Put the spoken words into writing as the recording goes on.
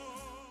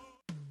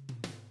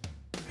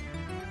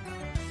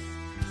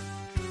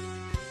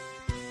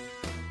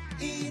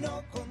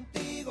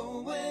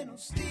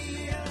buenos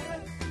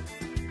días,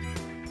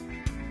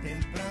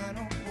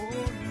 temprano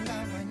por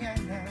la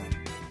mañana.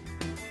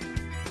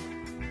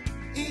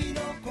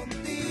 Ino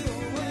contigo,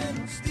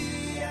 buenos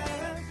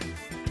días,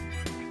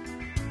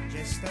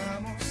 ya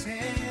estamos en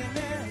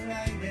el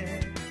aire.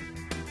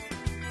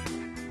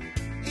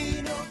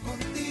 Ino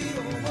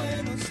contigo,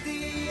 buenos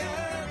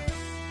días.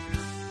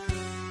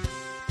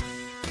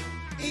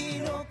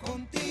 Ino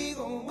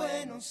contigo,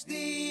 buenos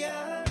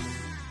días.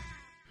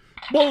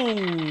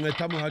 ¡Bum!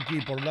 Estamos aquí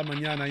por la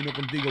mañana, Ino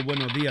Contigo,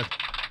 buenos días.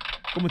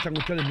 ¿Cómo están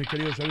ustedes, mis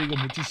queridos amigos?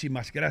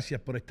 Muchísimas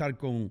gracias por estar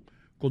con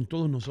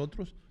todos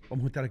nosotros.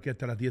 Vamos a estar aquí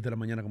hasta las 10 de la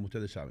mañana, como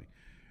ustedes saben.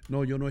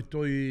 No, yo no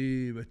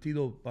estoy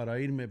vestido para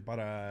irme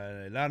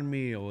para el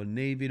Army o el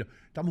Navy.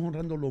 Estamos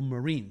honrando a los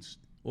Marines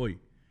hoy.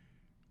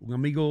 Un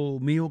amigo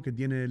mío que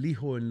tiene el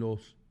hijo en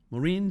los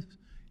Marines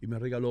y me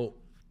regaló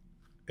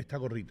esta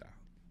gorrita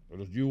de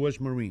los US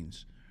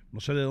Marines. No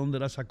sé de dónde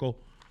la sacó,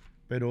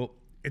 pero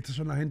estas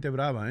son la gente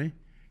brava, ¿eh?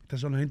 Estas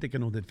son la gente que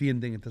nos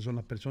defienden, estas son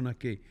las personas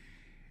que,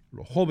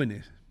 los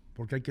jóvenes,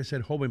 porque hay que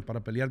ser joven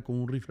para pelear con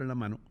un rifle en la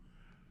mano.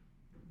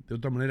 De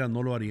otra manera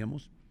no lo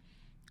haríamos.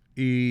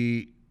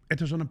 Y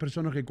estas son las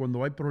personas que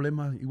cuando hay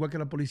problemas, igual que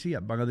la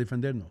policía, van a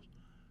defendernos.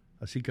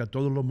 Así que a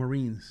todos los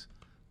Marines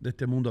de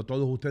este mundo, a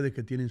todos ustedes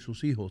que tienen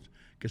sus hijos,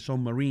 que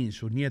son Marines,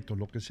 sus nietos,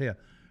 lo que sea,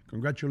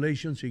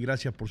 congratulations y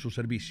gracias por su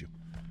servicio.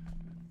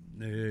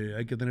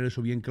 Hay que tener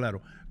eso bien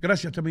claro.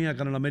 Gracias también a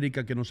Canal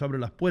América que nos abre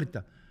las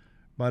puertas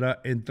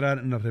para entrar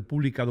en la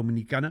República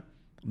Dominicana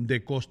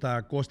de costa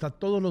a costa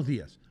todos los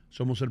días.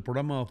 Somos el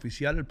programa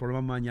oficial, el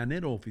programa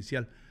mañanero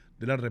oficial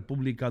de la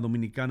República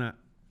Dominicana,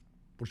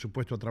 por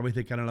supuesto a través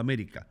de Canal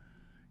América.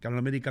 Canal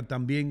América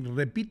también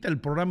repite el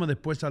programa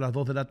después a las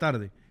 2 de la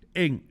tarde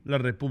en la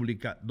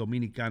República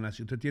Dominicana.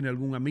 Si usted tiene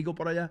algún amigo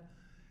por allá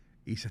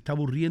y se está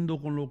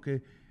aburriendo con lo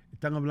que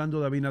están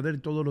hablando de Abinader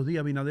todos los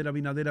días,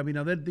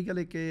 Abinader,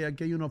 dígale que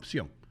aquí hay una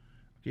opción.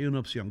 Aquí hay una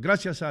opción.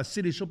 Gracias a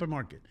City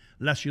Supermarket,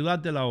 la ciudad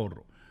del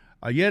ahorro.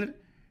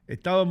 Ayer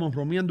estábamos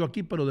bromeando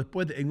aquí, pero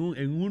después en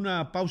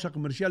una pausa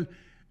comercial,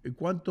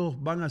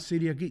 ¿cuántos van a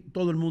City aquí?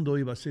 Todo el mundo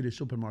iba a City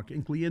Supermarket,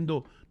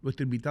 incluyendo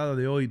nuestra invitada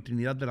de hoy,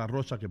 Trinidad de la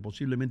Rosa, que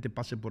posiblemente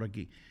pase por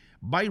aquí.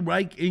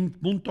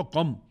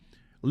 BuyRightInc.com,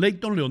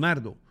 Leighton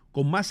Leonardo,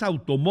 con más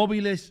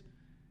automóviles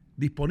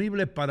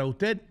disponibles para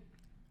usted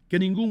que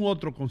ningún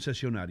otro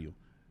concesionario.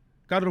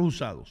 Carros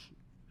usados.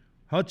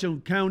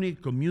 Hudson County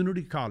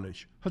Community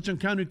College. Hudson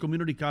County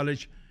Community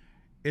College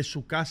es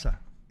su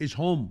casa, es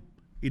home,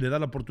 y le da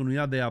la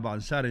oportunidad de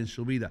avanzar en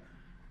su vida.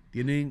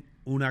 Tienen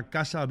una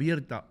casa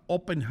abierta,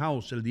 open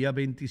house, el día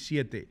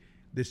 27,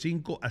 de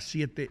 5 a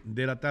 7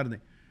 de la tarde.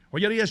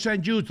 Joyería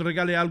St. Jude,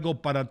 regale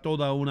algo para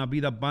toda una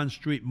vida. Bond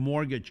Street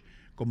Mortgage,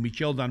 con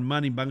Michelle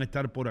Danmani, van a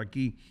estar por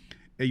aquí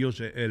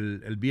ellos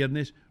el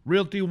viernes.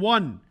 Realty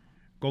One,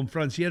 con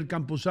Franciel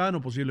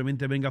Campuzano,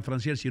 posiblemente venga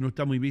Franciel si no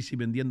está muy busy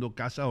vendiendo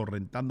casas o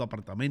rentando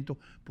apartamentos,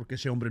 porque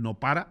ese hombre no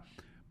para.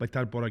 Va a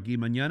estar por aquí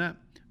mañana.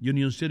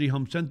 Union City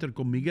Home Center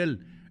con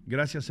Miguel.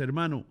 Gracias,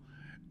 hermano.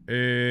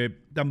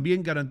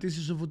 También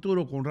garantice su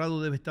futuro.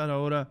 Conrado debe estar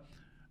ahora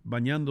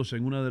bañándose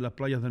en una de las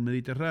playas del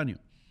Mediterráneo.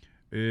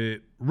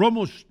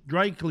 Romos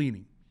Dry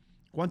Cleaning.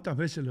 ¿Cuántas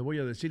veces les voy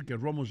a decir que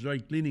Romos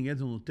Dry Cleaning es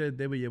donde usted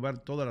debe llevar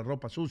toda la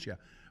ropa sucia?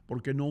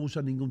 Porque no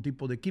usa ningún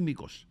tipo de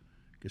químicos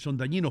que son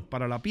dañinos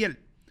para la piel.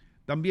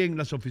 También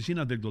las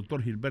oficinas del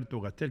doctor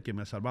Gilberto Gastel, que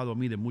me ha salvado a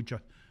mí de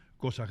muchas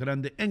cosas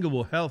grandes.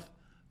 Englewood Health,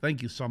 thank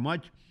you so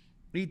much.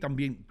 Y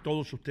también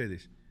todos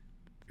ustedes,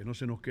 que no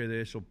se nos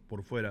quede eso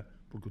por fuera,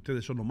 porque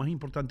ustedes son lo más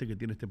importante que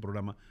tiene este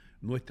programa,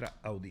 nuestra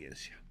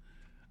audiencia.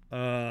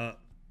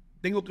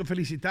 Tengo que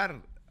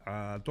felicitar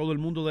a todo el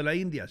mundo de la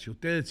India. Si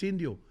usted es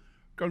indio,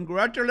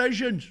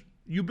 congratulations,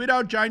 you beat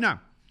out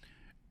China.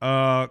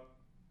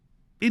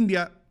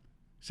 India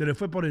se le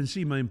fue por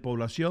encima en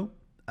población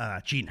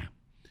a China.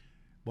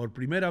 Por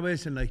primera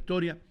vez en la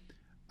historia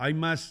hay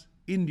más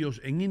indios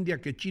en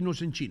India que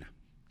chinos en China.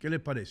 ¿Qué les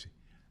parece?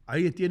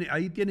 Ahí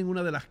tienen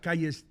una de las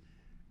calles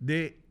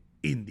de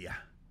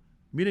India.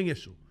 Miren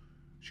eso.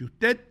 Si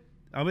usted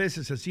a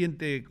veces se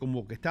siente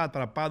como que está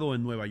atrapado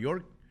en Nueva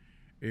York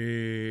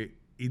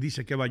y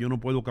dice que yo no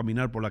puedo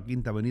caminar por la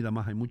Quinta Avenida,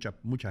 más hay mucha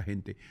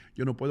gente.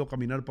 Yo no puedo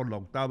caminar por la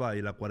Octava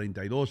y la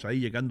 42,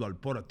 ahí llegando al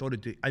Port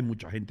Authority, hay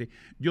mucha gente.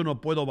 Yo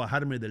no puedo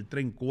bajarme del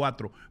tren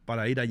 4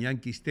 para ir a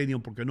Yankee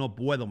Stadium porque no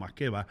puedo más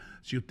que va.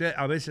 Si usted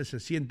a veces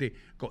se siente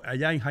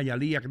allá en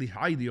Hialeah que dice,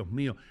 ay Dios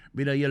mío,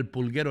 mira ahí el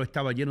pulguero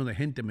estaba lleno de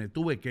gente, me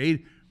tuve que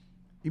ir.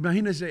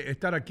 Imagínese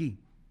estar aquí,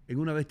 en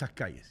una de estas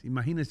calles.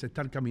 Imagínese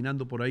estar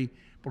caminando por ahí,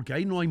 porque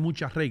ahí no hay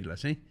muchas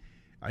reglas, ¿eh?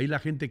 Ahí la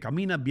gente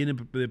camina,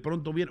 de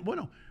pronto viene,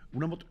 bueno,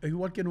 es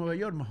igual que Nueva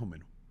York más o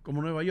menos,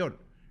 como Nueva York.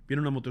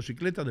 Viene una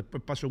motocicleta,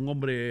 después pasa un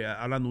hombre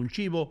hablando un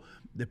chivo,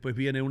 después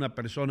viene una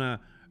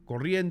persona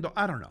corriendo,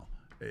 I don't know.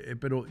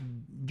 Pero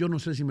yo no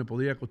sé si me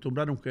podría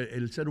acostumbrar, aunque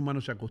el ser humano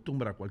se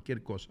acostumbra a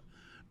cualquier cosa.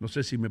 No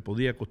sé si me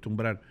podría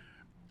acostumbrar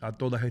a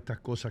todas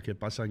estas cosas que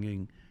pasan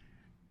en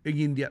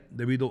India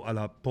debido a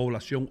la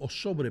población o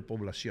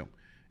sobrepoblación.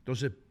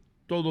 Entonces,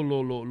 todos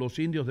los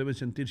indios deben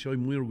sentirse hoy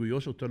muy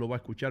orgullosos. Usted lo va a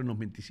escuchar en los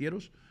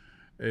noticieros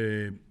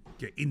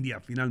que India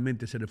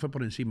finalmente se le fue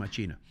por encima a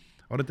China.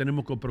 Ahora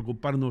tenemos que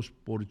preocuparnos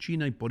por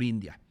China y por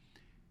India.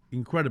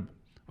 Incredible.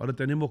 Ahora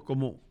tenemos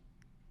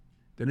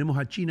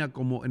a China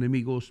como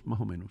enemigos más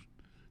o menos.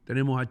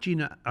 Tenemos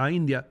a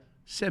India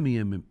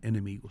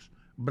semi-enemigos.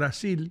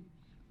 Brasil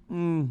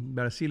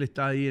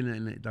está ahí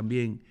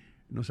también,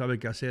 no sabe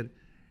qué hacer.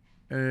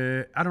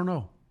 I don't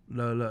know.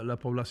 Las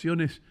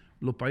poblaciones,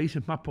 los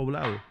países más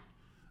poblados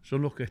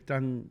son los que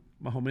están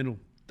más o menos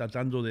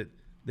tratando de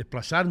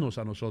desplazarnos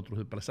a nosotros,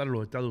 desplazar a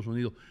los Estados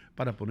Unidos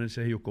para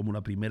ponerse ellos como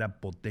la primera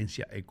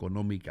potencia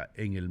económica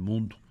en el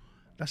mundo.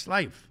 That's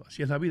life,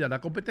 así es la vida.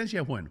 La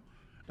competencia es buena.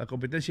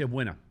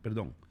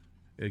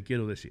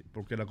 Quiero decir,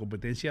 porque la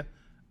competencia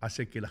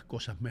hace que las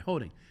cosas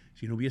mejoren.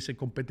 Si no hubiese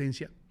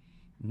competencia,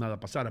 nada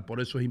pasara. Por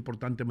eso es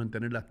importante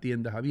mantener las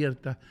tiendas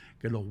abiertas,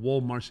 que los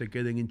Walmart se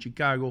queden en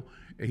Chicago,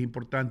 es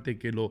importante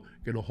que los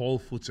Whole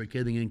Foods se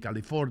queden en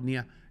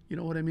California, you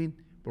know what I mean?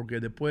 Porque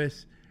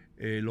después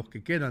los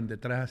que quedan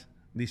detrás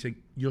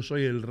dicen, yo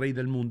soy el rey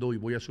del mundo y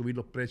voy a subir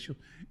los precios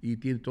y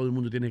todo el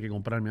mundo tiene que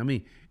comprarme a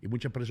mí. Y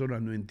muchas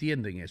personas no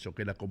entienden eso,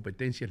 que la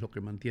competencia es lo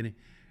que mantiene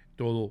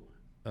todo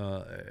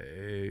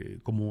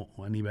como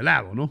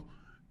anivelado, ¿no?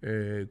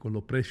 Con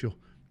los precios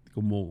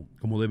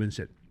como deben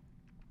ser.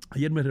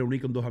 Ayer me reuní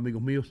con dos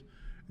amigos míos.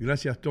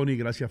 Gracias Tony,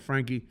 gracias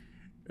Frankie,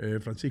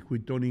 Francisco y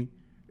Tony.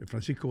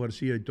 Francisco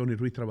García y Tony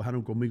Ruiz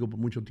trabajaron conmigo por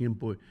mucho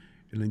tiempo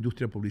en la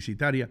industria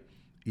publicitaria.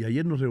 Y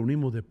ayer nos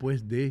reunimos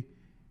después de,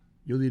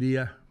 yo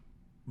diría,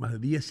 más de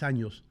 10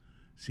 años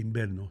sin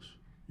vernos.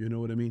 You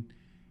know what I mean?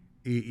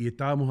 Y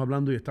estábamos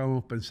hablando y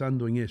estábamos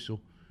pensando en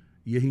eso.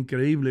 Y es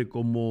increíble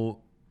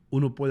cómo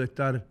uno puede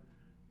estar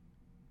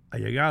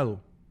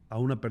allegado a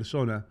una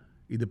persona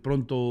y de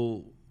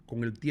pronto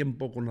con el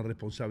tiempo, con las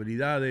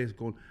responsabilidades,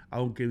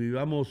 aunque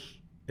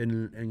vivamos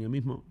en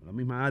la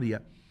misma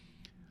área,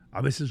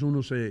 a veces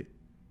uno se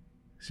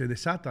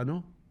desata,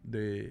 ¿no?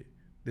 de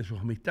sus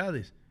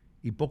amistades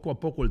y poco a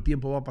poco el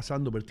tiempo va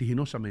pasando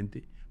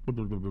vertiginosamente.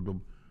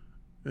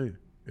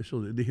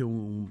 Eso dije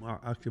un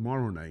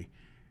oxymoron ahí.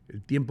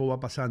 El tiempo va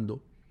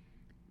pasando,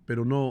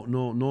 pero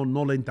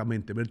no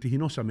lentamente,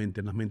 vertiginosamente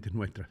en las mentes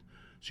nuestras.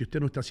 Si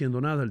usted no está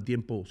haciendo nada, el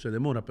tiempo se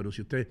demora, pero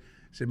si usted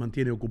se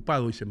mantiene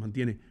ocupado y se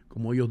mantiene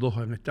como ellos dos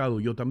han estado,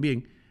 yo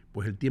también,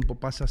 pues el tiempo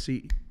pasa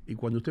así. Y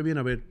cuando usted viene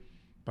a ver,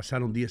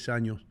 pasaron 10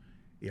 años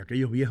y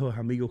aquellos viejos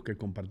amigos que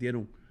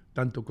compartieron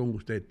tanto con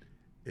usted,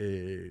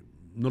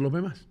 no los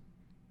ve más,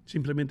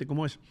 simplemente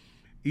como es.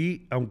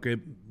 Y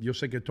aunque yo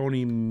sé que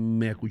Tony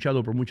me ha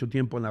escuchado por mucho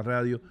tiempo en la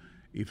radio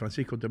y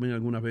Francisco también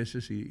algunas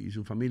veces y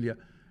su familia,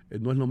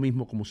 no es lo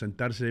mismo como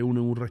sentarse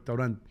uno en un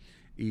restaurante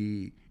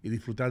y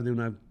disfrutar de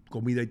una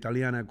comida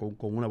italiana con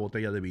una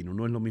botella de vino.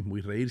 No es lo mismo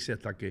y reírse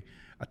hasta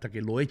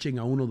que lo echen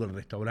a uno del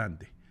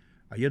restaurante.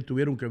 Ayer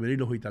tuvieron que venir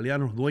los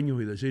italianos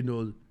dueños y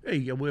decirnos,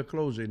 hey, we're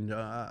closing,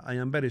 I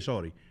am very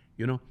sorry,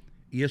 you know.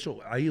 Y eso,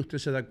 ahí usted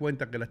se da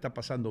cuenta que la está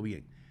pasando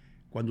bien,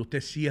 cuando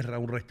usted cierra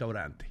un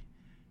restaurante.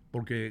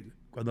 Porque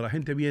cuando la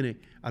gente viene,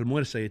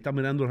 almuerza y está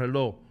mirando el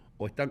reloj,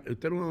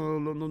 ustedes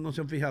no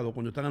se han fijado,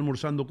 cuando están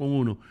almorzando con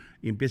uno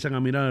y empiezan a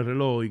mirar el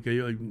reloj y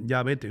que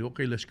ya vete, ok,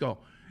 let's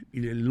go.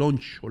 Y el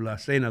lunch o la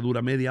cena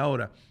dura media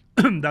hora,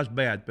 that's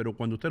bad. Pero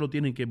cuando usted lo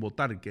tiene que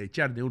botar, que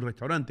echar de un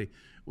restaurante,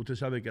 usted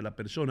sabe que la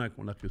persona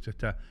con la que usted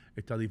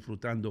está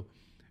disfrutando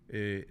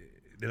de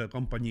la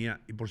compañía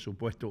y por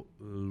supuesto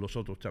los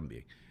otros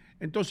también.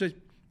 Entonces,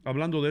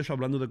 hablando de eso,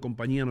 hablando de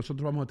compañía,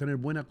 nosotros vamos a tener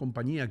buena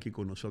compañía aquí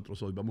con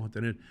nosotros hoy. Vamos a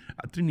tener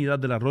a Trinidad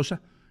de la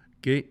Rosa,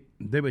 que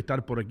debe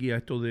estar por aquí a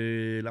esto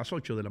de las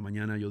 8 de la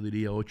mañana, yo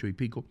diría 8 y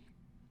pico.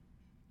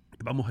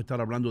 Vamos a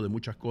estar hablando de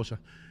muchas cosas.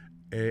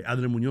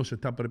 Adrián Muñoz se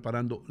está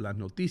preparando las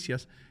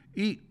noticias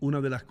y una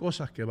de las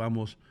cosas que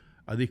vamos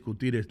a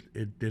discutir es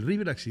el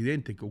terrible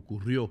accidente que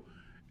ocurrió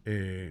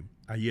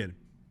ayer.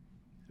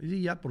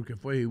 Y ya, porque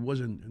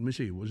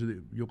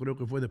yo creo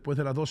que fue después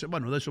de las 12.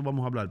 Bueno, de eso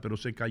vamos a hablar, pero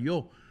se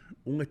cayó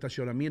un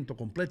estacionamiento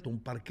completo, un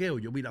parqueo.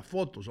 Yo vi las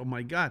fotos, oh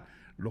my God,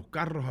 los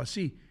carros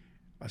así,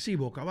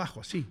 boca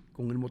abajo, así,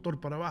 con el motor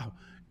para abajo.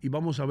 Y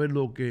vamos a ver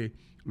lo que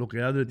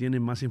Adri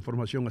tiene más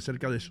información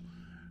acerca de eso.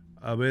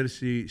 A ver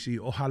si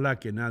ojalá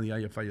que nadie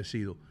haya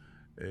fallecido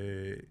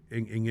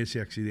en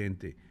ese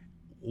accidente.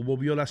 Hubo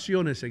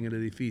violaciones en el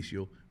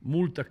edificio,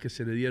 multas que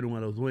se le dieron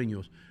a los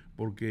dueños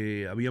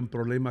porque habían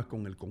problemas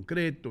con el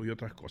concreto y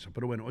otras cosas.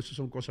 Pero bueno, esas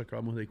son cosas que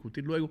vamos a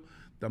discutir luego.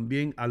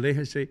 También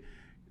aléjese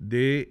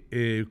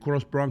de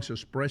Cross Bronx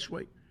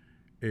Expressway.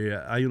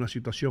 Hay una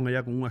situación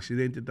allá con un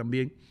accidente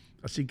también.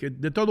 Así que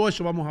de todo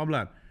eso vamos a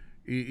hablar.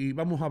 Y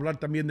vamos a hablar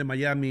también de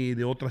Miami y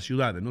de otras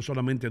ciudades, no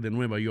solamente de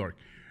Nueva York.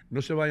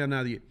 No se vaya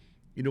nadie.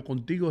 Ino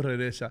Contigo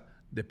regresa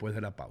después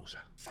de la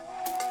pausa.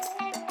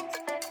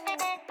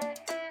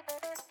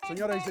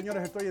 Señoras y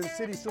señores, estoy en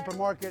City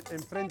Supermarket,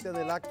 enfrente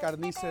de la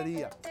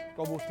carnicería.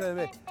 Como ustedes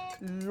ven,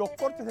 los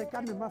cortes de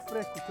carne más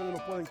frescos ustedes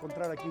los pueden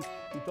encontrar aquí.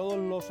 Y todos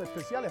los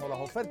especiales o las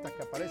ofertas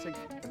que aparecen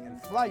en el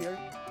flyer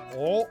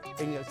o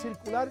en el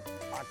circular,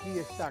 aquí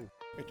están.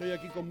 Estoy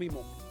aquí con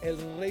Mimo, el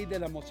rey de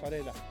la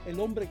mozzarella, el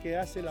hombre que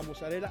hace la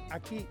mozzarella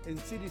aquí en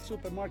City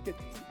Supermarket.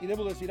 Y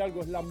debo decir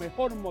algo, es la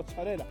mejor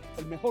mozzarella,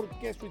 el mejor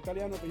queso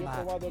italiano que yo he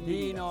probado en mi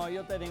vida. Ino,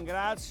 io ti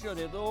ringrazio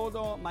di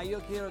tutto, ma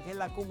io chiedo che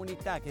la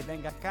comunità che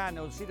venga qua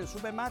nel City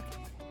Supermarket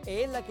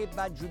è quella che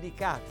va a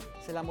giudicare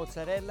se la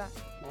mozzarella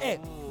è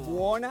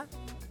buona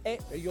e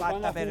Ellos van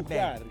fatta a per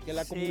juzgar, bene. que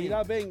la Sì.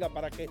 comunidad venga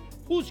para que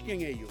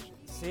juzguen ellos.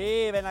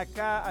 Sì, ven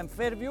acá in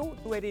Fairview,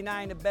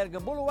 289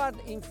 Berg Boulevard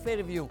in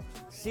Fairview.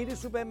 City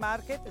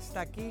Supermarket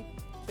sta qui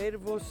per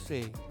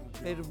voi,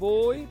 per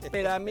voi,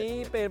 per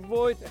me, per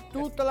voi,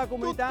 tutta la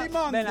comunità. Tutti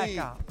mondi, Ven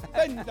acá.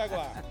 venta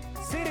qua.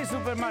 City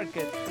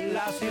Supermarket,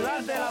 la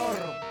ciudad del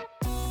ahorro.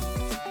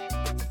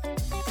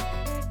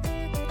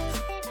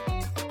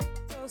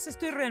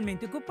 Estoy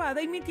realmente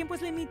ocupada y mi tiempo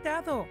es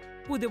limitado.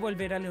 Pude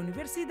volver a la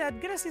universidad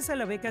gracias a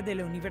la beca de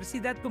la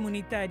Universidad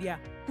Comunitaria,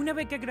 una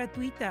beca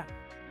gratuita.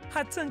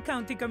 Hudson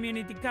County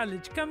Community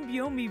College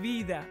cambió mi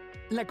vida.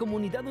 La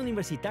comunidad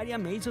universitaria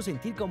me hizo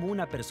sentir como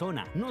una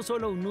persona, no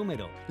solo un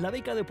número. La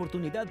beca de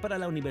oportunidad para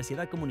la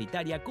universidad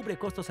comunitaria cubre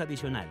costos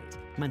adicionales,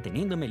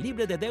 manteniéndome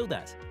libre de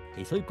deudas.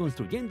 Estoy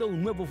construyendo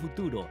un nuevo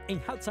futuro en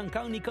Hudson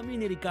County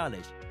Community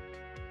College.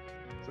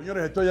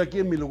 Señores, estoy aquí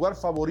en mi lugar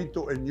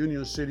favorito en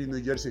Union City,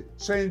 New Jersey,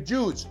 St.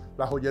 Jude's,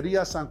 la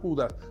joyería San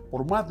Judas.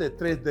 Por más de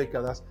 3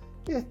 décadas,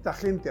 esta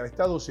gente ha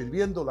estado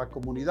sirviendo la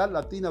comunidad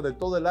latina de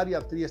todo el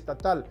área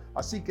triestatal.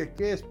 Así que,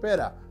 ¿qué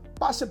espera?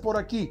 Pase por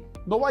aquí,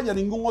 no vaya a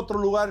ningún otro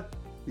lugar.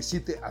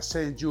 Visite a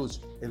St.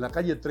 Jude's en la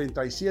calle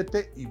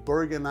 37 y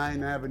Bergen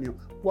Line Avenue.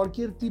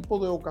 Cualquier tipo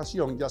de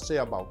ocasión, ya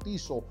sea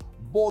bautizo,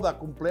 boda,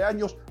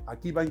 cumpleaños,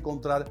 aquí va a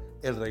encontrar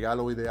el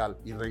regalo ideal.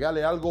 Y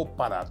regale algo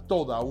para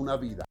toda una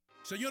vida.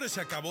 Señores, se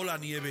acabó la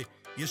nieve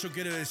y eso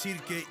quiere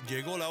decir que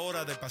llegó la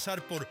hora de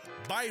pasar por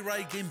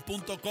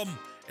buyrightgame.com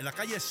en la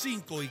calle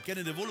 5 y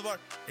Kennedy Boulevard,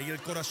 en el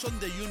corazón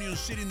de Union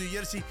City, New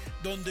Jersey,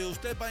 donde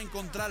usted va a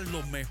encontrar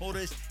los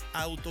mejores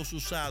autos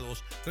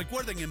usados.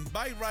 Recuerden, en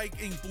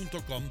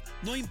buyrightgame.com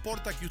no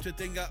importa que usted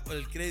tenga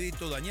el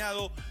crédito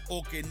dañado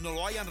o que no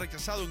lo hayan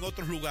rechazado en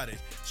otros lugares.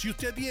 Si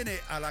usted viene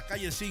a la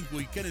calle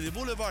 5 y Kennedy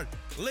Boulevard,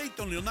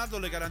 Leighton Leonardo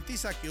le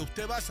garantiza que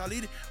usted va a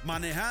salir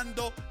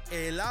manejando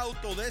el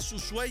auto de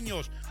sus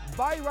sueños.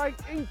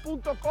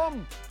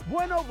 buyrightgame.com,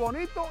 bueno,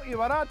 bonito y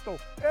barato.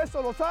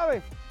 Eso lo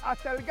sabe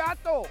hasta el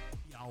gato.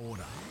 Y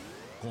ahora,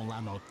 con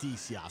las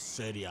noticias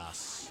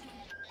serias,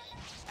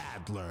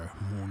 Adler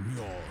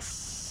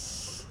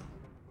Muñoz.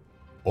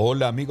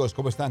 Hola amigos,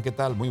 ¿cómo están? ¿Qué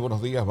tal? Muy buenos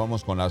días.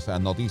 Vamos con las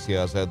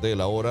noticias de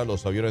la hora.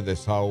 Los aviones de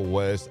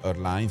Southwest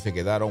Airlines se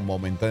quedaron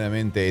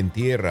momentáneamente en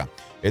tierra.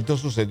 Esto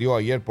sucedió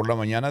ayer por la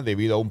mañana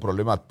debido a un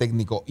problema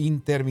técnico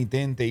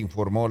intermitente,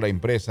 informó la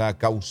empresa,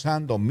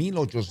 causando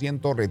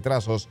 1.800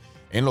 retrasos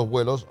en los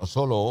vuelos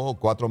solo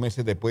 4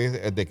 meses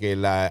después de que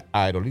la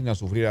aerolínea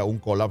sufriera un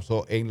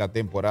colapso en la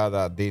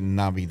temporada de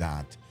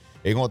Navidad.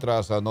 En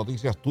otras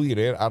noticias,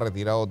 Twitter ha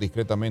retirado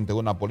discretamente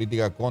una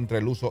política contra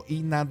el uso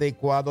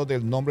inadecuado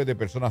del nombre de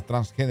personas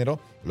transgénero,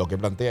 lo que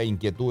plantea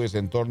inquietudes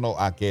en torno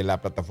a que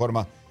la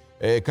plataforma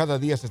cada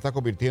día se está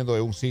convirtiendo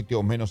en un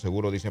sitio menos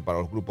seguro, dicen, para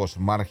los grupos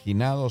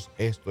marginados.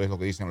 Esto es lo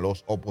que dicen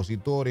los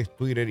opositores.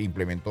 Twitter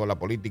implementó la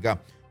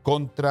política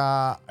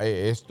contra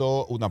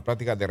esto, una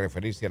práctica de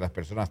referirse a las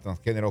personas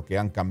transgénero que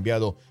han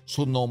cambiado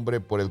su nombre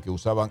por el que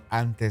usaban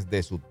antes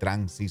de su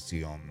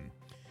transición.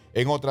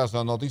 En otras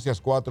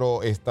noticias,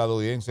 4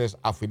 estadounidenses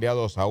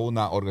afiliados a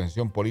una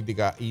organización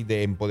política y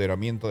de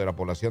empoderamiento de la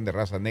población de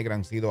raza negra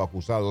han sido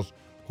acusados,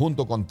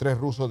 junto con 3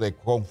 rusos, de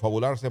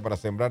confabularse para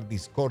sembrar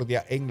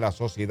discordia en la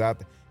sociedad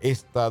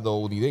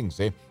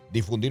estadounidense,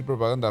 difundir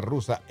propaganda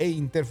rusa e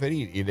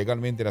interferir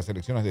ilegalmente en las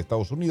elecciones de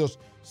Estados Unidos,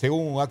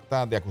 según un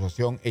acta de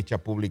acusación hecha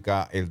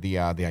pública el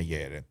día de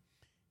ayer.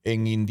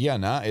 En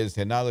Indiana, el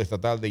Senado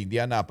Estatal de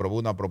Indiana aprobó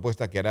una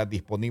propuesta que hará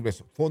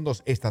disponibles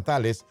fondos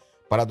estatales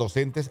para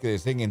docentes que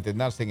deseen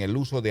entrenarse en el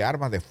uso de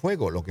armas de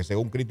fuego, lo que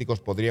según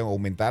críticos podrían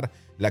aumentar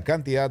la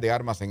cantidad de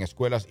armas en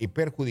escuelas y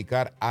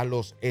perjudicar a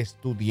los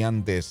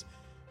estudiantes.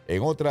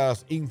 En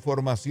otras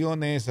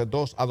informaciones,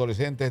 2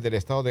 adolescentes del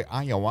estado de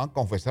Iowa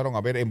confesaron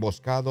haber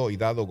emboscado y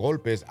dado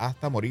golpes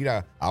hasta morir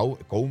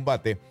con un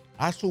bate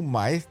a su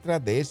maestra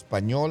de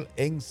español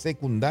en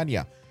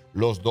secundaria.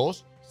 Los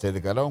 2 se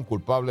declararon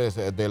culpables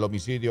del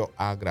homicidio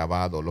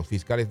agravado. Los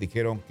fiscales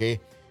dijeron que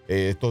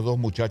estos 2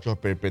 muchachos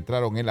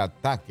perpetraron el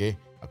ataque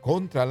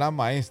contra la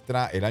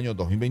maestra el año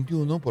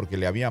 2021 porque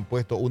le habían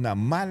puesto una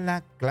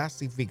mala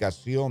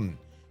clasificación.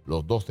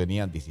 Los 2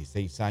 tenían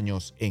 16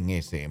 años en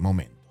ese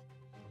momento.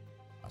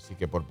 Así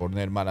que por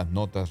poner malas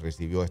notas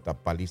recibió esta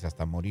paliza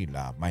hasta morir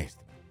la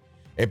maestra.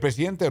 El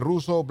presidente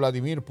ruso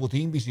Vladimir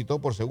Putin visitó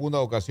por segunda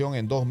ocasión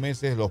en 2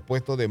 meses los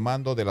puestos de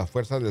mando de las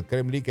fuerzas del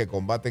Kremlin que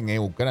combaten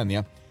en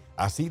Ucrania.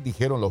 Así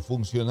dijeron los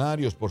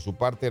funcionarios. Por su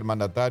parte, el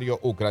mandatario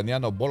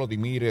ucraniano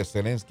Volodymyr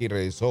Zelensky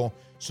realizó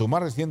su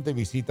más reciente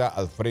visita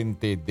al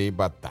frente de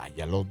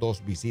batalla. Los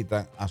 2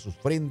 visitan a sus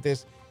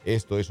frentes.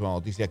 Esto es una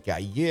noticia que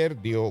ayer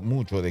dio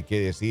mucho de qué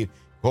decir,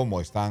 cómo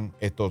están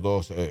estos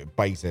 2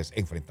 países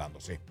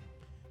enfrentándose.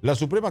 La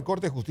Suprema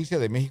Corte de Justicia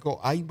de México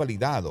ha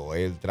invalidado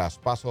el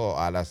traspaso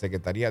a la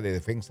Secretaría de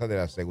Defensa de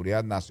la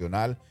Seguridad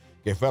Nacional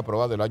que fue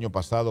aprobado el año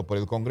pasado por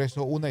el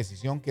Congreso, una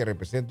decisión que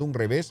representa un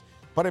revés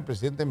para el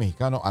presidente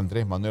mexicano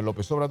Andrés Manuel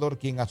López Obrador,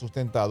 quien ha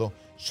sustentado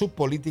su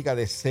política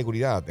de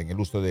seguridad en el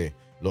uso de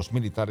los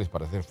militares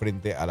para hacer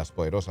frente a las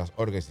poderosas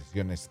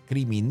organizaciones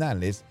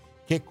criminales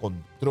que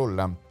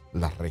controlan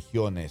las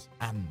regiones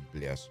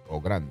amplias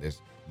o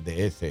grandes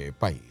de ese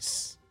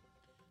país.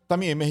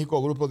 También en México,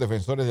 grupos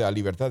defensores de la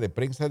libertad de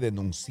prensa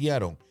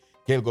denunciaron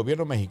que el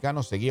gobierno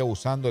mexicano seguía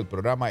usando el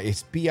programa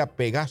Espía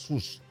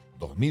Pegasus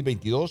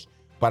 2022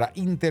 para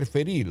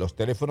interferir los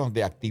teléfonos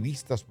de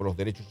activistas por los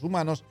derechos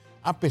humanos,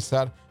 a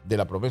pesar de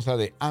la promesa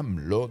de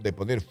AMLO de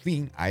poner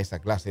fin a esa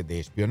clase de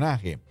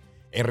espionaje.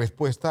 En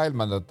respuesta, el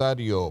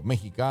mandatario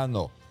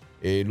mexicano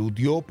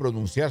eludió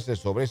pronunciarse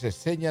sobre ese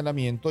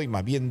señalamiento y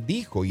más bien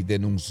dijo y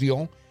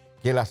denunció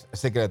que las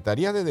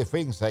Secretarías de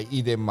Defensa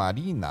y de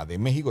Marina de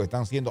México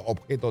están siendo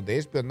objeto de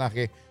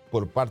espionaje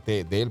por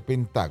parte del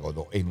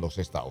Pentágono en los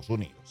Estados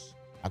Unidos.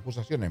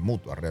 Acusaciones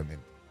mutuas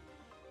realmente.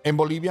 En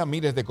Bolivia,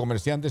 miles de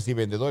comerciantes y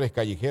vendedores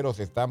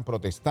callejeros están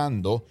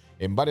protestando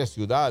en varias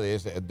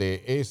ciudades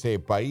de ese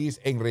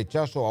país en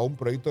rechazo a un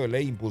proyecto de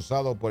ley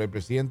impulsado por el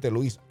presidente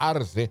Luis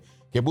Arce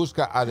que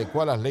busca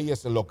adecuar las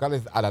leyes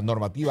locales a la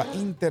normativa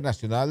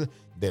internacional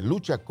de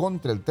lucha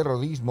contra el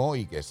terrorismo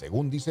y que,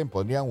 según dicen,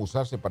 podrían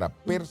usarse para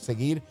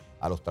perseguir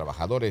a los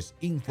trabajadores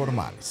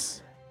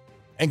informales.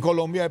 En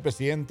Colombia, el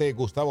presidente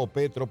Gustavo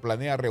Petro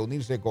planea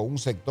reunirse con un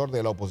sector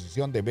de la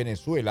oposición de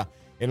Venezuela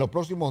en los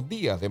próximos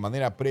días de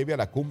manera previa a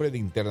la cumbre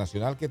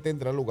internacional que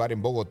tendrá lugar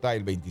en Bogotá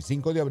el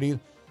 25 de abril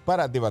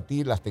para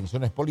debatir las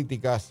tensiones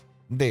políticas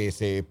de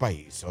ese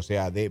país, o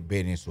sea, de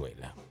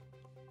Venezuela.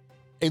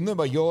 En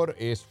Nueva York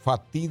es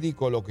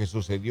fatídico lo que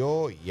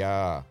sucedió,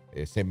 ya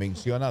se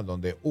menciona,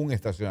 donde un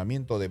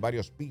estacionamiento de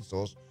varios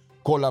pisos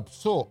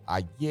colapsó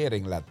ayer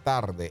en la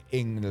tarde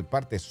en el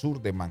parte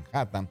sur de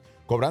Manhattan,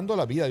 cobrando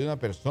la vida de una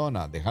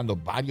persona, dejando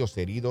varios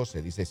heridos,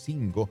 se dice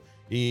 5,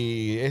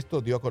 y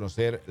esto dio a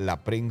conocer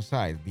la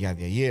prensa el día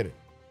de ayer.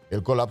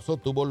 El colapso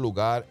tuvo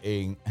lugar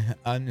en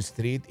Ann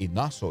Street y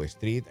Nassau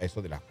Street a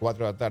eso de las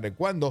 4 de la tarde,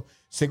 cuando,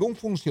 según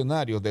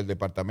funcionarios del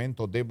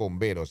Departamento de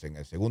Bomberos, en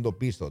el segundo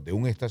piso de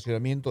un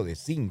estacionamiento de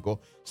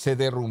 5, se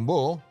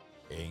derrumbó.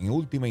 En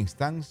última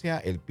instancia,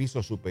 el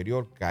piso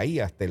superior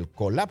caía hasta el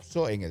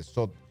colapso en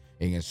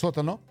el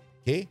sótano,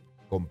 que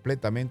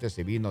completamente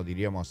se vino,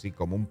 diríamos así,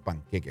 como un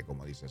panqueque,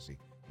 como dice así,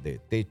 de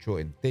techo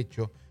en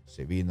techo,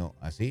 se vino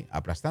así,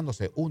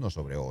 aplastándose uno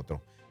sobre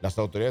otro. Las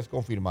autoridades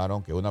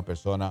confirmaron que una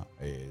persona,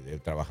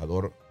 el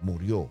trabajador,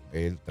 murió.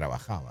 Él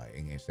trabajaba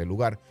en ese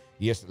lugar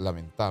y es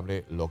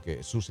lamentable lo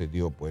que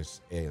sucedió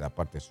pues, en la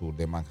parte sur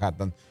de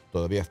Manhattan.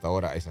 Todavía hasta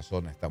ahora esa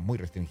zona está muy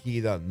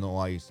restringida,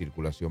 no hay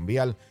circulación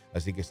vial,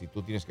 así que si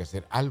tú tienes que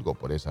hacer algo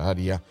por esa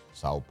área,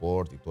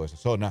 Southport y toda esa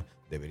zona,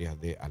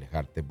 deberías de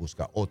alejarte,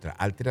 busca otra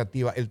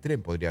alternativa. El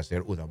tren podría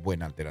ser una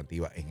buena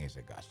alternativa en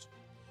ese caso.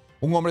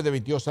 Un hombre de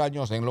 22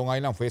 años en Long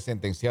Island fue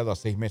sentenciado a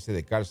 6 meses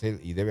de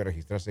cárcel y debe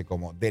registrarse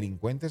como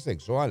delincuente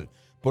sexual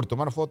por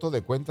tomar fotos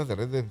de cuentas de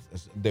redes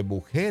de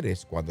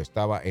mujeres cuando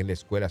estaba en la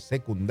escuela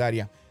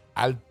secundaria,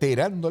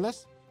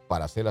 alterándolas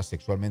para hacerlas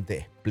sexualmente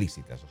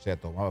explícitas. O sea,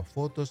 tomaba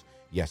fotos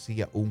y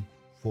hacía un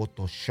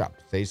Photoshop.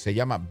 Se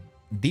llama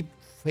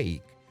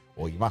deepfake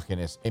o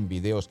imágenes en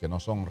videos que no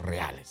son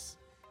reales.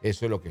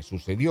 Eso es lo que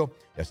sucedió.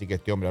 Así que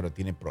este hombre ahora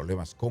tiene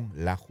problemas con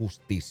la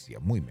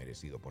justicia. Muy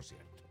merecido, por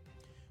cierto.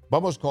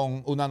 Vamos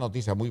con una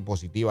noticia muy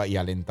positiva y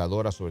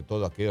alentadora, sobre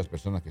todo a aquellas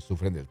personas que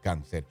sufren del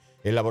cáncer.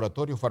 El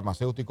laboratorio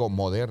farmacéutico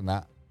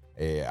Moderna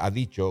ha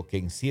dicho que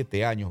en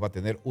 7 años va a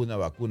tener una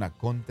vacuna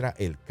contra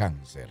el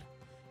cáncer.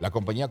 La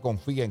compañía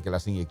confía en que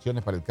las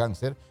inyecciones para el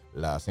cáncer,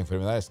 las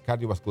enfermedades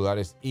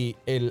cardiovasculares y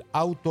el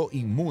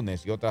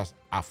autoinmunes y otras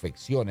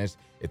afecciones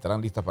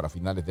estarán listas para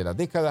finales de la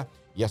década.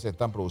 Ya se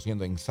están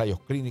produciendo ensayos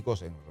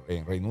clínicos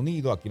en Reino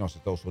Unido, aquí en los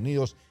Estados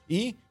Unidos,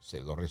 y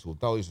los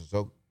resultados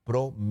son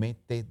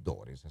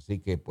prometedores. Así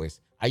que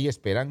pues hay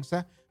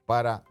esperanza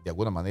para de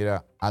alguna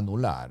manera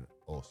anular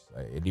o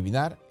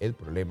eliminar el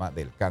problema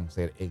del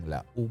cáncer en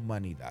la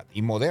humanidad.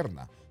 Y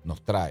Moderna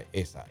nos trae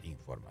esa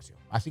información.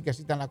 Así que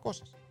así están las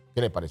cosas. ¿Qué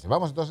le parece?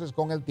 Vamos entonces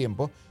con el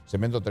tiempo.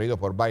 Cemento traído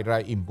por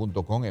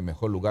buyride.com, el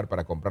mejor lugar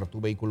para comprar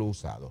tu vehículo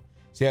usado.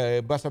 Si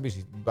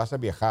vas a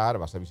viajar,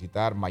 vas a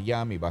visitar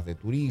Miami, vas de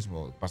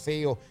turismo,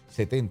 paseo,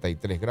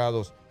 73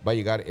 grados. Va a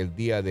llegar el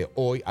día de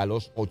hoy a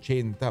los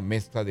 80,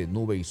 mezcla de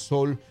nube y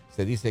sol.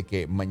 Se dice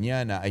que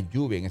mañana hay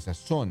lluvia en esa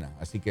zona,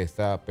 así que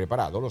está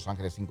preparado. Los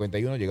Ángeles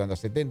 51, llegando a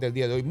 70 el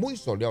día de hoy. Muy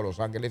soleado Los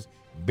Ángeles,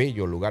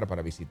 bello lugar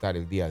para visitar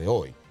el día de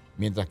hoy.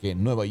 Mientras que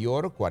en Nueva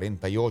York,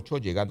 48,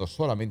 llegando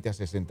solamente a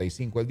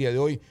 65 el día de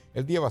hoy.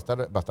 El día va a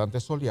estar bastante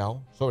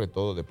soleado, sobre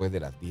todo después de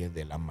las 10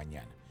 de la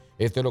mañana.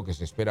 Esto es lo que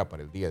se espera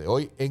para el día de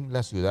hoy en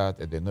la ciudad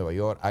de Nueva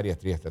York, área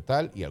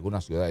triestatal y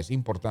algunas ciudades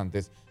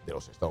importantes de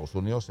los Estados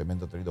Unidos.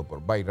 Cemento traído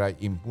por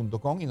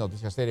buyride.com y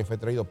Noticias Series fue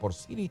traído por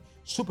City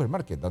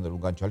Supermarket, dándole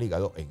un gancho al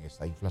hígado en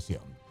esta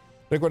inflación.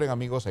 Recuerden,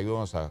 amigos,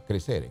 ayúdanos a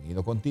crecer en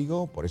Ino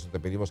Contigo. Por eso te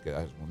pedimos que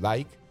das un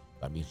like,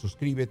 también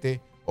suscríbete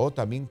o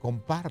también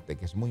comparte,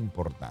 que es muy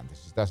importante.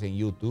 Si estás en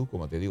YouTube,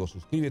 como te digo,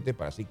 suscríbete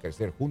para así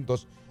crecer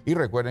juntos. Y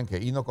recuerden que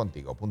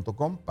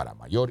inocontigo.com para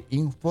mayor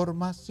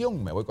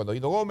información. Me voy con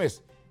Ino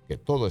Gomez, que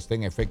todo está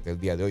en efecto el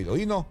día de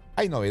hoy. Ino,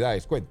 hay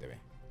novedades, cuénteme.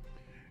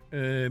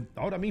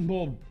 Ahora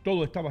mismo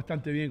todo está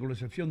bastante bien, con la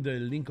excepción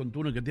del Lincoln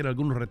Tunnel, que tiene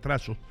algunos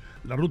retrasos.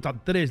 La ruta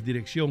 3,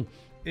 dirección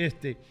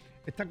este,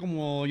 está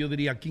como yo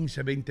diría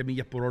 15, 20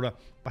 millas por hora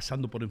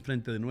pasando por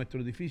enfrente de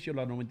nuestro edificio.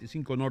 La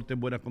 95 Norte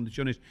en buenas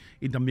condiciones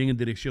y también en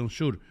dirección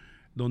sur,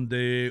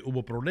 donde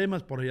hubo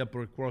problemas por allá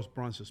por el Cross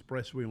Bronx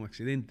Expressway, un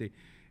accidente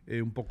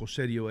un poco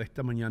serio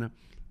esta mañana,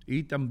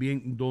 y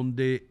también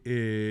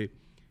donde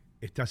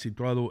está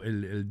situado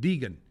el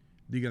Digan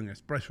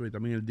Expressway,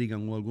 también el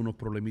Digan, hubo algunos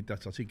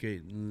problemitas, así que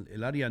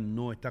el área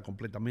no está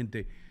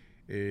completamente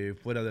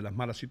fuera de las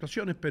malas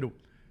situaciones, pero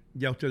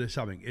ya ustedes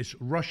saben, es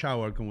rush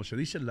hour, como se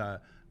dice,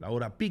 la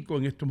hora pico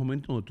en estos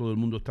momentos, donde todo el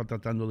mundo está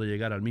tratando de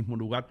llegar al mismo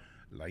lugar,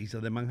 la isla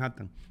de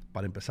Manhattan,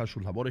 para empezar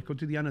sus labores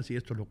cotidianas, y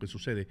esto es lo que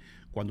sucede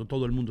cuando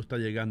todo el mundo está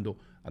llegando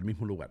al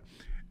mismo lugar.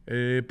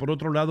 Por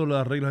otro lado,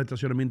 las reglas de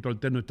estacionamiento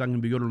alterno están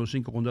en vigor en los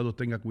 5 condados.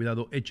 Tenga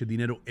cuidado, eche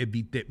dinero,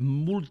 evite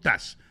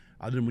multas.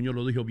 Adrián Muñoz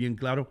lo dijo bien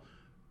claro.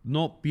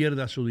 No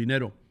pierda su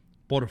dinero,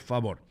 por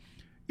favor.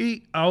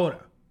 Y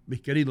ahora,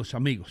 mis queridos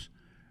amigos,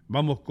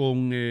 vamos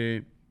con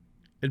el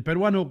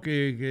peruano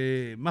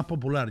que más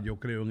popular, yo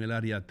creo, en el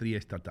área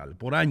triestatal.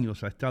 Por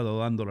años ha estado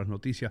dando las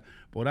noticias,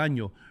 por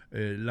años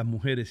las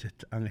mujeres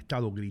han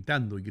estado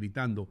gritando y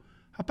gritando,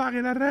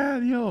 ¡apague la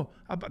radio!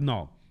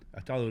 No, ha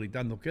estado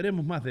gritando,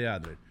 queremos más de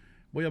Adler.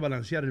 Voy a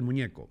balancear el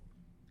muñeco.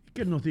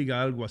 Que él nos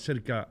diga algo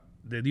acerca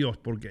de Dios,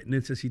 porque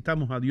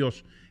necesitamos a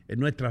Dios en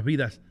nuestras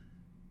vidas.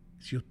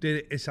 Si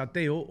usted es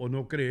ateo o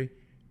no cree,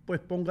 pues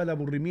ponga el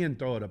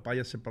aburrimiento ahora,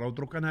 váyase para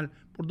otro canal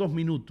por 2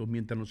 minutos,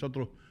 mientras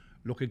nosotros,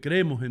 los que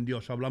creemos en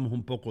Dios, hablamos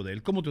un poco de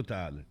Él. ¿Cómo tú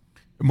estás, Ale?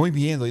 Muy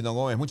bien, Ino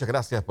Gómez, muchas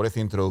gracias por esta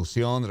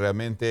introducción,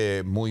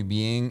 realmente muy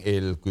bien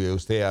el que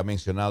usted ha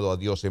mencionado a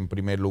Dios en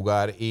primer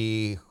lugar,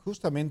 y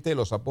justamente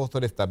los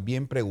apóstoles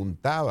también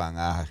preguntaban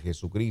a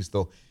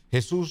Jesucristo,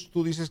 Jesús,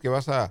 tú dices que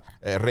vas a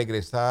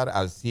regresar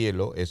al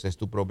cielo, esa es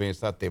tu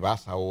promesa, te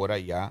vas ahora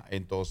ya,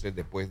 entonces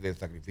después del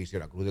sacrificio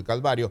en la cruz del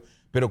Calvario,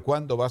 pero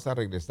 ¿cuándo vas a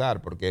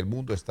regresar? Porque el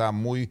mundo está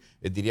muy,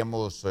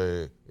 diríamos,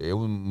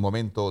 un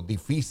momento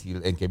difícil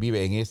en que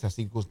vive en esas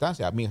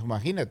circunstancias.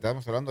 Imagínate,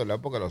 estamos hablando de la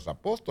época de los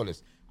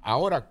apóstoles.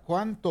 Ahora,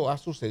 ¿cuánto ha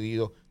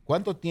sucedido?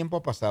 ¿Cuánto tiempo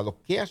ha pasado?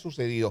 ¿Qué ha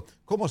sucedido?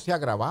 ¿Cómo se ha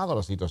agravado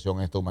la situación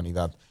en esta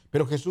humanidad?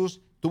 Pero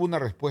Jesús tuvo una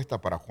respuesta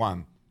para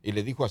Juan y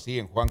le dijo así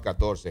en Juan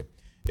 14,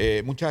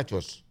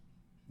 muchachos,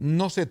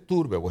 no se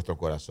turbe vuestro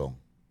corazón.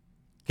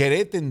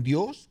 Creed en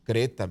Dios,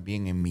 creed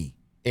también en mí.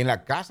 En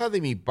la casa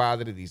de mi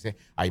Padre, dice,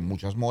 hay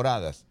muchas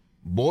moradas.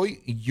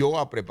 Voy yo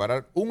a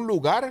preparar un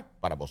lugar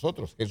para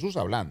vosotros. Jesús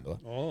hablando.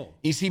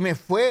 Y si me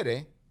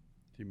fuere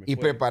y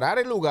preparar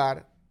el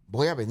lugar,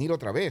 voy a venir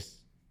otra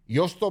vez. Y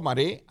os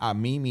tomaré a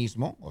mí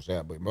mismo, o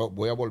sea,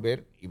 voy a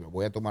volver y me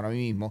voy a tomar a mí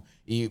mismo,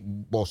 y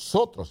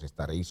vosotros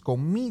estaréis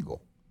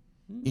conmigo.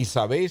 Y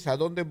sabéis a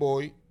dónde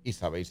voy y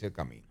sabéis el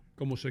camino.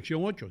 Como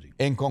sección 8, sí.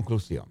 En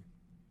conclusión,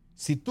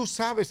 si tú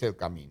sabes el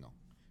camino,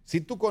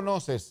 si tú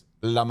conoces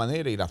la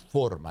manera y la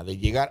forma de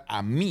llegar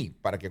a mí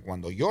para que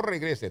cuando yo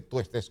regrese tú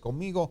estés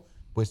conmigo,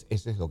 pues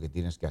eso es lo que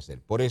tienes que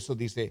hacer. Por eso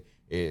dice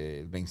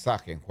el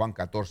mensaje en Juan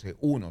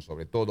 14:1,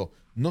 sobre todo,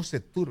 no se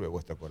turbe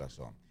vuestro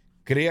corazón.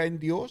 Crea en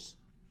Dios,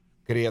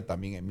 crea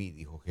también en mí,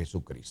 dijo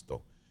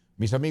Jesucristo.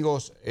 Mis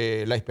amigos,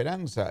 la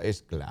esperanza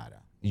es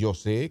clara. Yo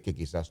sé que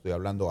quizás estoy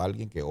hablando a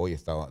alguien que hoy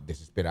está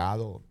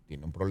desesperado,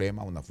 tiene un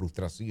problema, una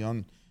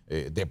frustración,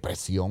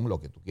 depresión,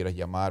 lo que tú quieras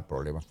llamar,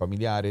 problemas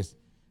familiares.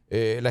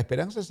 La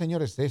esperanza,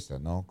 Señor, es esa,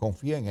 ¿no?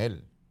 Confía en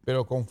Él.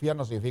 Pero confiar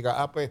no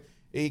significa, pues,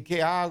 ¿y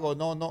qué hago?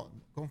 No.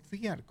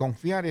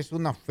 Confiar es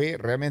una fe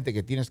realmente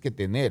que tienes que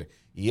tener.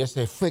 Y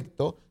ese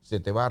efecto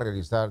se te va a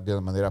realizar de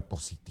una manera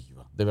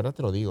positiva. De verdad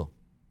te lo digo.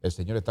 El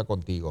Señor está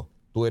contigo.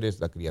 Tú eres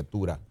la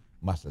criatura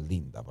más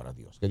linda para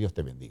Dios. Que Dios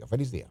te bendiga.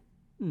 Feliz día.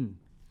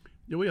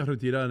 Yo voy a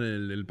retirar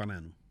el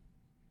banano.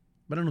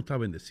 El banano está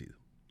bendecido.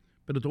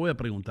 Pero te voy a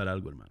preguntar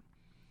algo, hermano.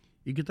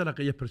 ¿Y qué tal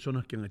aquellas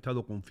personas que han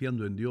estado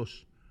confiando en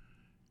Dios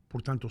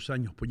por tantos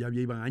años? Pues ya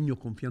llevan años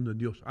confiando en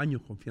Dios,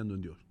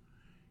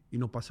 y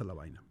no pasa la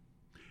vaina.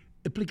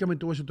 Explícame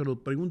todo eso, te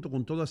lo pregunto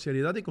con toda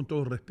seriedad y con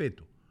todo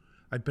respeto.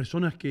 Hay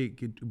personas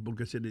que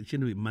porque se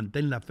dicen,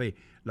 mantén la fe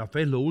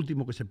es lo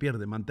último que se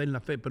pierde, mantén la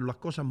fe, pero las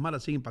cosas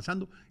malas siguen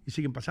pasando, y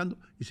siguen pasando,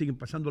 y siguen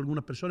pasando.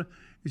 Algunas personas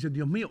dicen,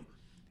 Dios mío,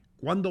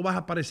 ¿cuándo vas a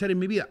aparecer en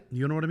mi vida?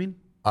 You know what I mean?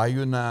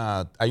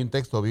 Hay un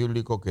texto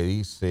bíblico que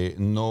dice,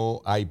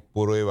 no hay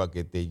prueba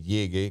que te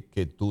llegue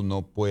que tú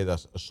no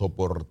puedas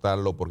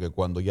soportarlo, porque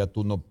cuando ya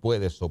tú no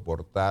puedes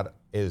soportar,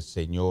 el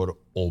Señor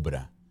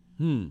obra.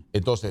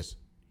 Entonces,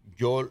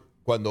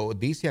 cuando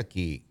dice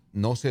aquí,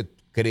 no se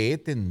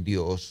creete en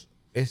Dios,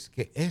 es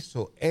que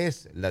eso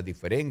es la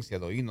diferencia,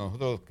 Doy.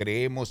 Nosotros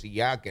creemos y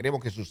ya queremos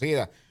que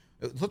suceda.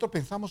 Nosotros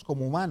pensamos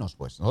como humanos,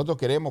 pues. Nosotros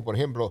queremos, por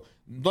ejemplo,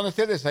 ¿dónde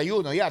está el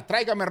desayuno? Ya,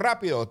 tráigame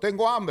rápido,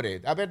 tengo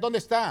hambre. A ver, ¿dónde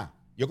está?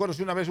 Yo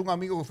conocí una vez un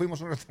amigo que fuimos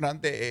a un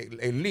restaurante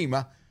en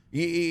Lima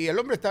y el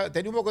hombre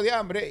tenía un poco de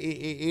hambre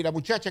y la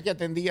muchacha que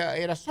atendía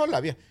era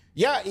sola.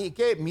 Ya, ¿y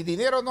qué? Mi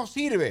dinero no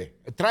sirve.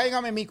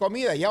 Tráigame mi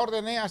comida. Ya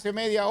ordené hace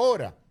media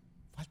hora.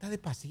 Falta de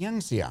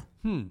paciencia.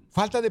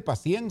 Falta de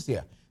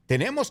paciencia.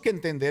 Tenemos que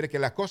entender que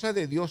las cosas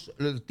de Dios,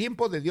 el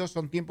tiempo de Dios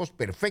son tiempos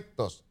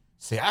perfectos.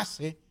 Se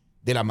hace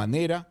de la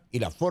manera y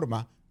la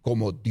forma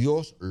como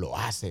Dios lo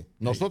hace.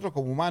 Nosotros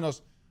como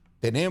humanos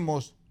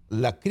tenemos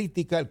la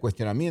crítica, el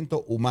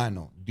cuestionamiento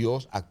humano.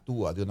 Dios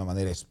actúa de una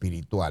manera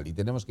espiritual y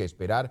tenemos que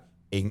esperar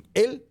en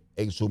Él,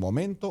 en su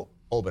momento,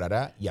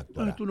 obrará y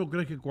actuará. ¿Tú no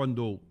crees que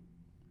cuando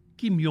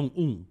Kim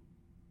Jong-un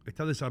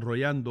está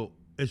desarrollando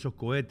esos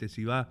cohetes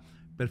y va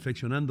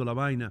perfeccionando la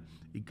vaina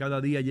y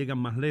cada día llegan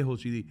más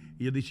lejos y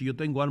él dice, yo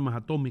tengo armas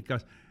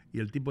atómicas, y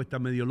el tipo está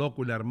medio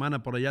loco y la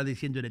hermana por allá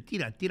diciéndole,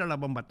 tira la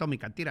bomba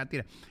atómica, tira.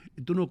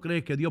 ¿Y tú no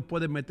crees que Dios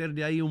puede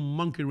meterle ahí un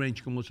monkey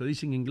wrench, como se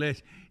dice en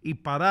inglés, y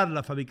parar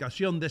la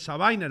fabricación de esa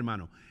vaina,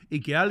 hermano?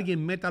 Y que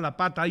alguien meta la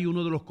pata ahí,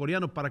 uno de los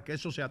coreanos, para que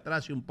eso se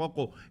atrase un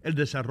poco el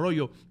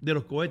desarrollo de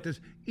los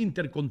cohetes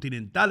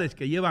intercontinentales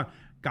que llevan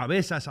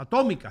cabezas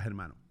atómicas,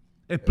 hermano.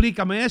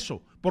 Explícame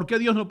eso. ¿Por qué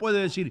Dios no puede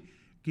decir,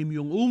 Kim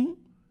Jong-un,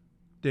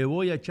 te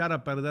voy a echar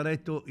a perder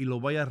esto y lo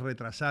voy a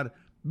retrasar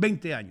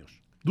 20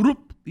 años?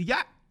 ¡Drup! Y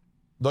ya.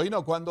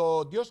 Doino,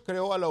 cuando Dios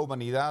creó a la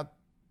humanidad,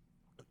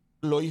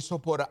 lo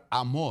hizo por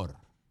amor.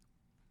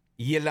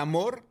 Y el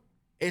amor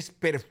es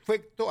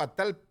perfecto a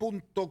tal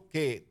punto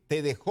que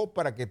te dejó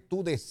para que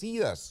tú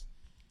decidas.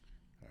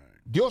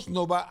 Dios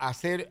no va a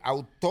hacer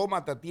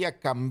autómata a ti a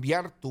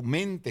cambiar tu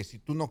mente si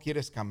tú no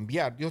quieres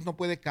cambiar. Dios no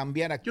puede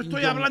cambiar a Kim Jong-un. Yo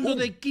estoy hablando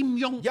de Kim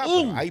Jong-un. Ya,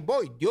 ahí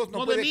voy.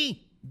 No de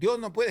mí. Dios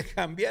no puede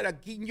cambiar a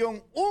Kim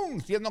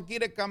Jong-un si él no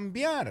quiere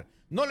cambiar.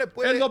 No le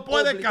puede. Él no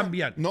puede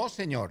cambiar. No,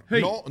 señor.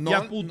 Hey, no, y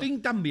a Putin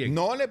también.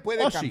 No le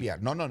puede cambiar.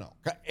 Sí. No.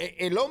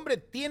 El hombre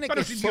tiene Pero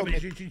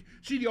que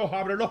si Dios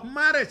abre los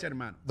mares,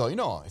 hermano.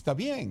 No, está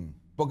bien.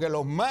 Porque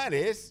los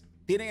mares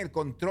tienen el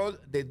control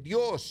de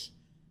Dios.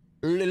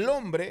 El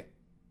hombre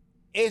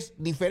es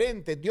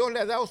diferente. Dios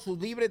le ha dado su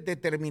libre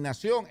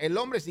determinación. El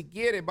hombre, si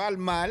quiere, va al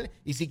mal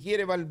y si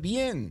quiere, va al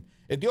bien.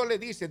 Dios le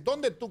dice,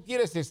 ¿dónde tú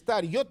quieres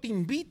estar? Yo te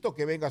invito a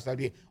que vengas al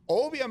bien.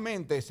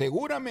 Obviamente,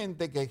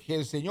 seguramente que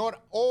el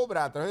Señor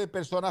obra a través de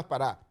personas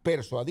para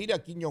persuadir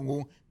a Kim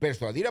Jong-un,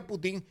 persuadir a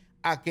Putin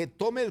a que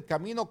tome el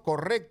camino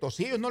correcto.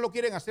 Si ellos no lo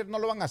quieren hacer, no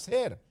lo van a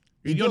hacer.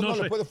 Y Dios no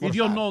les puede forzar. Y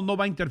Dios no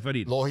va a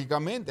interferir.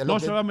 Lógicamente. No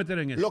se va a meter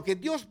en eso. Lo que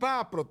Dios va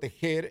a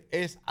proteger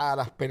es a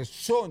las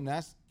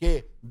personas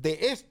que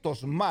de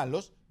estos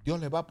malos Dios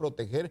les va a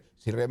proteger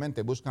si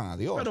realmente buscan a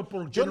Dios.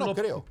 Pero yo no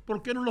creo.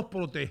 ¿Por qué no los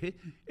protege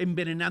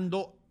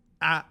envenenando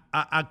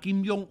a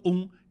Kim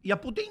Jong-un y a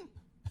Putin?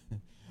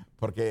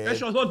 Porque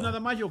esos dos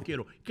nada más yo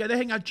quiero. Que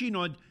dejen al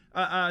chino,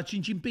 a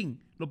Xi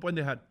Jinping. Lo pueden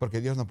dejar.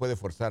 Porque Dios no puede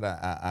forzar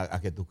a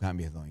que tú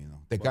cambies, ¿no?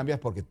 Te cambias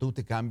porque tú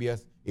te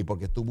cambias y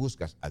porque tú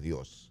buscas a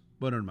Dios.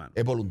 Bueno, hermano.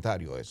 Es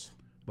voluntario eso.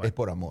 Bueno, es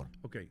por amor.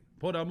 Ok.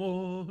 Por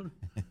amor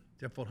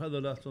te ha forjado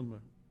la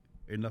sombra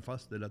en la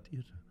faz de la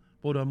tierra.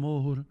 Por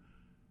amor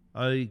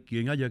hay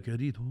quien haya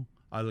querido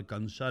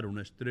alcanzar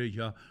una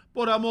estrella.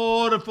 Por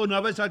amor fue una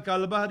vez al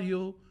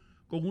Calvario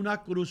con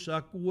una cruz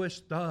a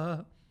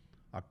cuesta.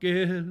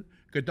 Aquel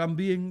que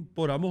también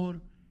por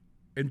amor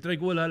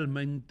entregó el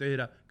alma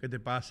entera. ¿Qué te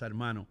pasa,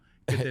 hermano?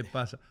 ¿Qué te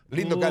pasa?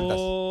 Lindo cantas.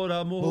 Por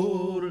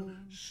amor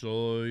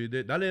soy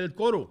de... Dale el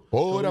coro.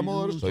 Por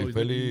amor soy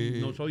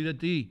feliz. No soy de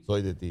ti.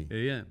 Soy de ti.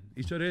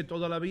 Y seré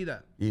toda la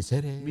vida. Y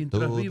seré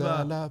mientras toda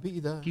viva la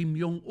vida. Kim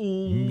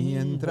Jong-un.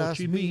 Mientras Ho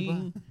Chi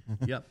Minh.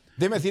 viva.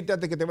 Déjame decirte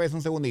antes que te vayas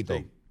un segundito.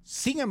 Sí.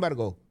 Sin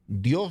embargo,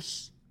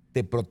 Dios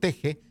te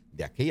protege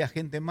de aquella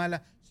gente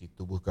mala si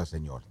tú buscas al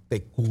Señor.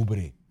 Te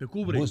cubre. Te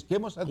cubre.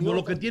 Busquemos a Dios. Como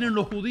lo que tienen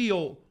los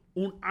judíos,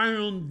 un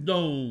Iron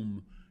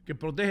Dome que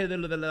protege de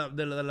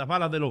las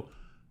balas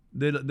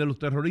de los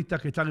terroristas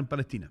que están en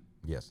Palestina.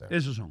 Yes, sir.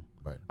 Esos son.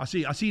 Bueno.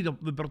 Así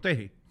me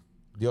protege.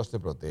 Dios te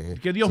protege.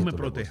 Que Dios si me tú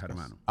lo proteja, buscas.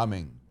 hermano.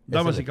 Amén.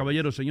 Damas Ese y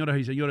caballeros, señoras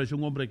y señores, es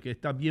un hombre que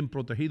está bien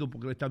protegido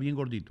porque él está bien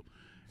gordito.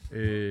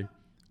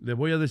 Les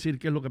voy a decir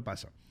qué es lo que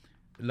pasa.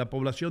 La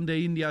población de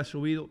India ha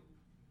subido,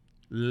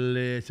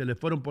 se le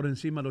fueron por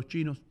encima los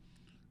chinos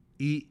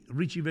y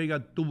Richie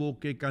Vega tuvo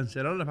que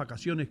cancelar las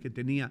vacaciones que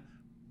tenía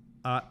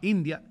a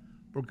India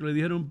porque le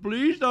dijeron,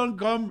 please don't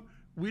come,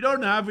 we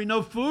don't have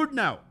enough food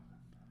now.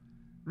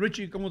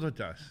 Richie, ¿cómo tú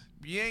estás?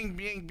 Bien,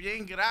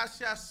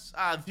 gracias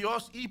a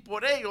Dios y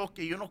por ello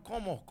que yo no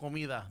como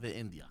comida de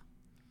India.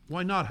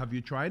 Why not? Have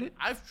you tried it?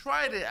 I've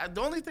tried it. The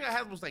only thing I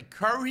had was like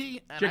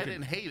curry, and Chicken. I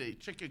didn't hate it.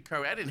 Chicken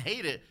curry. I didn't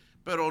hate it,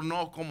 pero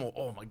no como,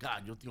 oh my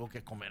God, yo tengo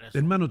que comer eso.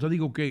 Hermano, te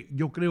digo que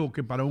yo creo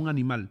que para un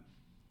animal,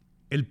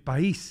 el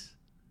país,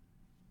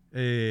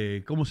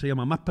 ¿cómo se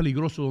llama? Más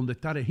peligroso donde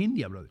estar es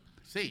India, brother.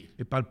 Sí.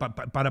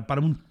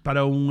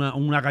 Para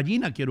una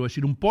gallina, quiero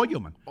decir, un pollo,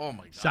 man. Oh my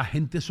God. Esa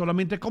gente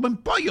solamente come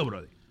pollo,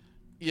 brother.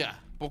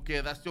 Yeah,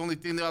 porque that's the only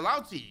thing they're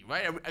allowed to eat,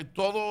 right?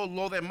 Todo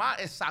lo demás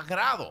es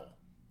sagrado.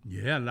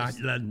 Yeah,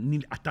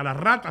 hasta las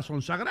ratas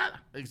son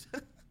sagradas.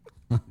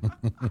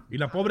 Y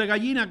la pobre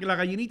gallina, que la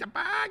gallinita,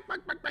 pac,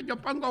 pac, pac, pac, yo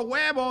pongo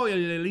huevo. Y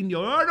el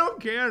indio, I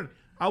don't care.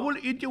 I will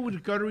eat you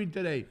with curry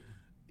today.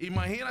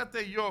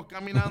 Imagínate yo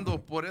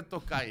caminando por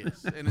estos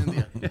calles en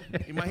India.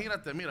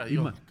 Imagínate, mira,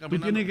 yo Tú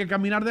caminando. tienes que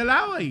caminar de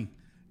lado ahí.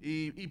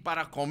 Y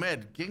para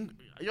comer.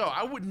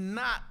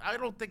 I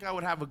don't think I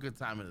would have a good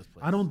time in this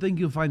place. I don't think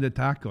you'll find a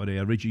taco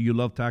there, Richie. You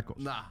love tacos.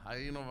 Nah,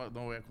 ahí no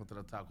voy a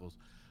encontrar tacos.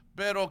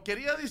 Pero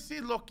quería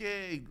decir lo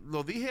que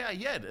lo dije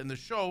ayer en the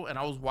show, and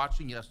I was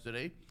watching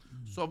yesterday,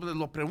 sobre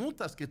las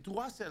preguntas que tú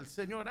haces al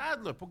señor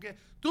Adler, porque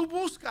tú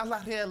buscas la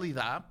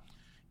realidad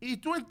y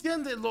tú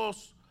entiendes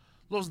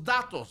los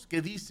datos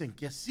que dicen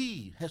que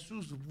sí,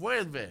 Jesús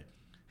vuelve,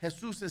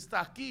 Jesús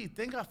está aquí,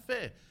 tenga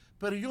fe,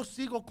 pero yo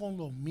sigo con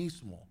lo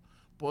mismo.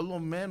 Por lo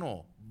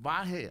menos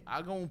baje,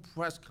 haga un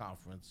press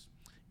conference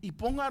y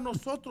ponga a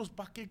nosotros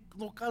para que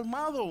nos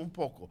calmado un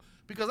poco.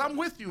 Because I'm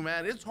with you,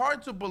 man. It's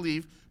hard to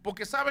believe.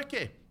 Porque ¿sabe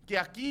qué? Que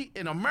aquí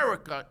en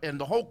America, in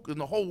the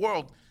whole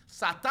world,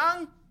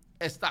 Satán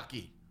está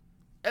aquí.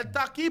 Él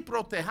está aquí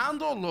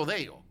protegiendo lo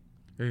de ellos.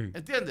 Sí.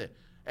 ¿Entiendes?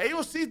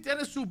 Ellos sí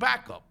tienen su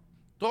backup.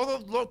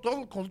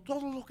 Con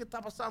todo lo que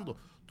está pasando,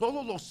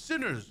 todos los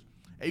sinners,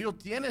 ellos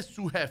tienen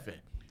su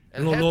jefe.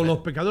 Los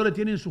pecadores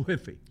tienen su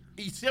jefe.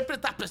 Y siempre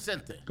está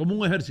presente. Como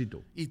un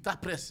ejército. Y está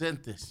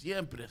presente,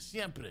 siempre,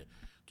 siempre.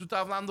 Tú estás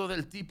hablando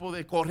del tipo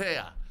de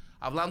Correa,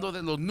 hablando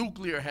de los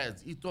nuclear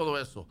heads y todo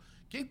eso.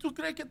 ¿Quién tú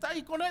crees que está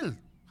ahí con él?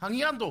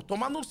 Janeando,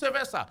 tomando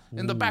cerveza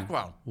en the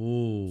background.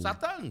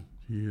 Satán.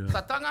 Yeah.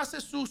 Satán hace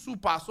sus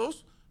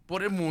pasos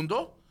por el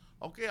mundo.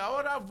 Ok,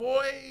 ahora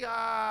voy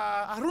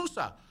a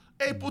Rusia.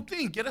 Hey,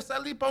 Putin, ¿quieres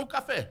salir para un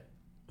café?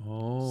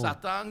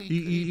 Satán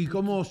 ¿Y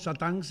cómo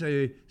Satán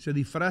se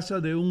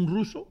disfraza de un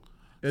ruso?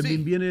 Él Sí.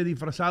 viene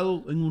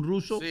disfrazado en un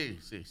ruso. Sí.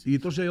 Y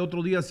entonces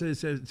otro día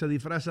se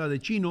disfraza de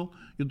chino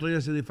y otro día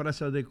se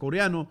disfraza de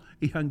coreano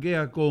y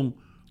janguea con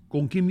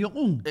Kim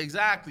Jong-un.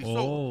 Exactly.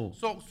 Oh.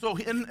 So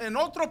en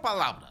otras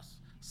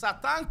palabras,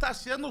 Satán está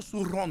haciendo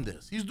sus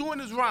rondas. He's doing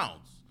his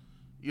rounds.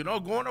 You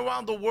know, going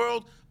around the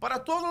world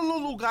para todos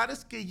los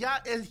lugares que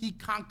ya he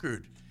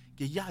conquered.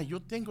 Que ya, yo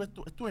tengo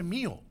esto es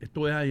mío.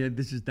 Esto es,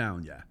 this is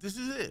down ya. This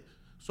is it.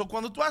 So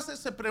cuando tú haces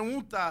esa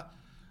pregunta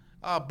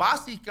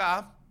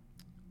básica,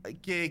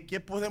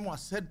 ¿qué podemos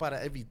hacer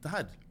para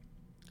evitar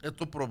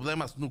estos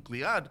problemas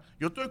nucleares?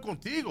 Yo estoy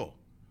contigo.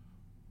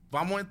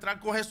 Vamos a entrar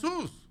con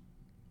Jesús.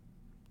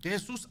 Que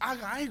Jesús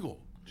haga algo.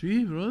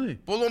 Sí,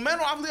 brother. Por lo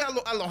menos hable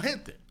a la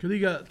gente. Que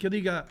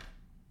diga,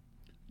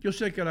 yo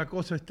sé que la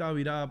cosa está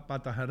virada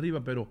patas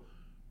arriba, pero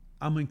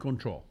I'm in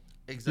control.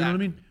 Exactly. You know what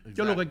I mean? Exactly.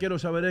 Yo lo que quiero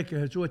saber es que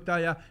Jesús está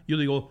allá. Yo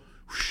digo,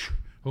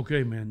 ok,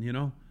 man, you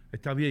know,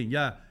 está bien,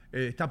 ya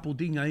está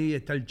Putin ahí,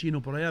 está el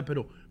chino por allá,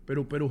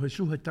 pero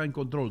Jesús está en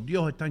control,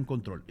 Dios está en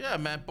control. Yeah,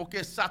 man,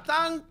 porque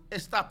Satán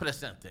está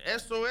presente.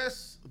 Eso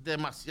es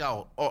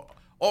demasiado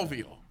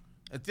obvio.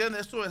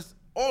 ¿Entiendes? Eso es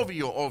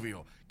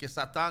obvio que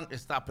Satán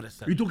está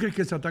presente. ¿Y tú crees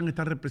que Satán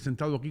está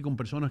representado aquí con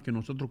personas que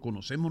nosotros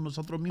conocemos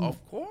nosotros mismos?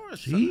 Of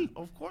course. Sí.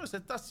 Of course.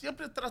 Está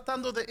siempre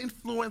tratando de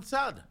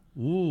influenciar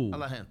a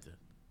la gente.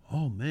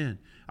 Oh, man.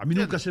 A mí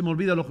nunca se me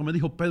olvida lo que me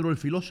dijo Pedro el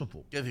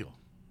filósofo. ¿Qué dijo?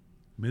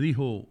 Me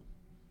dijo,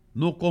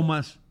 no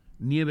comas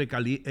nieve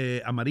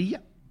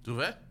amarilla. ¿Tú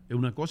ves? Es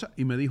una cosa.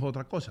 Y me dijo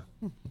otra cosa.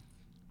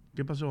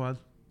 ¿Qué pasó, Ad?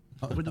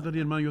 ¿Por qué tú te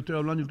ríes, hermano? Yo estoy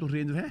hablando y tú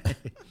riendo.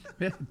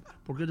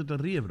 ¿Por qué tú te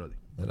ríes, brother?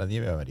 De la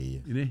nieve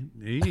amarilla.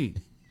 Sí.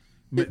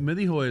 Me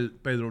dijo él,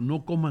 Pedro,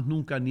 no comas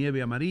nunca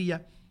nieve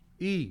amarilla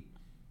y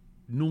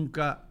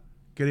nunca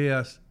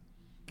creas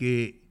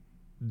que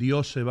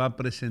Dios se va a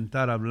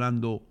presentar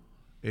hablando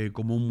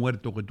como un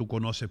muerto que tú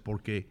conoces,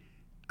 porque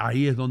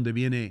ahí es donde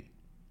viene,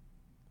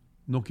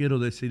 no quiero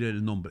decir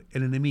el nombre,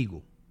 el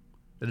enemigo.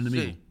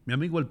 Sí. Mi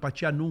amigo el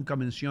Pachá nunca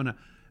menciona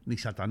ni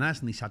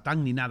Satanás, ni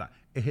Satán, ni nada.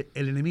 Es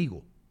el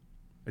enemigo.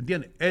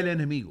 ¿Entiendes? El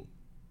enemigo.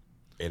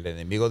 El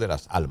enemigo de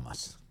las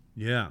almas.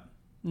 Yeah.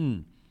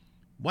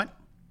 Bueno.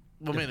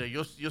 Bueno, mire,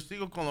 yo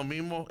sigo con lo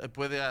mismo.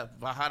 Puede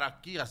bajar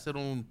aquí, hacer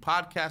un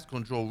podcast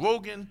con Joe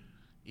Rogan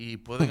y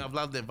pueden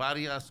hablar de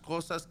varias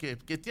cosas que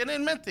tiene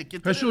en mente.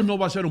 Jesús no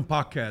va a hacer un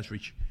podcast,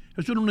 Rich.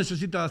 Jesús no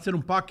necesita hacer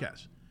un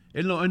podcast.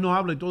 Él no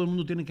habla y todo el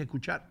mundo tiene que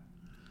escuchar.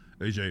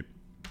 Él dice,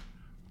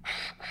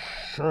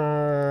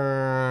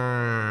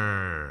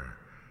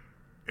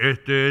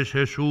 este es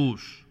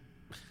Jesús.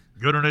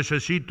 Yo no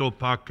necesito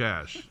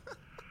podcast.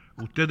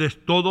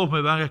 Ustedes todos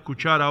me van a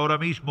escuchar ahora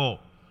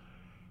mismo.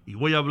 Y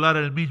voy a hablar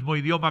el mismo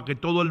idioma que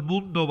todo el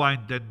mundo va a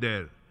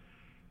entender.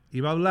 Y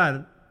va a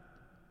hablar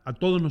a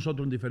todos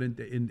nosotros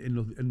en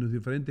los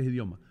diferentes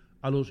idiomas.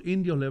 A los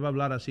indios le va a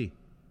hablar así.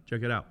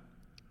 Check it out.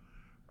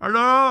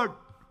 Hello,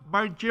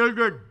 my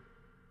children.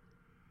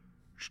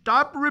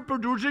 Stop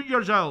reproducing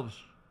yourselves.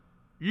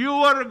 You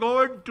are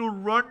going to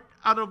run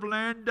out of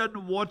land and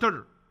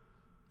water.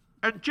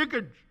 And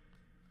chickens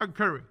and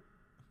curry.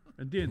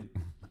 ¿Entiendes?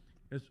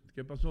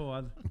 ¿Qué pasó,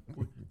 Ad?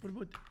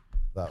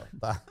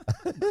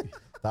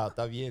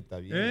 Está bien.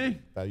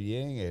 Está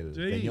bien. El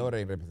señor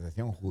en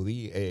representación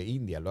judía,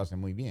 india lo hace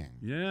muy bien.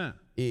 Yeah.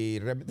 Y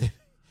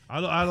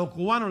a los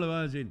cubanos le va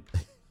a decir.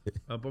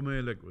 Ponme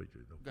el eco.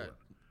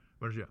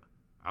 Okay.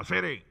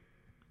 Aceres,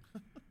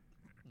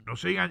 no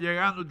sigan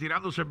llegando y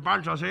tirándose en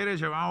balsa, Aceres,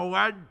 se van a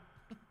ahogar.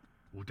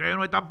 Ustedes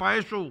no están para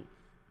eso.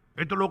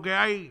 Esto es lo que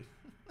hay.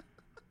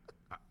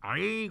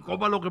 Ahí,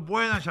 coman lo que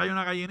puedan. Si hay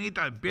una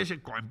gallinita,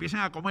 empiecen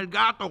a comer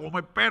gato,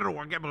 comer perro,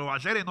 cualquier. Pero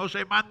Aceres, no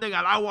se manden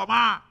al agua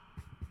más,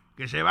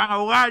 que se van a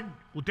ahogar.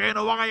 Ustedes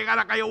no van a llegar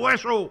a Cayo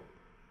Hueso.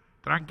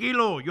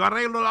 Tranquilo, yo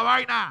arreglo la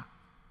vaina.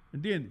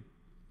 ¿Entiendes?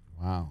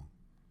 Wow.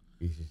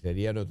 ¿Y si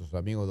serían nuestros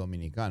amigos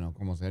dominicanos,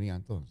 cómo serían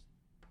entonces?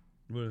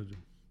 Bueno, sí.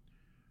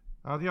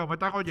 Adiós, ¿me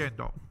están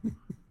oyendo?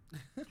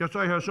 Yo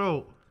soy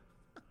Jesús.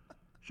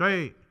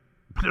 Sí,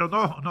 pero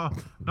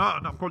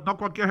no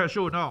cualquier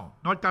Jesús, no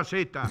el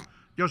taxista.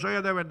 Yo soy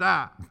el de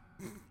verdad.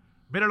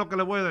 Mire lo que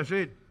le voy a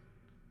decir.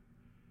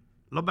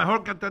 Lo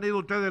mejor que han tenido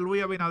ustedes,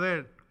 Luis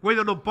Abinader,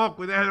 cuídenlo un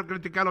poco y dejen de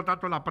criticarlo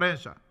tanto en la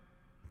prensa.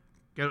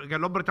 Que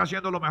el hombre está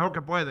haciendo lo mejor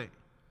que puede.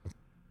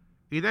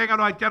 Y dejen a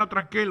los haitianos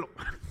tranquilos.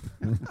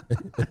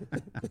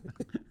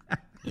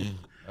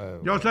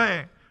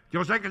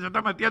 Yo sé que se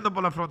está metiendo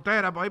por la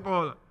frontera, por ahí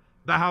por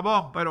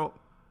Dajabón, pero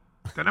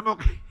tenemos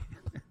que...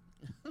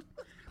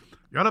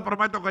 Yo les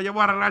prometo que yo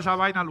voy a arreglar esa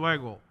vaina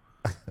luego.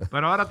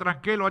 Pero ahora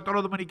tranquilo, estos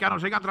los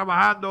dominicanos sigan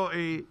trabajando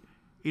y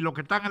los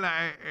que están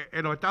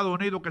en los Estados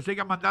Unidos que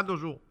sigan mandando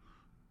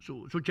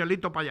su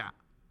chelito para allá.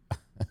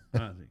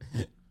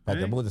 Sí. Para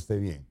que el mundo esté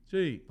bien.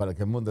 Sí. Para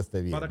que el mundo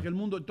esté bien. Para que el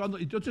mundo...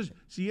 Entonces,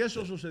 si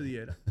eso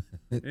sucediera...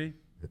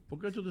 ¿Por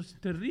qué tú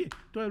te ríes?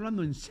 Estoy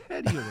hablando en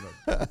serio,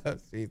 bro.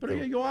 Sí,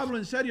 pero yo hablo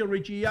en serio,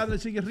 Richie, y Adler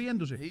sigue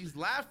riéndose. He's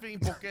laughing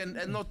porque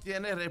él no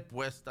tiene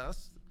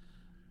respuestas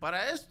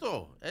para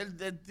esto. Él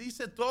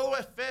dice todo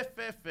es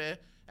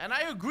fe. And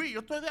I agree,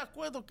 yo estoy de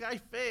acuerdo que hay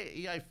fe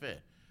y hay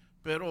fe.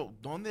 Pero,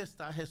 ¿dónde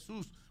está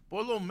Jesús?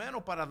 Por lo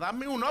menos para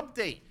darme un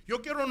update.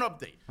 Yo quiero un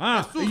update.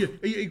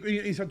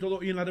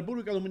 Y en la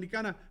República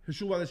Dominicana,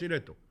 Jesús va a decir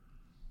esto.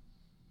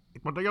 Y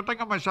cuando yo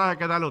tenga un mensaje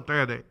que darle a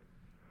ustedes,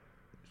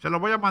 se lo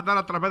voy a mandar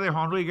a través de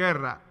Juan Luis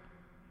Guerra,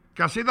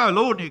 que ha sido el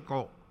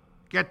único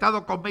que ha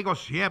estado conmigo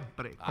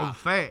siempre, con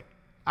fe,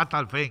 hasta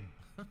el fin.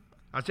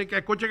 Así que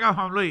escuchen a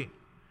Juan Luis,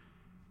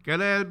 que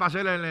él va a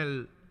ser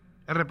el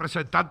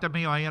representante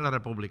mío ahí en la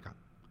República.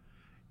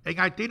 En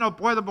Haití no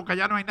puedo porque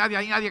ya no hay nadie,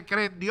 ahí nadie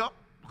cree en Dios,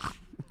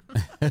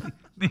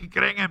 ni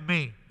creen en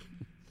mí.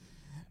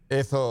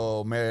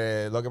 Eso,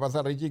 lo que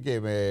pasa, Richie, que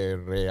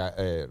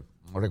me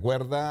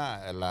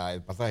recuerda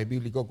el pasaje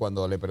bíblico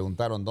cuando le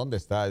preguntaron dónde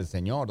está el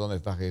Señor, dónde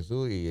está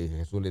Jesús, y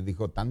Jesús les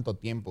dijo, tanto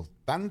tiempo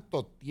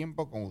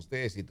con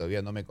ustedes y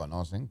todavía no me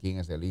conocen, quién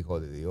es el Hijo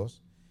de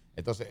Dios.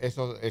 Entonces,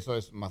 eso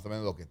es más o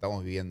menos lo que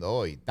estamos viviendo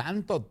hoy.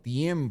 Tanto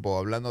tiempo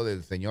hablando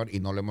del Señor y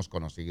no lo hemos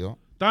conocido.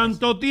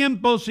 Tanto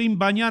tiempo sin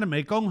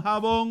bañarme con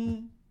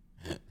jabón.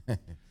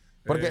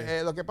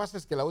 Porque lo que pasa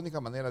es que la única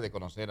manera de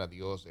conocer a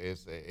Dios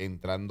es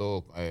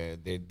entrando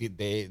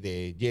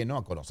de lleno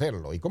a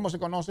conocerlo. ¿Y cómo se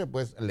conoce?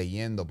 Pues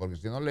leyendo, porque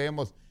si no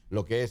leemos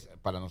lo que es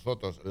para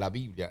nosotros la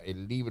Biblia,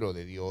 el libro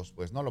de Dios,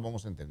 pues no lo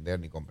vamos a entender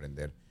ni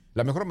comprender.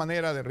 La mejor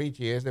manera de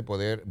Richie es de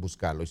poder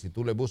buscarlo, y si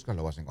tú le buscas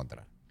lo vas a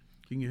encontrar.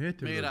 ¿Quién es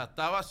este? Mira,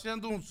 estaba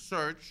haciendo un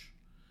search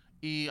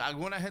y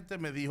alguna gente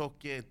me dijo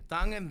que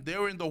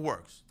they're in the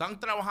works. Están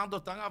trabajando,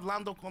 están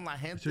hablando con la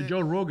gente de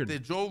Joe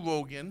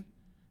Rogan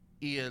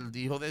y el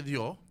Hijo de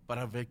Dios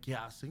para ver qué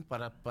hacen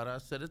para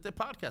hacer este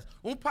podcast.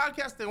 Un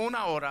podcast de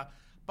 1 hora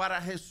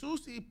para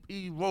Jesús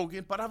y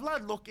Rogan para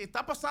hablar lo que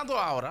está pasando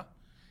ahora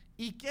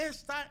y qué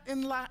está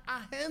en la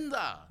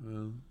agenda.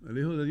 El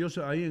Hijo de Dios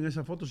ahí en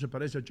esa foto se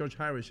parece a George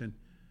Harrison.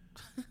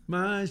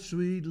 My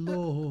sweet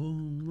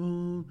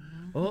Lord,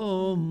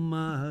 oh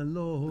my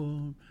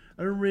Lord,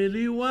 I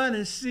really want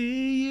to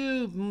see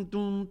you,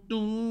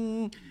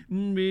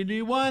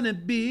 really want to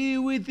be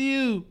with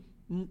you.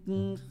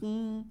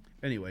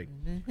 Anyway,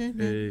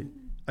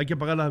 hay que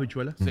apagar las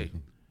habichuelas. Sí.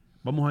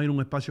 Vamos a ir a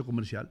un espacio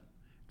comercial.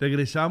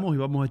 Regresamos y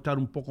vamos a estar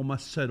un poco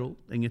más settled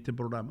en este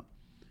programa.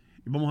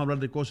 Y vamos a hablar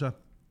de cosas,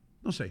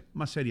 no sé,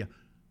 más serias.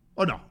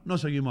 O no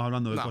seguimos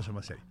hablando de cosas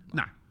más serias.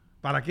 No.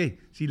 ¿Para qué?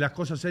 Si las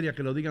cosas serias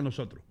que lo digan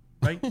nosotros.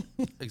 ¿Right?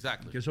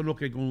 Exacto. Que son los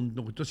que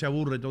cuando usted se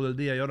aburre todo el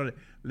día y ahora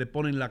le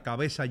ponen la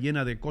cabeza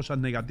llena de cosas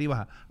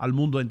negativas al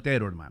mundo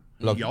entero, hermano.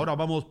 Y ahora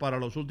vamos para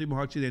los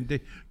últimos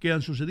accidentes que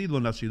han sucedido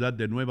en la ciudad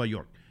de Nueva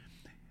York.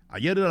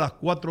 Ayer a las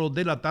 4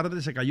 de la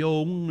tarde se cayó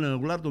un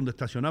lugar donde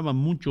estacionaban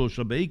muchos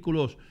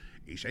vehículos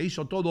y se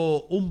hizo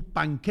todo un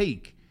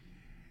pancake.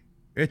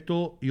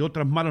 Esto y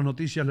otras malas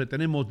noticias le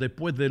tenemos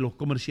después de los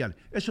comerciales.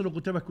 Eso es lo que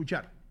usted va a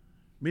escuchar.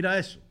 Mira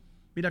eso.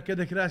 Mira qué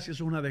desgracia,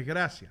 eso es una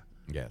desgracia.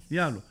 Yes.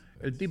 Diablo,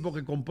 el tipo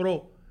que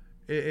compró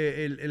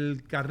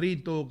el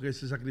carrito que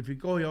se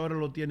sacrificó y ahora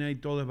lo tiene ahí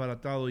todo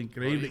desbaratado,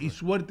 increíble. Y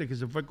suerte que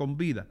se fue con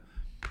vida.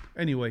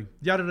 Anyway,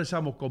 ya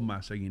regresamos con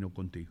más en Ino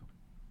Contigo.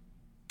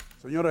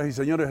 Señoras y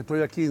señores,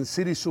 estoy aquí en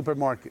City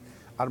Supermarket,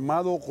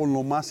 armado con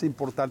lo más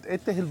importante.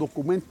 Este es el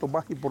documento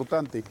más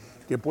importante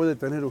que puede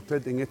tener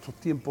usted en estos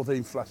tiempos de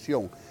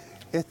inflación.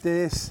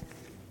 Este es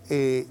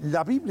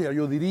la Biblia,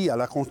 yo diría,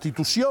 la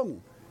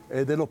Constitución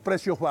de los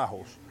precios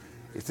bajos.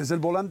 Este es el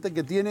volante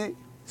que tiene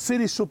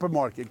City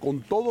Supermarket,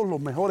 con todos los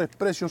mejores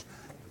precios.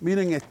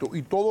 Miren esto,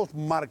 y todos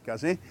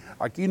marcas, ¿eh?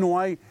 Aquí no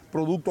hay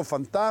productos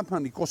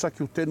fantasmas ni cosas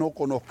que usted no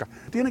conozca.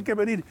 Tienen que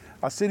venir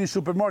a City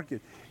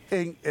Supermarket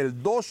en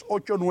el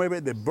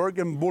 289 de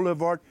Bergen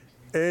Boulevard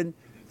en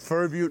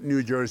Fairview,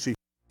 New Jersey.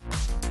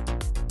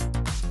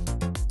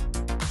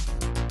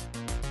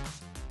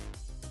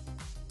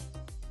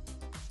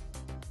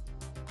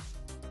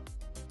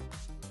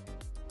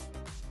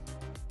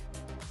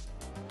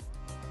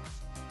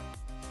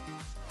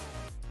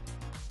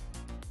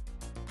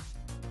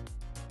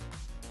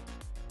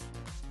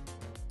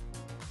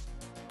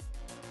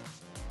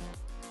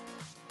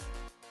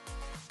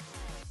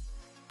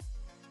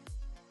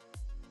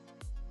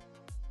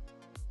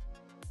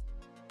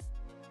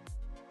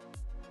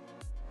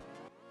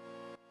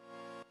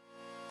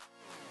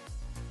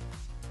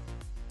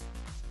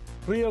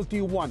 Realty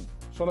One,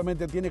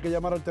 solamente tiene que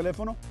llamar al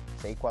teléfono.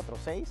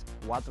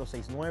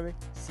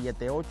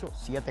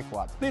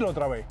 646-469-7874. Dilo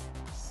otra vez.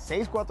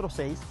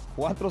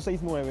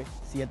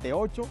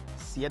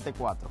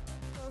 646-469-7874.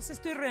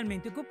 Estoy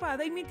realmente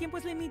ocupada y mi tiempo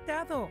es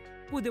limitado.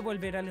 Pude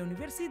volver a la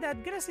universidad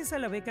gracias a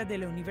la beca de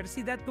la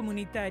Universidad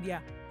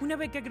Comunitaria, una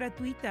beca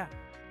gratuita.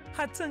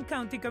 Hudson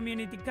County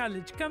Community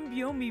College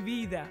cambió mi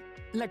vida.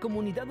 La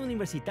comunidad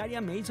universitaria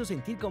me hizo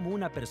sentir como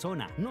una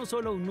persona, no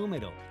solo un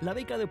número. La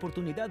beca de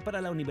oportunidad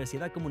para la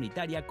universidad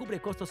comunitaria cubre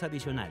costos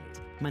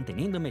adicionales,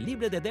 manteniéndome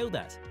libre de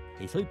deudas.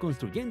 Estoy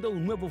construyendo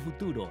un nuevo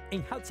futuro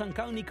en Hudson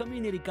County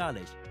Community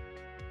College.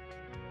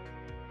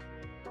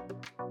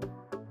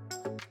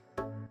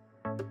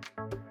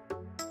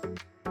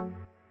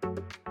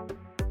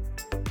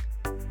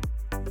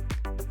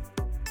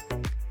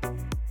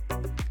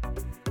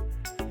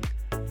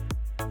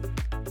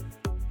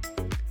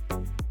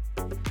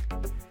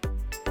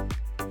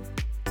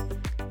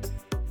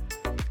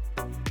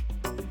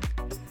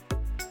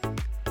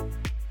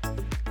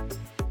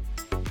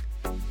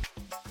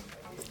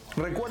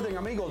 Recuerden,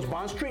 amigos,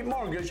 Bond Street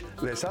Mortgage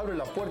les abre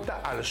la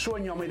puerta al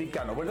sueño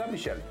americano, ¿verdad,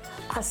 Michelle?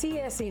 Así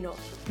es, Ino,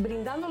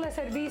 brindándole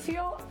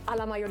servicio a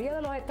la mayoría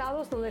de los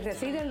estados donde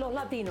residen los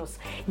latinos.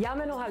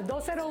 Llámenos al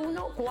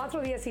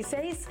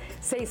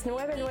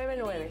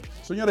 201-416-6999.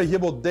 Señores,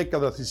 llevo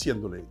décadas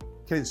diciéndole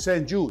que en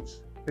St.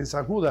 Jude's, en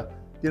San Judas,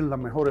 tienen las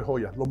mejores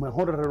joyas, los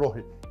mejores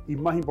relojes y,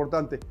 más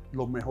importante,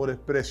 los mejores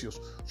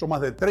precios. Son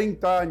más de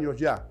 30 años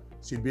ya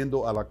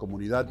sirviendo a la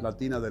comunidad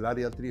latina del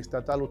área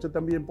triestatal. Usted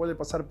también puede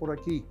pasar por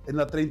aquí, en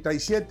la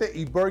 37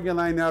 y Bergen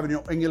Line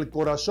Avenue, en el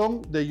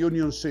corazón de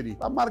Union City.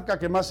 La marca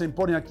que más se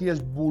impone aquí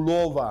es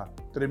Bulova.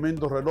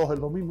 Tremendos relojes,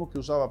 lo mismo que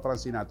usaba Frank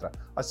Sinatra.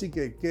 Así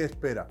que, ¿qué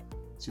espera?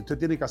 Si usted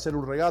tiene que hacer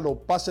un regalo,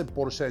 pase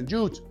por St.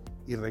 Jude's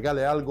y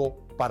regale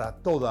algo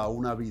para toda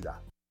una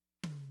vida.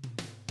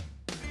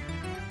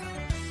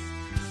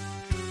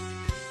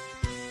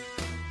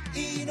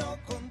 Ino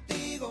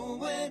contigo,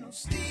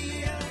 buenos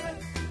días.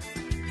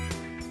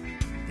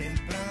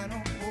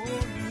 Temprano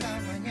por la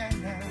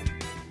mañana.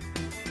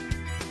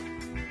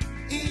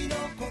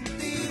 Ino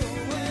contigo,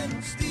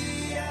 buenos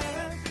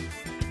días.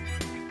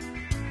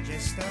 Ya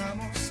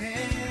estamos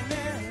en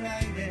el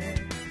aire.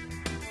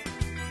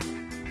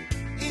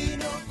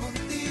 Ino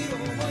contigo,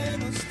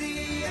 buenos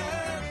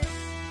días.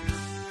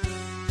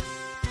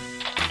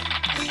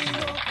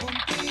 Ino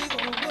contigo,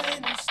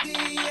 buenos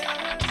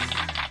días.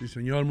 Sí,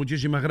 señor,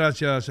 muchísimas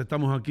gracias.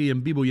 Estamos aquí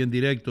en vivo y en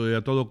directo y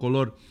a todo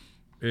color.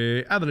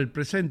 Adler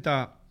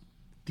presenta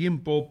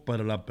tiempo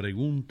para la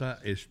pregunta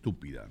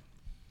estúpida.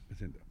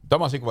 Presenta.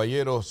 Damas y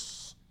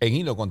caballeros, en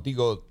Ino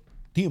Contigo,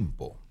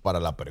 tiempo para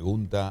la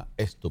pregunta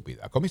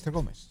estúpida. Con Mr.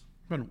 Gómez.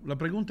 Bueno, la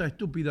pregunta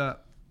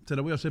estúpida se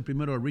la voy a hacer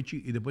primero a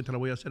Richie y después te la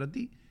voy a hacer a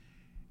ti.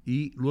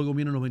 Y luego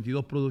vienen los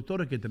 22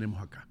 productores que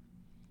tenemos acá.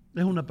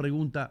 Es una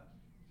pregunta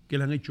que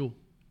le han hecho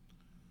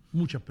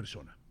muchas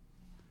personas,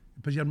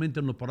 especialmente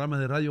en los programas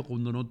de radio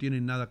cuando no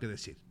tienen nada que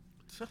decir.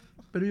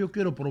 Pero yo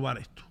quiero probar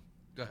esto,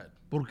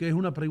 porque es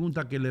una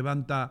pregunta que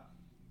levanta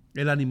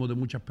el ánimo de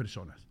muchas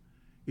personas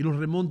y los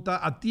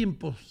remonta a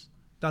tiempos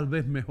tal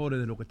vez mejores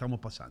de lo que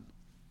estamos pasando.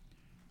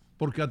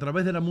 Porque a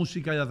través de la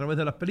música y a través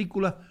de las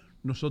películas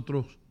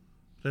nosotros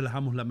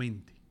relajamos la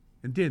mente,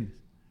 ¿entiendes?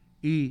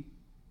 Y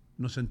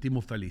nos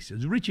sentimos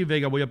felices. Richie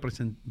Vega, voy a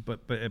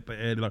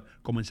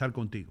comenzar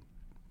contigo.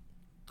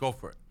 Go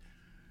for it.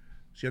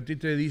 Si a ti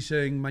te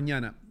dicen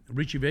mañana,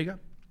 Richie Vega,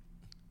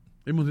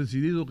 hemos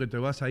decidido que te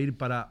vas a ir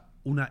para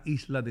una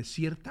isla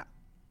desierta,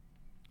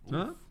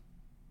 ¿no?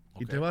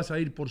 Y te vas a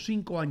ir por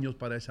 5 años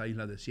para esa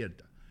isla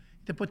desierta.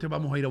 Después te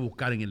vamos a ir a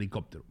buscar en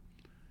helicóptero.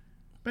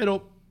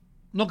 Pero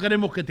no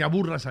queremos que te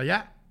aburras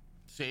allá.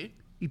 Sí.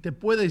 Y te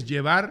puedes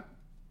llevar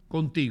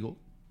contigo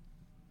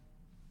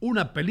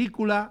una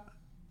película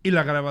y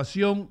la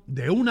grabación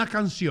de una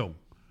canción.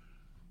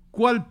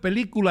 ¿Cuál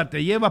película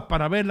te llevas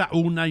para verla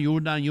una y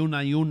una y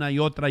una y una y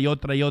otra y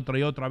otra y otra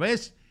y otra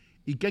vez?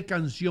 ¿Y qué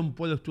canción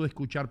puedes tú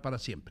escuchar para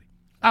siempre?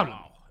 Habla.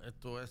 Wow,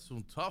 esto es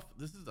un tough.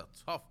 This is a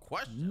tough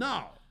question.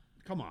 No,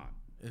 come on.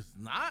 It's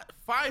not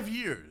 5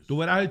 years. Tú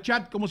verás el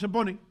chat cómo se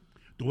pone.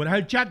 Tú verás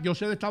el chat, yo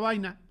sé de esta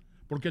vaina,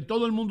 porque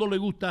todo el mundo le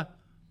gusta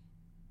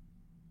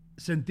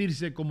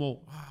sentirse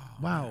como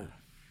Wow.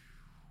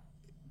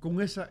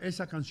 Con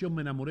esa canción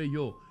me enamoré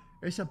yo.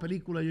 Esa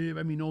película yo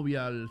llevé a mi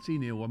novia al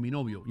cine o a mi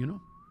novio, you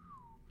know?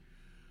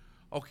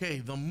 Okay,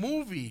 the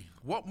movie.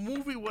 What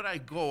movie would I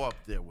go up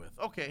there with?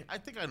 Okay, I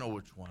think I know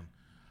which one.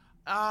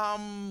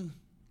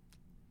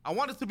 I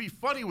wanted to be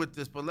funny with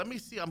this, but let me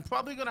see. I'm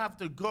probably going to have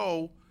to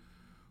go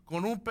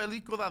con una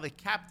película de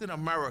Captain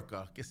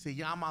America que se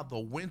llama The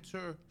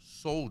Winter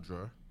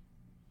Soldier,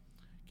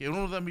 que es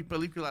una de mis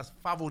películas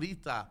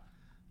favoritas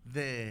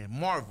de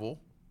Marvel.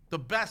 The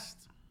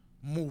best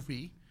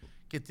movie,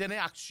 que tiene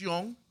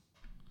acción,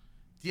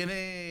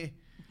 tiene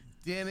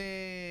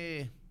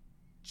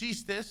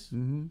chistes.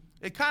 Mm-hmm.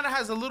 It kind of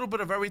has a little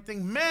bit of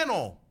everything.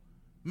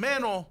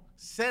 Menos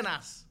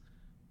cenas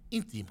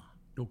íntimas.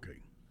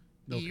 Okay.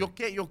 Y yo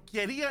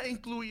quería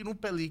incluir una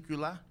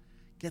película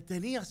que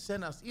tenía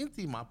escenas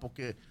íntimas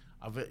porque,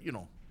 a ver,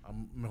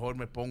 mejor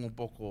me pongo un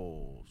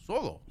poco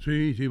solo.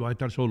 Sí, vas a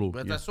estar solo. Voy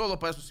a estar solo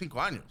para esos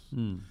 5 años.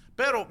 Mm.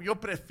 Pero yo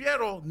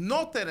prefiero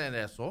no tener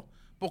eso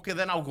porque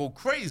then I'll go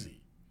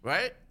crazy,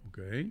 right?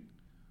 Okay.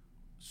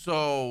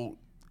 So,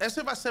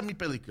 esa va a ser mi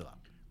película.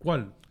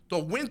 ¿Cuál?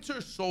 The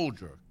Winter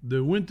Soldier. The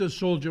Winter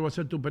Soldier va a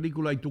ser tu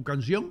película y tu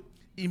canción.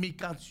 Y mi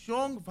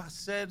canción va a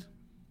ser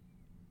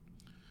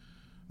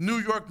New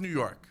York, New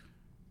York.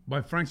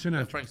 By Frank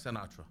Sinatra. De Frank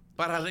Sinatra.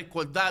 Para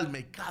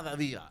recordarme cada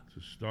día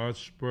To start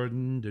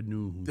spreading the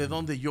news. de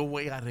donde yo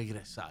voy a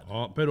regresar.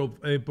 Pero,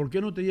 ¿por qué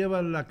no te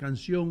llevas la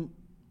canción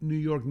New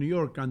York, New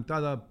York,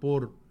 cantada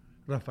por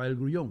Rafael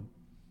Grullón?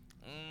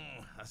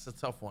 That's a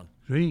tough one.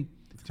 Sí.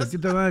 Si aquí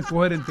te van a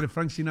escoger entre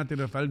Frank Sinatra y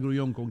Rafael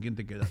Grullón, ¿con quién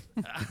te quedas?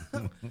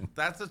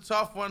 That's a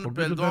tough one. ¿Por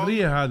qué tú te Perdón.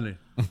 ríes, Adler?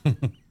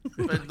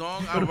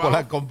 Perdón. Pero por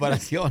las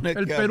comparaciones.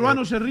 El que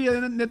peruano se ríe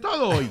de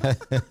todo hoy.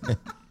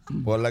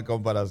 Por las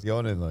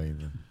comparaciones, no.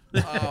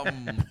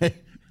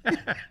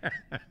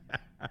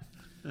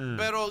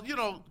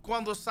 Pero,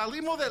 cuando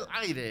salimos del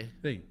aire,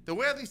 Sí. te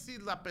voy a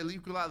decir la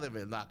película de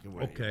verdad que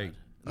voy a Okay.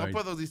 llevar. No Right.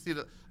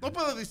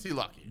 puedo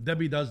decirlo aquí.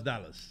 Debbie Does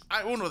Dallas.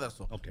 Hay uno de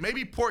esos. Okay.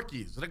 Maybe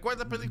Porky's.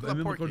 ¿Recuerda la película A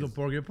mí me acuerdo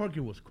Porky's? Porky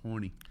was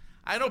corny.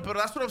 I know, but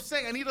that's what I'm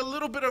saying. I need a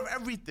little bit of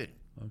everything.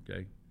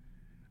 Okay.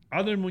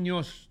 Adler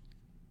Muñoz,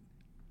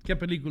 ¿qué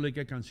película y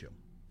qué canción?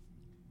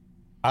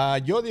 a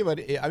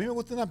mí me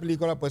gusta una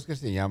película pues que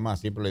se llama,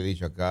 siempre lo he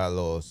dicho acá,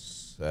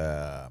 los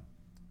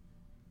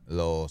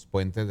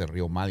puentes del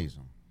río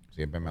Madison.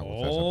 Siempre me ha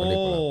gustado esa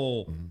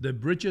película. The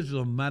Bridges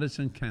of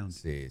Madison County.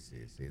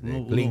 Sí.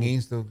 De Clint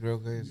Eastwood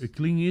creo que es.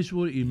 Clint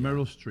Eastwood y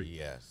Meryl Streep.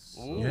 Yes.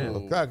 Yeah.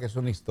 Claro que es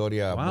una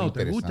historia muy Wow, te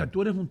interesante. gusta.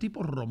 Tú eres un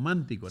tipo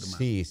romántico, hermano.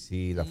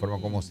 Sí, la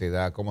forma como se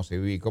da, cómo se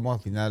vive, cómo al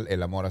final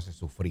el amor hace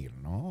sufrir,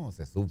 ¿no?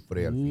 Se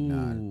sufre al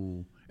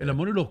final. El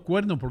amor y los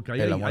cuernos, porque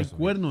El amor hay es-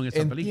 cuernos en esa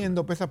película.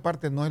 Entiendo, pues esa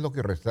parte no es lo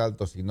que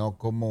resalto, sino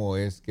cómo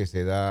es que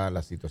se da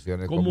las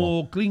situaciones.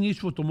 Como Clint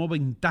Eastwood tomó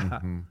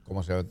ventaja.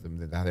 Cómo se da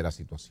detrás de la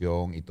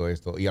situación y todo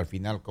esto. Y al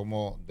final,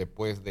 cómo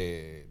después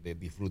de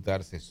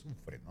disfrutar se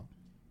sufre, ¿no?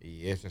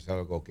 Y eso es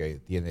algo que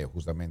tiene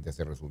justamente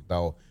ese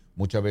resultado.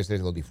 Muchas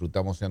veces lo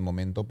disfrutamos en el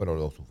momento, pero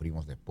lo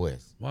sufrimos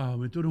después.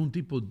 Wow, tú eres un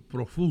tipo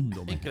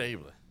profundo. man.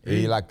 Increíble.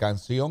 Y la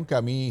canción que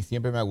a mí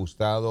siempre me ha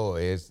gustado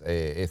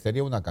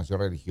sería una canción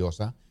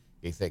religiosa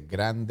que dice,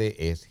 grande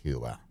es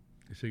Jehová.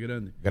 Ese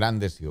grande.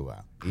 Grande es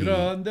Jehová. Y-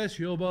 Grande es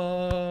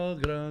Jehová,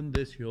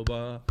 grande es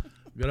Jehová,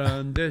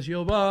 grande es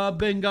Jehová,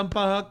 vengan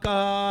para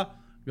acá.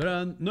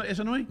 ¿No,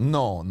 ¿Eso no es?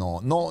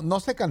 No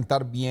sé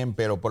cantar bien,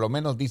 pero por lo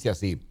menos dice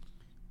así.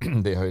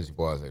 Déjame ver si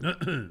puedo hacer.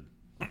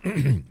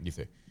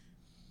 Dice,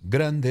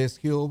 grande es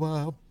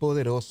Jehová,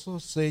 poderoso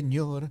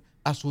Señor,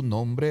 a su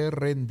nombre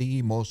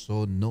rendimos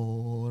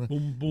honor.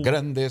 Bum, bum.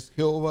 Grande es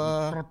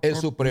Jehová, el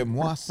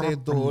supremo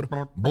hacedor,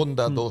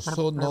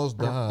 bondadoso nos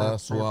da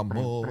su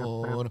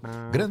amor.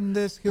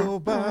 Grande es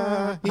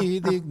Jehová y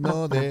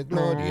digno de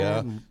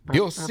gloria,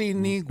 Dios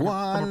sin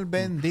igual,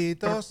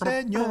 bendito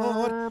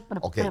Señor.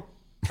 Ok.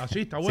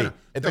 Así está buena. Sí,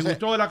 entonces-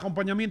 ¿Te gustó el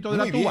acompañamiento de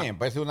Muy la tuba? bien,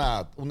 parece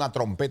una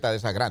trompeta de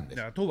esas grandes.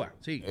 De la tuba,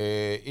 sí.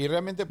 Y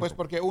realmente, pues,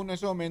 porque uno en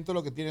ese momento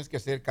lo que tienes que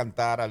hacer,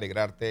 cantar,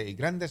 alegrarte, y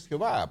grande es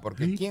Jehová,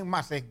 porque Sí. ¿quién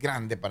más es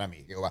grande para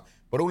mí? Jehová.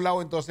 Por un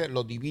lado, entonces,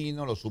 lo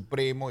divino, lo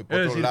supremo, y por Es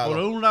otro decir, lado...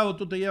 por un lado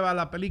tú te llevas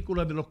la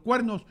película de los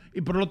cuernos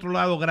y por el otro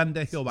lado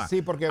grande es Jehová.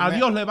 Sí, porque a me-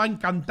 Dios le va a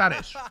encantar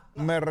eso.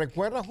 Me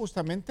recuerda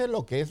justamente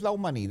lo que es la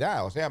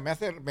humanidad. O sea, me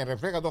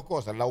refleja dos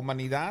cosas. La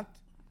humanidad,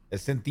 el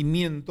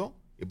sentimiento,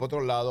 y por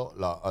otro lado,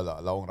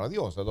 la honra a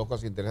Dios. O sea, dos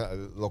cosas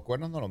interesantes. Los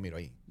cuernos no los miro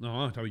ahí.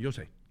 No, está bien, yo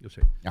sé.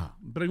 Ajá.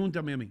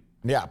 Pregúntame a mí.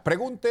 Ya,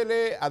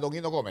 pregúntele a don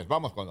Ino Gómez.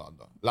 Vamos con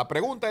la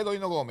pregunta de don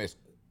Ino Gómez.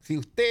 Si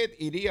usted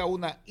iría a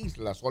una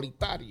isla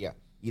solitaria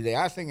y le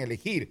hacen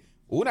elegir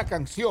una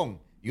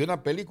canción y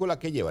una película,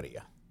 ¿qué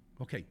llevaría?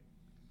 Ok.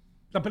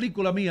 La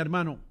película mía,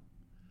 hermano,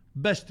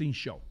 Best in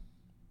Show.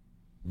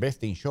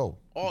 Best in Show.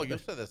 Oh, yo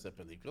sé de esa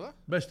película.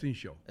 Best in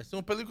Show. Es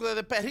una película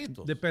de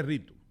perritos. De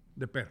perrito,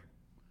 de perro.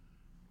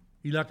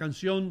 Y la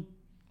canción,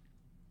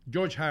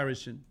 George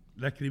Harrison,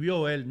 la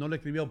escribió él, no la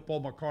escribió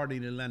Paul McCartney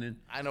ni Lennon.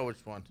 I know which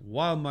one.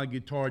 While My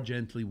Guitar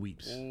Gently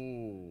Weeps.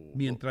 Ooh.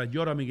 Mientras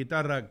llora mi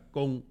guitarra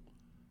con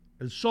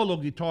el solo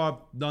guitar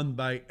done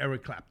by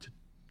Eric Clapton.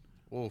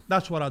 Oof.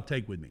 That's what I'll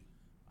take with me.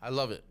 I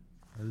love it.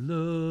 I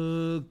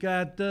look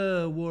at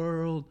the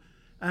world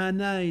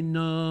and I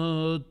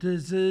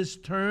notice it's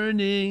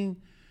turning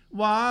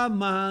while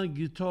my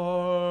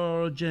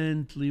guitar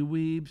gently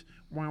weeps.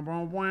 Wah,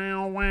 wah,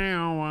 wah,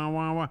 wah, wah,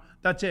 wah, wah.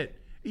 That's it.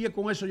 Y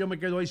con eso yo me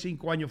quedo ahí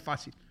 5 años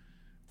fácil.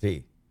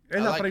 Sí. Es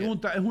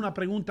una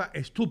pregunta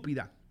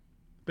estúpida,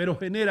 pero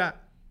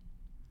genera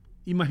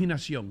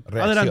imaginación.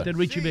 Reacción. Adelante,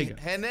 Richie Sí, Vega.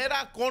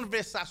 genera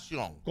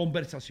conversación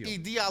Conversación. y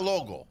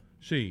diálogo.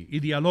 Sí, y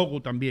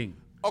diálogo también.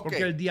 Ok.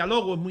 Porque el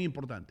diálogo es muy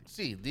importante.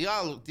 Sí,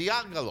 diálogo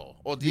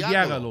o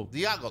Diágalo.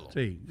 diálogo.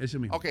 Sí, ese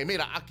mismo. Ok,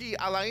 mira, aquí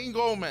Ino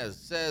Gomez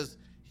says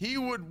he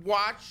would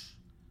watch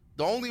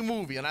the only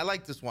movie, and I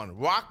like this one,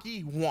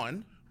 Rocky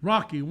 1.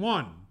 Rocky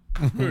 1.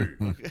 Hey,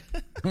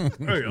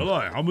 hey,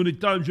 Eli, how many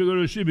times you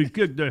gonna see me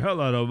kick the hell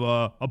out of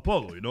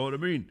Apollo? You know what I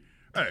mean?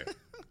 Hey,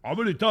 how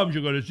many times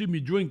you gonna see me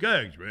drink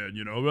eggs, man?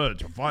 You know,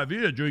 it's a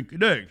 5-year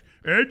drinking eggs.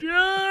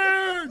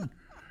 Adrian!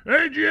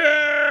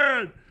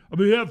 Adrian! I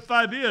mean, you have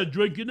 5 years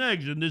drinking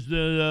eggs in this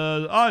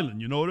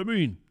island. You know what I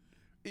mean?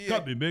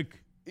 Cut me,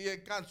 Mick. Y el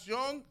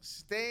canción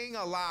Staying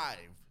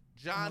Alive,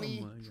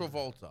 Johnny Oh, my God.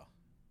 Travolta.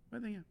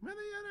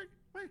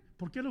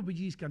 ¿Por qué los Bee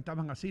Gees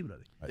cantaban así,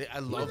 brother? I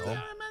love it.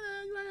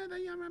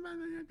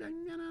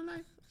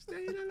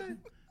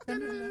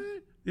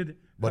 Hello,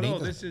 Bonito.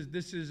 this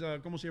is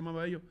 ¿cómo se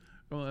llamaba ellos?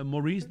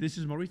 Maurice, this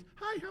is Maurice.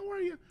 Hi, how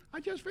are you? I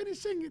just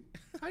finished singing.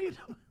 How you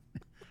doing?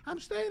 I'm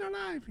staying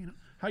alive, you know.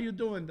 How you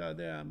doing,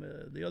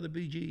 the other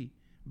BG?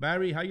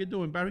 Barry, how you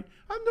doing, Barry?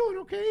 I'm doing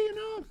okay, you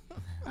know.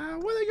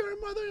 Whether you're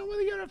a mother or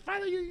whether you're a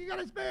father, you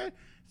gotta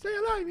stay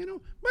alive, you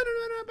know.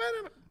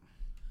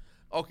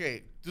 Ok,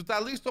 ¿tú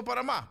estás listo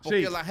para más?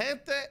 Porque Sí. la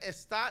gente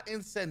está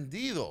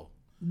encendido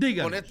con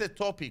Díganos, este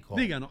tópico.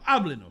 díganos,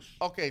 háblenos.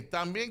 Ok,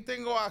 también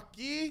tengo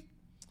aquí.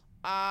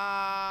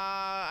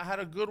 I had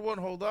a good one.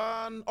 Hold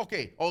on.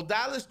 Okay,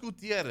 Odalis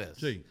Gutierrez.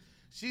 Sí.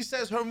 She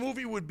says her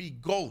movie would be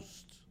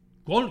Ghost.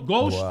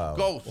 Ghost? Wow.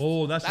 Ghost.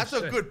 Oh, that's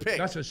a good pick.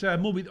 That's a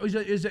sad movie.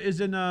 Is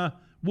in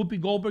Whoopi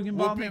Goldberg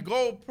involved? Whoopi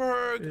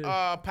Goldberg,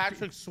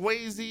 Patrick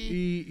Swayze,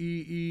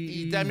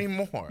 y Demi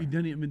Moore. Y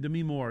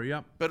Demi Moore,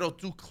 yeah. Pero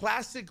tu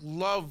classic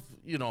love,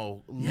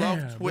 love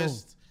Yeah,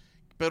 twist,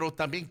 pero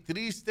también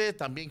triste,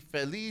 también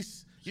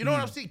feliz. You know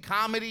what I'm saying?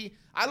 Comedy.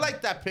 I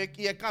like that pick.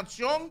 Y la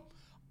canción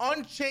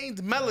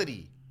Unchained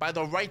Melody by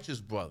the Righteous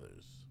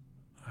Brothers.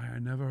 I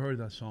never heard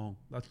that song.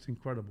 That's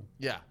incredible.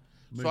 Yeah.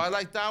 So I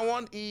like that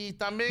one. Y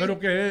también... Pero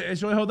que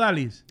eso es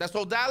Odalis. That's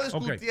Odalis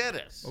Okay.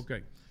 Gutierrez.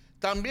 Okay.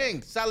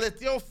 También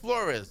Saleteo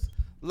Flores.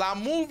 La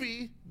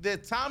movie de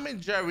Tom and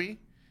Jerry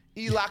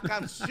y la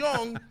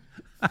canción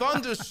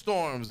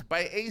Thunderstorms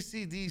by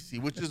AC/DC,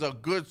 which is a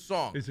good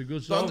song. It's a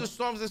good song.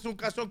 Thunderstorms es una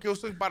canción que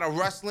usan para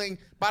wrestling,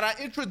 para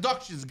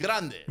introductions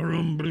grandes.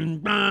 Brum, brum,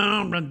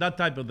 brum, brum, that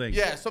type of thing.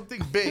 Yeah,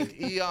 something big.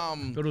 Y,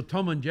 Pero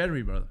Tom and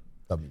Jerry, brother.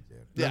 También, sí.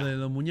 Yeah.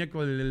 Los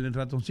muñecos, el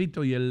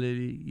ratoncito y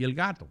el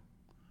gato.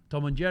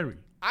 Tom and Jerry.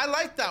 I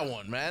like that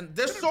one, man.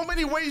 There's so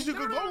many ways you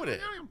could go with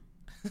it.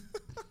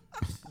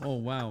 Oh,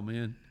 wow,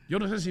 man. Yo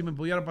no sé si me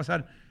pudiera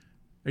pasar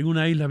en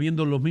una isla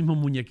viendo los mismos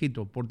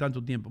muñequitos por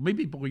tanto tiempo.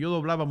 Maybe porque yo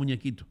doblaba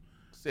muñequitos.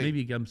 Sí.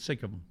 Maybe I'm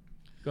sick of them.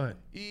 Go ahead.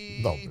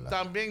 Y Dobla.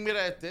 también,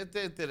 mira,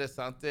 este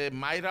interesante.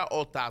 Mayra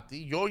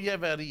Otati, yo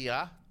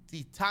llevaría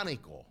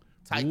Titanic,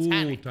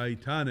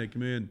 Titanic,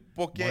 man.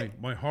 Porque-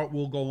 My heart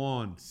will go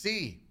on.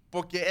 Sí,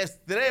 porque es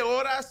 3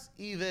 horas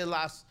y de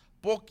las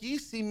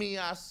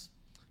poquísimas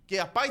que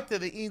aparte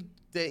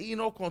de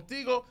Ino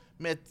Contigo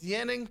me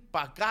tienen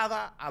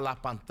pagada a la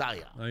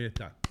pantalla. Ahí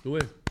está. Tú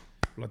ves.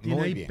 La tiene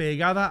Muy ahí bien.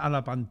 pegada a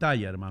la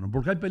pantalla, hermano.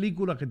 Porque hay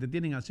películas que te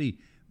tienen así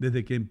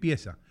desde que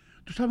empieza.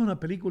 Tú sabes una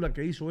película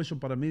que hizo eso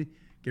para mí,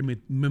 que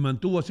me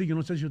mantuvo así. Yo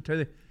no sé si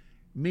ustedes.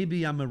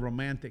 Maybe I'm a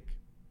romantic.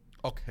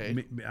 Ok.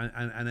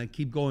 And I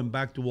keep going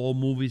back to old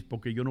movies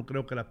porque yo no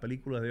creo que las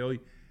películas de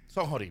hoy.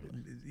 Son horribles.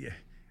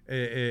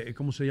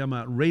 ¿Cómo se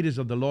llama? Raiders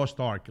of the Lost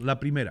Ark. La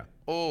primera.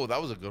 Oh,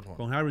 that was a good one.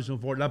 Con Harrison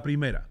Ford. La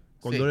primera.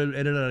 Cuando Sí. él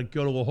era el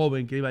arqueólogo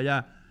joven que iba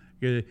allá.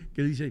 Que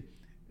dice.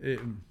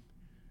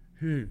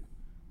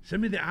 Send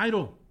me the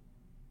idol.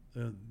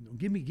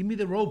 Give me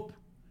the rope.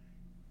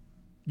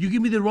 You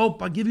give me the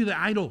rope, I'll give you the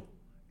idol.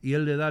 Y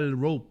él le da el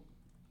rope.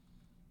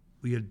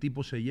 Y el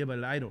tipo se lleva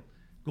el idol.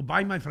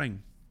 Goodbye, my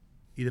friend.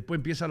 Y después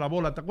empieza la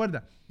bola, ¿te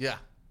acuerdas?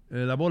 Yeah.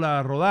 La bola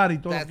a rodar y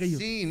todo That aquello.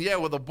 scene, yeah,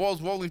 where the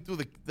ball's rolling through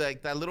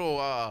that little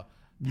Yeah,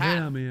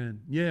 path.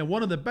 man. Yeah,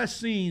 one of the best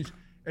scenes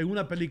en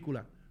una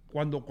película.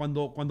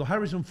 Cuando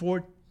Harrison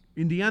Ford,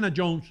 Indiana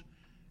Jones,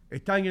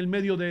 está en el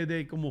medio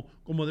de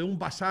como de un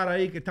bazar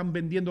ahí que están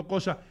vendiendo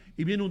cosas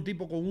y viene un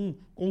tipo con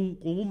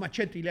un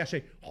machete y le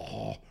hace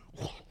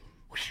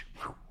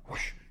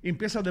y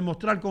empieza a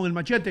demostrar con el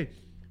machete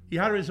y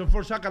Harrison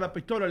Ford saca la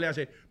pistola y le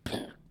hace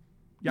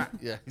ya.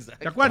 Yeah,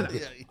 exactly. ¿Te acuerdas?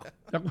 Yeah, yeah.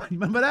 ¿Te acuerdas?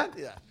 Remember that?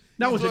 Yeah.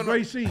 That He's was a doing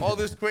great scene. All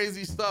this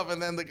crazy stuff,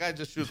 and then the guy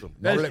just shoots him.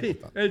 No le El,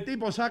 gusta. el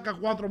tipo saca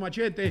 4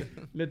 machetes,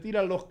 le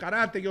tira los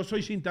karates, yo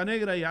soy cinta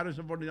negra y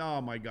Harrison Ford,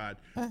 oh my God.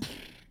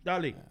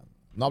 Dale.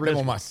 No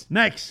hablemos más.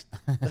 Next.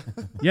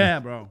 Yeah,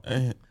 bro.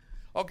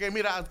 Ok,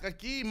 mira,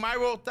 aquí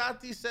Myro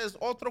Tati says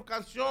otra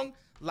canción,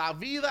 La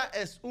vida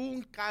es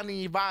un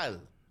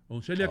carnaval.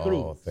 Con Celia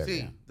Cruz.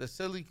 Sí, de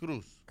Celia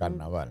Cruz.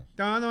 Carnaval.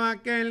 Todo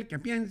aquel que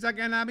piensa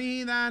que la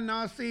vida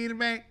no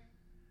sirve,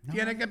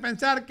 tiene que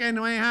pensar que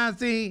no es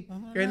así,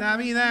 que la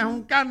vida es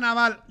un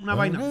carnaval. Una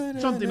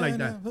vaina. Something like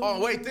that. Oh,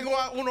 wait, tengo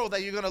uno that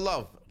you're gonna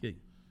love. Okay.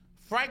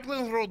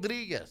 Franklin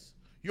Rodríguez.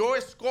 Yo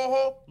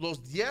escojo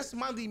los 10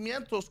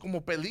 mandamientos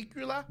como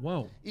película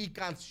Wow. y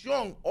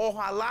canción.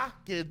 Ojalá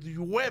que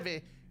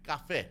llueve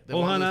café. de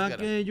Ojalá Juan Luis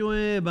Guerra. que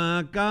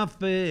llueva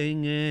café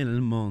en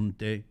el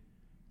monte.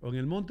 ¿O en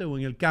el monte o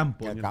en el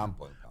campo? En el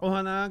campo.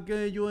 Ojalá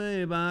que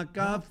llueva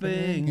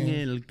café en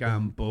el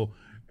campo.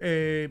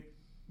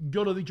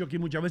 Yo lo he dicho aquí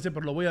muchas veces,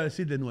 pero lo voy a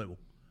decir de nuevo,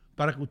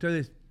 para que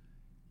ustedes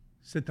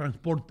se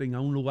transporten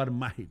a un lugar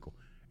mágico.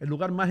 El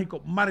lugar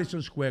mágico,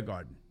 Madison Square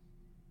Garden.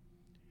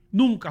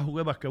 Nunca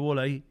jugué basquetbol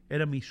ahí,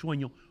 era mi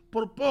sueño.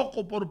 Por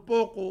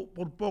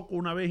poco,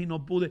 una vez y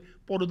no pude.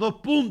 Por 2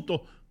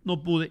 puntos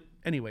no pude.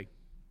 Anyway,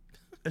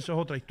 eso es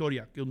otra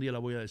historia que un día la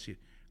voy a decir,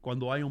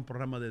 cuando haya un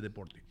programa de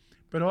deporte.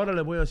 Pero ahora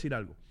les voy a decir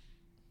algo.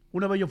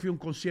 Una vez yo fui a un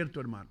concierto,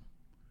 hermano,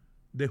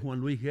 de Juan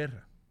Luis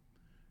Guerra.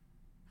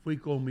 Fui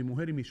con mi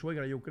mujer y mi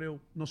suegra, yo creo,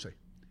 no sé.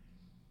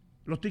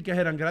 Los tickets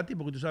eran gratis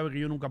porque tú sabes que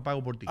yo nunca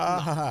pago por tickets.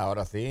 Ah,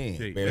 ahora sí.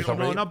 Sí.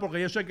 Pero No,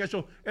 porque yo sé que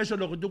eso es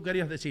lo que tú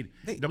querías decir.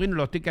 Sí.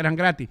 Los tickets eran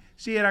gratis.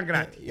 Sí, eran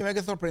gratis. Yo me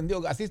quedé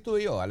sorprendido. Así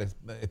estuve yo,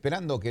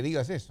 esperando que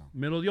digas eso.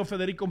 Me lo dio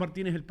Federico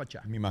Martínez el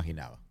Pachá. Me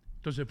imaginaba.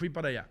 Entonces fui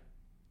para allá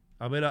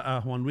a ver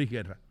a Juan Luis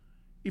Guerra.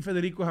 Y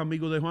Federico es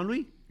amigo de Juan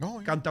Luis.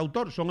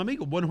 Cantautor, son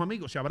amigos, buenos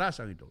amigos, se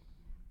abrazan y todo.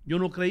 Yo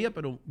no creía,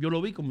 pero yo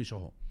lo vi con mis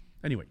ojos.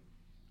 Anyway,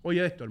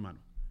 oye esto, hermano.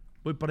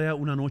 Voy para allá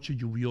una noche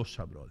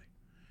lluviosa, brother.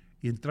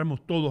 Y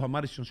entramos todos a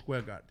Madison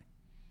Square Garden.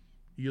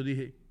 Y yo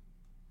dije,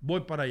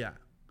 voy para allá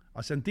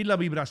a sentir la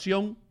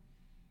vibración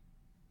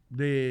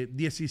de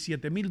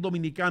 17,000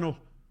 dominicanos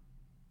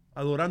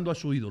adorando a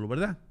su ídolo,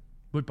 ¿verdad?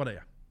 Voy para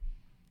allá.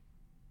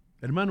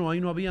 Hermano, ahí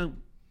no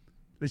habían,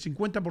 el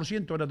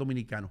 50% era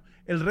dominicano.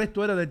 El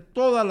resto era de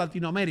toda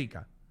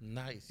Latinoamérica.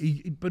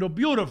 Nice. Pero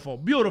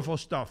beautiful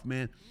stuff,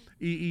 man.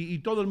 Y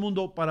todo el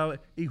mundo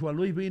y Juan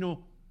Luis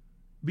vino,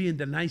 being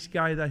the nice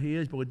guy that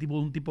he is, porque es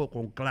un tipo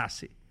con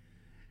clase.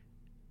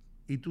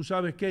 Y tú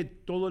sabes que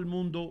todo el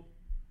mundo,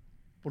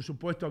 por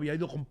supuesto, había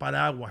ido con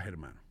paraguas,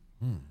 hermano.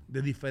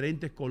 De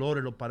diferentes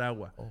colores los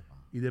paraguas.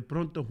 Y de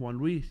pronto Juan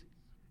Luis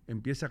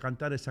empieza a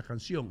cantar esa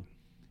canción.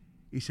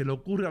 Y se le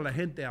ocurre a la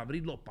gente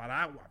abrir los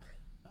paraguas.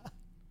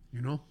 You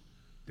know,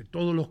 de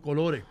todos los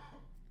colores.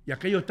 Y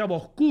aquello estaba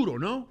oscuro,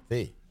 ¿no?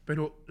 Sí.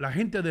 Pero la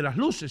gente de las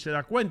luces se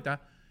da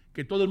cuenta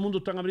que todo el mundo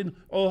está abriendo.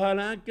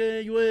 Ojalá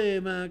que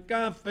llueva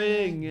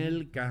café en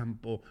el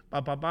campo.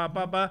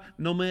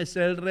 No me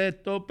sé el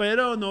resto,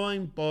 pero no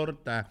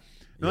importa.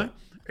 ¿No? Yeah.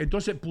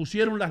 Entonces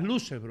pusieron las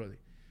luces, brother.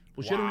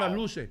 Pusieron las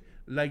luces.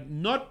 Like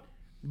not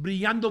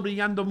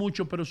brillando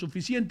mucho, pero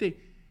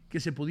suficiente que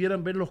se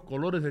pudieran ver los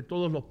colores de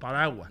todos los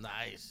paraguas.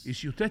 Nice. Y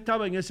si usted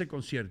estaba en ese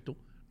concierto,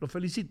 lo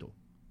felicito.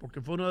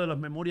 Porque fue una de las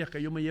memorias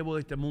que yo me llevo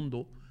de este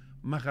mundo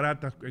más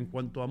gratas en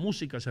cuanto a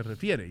música se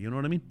refiere. You know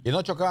what I mean? ¿Y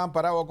no chocaban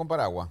paraguas con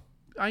paraguas?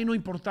 Ahí no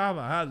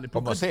importaba.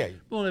 Como sea.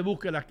 No le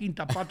busque la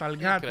quinta pata al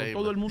gato.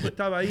 Todo el mundo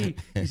estaba ahí.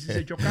 Y si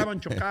se chocaban.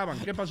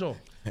 ¿Qué pasó?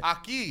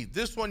 Aquí,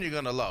 this one you're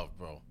gonna love,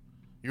 bro.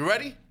 You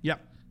ready? Yeah.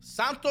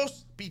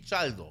 Santos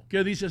Pichardo.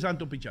 ¿Qué dice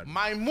Santos Pichardo?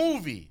 My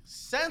movie,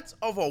 Scent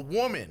of a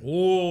Woman,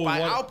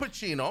 by Al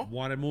Pacino.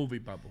 What a movie,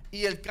 papo.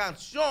 Y el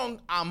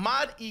canción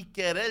Amar y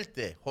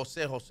Quererte,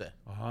 José José.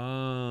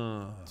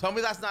 Tell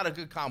me that's not a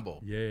good combo.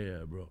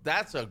 Yeah, bro.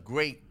 That's a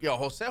great... Yo,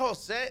 José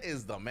José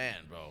is the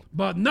man, bro.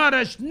 But not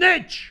a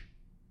snitch.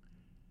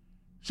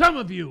 Some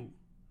of you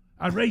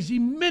are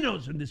raising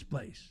minnows in this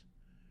place.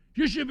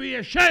 You should be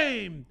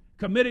ashamed,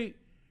 committee,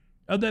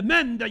 of the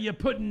men that you're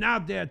putting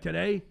out there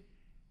today.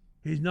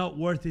 He's not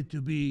worth it to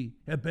be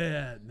a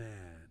bad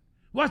man.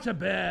 What's a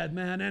bad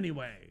man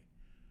anyway?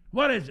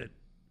 What is it?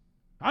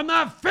 I'm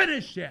not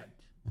finished yet.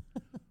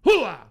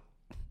 Hooah!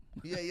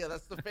 Yeah,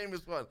 that's the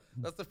famous one.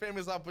 That's the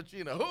famous Al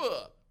Pacino.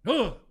 Hooah!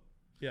 Hooah!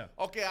 Yeah.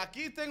 Okay,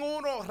 aquí tengo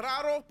uno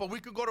raro, but we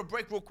could go to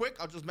break real quick.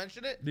 I'll just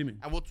mention it. Dime.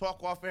 And we'll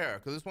talk off air,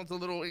 because this one's a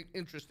little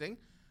interesting.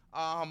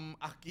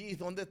 Aquí,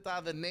 ¿dónde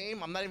está the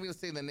name? I'm not even going to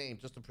say the name,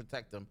 just to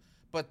protect them.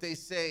 But they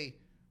say,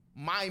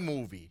 my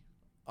movie,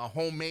 a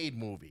homemade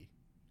movie.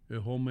 A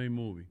homemade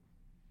movie.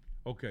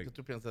 Okay. ¿Qué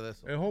tú piensas de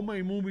eso? A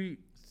homemade movie,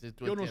 Si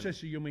tú yo no entiendes.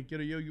 sé si yo me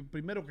quiero... Yo,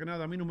 primero que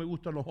nada, a mí no me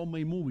gustan los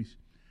homemade movies.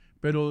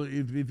 Pero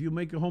if you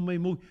make a homemade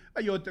movie...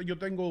 yo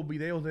tengo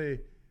videos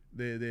de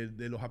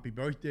los Happy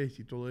Birthdays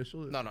y todo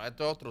eso. No,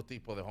 esto es otro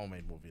tipo de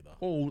homemade movie, though.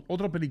 O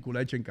otra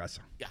película hecha en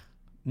casa. Yeah.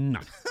 No.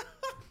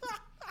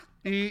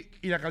 ¿Y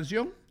la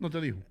canción? No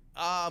te dijo.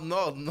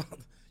 No.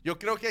 Yo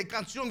creo que la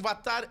canción va a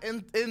estar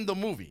in the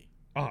movie.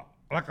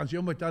 La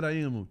canción va a estar ahí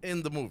en el movie.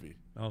 In the movie.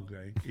 Ok.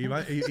 Y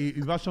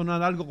va a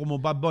sonar algo como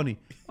Bad Bunny.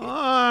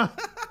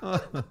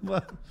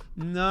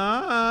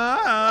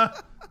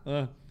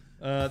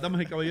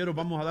 Damas y caballeros,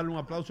 vamos a darle un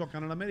aplauso a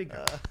Canal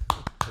América.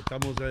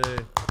 Estamos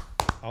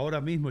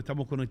ahora mismo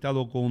estamos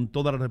conectados con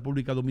toda la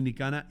República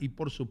Dominicana y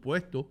por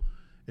supuesto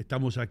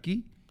estamos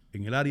aquí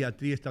en el área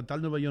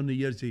triestatal Nueva York, New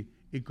Jersey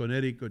y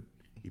Connecticut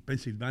y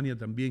Pensilvania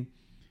también.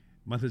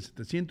 Más de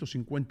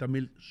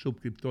 750,000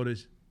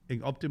 suscriptores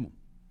en Optimum.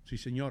 Sí,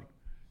 señor.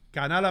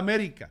 Canal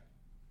América,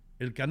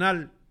 el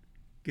canal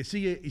que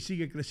sigue y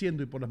sigue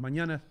creciendo y por las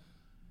mañanas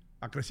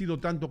ha crecido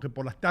tanto que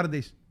por las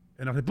tardes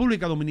en la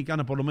República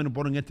Dominicana por lo menos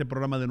ponen este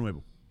programa de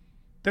nuevo.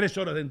 3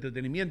 horas de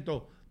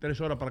entretenimiento, 3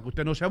 horas para que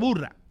usted no se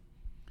aburra.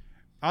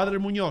 Adler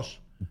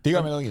Muñoz.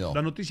 Dígame, don Ino.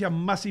 La noticia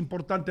más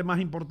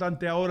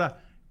importante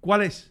ahora,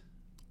 ¿cuál es?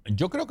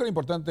 Yo creo que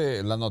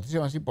la noticia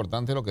más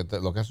importante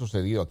es lo que ha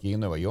sucedido aquí en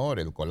Nueva York,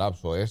 el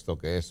colapso esto,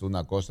 que es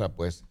una cosa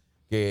pues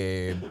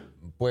que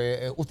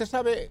pues usted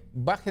sabe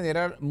va a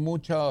generar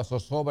mucha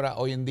zozobra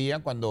hoy en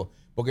día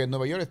porque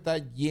Nueva York está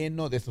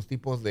lleno de esos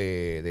tipos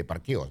de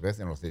parqueos, ¿ves?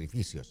 En los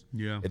edificios.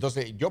 Yeah.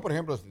 Entonces, yo, por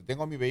ejemplo, si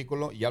tengo mi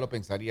vehículo, ya lo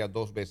pensaría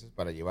 2 veces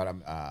para llevar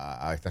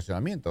a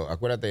estacionamiento.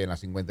 Acuérdate, en la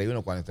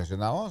 51, cuando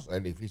estacionamos,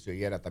 el edificio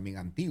ya era también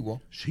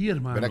antiguo. Sí,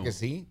 hermano. ¿Verdad que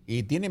sí?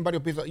 Y tienen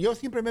varios pisos. Yo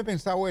siempre me he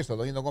pensado eso,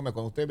 don Ino Gómez,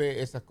 cuando usted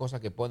ve esas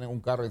cosas que ponen un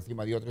carro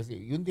encima de otro,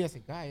 y un día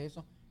se cae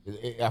eso.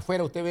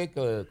 Afuera usted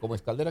ve como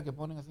escalera que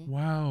ponen así.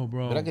 Wow,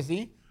 bro. ¿Verdad que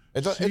sí?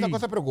 Entonces, Sí. es una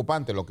cosa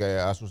preocupante lo que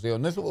ha sucedido.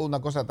 No es una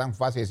cosa tan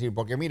fácil de decir,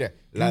 porque mire,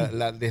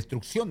 la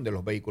destrucción de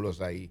los vehículos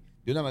ahí,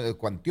 de una manera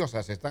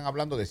cuantiosa, se están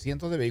hablando de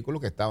cientos de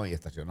vehículos que estaban ahí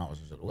estacionados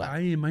en ese lugar.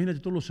 Ay, imagínate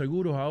todos los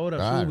seguros ahora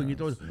Claro, suben y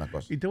todo es eso. una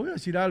cosa. Y te voy a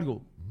decir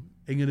algo.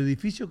 En el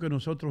edificio que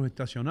nosotros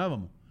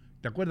estacionábamos,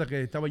 ¿te acuerdas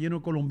que estaba lleno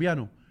de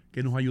colombianos?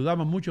 Que nos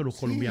ayudaban mucho los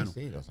colombianos.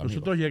 sí, los amigos.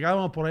 Nosotros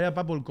llegábamos por allá,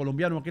 por el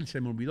colombiano aquel,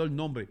 se me olvidó el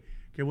nombre.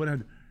 Qué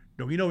buena.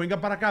 Don Ino,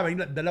 venga para acá,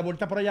 venga, dale la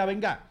vuelta por allá,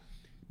 venga.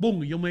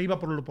 ¡Bum! Y yo me iba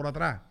por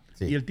atrás.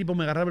 Sí. Y el tipo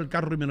me agarraba el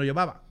carro y me lo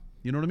llevaba.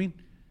 You know what I mean?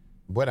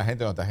 Buena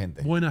gente, no está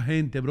gente. Buena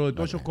gente, bro. Todos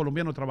Buena esos gente.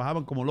 colombianos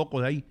trabajaban como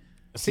locos de ahí.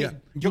 Sí,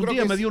 Ya. yo Un creo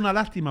día que me es- dio una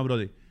lástima,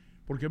 brother.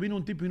 Porque vino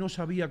un tipo y no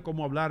sabía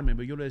cómo hablarme.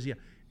 Yo le decía,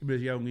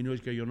 Don Ino,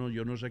 es que yo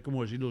no sé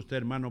cómo decirle a usted,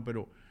 hermano,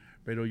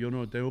 pero yo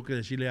no tengo que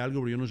decirle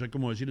algo, pero yo no sé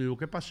cómo decirle. Digo,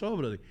 ¿qué pasó,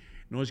 brother?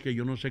 No, es que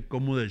yo no sé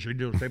cómo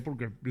decirle a usted,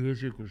 porque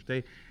fíjese que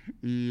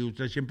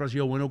usted siempre ha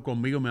sido bueno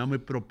conmigo, me da mi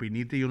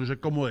propinita y yo no sé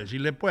cómo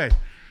decirle, pues.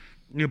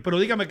 Pero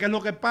dígame, ¿qué es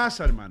lo que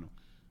pasa, hermano?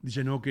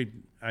 Dice, no, que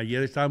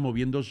ayer estaba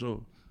moviendo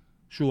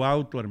su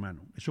auto,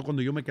 hermano. Eso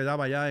cuando yo me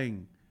quedaba allá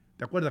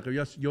 ¿te acuerdas que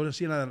yo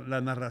hacía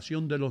la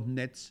narración de los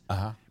Nets?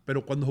 Ajá.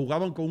 Pero cuando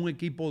jugaban con un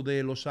equipo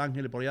de Los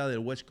Ángeles, por allá del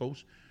West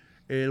Coast,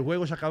 el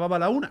juego se acababa a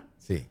la 1.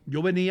 Sí.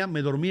 Yo venía,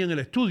 me dormía en el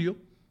estudio.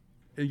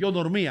 Yo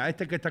dormía,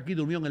 este que está aquí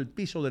durmió en el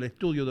piso del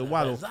estudio de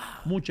Guado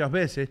muchas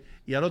veces.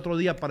 Y al otro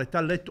día, para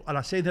estar listo, a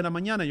las 6 de la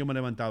mañana yo me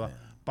levantaba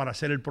para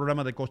hacer el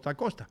programa de Costa a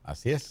Costa.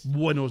 Así es.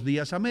 Buenos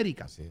días,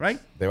 América. Así es. Right?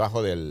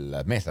 Debajo de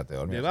la mesa te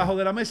dormías. Debajo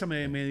de la mesa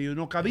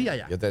no cabía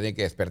ya. Yo tenía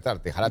que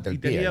despertarte, jalate Y el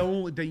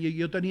pie.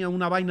 yo tenía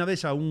una vaina de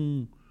esa,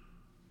 un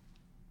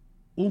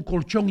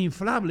colchón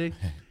inflable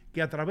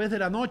que a través de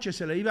la noche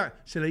se le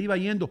iba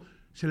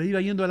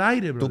yendo el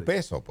aire, bro. Tu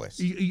peso, pues.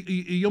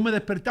 Y yo me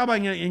despertaba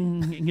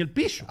en el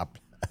piso. Ah,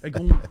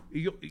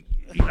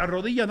 Y la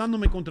rodilla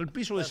dándome contra el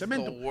piso de That's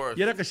cemento. the worst.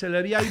 Y era que se le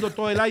había ido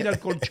todo el aire al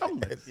colchón.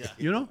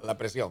 You know? La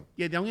presión.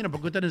 Y don Ino,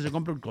 ¿por qué usted no se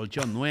compra un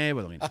colchón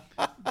nuevo, don Ino?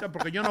 O sea,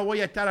 porque yo no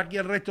voy a estar aquí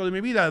el resto de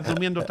mi vida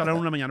durmiendo hasta la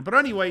 1 de la mañana. Pero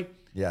anyway,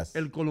 Yes.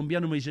 el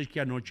colombiano me dice, es que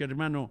anoche,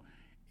 hermano,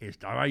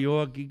 estaba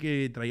yo aquí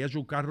que traía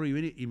su carro y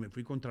vine y me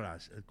fui contra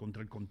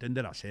el contén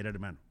de la acera,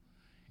 hermano.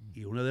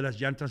 Y una de las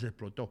llantas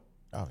explotó.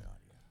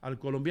 Al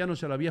colombiano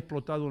se le había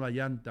explotado una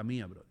llanta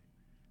mía, brother.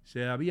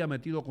 Se había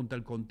metido contra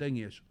el contén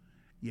y eso.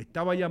 Y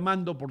estaba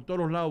llamando por todos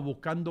los lados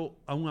buscando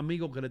a un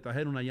amigo que le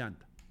trajera una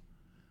llanta.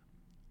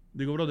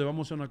 Digo, brother,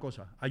 vamos a hacer una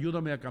cosa.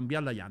 Ayúdame a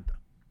cambiar la llanta.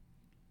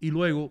 Y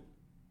luego,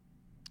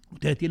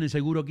 ¿ustedes tienen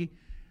seguro aquí?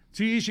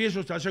 Sí,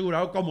 eso está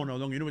asegurado. ¿Cómo no,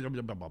 don Ino?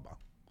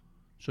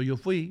 So yo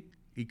fui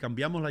y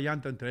cambiamos la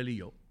llanta entre él y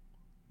yo.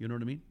 You know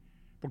what I mean?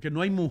 Porque no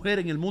hay mujer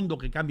en el mundo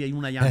que cambie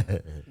una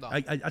llanta. No.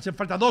 Hace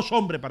falta 2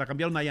 hombres para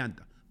cambiar una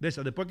llanta. De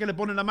esa. Después que le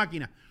ponen la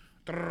máquina,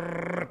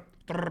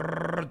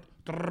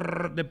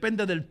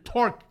 depende del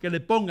torque que le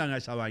pongan a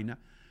esa vaina.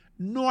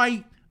 No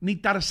hay, ni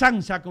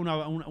Tarzán saca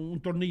un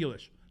tornillo de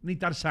eso. Ni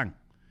Tarzán.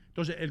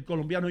 Entonces el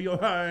colombiano y yo,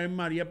 ay,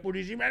 María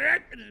Purísima,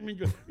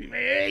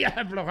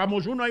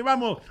 aflojamos uno, ahí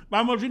vamos,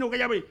 sino que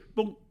ya ve,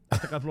 pum,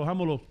 hasta que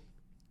aflojamos los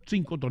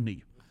 5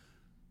 tornillos.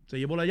 Se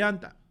llevó la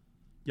llanta,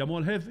 llamó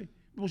al jefe,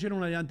 me pusieron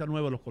una llanta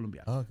nueva a los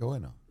colombianos. Ah, qué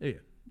bueno.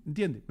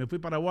 ¿Entiendes? Me fui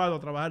para Aguado a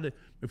trabajar,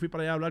 me fui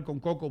para allá a hablar con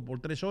Coco por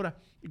 3 horas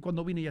y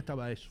cuando vine ya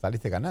estaba eso.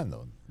 Saliste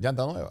ganando.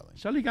 Llanta nueva.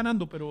 Salí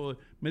ganando, pero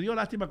me dio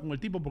lástima con el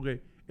tipo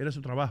porque era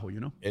su trabajo, you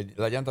know.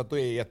 La llanta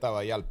tuya ya estaba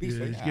allá al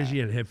piso. Es que si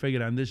el jefe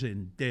grande se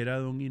entera,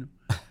 don Ino,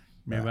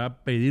 me va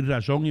a pedir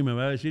razón y me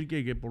va a decir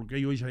que por qué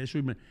yo hice eso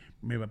y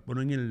me va a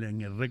poner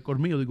en el récord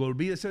mío. Digo,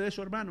 olvídese de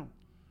eso, hermano.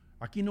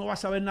 Aquí no va a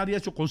saber nadie de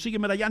eso.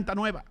 Consígueme la llanta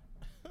nueva.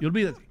 Y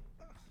olvídate.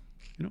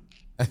 You know?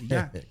 Y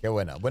ya. Qué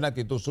buena. Buena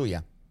actitud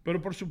suya. Pero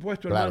por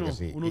supuesto, Claro hermano,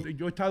 que sí.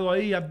 yo he estado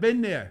ahí, I've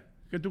been there.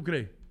 ¿Qué tú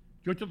crees?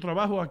 Yo he hecho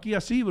trabajo aquí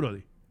así,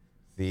 brother.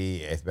 Sí,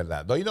 Sí, es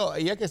verdad. No,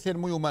 y hay que ser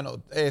muy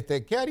humano.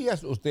 ¿Qué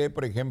harías usted,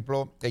 por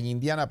ejemplo, en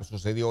Indiana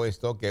sucedió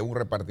esto, que un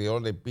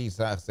repartidor de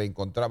pizza se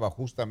encontraba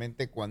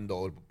justamente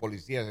cuando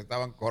policías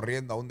estaban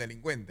corriendo a un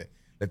delincuente?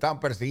 Le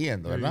estaban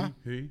persiguiendo, ¿verdad?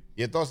 Sí.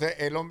 Y entonces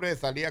el hombre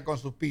salía con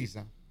sus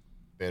pizzas,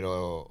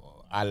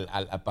 pero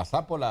al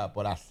pasar por la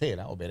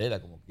acera, o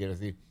vereda, como quiere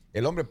decir,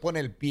 el hombre pone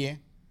el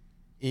pie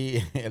y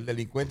el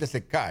delincuente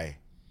se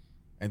cae.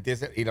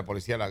 ¿Entiendes? Y la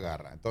policía la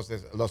agarra.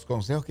 Entonces, los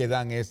consejos que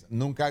dan es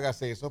nunca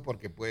hagas eso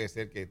porque puede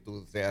ser que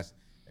tú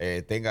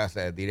tengas,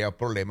 diría,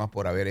 problemas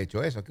por haber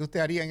hecho eso. ¿Qué usted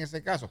haría en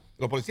ese caso?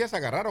 Los policías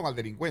agarraron al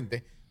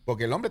delincuente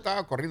porque el hombre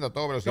estaba corriendo a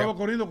toda velocidad. Estaba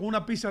corriendo con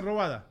una pizza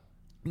robada.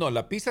 No,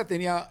 la pizza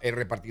tenía el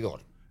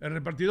repartidor. El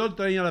repartidor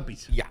tenía la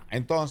pizza. Ya,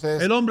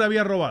 entonces... El hombre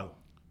había robado.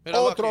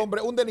 Pero otro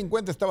hombre, un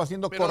delincuente estaba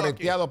siendo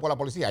correteado por la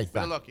policía. Ahí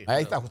está.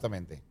 Ahí está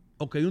justamente.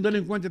 Ok, un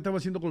delincuente estaba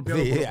siendo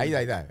golpeado. Sí, ahí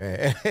está.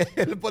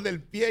 Él pone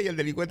el pie y el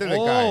delincuente se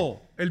cae. Oh,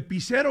 el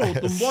pizzero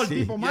tumbó al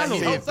tipo malo.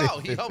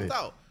 He helped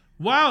out.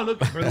 Wow, look,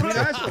 pero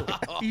mira eso.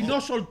 Y no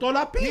soltó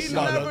la He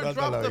pizza. never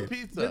dropped the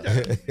pizza.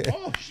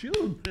 Oh,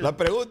 shoot. La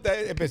pregunta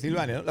es, en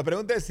Pensilvania, ¿no? La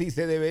pregunta es si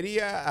se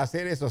debería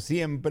hacer eso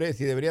siempre,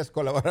 si deberías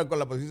colaborar con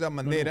la policía de esa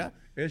manera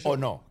o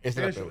no.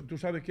 Esa es la pregunta. ¿Tú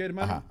sabes qué,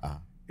 hermano?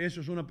 Ajá.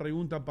 Eso es una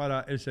pregunta para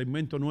el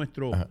segmento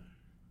nuestro. Ajá.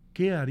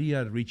 ¿Qué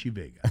haría Richie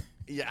Vega?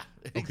 Yeah,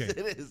 Okay.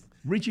 it is.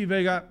 Richie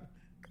Vega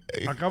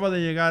acaba de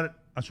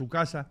llegar a su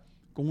casa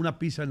con una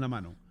pizza en la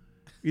mano.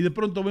 Y de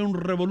pronto ve un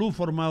revolú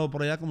formado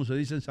por allá, como se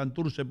dice en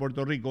Santurce,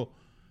 Puerto Rico,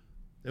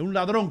 de un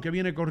ladrón que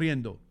viene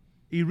corriendo.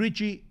 Y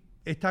Richie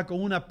está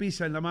con una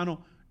pizza en la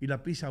mano y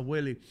la pizza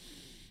huele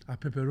a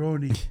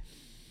pepperoni.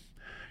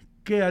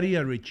 ¿Qué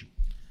haría Richie?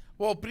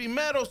 Well,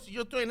 primero, si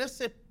yo estoy en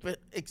ese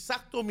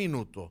exacto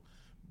minuto,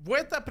 voy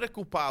a estar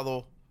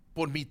preocupado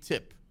por mi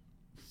tip.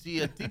 Si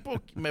el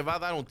tipo me va a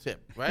dar un tip,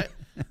 right?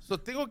 So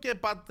tengo que,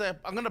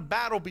 I'm going to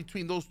battle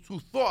between those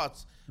two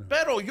thoughts.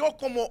 Pero yo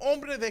como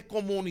hombre de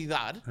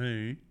comunidad,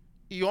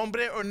 y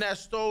hombre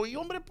honesto, y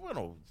hombre,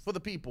 bueno, for the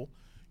people,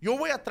 yo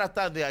voy a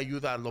tratar de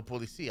ayudar a los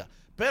policías.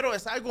 Pero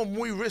es algo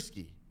muy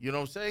risky, you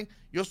know what I'm saying?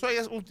 Yo soy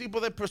un tipo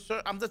de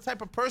persona, I'm the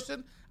type of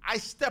person, I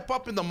step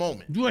up in the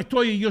moment.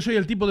 Yo soy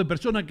el tipo de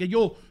persona que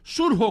yo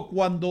surjo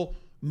cuando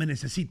me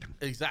necesitan.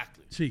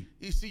 Exactly. Sí.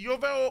 Y si yo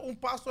veo un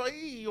paso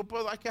ahí,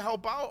 I can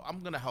help out,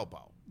 I'm going to help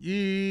out.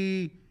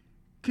 ¿Y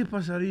qué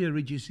pasaría,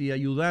 Richie, si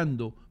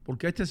ayudando,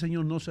 porque a este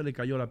señor no se le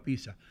cayó la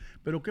pizza,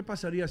 pero qué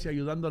pasaría si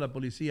ayudando a la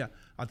policía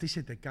a ti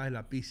se te cae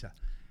la pizza?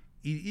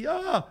 Y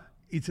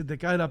se te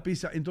cae la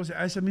pizza, entonces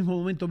a ese mismo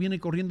momento viene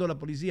corriendo la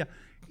policía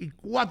y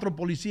 4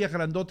 policías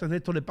grandotes de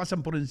estos le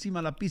pasan por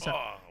encima la pizza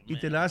y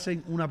te la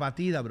hacen una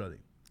batida, brother.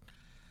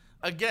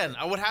 Again,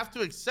 I would have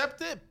to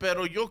accept it,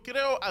 pero yo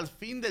creo al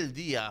fin del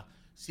día,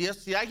 si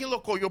alguien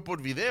lo cogió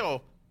por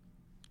video,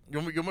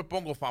 yo me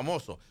pongo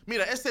famoso.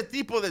 Mira, ese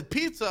tipo de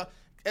pizza,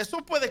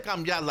 eso puede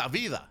cambiar la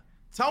vida.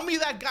 Tell me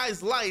that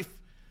guy's life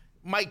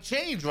might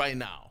change right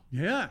now.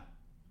 Yeah.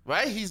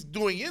 Right? He's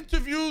doing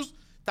interviews.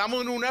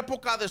 Estamos en una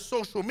época de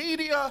social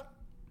media.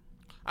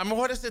 A lo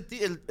mejor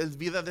el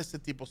vida de ese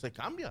tipo se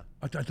cambia.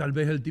 Tal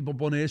vez el tipo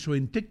pone eso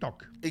en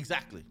TikTok.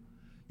 Exactly.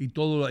 Y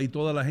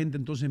toda la gente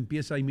entonces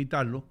empieza a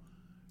imitarlo.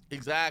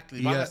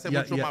 Exactly. Van a hacer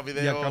mucho más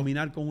videos. Y a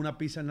caminar con una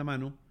pizza en la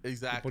mano.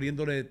 Exactly.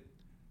 Poniéndole,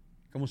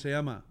 ¿cómo se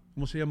llama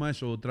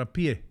eso?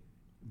 Traspiés.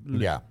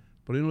 Ya.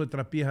 Poniéndole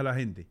traspiés a la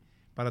gente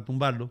para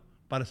tumbarlo,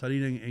 para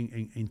salir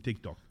en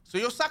TikTok. So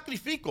yo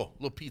sacrifico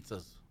los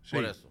pizzas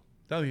por eso.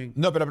 Está bien.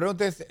 No, pero la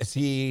pregunta es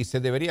si se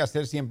debería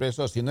hacer siempre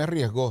eso, si no es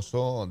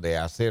riesgoso de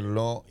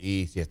hacerlo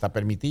y si está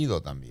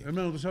permitido también.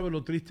 Hermano, tú sabes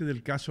lo triste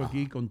del caso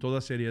aquí, con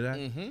toda seriedad,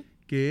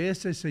 que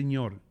ese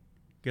señor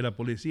que la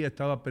policía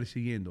estaba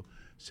persiguiendo,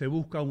 se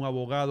busca un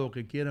abogado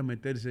que quiera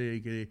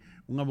meterse,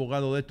 un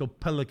abogado de estos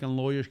Pelican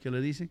Lawyers que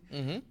le dicen,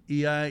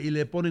 y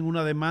le ponen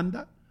una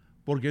demanda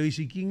porque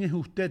dice, ¿quién es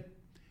usted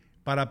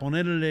para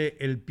ponerle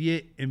el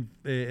pie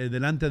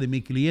delante de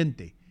mi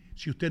cliente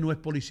si usted no es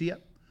policía?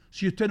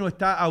 Si usted no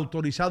está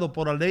autorizado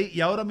por la ley y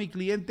ahora mi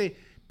cliente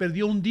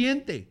perdió un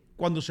diente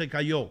cuando se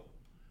cayó,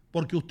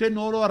 porque usted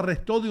no lo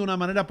arrestó de una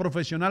manera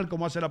profesional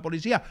como hace la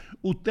policía.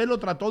 Usted lo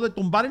trató de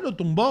tumbar y lo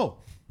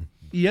tumbó.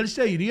 Y él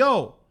se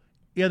hirió.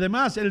 Y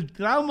además el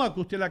trauma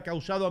que usted le ha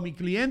causado a mi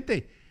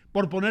cliente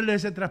por ponerle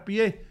ese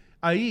traspié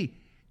ahí.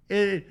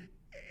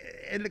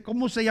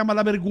 ¿Cómo se llama?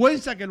 La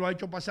vergüenza que lo ha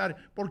hecho pasar,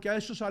 porque a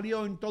eso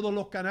salió en todos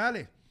los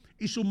canales.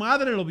 Y su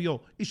madre lo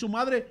vio. Y su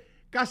madre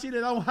casi le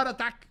da un heart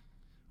attack.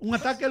 Un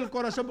ataque al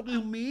corazón porque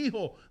dijo, mi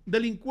hijo,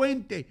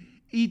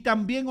 delincuente. Y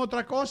también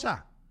otra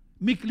cosa,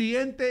 mi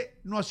cliente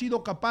no ha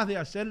sido capaz de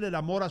hacerle el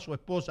amor a su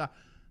esposa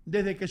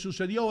desde que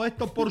sucedió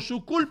esto por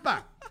su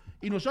culpa.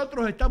 Y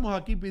nosotros estamos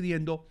aquí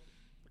pidiendo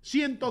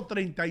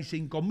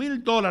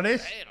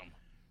 $135,000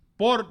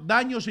 por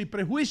daños y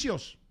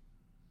prejuicios.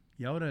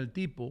 Y ahora el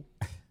tipo,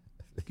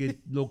 que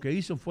lo que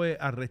hizo fue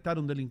arrestar a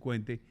un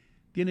delincuente,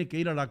 tiene que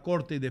ir a la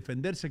corte y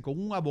defenderse con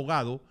un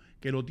abogado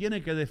que lo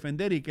tiene que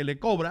defender y que le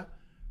cobra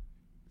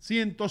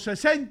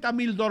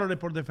 $160,000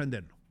 por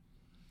defenderlo.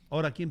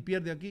 Ahora, ¿quién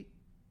pierde aquí?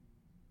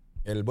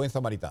 El buen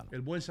samaritano.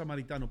 El buen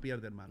samaritano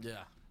pierde, hermano.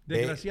 Yeah.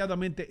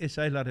 Desgraciadamente,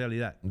 esa es la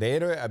realidad. De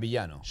héroe a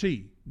villano.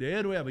 Sí, de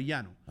héroe a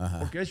villano. Ajá.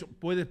 Porque eso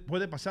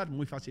puede pasar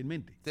muy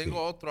fácilmente.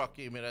 Tengo otro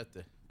aquí, mira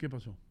este. ¿Qué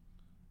pasó?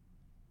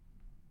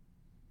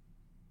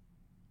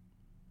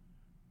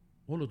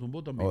 Oh, lo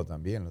tumbó también. Oh,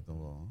 también lo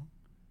tumbó.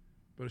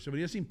 Pero se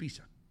venía sin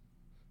pizza.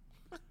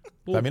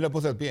 También le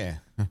puse el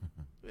pie.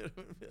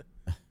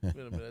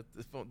 Mira, este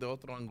es de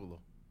otro ángulo.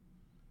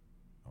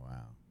 Wow.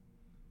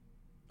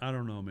 I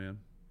don't know, man.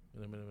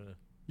 Mira.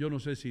 Yo no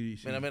sé si...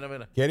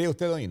 Mira. ¿Qué haría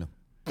usted, Don Ino?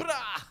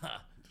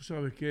 Tú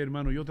sabes qué,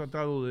 hermano, yo he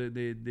tratado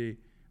de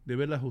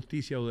ver la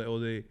justicia o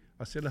de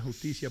hacer la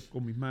justicia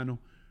con mis manos.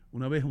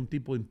 Una vez un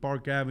tipo en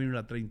Park Avenue,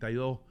 la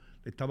 32,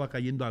 le estaba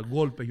cayendo a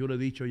golpes. Yo le he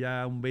dicho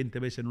ya 20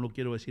 veces, no lo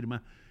quiero decir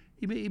más.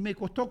 Y me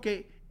costó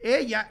que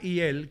ella y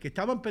él, que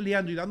estaban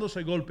peleando y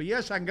dándose golpes, y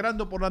ella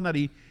sangrando por la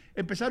nariz,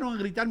 empezaron a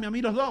gritarme a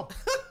mí los dos.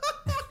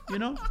 You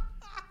know?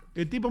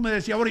 El tipo me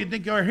decía, what do you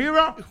think you're a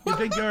hero? You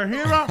think you're a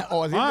hero?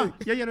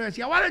 Y ella le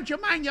decía, why don't you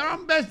mind your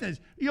own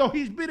business? Yo,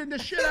 he's beating the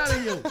shit out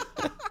of you.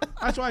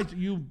 That's why,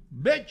 you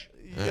bitch.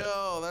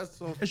 Yo, that's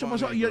so Eso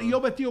funny, pasó. Y bro.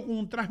 yo vestido con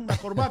un traje, una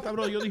corbata,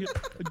 bro. Yo dije,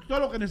 todo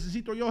lo que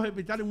necesito yo es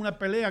evitar en una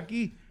pelea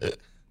aquí.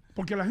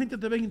 Porque la gente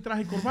te ve en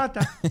traje y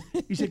corbata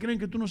y se creen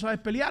que tú no sabes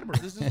pelear, bro.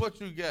 This is what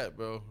you get,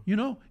 bro. You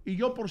know? Y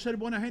yo por ser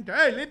buena gente,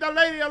 hey, leave that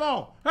lady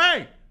alone.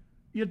 Hey.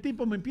 Y el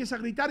tipo me empieza a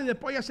gritar y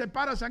después ella se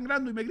para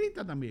sangrando y me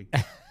grita también.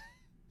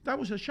 That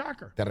was a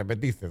shocker. Te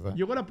arrepentiste, ¿no?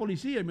 Llegó la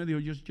policía y me dijo,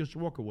 just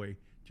walk away.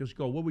 Just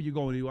go. Where were you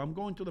going? Y digo, I'm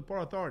going to the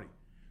Port Authority.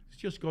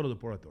 Just go to the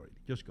Port Authority.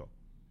 Just go.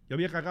 Yo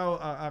había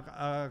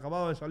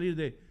acabado de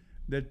salir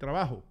del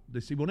trabajo,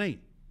 de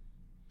Siboney.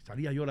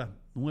 Salía yo a las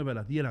 9, a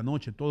las 10 de la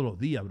noche todos los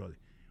días, brother.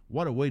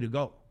 What a way to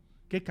go.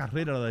 Qué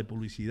carrera la de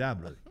publicidad,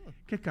 brother.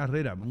 Qué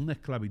carrera, una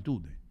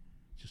esclavitud.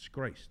 Jesus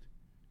Christ.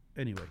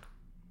 Anyway.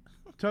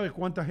 ¿Sabes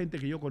cuánta gente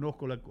que yo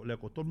conozco le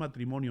costó el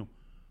matrimonio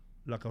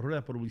la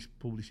carrera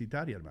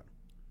publicitaria, hermano?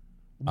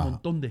 Un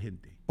montón de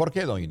gente. ¿Por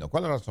qué, Don Ino?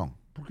 ¿Cuál es la razón?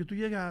 Porque tú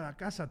llegas a la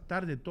casa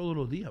tarde todos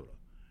los días, bro.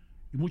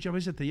 Y muchas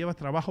veces te llevas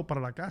trabajo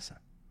para la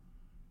casa.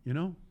 You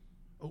know?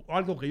 O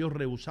algo que yo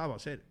rehusaba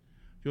hacer.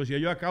 Yo decía,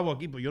 yo acabo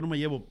aquí, pues yo no me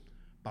llevo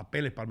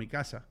papeles para mi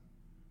casa.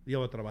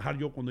 Llevo a trabajar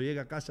yo cuando llegue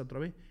a casa otra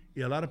vez.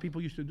 Y a lot of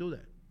people used to do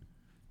that.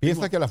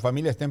 ¿Piensa que la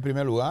familia está en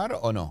primer lugar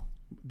o no?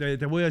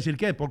 Te voy a decir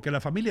qué. Porque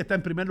la familia está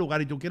en primer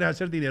lugar y tú quieres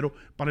hacer dinero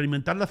para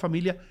alimentar la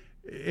familia,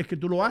 es que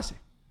tú lo haces.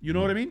 You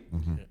know what I mean?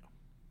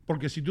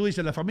 Porque si tú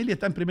dices, la familia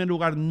está en primer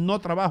lugar, no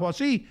trabajo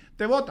así,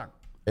 te votan.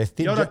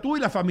 Y ahora tú y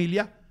la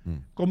familia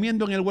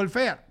comiendo en el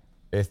welfare.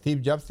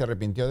 ¿Steve Jobs se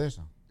arrepintió de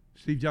eso?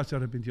 Steve Jobs se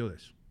arrepintió de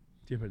eso.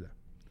 Sí, es verdad.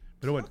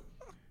 Pero bueno.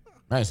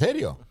 ¿En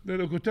serio? De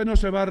lo que usted no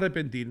se va a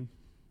arrepentir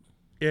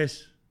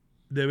es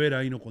de ver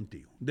a Ino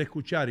Contigo, de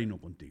escuchar a Ino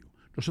Contigo.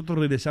 Nosotros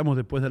regresamos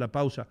después de la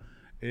pausa.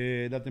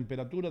 La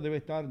temperatura debe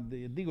estar,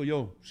 digo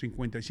yo,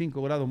 55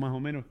 grados más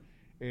o menos.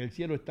 El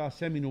cielo está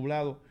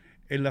semi-nublado.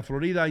 En la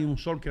Florida hay un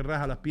sol que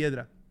raja las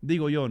piedras.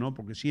 Digo yo, ¿no?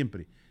 Porque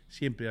siempre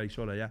hay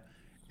sol allá.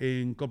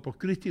 En Corpus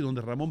Christi, donde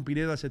Ramón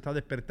Pineda se está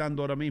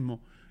despertando ahora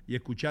mismo y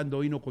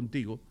escuchando Ino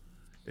Contigo,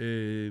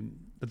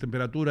 la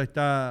temperatura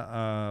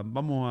está,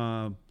 vamos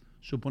a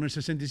suponer,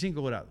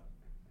 65 grados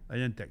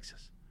allá en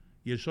Texas.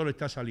 Y el sol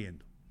está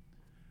saliendo.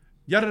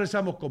 Ya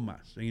regresamos con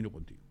más en Ino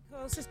Contigo.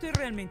 Estoy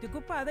realmente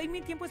ocupada y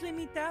mi tiempo es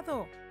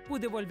limitado.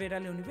 Pude volver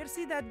a la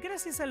universidad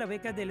gracias a la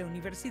beca de la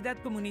Universidad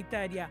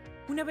Comunitaria,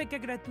 una beca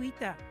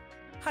gratuita.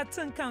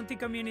 Hudson County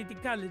Community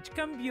College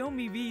cambió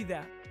mi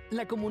vida.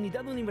 La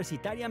comunidad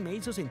universitaria me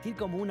hizo sentir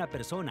como una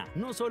persona,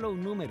 no solo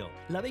un número.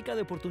 La beca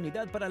de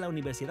oportunidad para la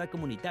universidad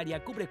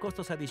comunitaria cubre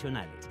costos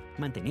adicionales,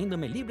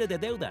 manteniéndome libre de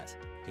deudas.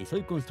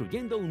 Estoy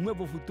construyendo un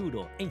nuevo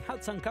futuro en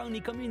Hudson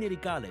County Community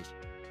College.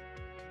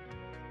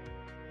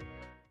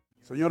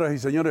 Señoras y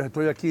señores,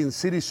 estoy aquí en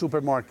City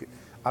Supermarket,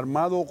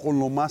 armado con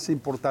lo más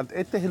importante.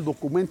 Este es el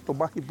documento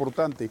más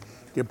importante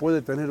que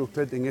puede tener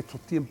usted en estos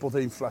tiempos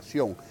de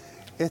inflación.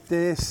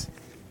 Este es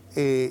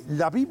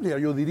la Biblia,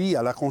 yo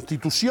diría, la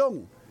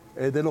Constitución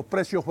de los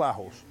precios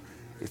bajos.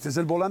 Este es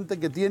el volante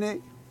que tiene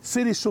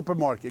City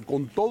Supermarket,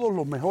 con todos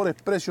los mejores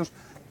precios.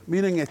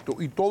 Miren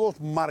esto, y todos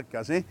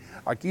marcas, ¿eh?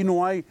 Aquí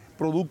no hay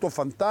productos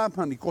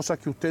fantasmas ni cosas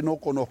que usted no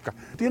conozca.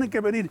 Tienen que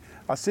venir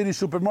a City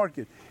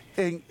Supermarket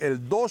en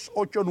el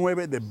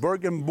 289 de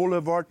Bergen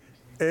Boulevard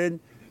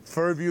en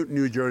Fairview,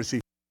 New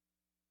Jersey.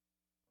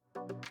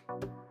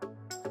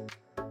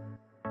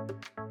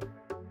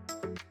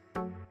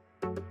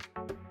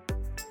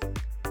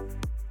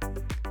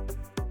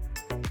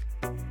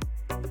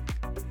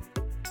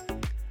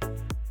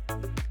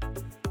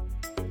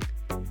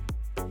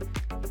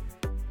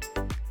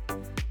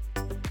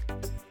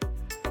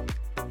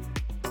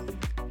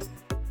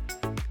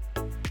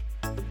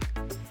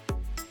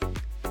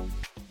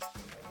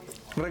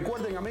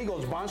 Recuerden,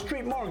 amigos, Bond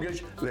Street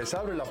Mortgage les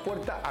abre la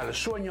puerta al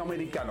sueño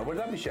americano,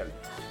 ¿verdad, Michelle?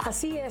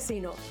 Así es,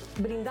 Ino,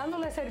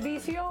 brindándole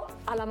servicio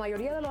a la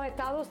mayoría de los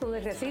estados donde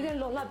residen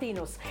los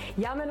latinos.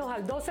 Llámenos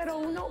al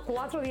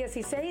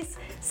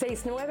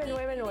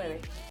 201-416-6999.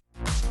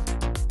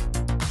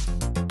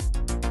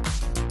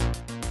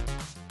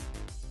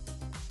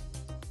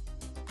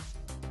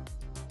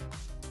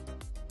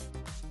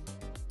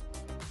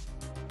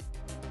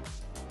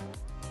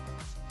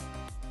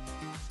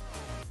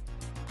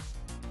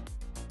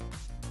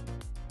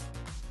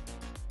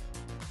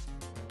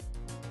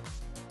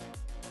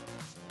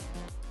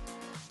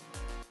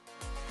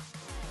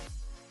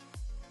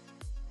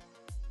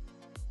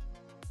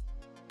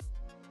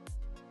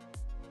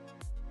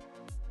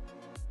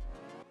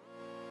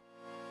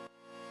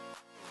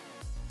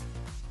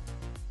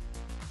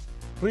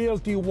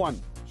 Realty One.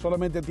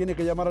 Solamente tiene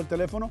que llamar al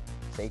teléfono.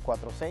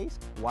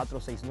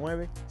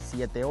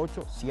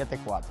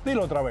 646-469-7874.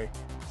 Dilo otra vez.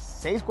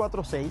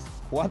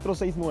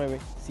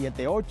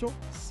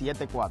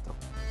 646-469-7874.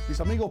 Mis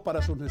amigos,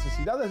 para sus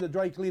necesidades de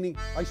dry cleaning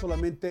hay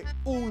solamente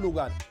un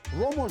lugar.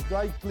 Romo's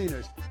Dry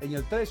Cleaners en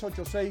el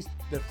 386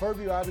 de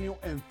Fairview Avenue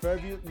en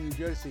Fairview, New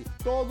Jersey.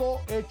 Todo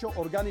hecho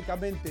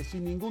orgánicamente,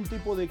 sin ningún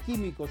tipo de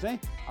químicos, ¿eh?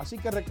 Así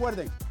que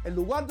recuerden, el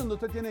lugar donde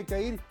usted tiene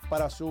que ir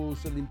para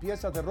sus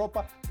limpiezas de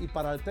ropa y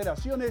para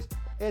alteraciones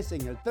es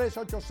en el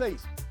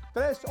 386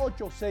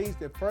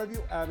 de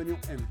Fairview Avenue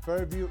en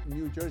Fairview,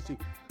 New Jersey.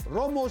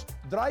 Romo's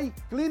Dry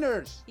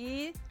Cleaners.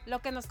 Y lo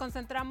que nos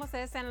concentramos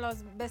es en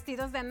los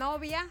vestidos de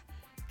novia,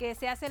 que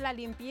se hace la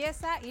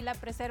limpieza y la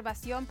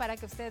preservación para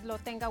que usted lo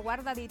tenga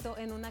guardadito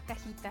en una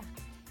cajita.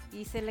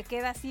 Y se le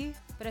queda así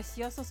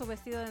precioso su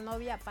vestido de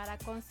novia para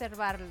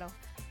conservarlo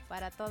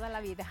para toda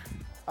la vida.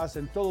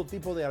 Hacen todo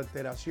tipo de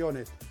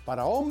alteraciones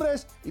para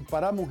hombres y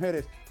para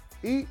mujeres.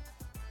 Y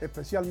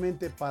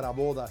especialmente para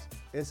bodas.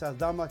 Esas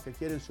damas que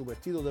quieren su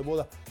vestido de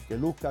boda que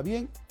luzca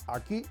bien,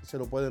 aquí se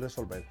lo pueden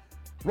resolver.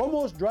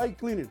 Romo's Dry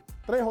Cleaning,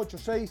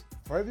 386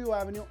 Fairview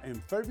Avenue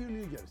en Fairview,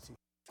 New Jersey.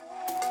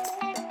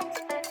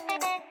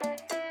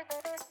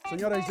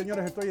 Señoras y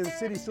señores, estoy en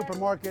City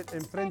Supermarket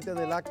enfrente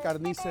de la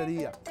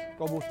carnicería.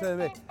 Como ustedes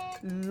ven,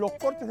 los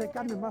cortes de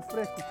carne más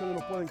frescos ustedes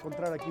los pueden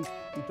encontrar aquí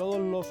y todos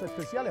los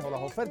especiales o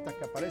las ofertas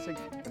que aparecen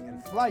en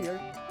el flyer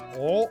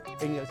o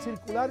en el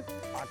circular,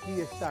 aquí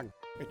están.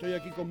 Estoy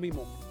aquí con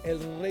Mimo, el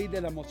rey de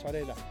la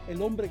mozzarella,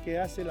 el hombre que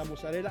hace la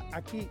mozzarella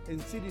aquí en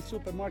City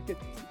Supermarket.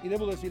 Y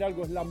debo decir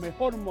algo, es la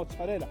mejor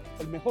mozzarella,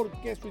 el mejor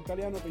queso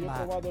italiano que yo he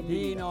probado en mi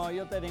vida. Dino,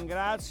 io te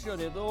ringrazio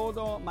di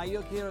tutto, ma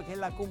io chiedo che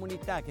la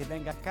comunità che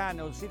venga qua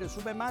nel sito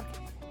supermarket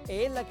è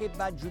quella che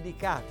va a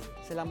giudicare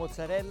se la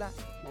mozzarella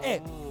è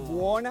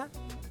buona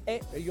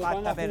e ellos van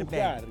fatta a per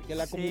juzgar, bene. que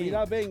la Sì.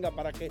 comunidad venga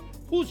para que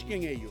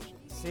juzguen ellos.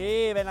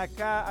 Sì, ven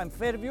acá in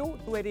Fairview,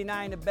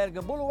 289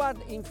 Berger Boulevard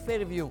in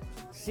Fairview.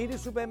 City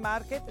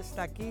Supermarket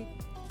sta qui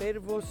per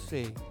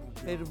você.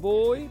 Per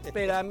voi,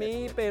 per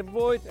me, per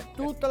voi,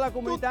 tutta la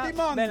comunità. Tutti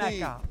mondi. Ven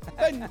acá.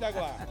 Venta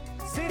qua.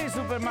 City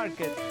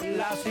Supermarket,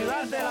 la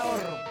ciudad del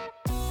ahorro.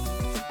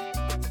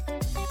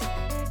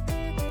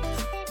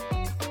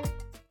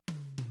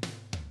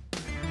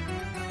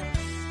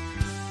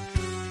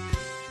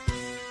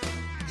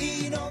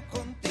 Ino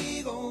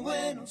contigo,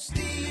 buenos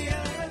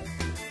días.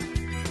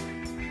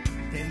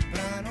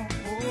 Temprano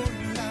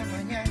por la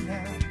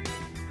mañana.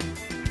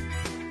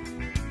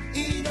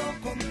 Ino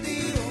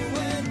contigo,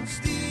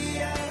 buenos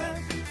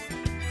días.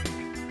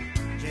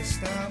 Ya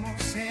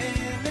estamos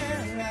en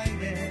el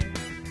aire.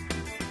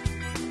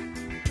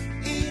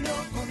 Ino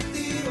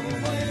contigo,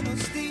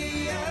 buenos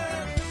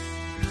días.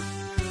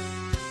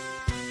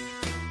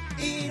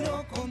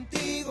 Ino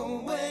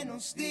contigo,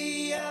 buenos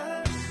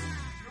días.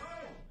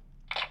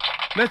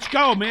 Let's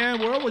go, man.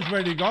 We're always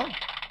ready to go.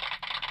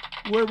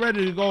 We're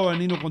ready to go,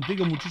 Ino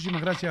Contigo.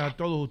 Muchísimas gracias a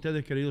todos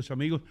ustedes, queridos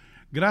amigos.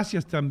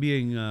 Gracias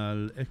también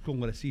al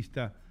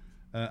excongresista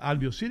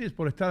Albio Siris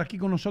por estar aquí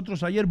con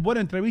nosotros ayer.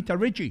 Buena entrevista,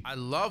 Richie. I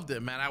loved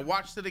it, man. I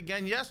watched it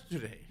again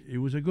yesterday. It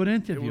was a good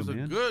interview, It was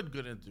man. a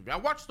good interview. I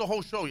watched the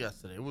whole show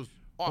yesterday. It was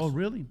awesome. Oh,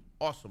 really?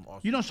 Awesome.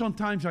 You know,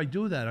 sometimes I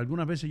do that.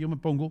 Algunas veces yo me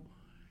pongo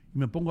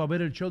a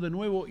ver el show de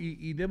nuevo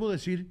y debo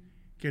decir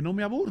que no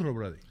me aburro,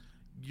 brother.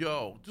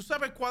 Yo, ¿tú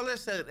sabes cuál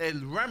es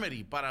el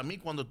remedy para mí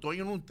cuando estoy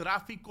en un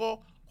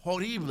tráfico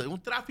horrible,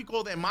 un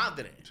tráfico de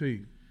madre?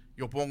 Sí.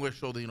 Yo pongo el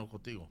show de Ino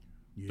Contigo.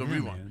 Yeah, The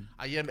rerun. man.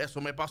 Ayer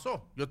eso me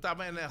pasó. Yo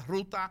estaba en la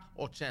ruta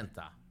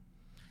 80,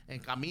 en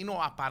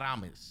camino a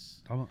Parames.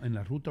 Estaba en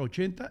la ruta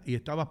 80 y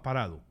estabas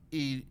parado.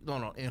 Y,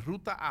 no, en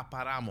ruta a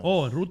Paramos.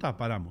 Oh, en ruta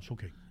paramos,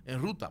 ok. En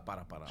ruta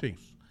para Paramos. Sí.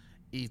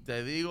 Y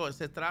te digo,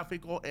 ese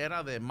tráfico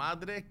era de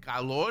madre,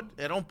 calor,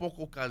 era un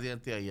poco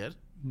caliente ayer.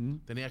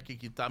 Tenía que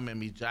quitarme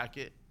mi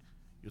jacket.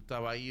 Yo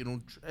estaba ahí en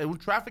un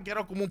traffic,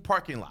 era como un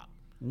parking lot.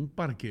 Un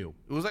parqueo.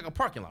 It was like a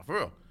parking lot, for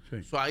real.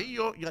 Sí. So ahí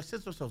yo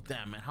said to myself,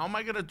 damn, man, how am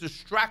I going to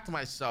distract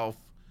myself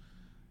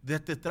de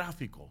este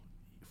tráfico?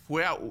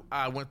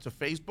 I went to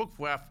Facebook,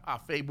 fue a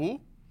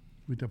Facebook.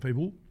 ¿Fuiste a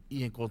Facebook?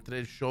 Y encontré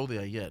el show de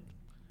ayer.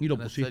 Y lo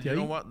And I pusiste said, you ahí.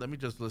 know what, let me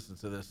just listen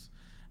to this.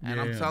 And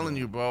I'm Yeah, telling bro.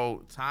 you,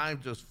 bro, time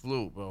just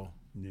flew, bro.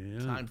 Yeah.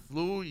 Time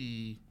flew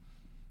y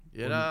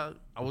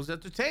I was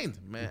entertained,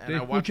 man. Usted And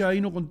I watched, escucha a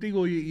Ino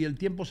Contigo y el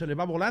tiempo se le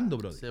va volando,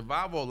 brother. se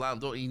va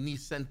volando y ni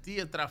sentí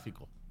el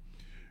tráfico.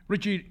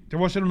 Richie, te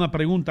voy a hacer una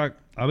pregunta.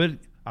 A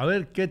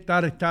ver qué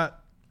tal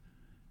está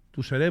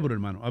tu cerebro,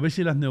 hermano. A ver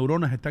si las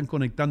neuronas están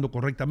conectando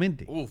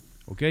correctamente. Uf.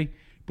 ¿Ok?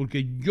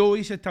 Porque yo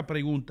hice esta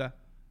pregunta,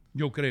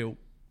 yo creo,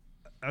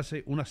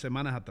 hace unas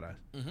semanas atrás.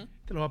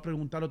 Te lo voy a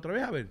preguntar otra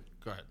vez, a ver.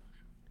 Go ahead.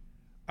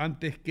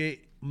 Antes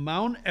que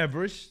Mount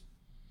Everest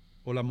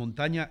o la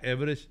montaña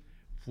Everest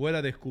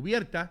fuera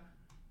descubierta,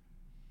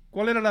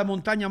 ¿cuál era la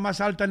montaña más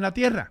alta en la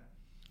Tierra?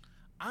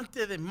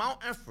 Antes de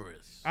Mount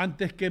Everest.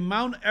 Antes que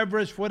Mount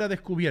Everest fuera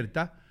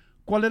descubierta,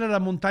 ¿cuál era la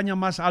montaña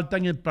más alta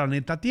en el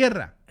planeta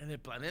Tierra? En el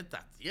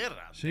planeta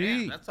Tierra.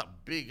 Sí. Damn, that's a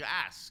big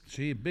ask.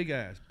 Sí, big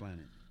ass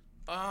planet.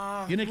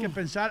 Tienes que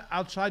pensar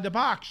outside the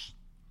box.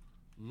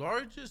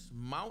 Largest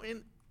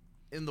mountain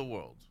in the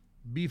world.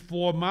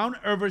 Before Mount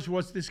Everest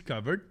was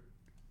discovered,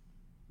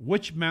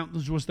 which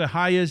mountains was the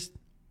highest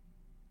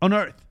on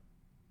Earth?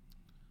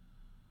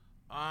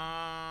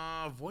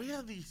 Voy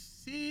a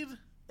decir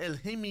el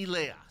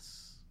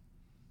Himalayas.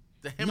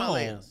 The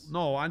Himalayas.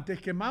 No,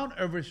 antes que Mount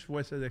Everest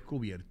fuese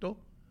descubierto,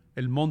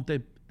 el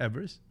monte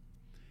Everest,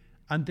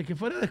 antes que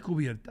fuera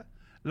descubierta,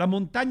 la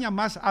montaña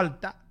más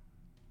alta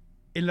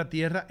en la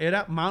Tierra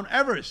era Mount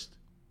Everest,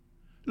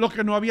 lo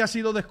que no había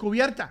sido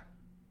descubierta.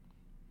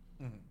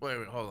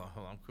 Wait, hold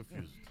on. I'm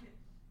confused.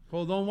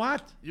 Hold on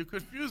what? You're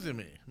confusing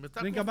me. Me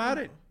está Think about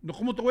it. No,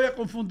 ¿cómo te voy a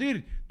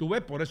confundir? Tú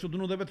ves, por eso tú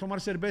no debes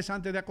tomar cerveza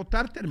antes de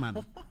acostarte,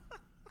 hermano.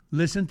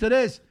 Listen to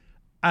this.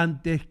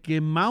 Antes que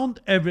Mount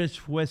Everest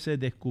fuese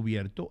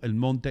descubierto, el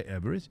monte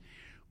Everest,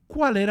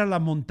 ¿cuál era la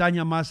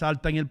montaña más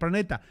alta en el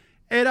planeta?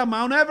 Era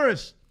Mount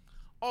Everest.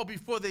 Oh,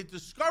 before they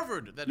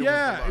discovered that it was the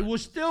Yeah, largest. it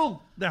was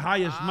still the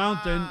highest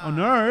mountain on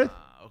Earth.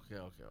 Okay.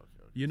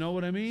 You know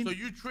what I mean? So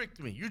you tricked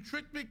me. You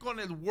tricked me con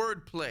el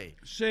wordplay.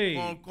 Sí.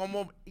 Con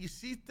como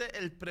hiciste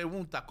el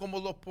pregunta, como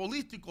los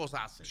políticos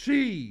hacen.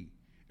 Sí.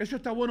 Eso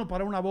está bueno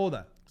para una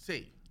boda.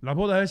 Sí. Las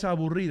bodas esas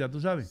aburridas,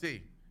 ¿tú sabes?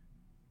 Sí.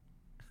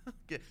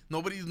 Que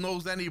nobody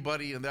knows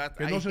anybody and that.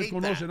 Que no se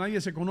conoce, nadie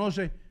se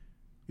conoce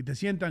y te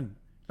sientan.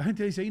 La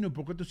gente dice, Ino,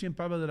 ¿por qué tú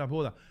siempre hablas de las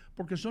bodas?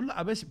 Porque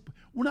a veces,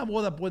 una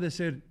boda puede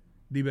ser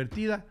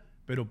divertida,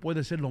 pero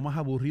puede ser lo más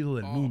aburrido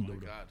del mundo,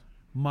 bro.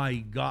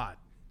 My God.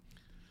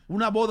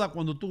 Una boda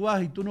cuando tú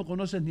vas y tú no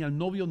conoces ni al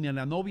novio, ni a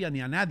la novia,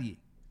 ni a nadie.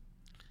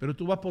 Pero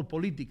tú vas por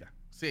política.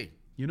 Sí.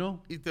 You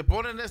know? Y te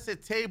ponen ese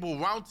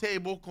round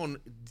table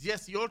con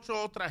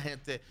 18 otra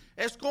gente.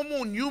 Es como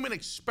un human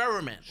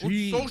experiment,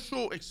 Sí. un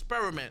social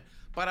experiment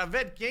para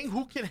ver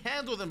who can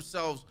handle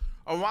themselves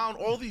around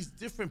all these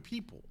different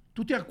people.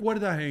 ¿Tú te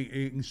acuerdas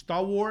en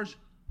Star Wars,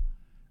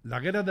 la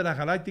guerra de las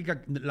galácticas,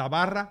 la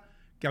barra,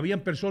 que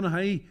habían personas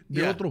ahí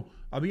de otro,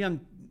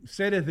 habían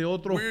seres de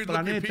otros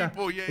planetas,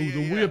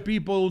 weird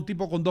people, un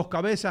tipo con dos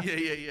cabezas.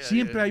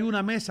 Siempre hay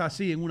una mesa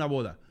así en una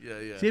boda.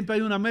 Siempre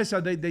hay una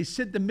mesa, they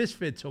sit the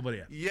misfits over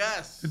there.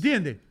 Yes.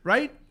 ¿Entiendes?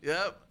 Right?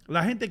 Yep.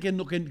 La gente que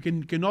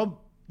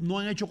no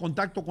han hecho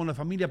contacto con la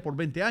familia por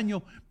 20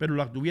 años, pero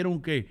la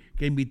tuvieron que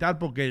invitar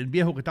porque el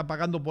viejo que está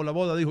pagando por la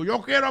boda dijo,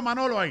 yo quiero a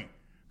Manolo ahí,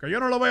 que yo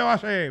no lo veo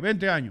hace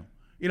 20 años.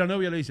 Y la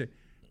novia le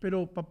dice,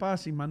 pero papá,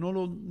 si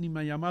Manolo ni me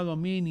ha llamado a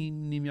mí,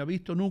 ni me ha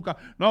visto nunca.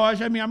 No,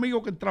 ese es mi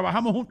amigo que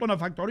trabajamos juntos en la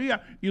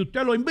factoría y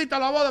usted lo invita a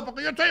la boda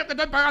porque yo soy el que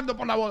estoy pagando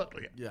por la boda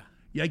tuya.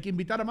 Y hay que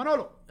invitar a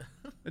Manolo.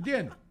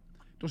 ¿Entiendes?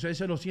 Entonces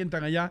ese lo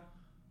sientan allá,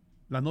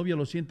 la novia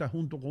lo sienta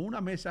junto con una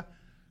mesa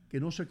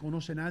que no se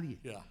conoce nadie.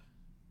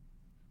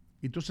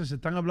 Entonces se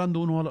están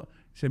hablando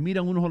se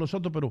miran unos a los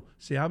otros, pero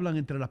se hablan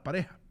entre las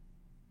parejas.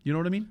 You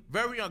know what I mean?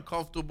 Very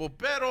uncomfortable,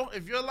 pero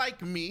if you're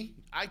like me,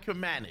 I can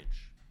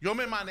manage. Yo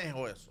me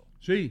manejo eso.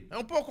 Sí. Es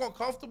un poco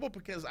uncomfortable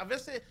because a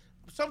veces,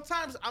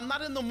 sometimes I'm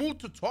not in the mood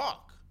to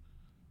talk.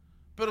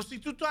 Pero si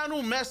tú estás en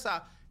una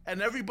mesa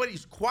and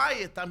everybody's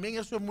quiet, también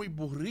eso es muy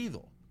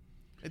aburrido.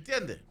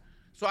 ¿Entiendes?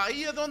 So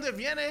ahí es donde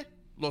vienen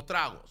los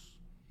tragos.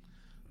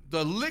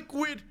 The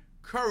liquid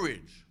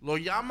courage. Lo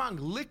llaman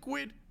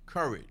liquid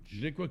courage.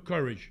 Liquid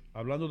courage.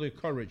 Hablando de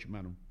courage,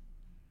 mano.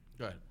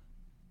 Go ahead.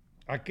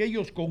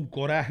 Aquellos con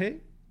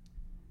coraje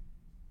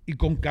y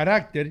con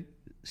carácter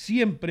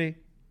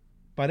siempre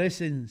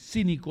parecen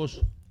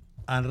cínicos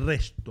al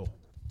resto.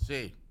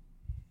 Sí.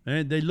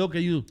 They look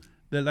at you,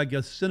 they're like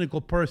a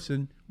cynical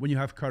person when you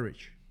have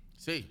courage.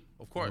 Sí,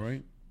 of course.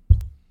 Right?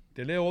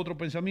 Te leo otro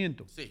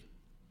pensamiento. Sí.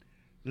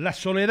 La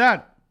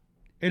soledad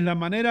es la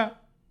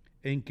manera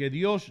en que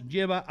Dios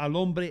lleva al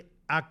hombre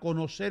a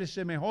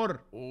conocerse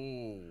mejor.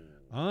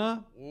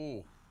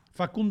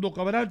 Facundo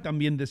Cabral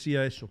también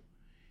decía eso.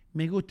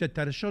 Me gusta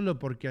estar solo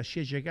porque así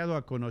he llegado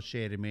a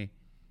conocerme.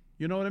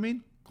 You know what I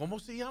mean? ¿Cómo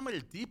se llama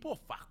el tipo?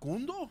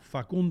 ¿Facundo?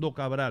 Facundo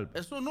Cabral.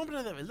 Es un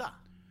nombre de verdad.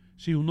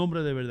 Sí, un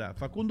nombre de verdad.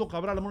 Facundo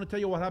Cabral. I'm going to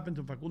tell you what happened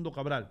to Facundo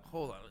Cabral.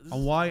 Hold on.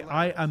 And why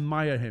I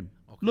admire him.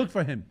 Okay. Look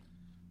for him.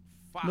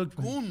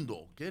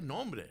 Facundo. ¿Qué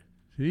nombre?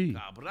 Sí.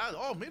 Cabral.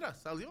 Oh, mira,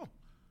 salió.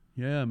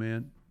 Yeah,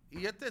 man.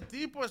 Y este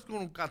tipo es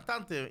un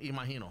cantante,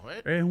 imagino,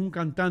 ¿eh? Es un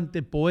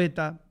cantante,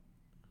 poeta,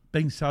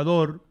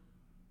 pensador.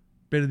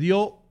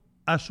 Perdió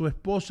a su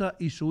esposa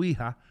y su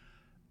hija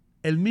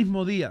el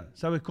mismo día.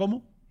 ¿Sabes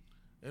cómo?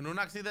 En un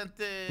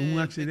accidente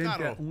de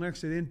carro. Un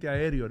accidente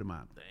aéreo,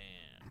 hermano.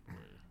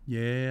 Damn,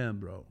 yeah,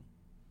 bro.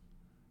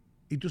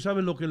 ¿Y tú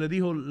sabes lo que le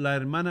dijo la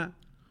hermana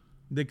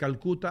de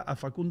Calcuta a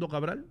Facundo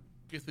Cabral?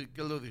 ¿Qué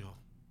lo dijo?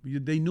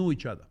 They knew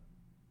each other.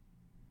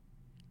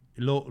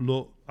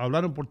 Lo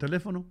hablaron por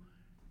teléfono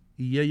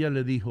y ella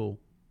le dijo,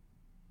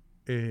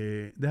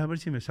 déjame ver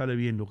si me sale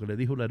bien lo que le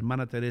dijo la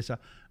hermana Teresa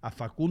a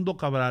Facundo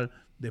Cabral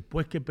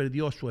después que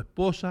perdió a su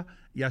esposa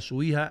y a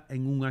su hija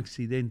en un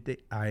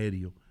accidente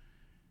aéreo.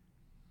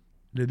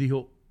 Le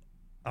dijo,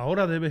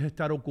 ahora debes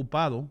estar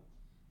ocupado.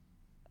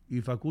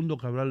 Y Facundo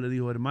Cabral le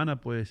dijo, hermana,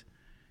 pues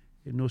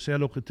no sé a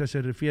lo que usted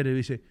se refiere.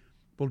 Dice,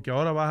 porque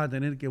ahora vas a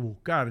tener que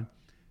buscar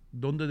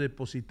dónde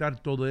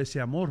depositar todo ese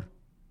amor.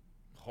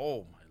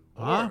 Oh, my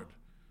Huh? Lord.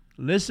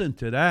 Listen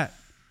to that.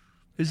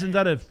 Isn't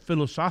that a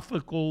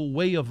philosophical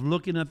way of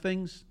looking at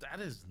things? That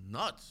is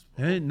nuts.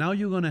 Hey, now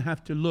you're going to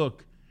have to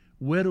look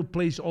where to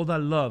place all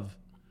that love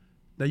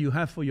that you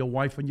have for your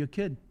wife and your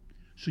kid.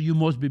 So you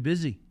must be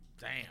busy.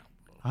 Damn.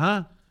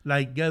 Huh?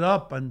 Like get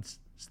up and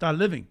start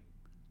living.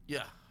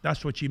 Yeah.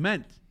 That's what she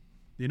meant.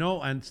 You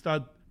know, and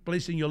start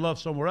placing your love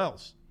somewhere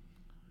else.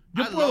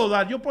 Yo I puedo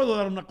love-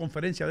 dar una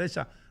conferencia de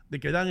esa de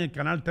que dan en el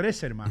canal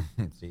 13, hermano.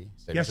 Sí.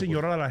 Que hacen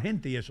llorar a la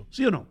gente y eso.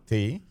 ¿Sí o no?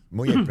 Sí,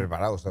 muy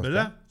preparados. ¿Está usted?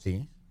 ¿Verdad?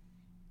 Sí.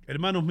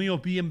 Hermanos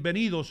míos,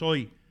 bienvenidos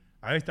hoy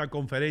a esta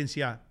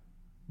conferencia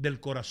del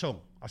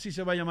corazón. Así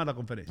se va a llamar la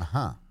conferencia.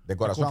 Ajá. De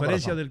corazón La a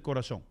conferencia corazón. del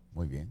corazón.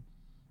 Muy bien.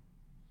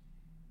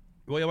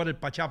 Voy a llevar el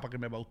pachá para que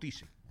me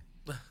bautice.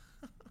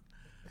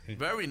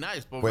 Very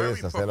nice, but Puedes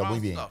very hacerlo muy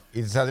profound bien. stuff.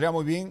 Y saldría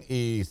muy bien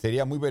y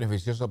sería muy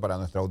beneficioso para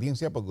nuestra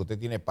audiencia porque usted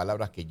tiene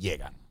palabras que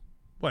llegan.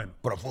 Bueno,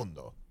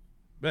 Profundo.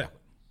 vea,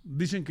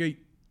 dicen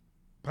que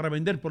para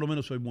vender por lo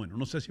menos soy bueno.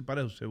 No sé si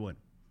para eso soy bueno.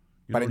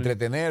 You Para know what I mean?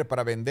 entretener,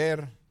 para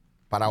vender,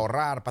 para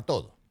ahorrar, para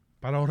todo.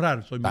 Para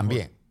ahorrar soy mejor.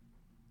 También.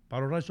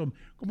 Para ahorrar son...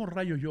 ¿Cómo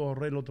rayos yo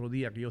ahorré el otro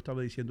día que yo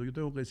estaba diciendo? Yo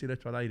tengo que decir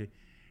esto al aire.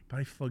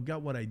 But I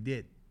forgot what I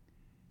did.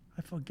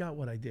 I forgot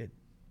what I did.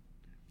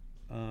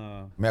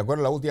 Me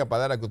acuerdo la última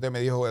palabra que usted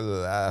me dijo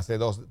hace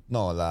dos...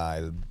 No,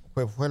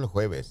 fue el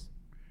jueves.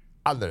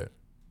 Adler,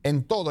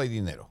 en todo hay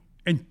dinero.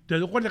 ¿Te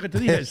acuerdas que te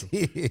dije eso?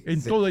 Sí,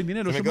 En sí. todo hay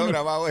dinero. Se me Eso quedó me lo-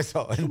 grabado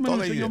eso. Eso En me lo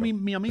todo hay enseñó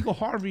dinero. mi amigo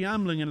Harvey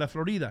Amlin en la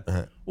Florida.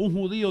 Ajá. Un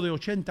judío de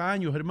 80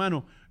 años,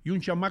 hermano, y un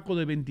chamaco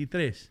de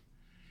 23.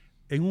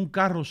 En un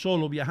carro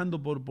solo,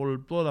 viajando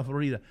por toda la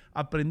Florida.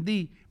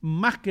 Aprendí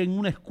más que en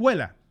una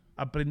escuela.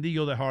 Aprendí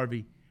yo de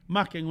Harvey.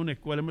 Más que en una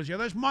escuela. Me decía,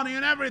 there's money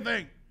in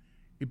everything.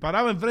 Y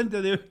paraba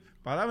enfrente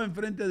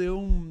de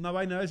una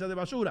vaina de esa de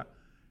basura.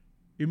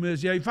 Y me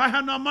decía, if I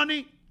had no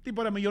money,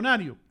 tipo era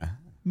millonario.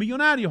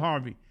 Millonario,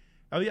 Harvey.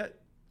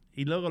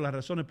 Y luego las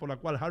razones por las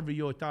cuales Harvey y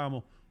yo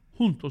estábamos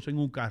juntos en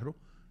un carro,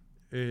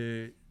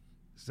 se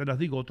las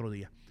digo otro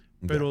día.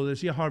 Pero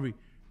decía Harvey,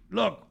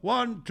 look,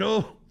 1,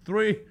 2,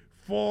 3,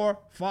 4,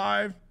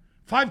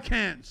 5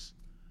 cans.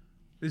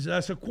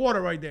 That's a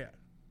quarter right there.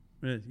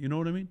 You know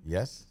what I mean?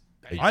 Yes.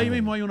 Ahí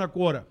mismo hay una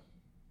cuota.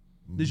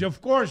 Dice, of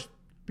course,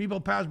 people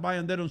pass by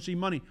and they don't see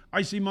money.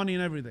 I see money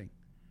in everything.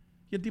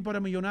 Y el tipo era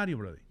millonario,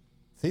 brother.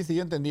 Sí,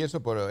 yo entendí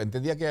eso, pero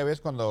entendí aquella vez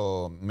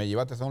cuando me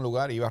llevaste a un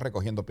lugar y ibas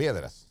recogiendo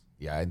piedras.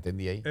 Ya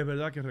entendí ahí. Es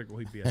verdad que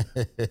recogí piedras.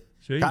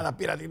 Sí. Cada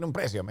piedra tiene un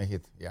precio, me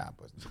dijiste. Ya,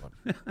 pues. Bueno.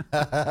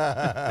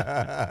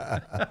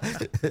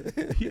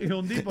 Y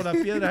un tipo, las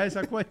piedras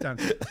esas cuestan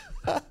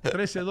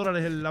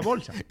 $13 en la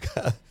bolsa.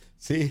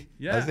 Sí,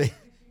 Yeah.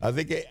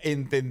 así que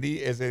entendí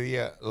ese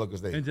día lo que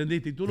usted dijo.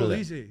 ¿Entendiste? Y tú lo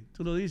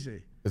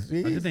dices, Sí,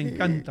 a ti te sí.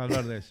 encanta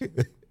hablar de eso.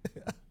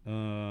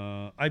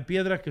 Hay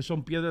piedras que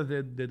son piedras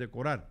de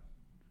decorar.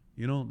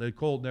 You know, they're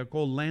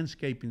called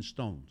landscaping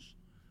stones.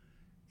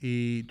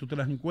 Y tú te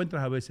las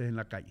encuentras a veces en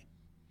la calle.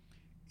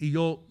 Y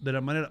yo, de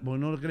la manera,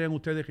 bueno, no crean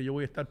ustedes que yo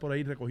voy a estar por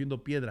ahí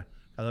recogiendo piedras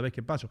cada vez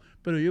que paso.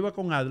 Pero yo iba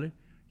con Adler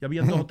y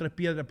había 2 o 3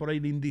 piedras por ahí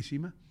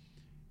lindísimas.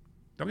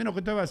 Entonces, ¿qué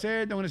usted va a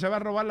hacer? Entonces, se va a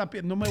robar las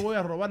piedras. No me voy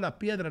a robar las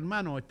piedras,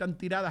 hermano. Están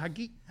tiradas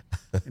aquí,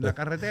 en la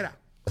carretera.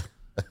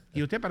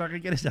 ¿Y usted para qué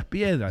quiere esas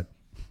piedras?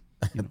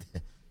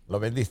 Lo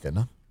vendiste,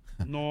 ¿no?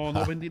 No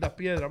vendí las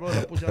piedras, bro.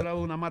 Las puse al lado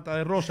de una mata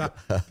de rosas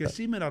que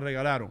sí me las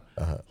regalaron.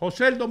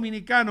 José el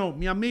Dominicano,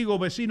 mi amigo,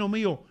 vecino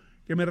mío,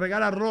 que me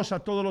regala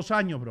rosas todos los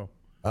años, bro.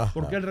 Ajá.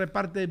 Porque él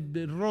reparte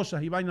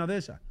rosas y vainas de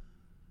esas.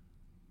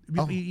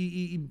 Oh.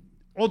 Y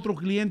otro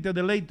cliente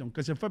de Layton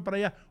que se fue para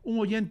allá, un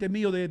oyente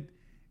mío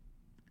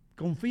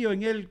confío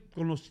en él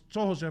con los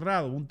ojos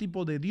cerrados, un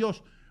tipo de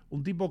Dios,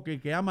 un tipo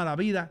que ama la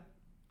vida,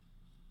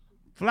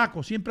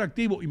 flaco, siempre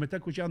activo y me está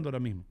escuchando ahora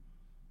mismo.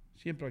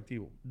 Siempre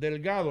activo.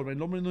 Delgado,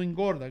 el hombre no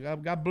engorda.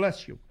 God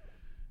bless you.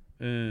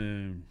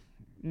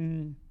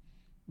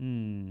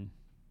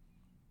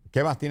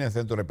 ¿Qué más tienes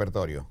en tu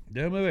repertorio?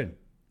 Déjame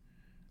ver.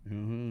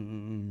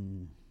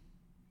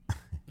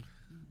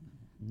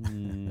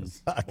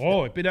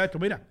 Espera esto,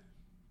 mira.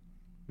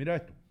 Mira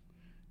esto.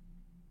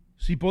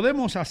 Si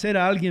podemos hacer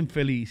a alguien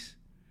feliz,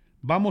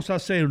 vamos a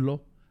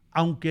hacerlo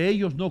aunque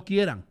ellos no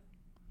quieran.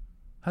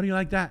 How do you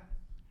like that?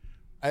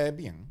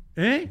 Bien.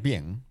 ¿Eh?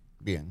 Bien.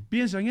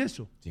 Piensa en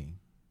eso. Sí.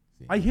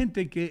 Hay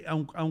gente que,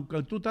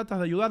 aunque tú tratas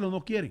de ayudarlo,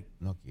 no quieren.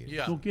 No quiere.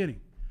 Yeah. No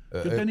quieren.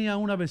 Yo tenía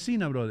una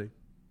vecina, brother,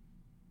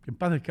 que en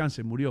paz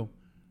descanse, murió,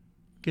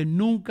 que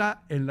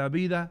nunca en la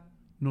vida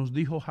nos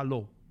dijo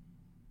hello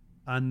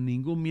a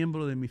ningún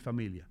miembro de mi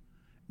familia,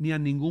 ni a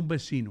ningún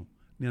vecino,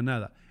 ni a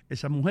nada.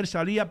 Esa mujer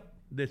salía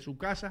de su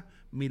casa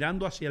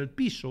mirando hacia el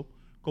piso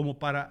como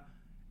para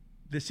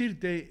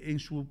decirte en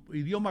su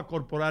idioma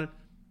corporal,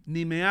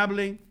 ni me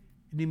hablen,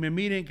 ni me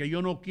miren, que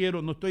yo no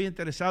quiero, no estoy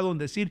interesado en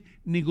decir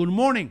ni good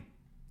morning.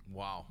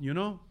 Wow. You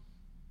know?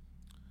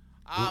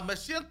 Me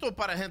siento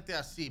para gente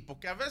así,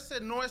 porque a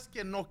veces no es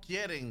que no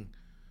quieren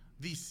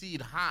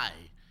decir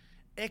hi,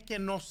 es que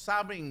no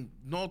saben,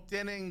 no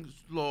tienen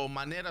las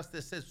maneras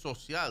de ser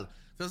social.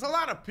 There's a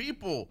lot of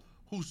people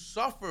who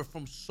suffer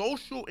from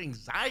social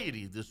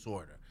anxiety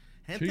disorder.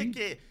 Gente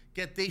Sí.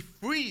 que they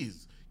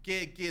freeze,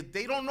 que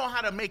they don't know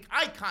how to make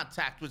eye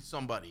contact with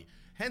somebody.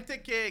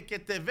 Gente que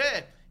te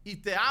ve y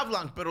te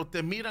hablan, pero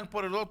te miran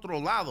por el otro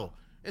lado.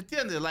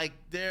 ¿Entiendes? Like,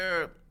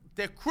 they're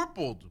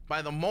crippled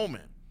by the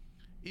moment.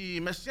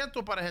 Y me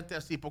siento para gente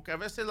así, porque a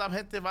veces la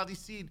gente va a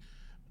decir,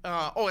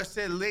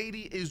 ese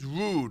lady is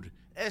rude.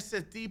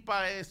 Ese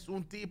tipa es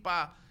un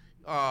tipa,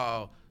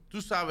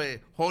 tú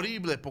sabes,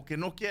 horrible, porque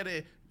no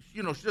quiere,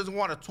 she doesn't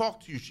want to talk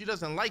to you. She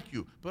doesn't like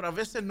you. Pero a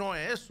veces no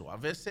es eso. A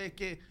veces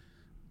que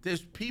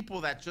there's people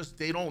that just,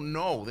 they don't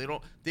know.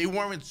 They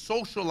weren't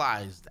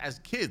socialized as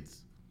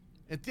kids.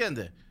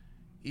 ¿Entiendes?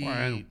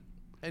 Bueno.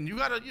 And you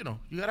gotta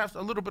have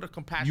a little bit of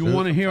compassion. You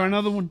want to hear sometimes.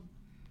 another one?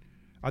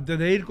 Antes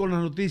de ir con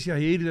las noticias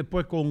y ir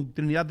después con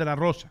Trinidad de la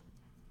Rosa.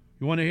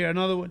 You want to hear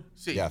another one?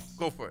 Sí, Yes.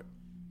 go for it.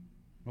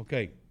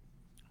 Ok.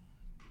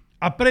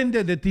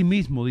 Aprende de ti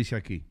mismo, dice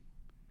aquí.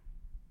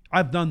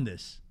 I've done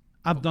this.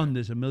 I've done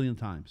this a million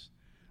times.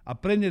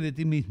 Aprende de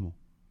ti mismo.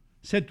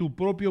 Sé tu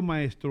propio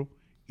maestro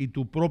y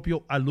tu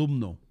propio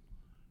alumno.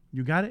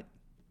 You got it?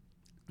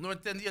 No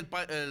entendí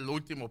el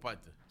último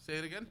parte. Say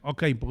it again.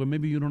 Okay, porque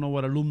maybe you don't know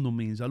what alumno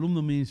means.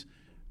 Alumno means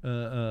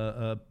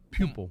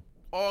pupil.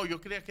 Oh, yo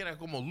creía que era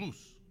como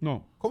luz.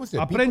 No. ¿Cómo se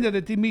Aprende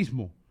de ti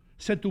mismo.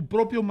 Sé tu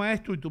propio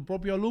maestro y tu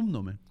propio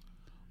alumno, man.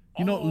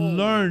 Oh,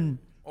 Learn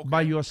okay.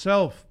 by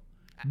yourself.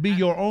 Be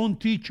your own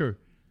teacher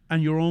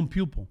and your own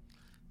pupil.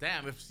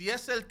 Damn, si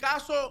es el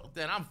caso,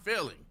 then I'm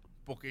failing.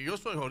 Porque yo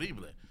soy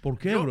horrible. ¿Por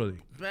qué, brother?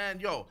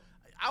 Man,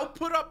 I'll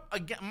put up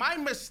again my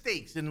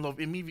mistakes in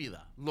mi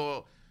vida.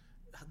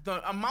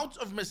 The amount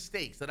of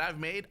mistakes that I've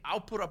made,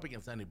 I'll put up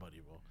against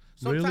anybody, bro.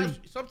 Sometimes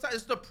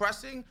it's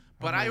depressing,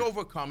 but I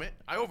overcome it.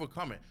 I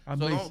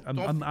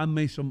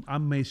made some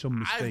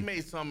mistakes. I've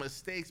made some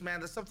mistakes,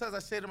 man. That sometimes I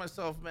say to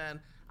myself,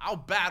 man, I'll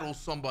battle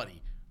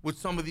somebody with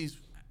some of these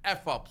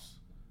F-ups.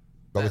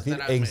 Por decir,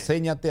 that I've made.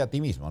 enséñate a ti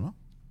mismo, ¿no?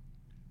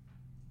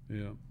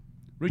 Yeah.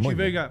 Richie Muy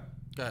bien. Vega,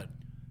 Go ahead.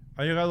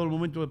 ha llegado el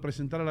momento de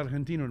presentar al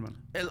argentino, hermano.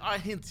 El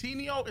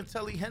argentino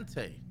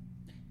inteligente.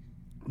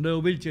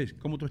 Leo Vilches,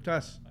 ¿cómo tú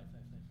estás?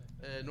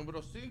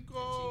 Número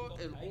 5,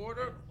 el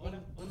order,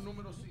 un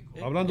número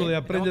 5. Hablando de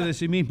aprende de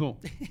sí mismo.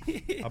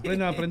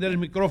 Aprenda a aprender el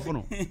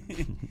micrófono.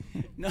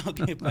 No,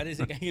 que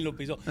parece que alguien lo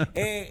pisó.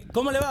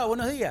 ¿Cómo le va?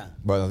 Buenos días.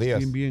 Buenos días.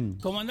 Bien, bien.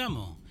 ¿Cómo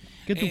andamos?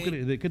 ¿Qué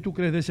tú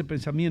crees de ese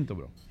pensamiento,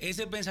 bro?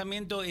 Ese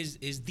pensamiento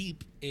es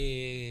deep,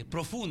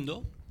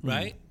 profundo,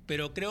 right?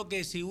 Pero creo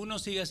que si uno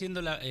sigue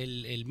haciendo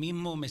el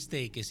mismo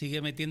mistake, que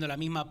sigue metiendo la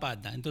misma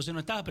pata, entonces no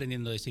estás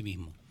aprendiendo de sí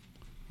mismo.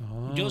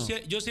 Ah.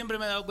 Yo siempre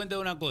me he dado cuenta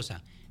de una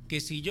cosa, que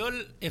si yo,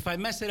 if I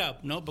mess it up,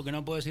 ¿no? Porque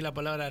no puedo decir la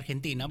palabra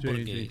argentina,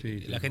 porque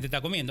sí. la gente está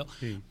comiendo,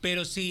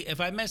 pero si if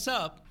I mess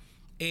up,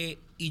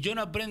 y yo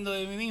no aprendo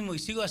de mí mismo y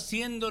sigo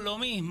haciendo lo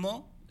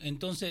mismo,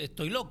 entonces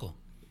estoy loco.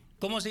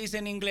 ¿Cómo se dice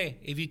en inglés?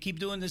 If you keep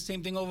doing the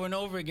same thing over and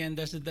over again,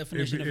 that's the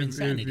definition of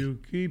insanity. If you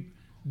keep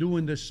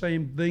doing the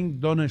same thing,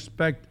 don't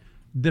expect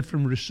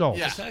different results.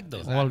 Yeah.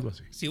 Exacto. O algo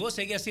así. Si vos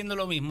seguís haciendo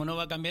lo mismo, no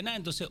va a cambiar nada.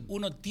 Entonces,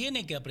 uno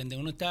tiene que aprender.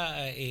 Uno está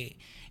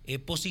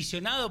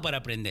posicionado para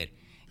aprender.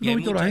 ¿No has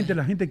visto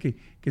la gente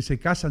que se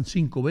casan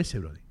 5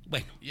 veces, brother?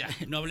 Bueno,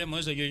 no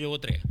hablemos de eso. Yo llevo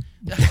 3.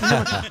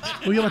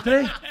 ¿Tú llevas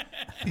 3?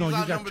 No, you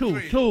got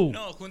 2.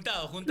 No,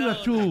 juntado. You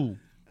got 2.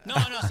 No,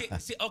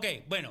 sí, ok,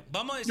 bueno,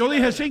 vamos a decir. Yo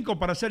dije 5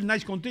 para ser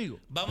nice contigo.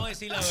 Vamos a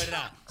decir la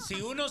verdad. Si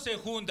uno se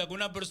junta con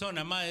una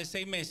persona más de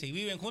 6 meses y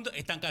viven juntos,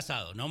 están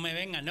casados. No me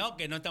vengan, no,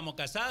 que no estamos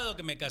casados,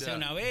 que me casé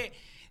una vez.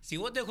 Si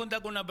vos te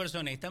juntas con una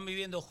persona y están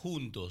viviendo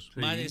juntos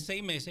más de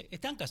 6 meses,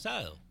 están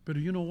casados.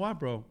 Pero you know what,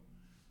 bro?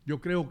 Yo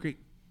creo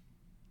que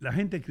la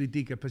gente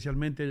critica,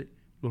 especialmente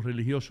los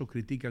religiosos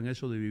critican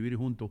eso de vivir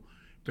juntos,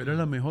 pero es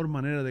la mejor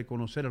manera de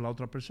conocer a la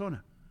otra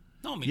persona.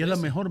 No, y es la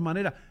mejor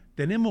manera.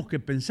 Tenemos que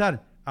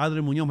pensar.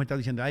 Adri Muñoz me está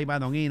diciendo, ahí va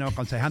Don Ino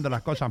aconsejando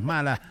las cosas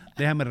malas,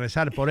 déjame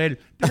rezar por él.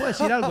 Te voy a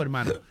decir algo,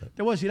 hermano.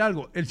 Te voy a decir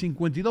algo. El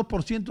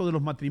 52% de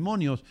los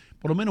matrimonios,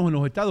 por lo menos en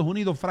los Estados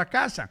Unidos,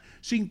 fracasan.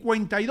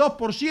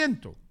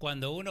 52%.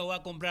 Cuando uno va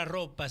a comprar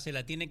ropa, se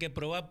la tiene que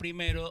probar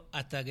primero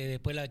hasta que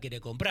después la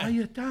quiere comprar. Ahí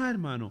está,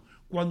 hermano.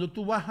 Cuando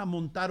tú vas a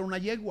montar una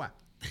yegua,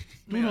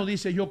 tú no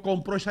dices, yo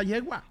compro esa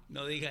yegua.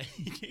 No digas.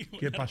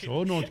 ¿Qué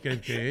pasó? No,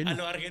 ¿qué? A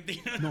los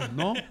argentinos.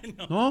 No.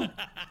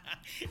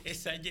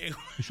 Esa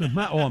yegua. Eso es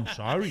malo. Oh, I'm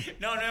sorry.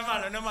 No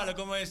es malo.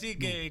 Como decir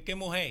que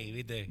mujer,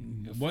 ¿viste?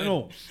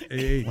 Bueno.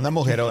 Una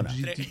mujerona.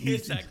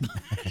 Exacto.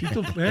 ¿Y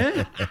tú,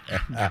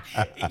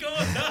 ¿Y cómo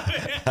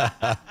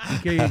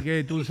sabes?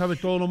 que tú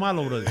sabes todo lo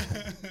malo, brother.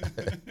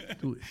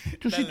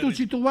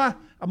 Si tú vas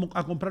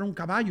a comprar un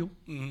caballo,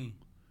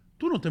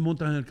 tú no te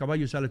montas en el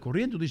caballo y sales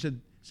corriendo. Tú dices,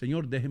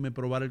 señor, déjeme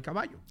probar el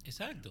caballo.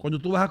 Exacto. Cuando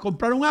tú vas a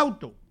comprar un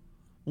auto,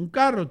 un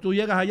carro, tú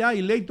llegas allá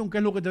y Leighton, ¿qué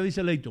es lo que te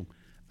dice Leighton?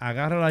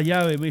 Agarra la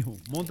llave, mijo,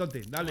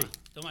 móntate, dale.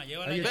 Toma,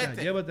 llévala.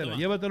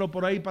 Llévatelo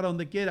por ahí para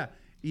donde quiera.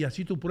 Y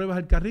así tú pruebas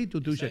el carrito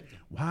y tú dices,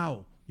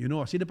 wow,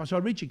 así le pasó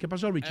a Richie. ¿Qué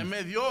pasó a Richie?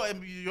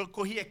 Yo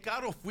cogí el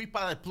carro, fui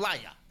para la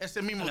playa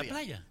ese mismo día. ¿A la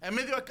playa? Él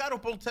me dio el carro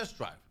para un test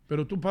drive.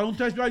 Pero tú para un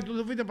test drive tú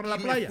te fuiste para la Y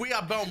me playa. fui a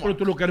Belmont. Pero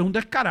tú lo que eres un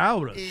descarado,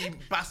 bro. Y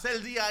pasé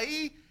el día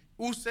ahí.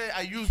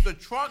 I used the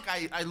truck.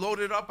 I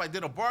loaded up. I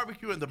did a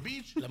barbecue in the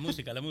beach. La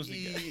música.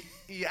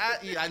 Y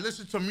I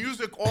listened to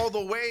music all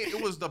the way.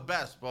 It was the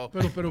best, bro.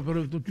 Pero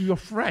you're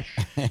fresh.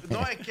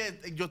 No, es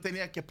que yo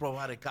tenía que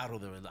probar el carro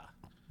de verdad.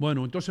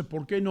 Bueno, entonces,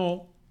 ¿por qué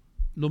no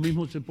lo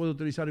mismo se puede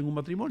utilizar en un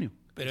matrimonio?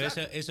 Pero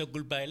eso es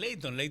culpa de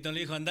Leighton. Leighton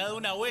le dijo, anda de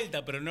una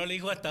vuelta, pero no le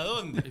dijo hasta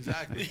dónde.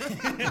 Exacto.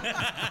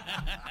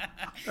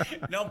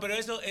 No, pero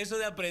eso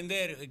de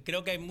aprender,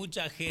 creo que hay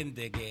mucha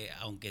gente que,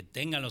 aunque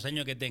tengan los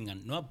años que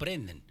tengan, no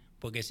aprenden.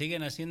 Porque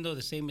siguen haciendo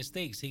the same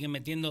mistake, siguen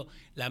metiendo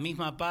la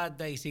misma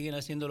pata y siguen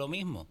haciendo lo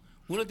mismo.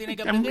 Uno tiene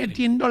que aprender. Están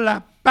metiendo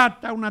la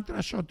pata una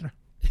tras otra.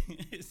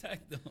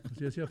 Exacto.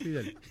 Así decía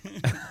Fidel.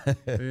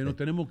 Nos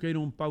tenemos que ir a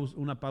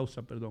una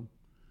pausa, perdón.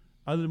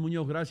 Adler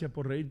Muñoz, gracias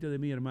por reírte de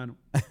mí, hermano.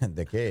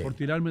 ¿De qué? Por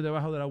tirarme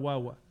debajo de la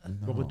guagua.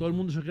 No. Porque todo el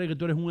mundo se cree que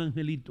tú eres un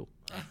angelito.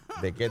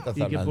 ¿De qué estás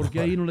hablando? Y que porque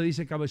ahí no le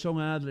dice cabezón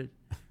a Adler,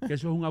 que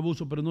eso es un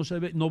abuso, pero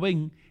no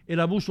ven el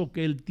abuso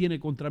que él tiene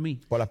contra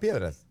mí. ¿Por las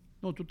piedras?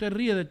 No, tú te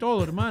ríes de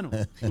todo, hermano.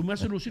 Tú me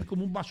haces lucir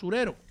como un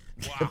basurero.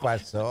 ¿Qué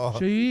pasó?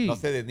 Sí. No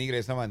se denigre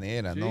de esa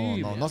manera,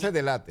 Sí, no se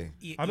delate.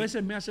 A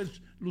veces me haces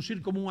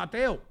lucir como un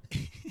ateo.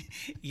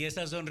 Y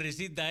esa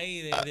sonrisita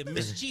ahí de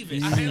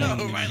mischievous.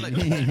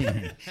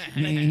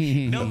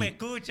 Sí. No me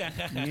escuchan,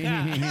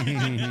 jajaja.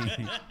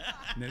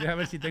 Me deja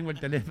ver si tengo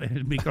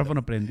el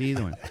micrófono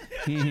prendido.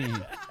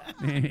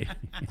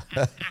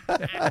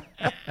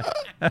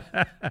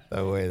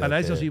 Está bueno, Para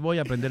eso sí voy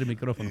a prender el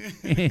micrófono.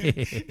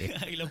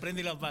 Y lo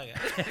prende y lo apaga.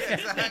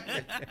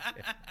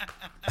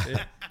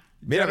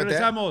 Mira,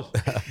 regresamos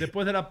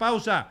después de la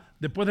pausa,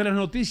 después de las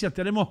noticias.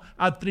 Tenemos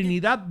a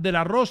Trinidad de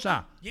la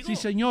Rosa. Llegó. Sí,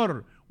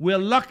 señor. We're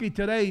lucky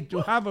today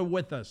to have her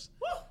with us.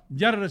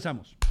 Ya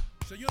regresamos.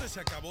 Señores,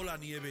 se acabó la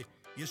nieve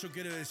y eso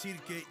quiere decir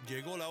que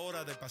llegó la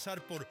hora de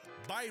pasar por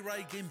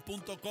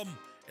buyrightgame.com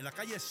en la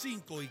calle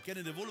 5 y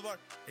Kennedy Boulevard,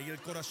 en el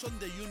corazón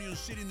de Union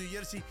City, New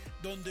Jersey,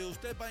 donde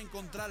usted va a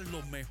encontrar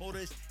los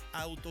mejores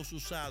autos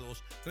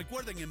usados.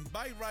 Recuerden, en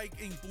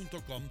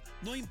buyrightgame.com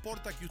no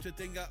importa que usted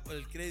tenga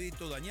el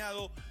crédito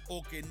dañado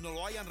o que no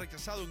lo hayan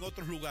rechazado en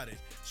otros lugares.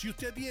 Si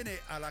usted viene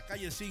a la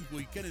calle 5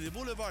 y Kennedy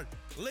Boulevard,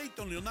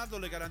 Leighton Leonardo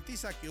le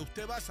garantiza que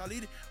usted va a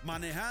salir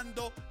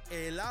manejando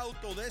el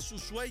auto de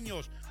sus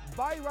sueños.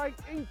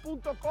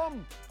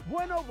 buyrightgame.com,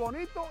 bueno,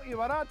 bonito y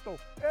barato.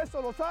 Eso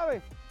lo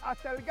sabe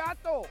hasta el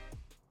gato.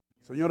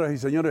 Señoras y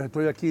señores,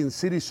 estoy aquí en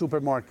City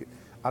Supermarket,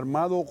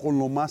 armado con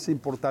lo más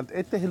importante.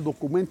 Este es el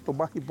documento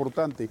más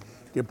importante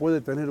que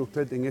puede tener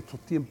usted en estos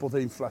tiempos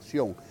de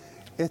inflación.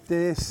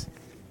 Este es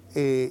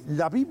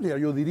la Biblia,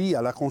 yo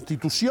diría, la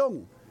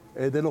constitución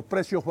de los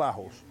precios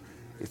bajos.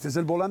 Este es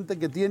el volante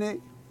que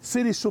tiene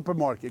City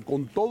Supermarket,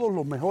 con todos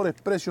los mejores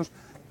precios.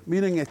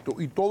 Miren esto,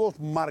 y todos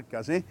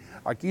marcas, ¿eh?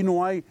 Aquí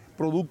no hay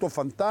productos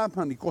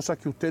fantasmas ni cosas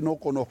que usted no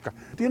conozca.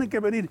 Tienen que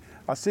venir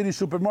a City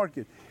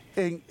Supermarket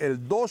en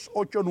el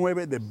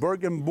 289 de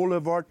Bergen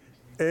Boulevard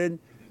en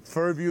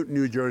Fairview,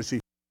 New Jersey.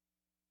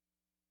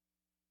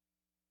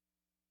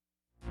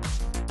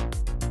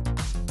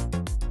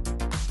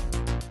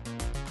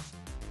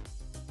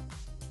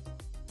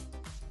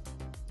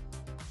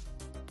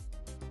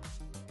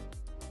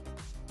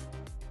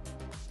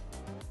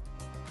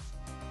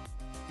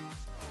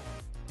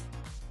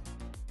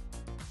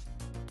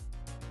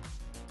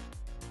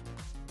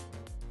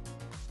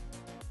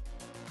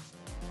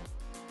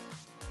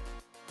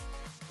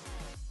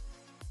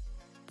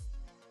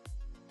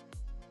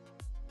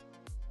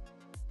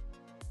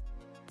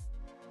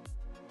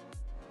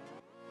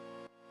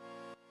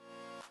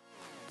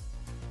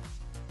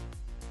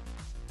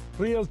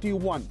 Realty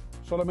One.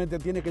 Solamente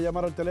tiene que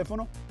llamar al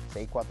teléfono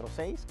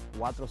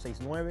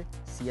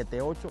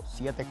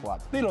 646-469-7874.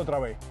 Dilo otra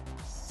vez.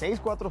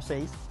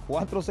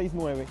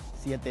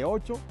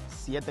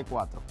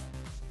 646-469-7874.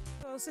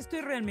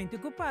 Estoy realmente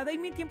ocupada y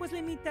mi tiempo es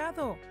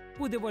limitado.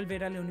 Pude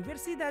volver a la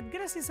universidad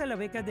gracias a la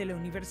beca de la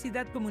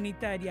Universidad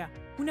Comunitaria,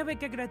 una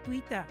beca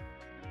gratuita.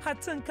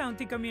 Hudson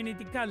County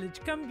Community College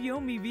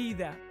cambió mi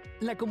vida.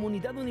 La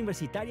comunidad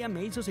universitaria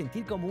me hizo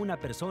sentir como una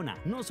persona,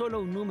 no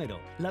solo un número.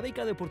 La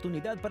beca de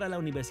oportunidad para la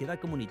universidad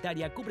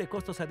comunitaria cubre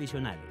costos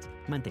adicionales,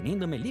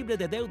 manteniéndome libre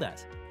de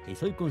deudas.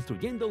 Estoy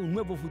construyendo un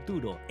nuevo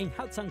futuro en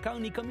Hudson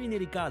County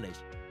Community College.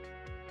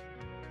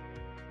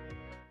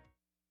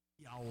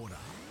 Y ahora,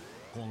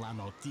 con las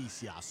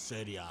noticias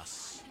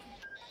serias,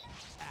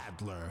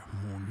 Adler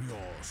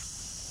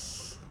Muñoz.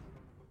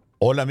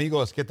 Hola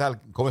amigos, ¿qué tal?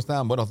 ¿Cómo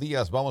están? Buenos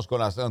días. Vamos con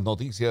las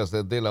noticias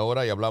de la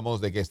hora y hablamos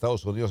de que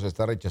Estados Unidos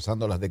está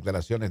rechazando las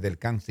declaraciones del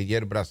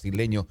canciller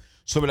brasileño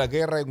sobre la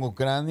guerra en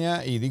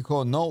Ucrania y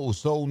dijo no,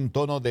 usó un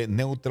tono de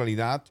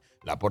neutralidad.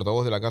 La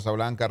portavoz de la Casa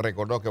Blanca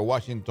recordó que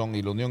Washington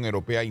y la Unión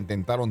Europea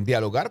intentaron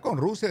dialogar con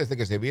Rusia desde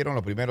que se vieron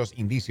los primeros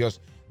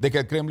indicios de que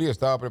el Kremlin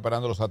estaba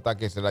preparando los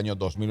ataques del año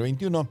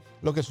 2021.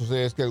 Lo que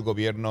sucede es que el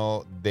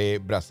gobierno de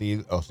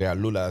Brasil, o sea,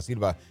 Lula da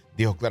Silva,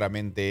 dijo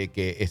claramente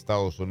que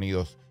Estados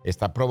Unidos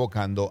está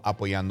provocando,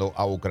 apoyando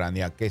a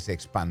Ucrania que se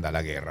expanda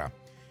la guerra.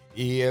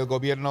 Y el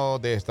gobierno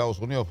de Estados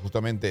Unidos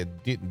justamente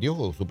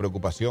dio su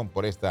preocupación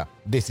por esta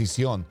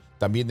decisión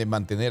también de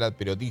mantener al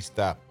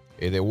periodista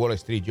de Wall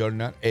Street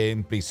Journal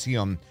en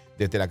prisión.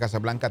 Desde la Casa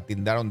Blanca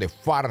tildaron de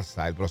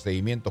farsa el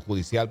procedimiento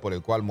judicial por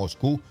el cual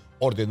Moscú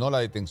ordenó la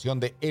detención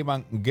de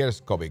Evan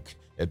Gershkovich,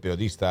 el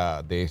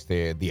periodista de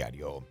este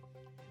diario.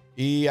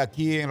 Y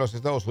aquí en los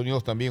Estados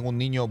Unidos también un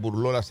niño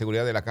burló la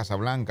seguridad de la Casa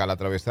Blanca al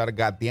atravesar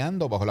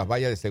gateando bajo las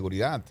vallas de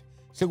seguridad.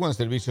 Según el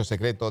Servicio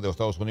Secreto de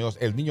Estados Unidos,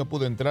 el niño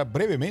pudo entrar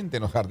brevemente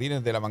en los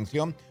jardines de la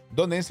mansión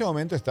donde en ese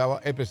momento estaba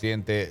el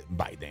presidente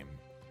Biden.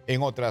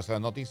 En otras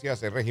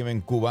noticias, el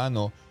régimen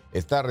cubano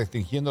está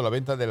restringiendo la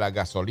venta de la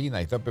gasolina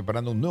y está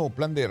preparando un nuevo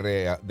plan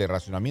de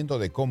racionamiento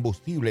de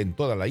combustible en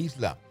toda la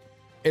isla.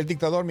 El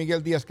dictador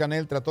Miguel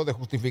Díaz-Canel trató de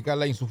justificar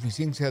la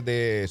insuficiencia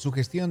de su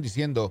gestión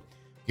diciendo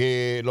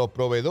que los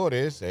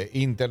proveedores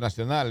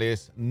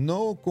internacionales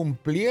no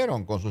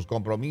cumplieron con sus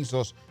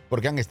compromisos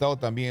porque han estado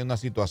también en una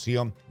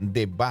situación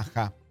de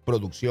baja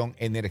producción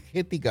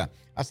energética.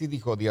 Así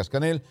dijo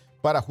Díaz-Canel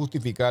para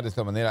justificar de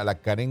esta manera la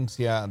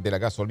carencia de la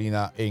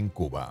gasolina en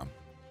Cuba.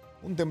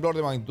 Un temblor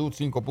de magnitud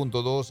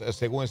 5.2,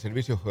 según el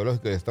Servicio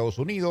Geológico de Estados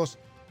Unidos,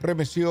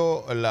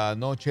 remeció la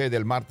noche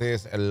del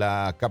martes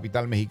la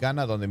capital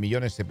mexicana, donde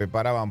millones se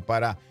preparaban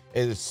para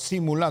el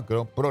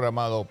simulacro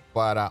programado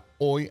para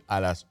hoy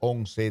a las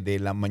 11 de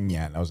la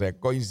mañana. O sea,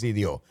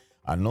 coincidió.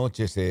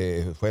 Anoche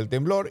se fue el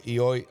temblor y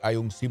hoy hay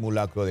un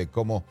simulacro de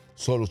cómo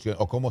solucionar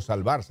o cómo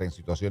salvarse en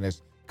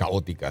situaciones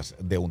caóticas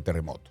de un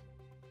terremoto.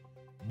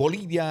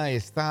 Bolivia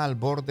está al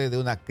borde de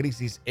una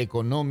crisis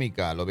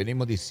económica, lo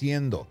venimos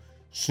diciendo.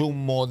 Su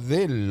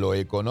modelo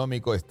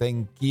económico está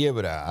en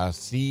quiebra,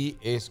 así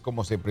es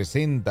como se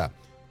presenta.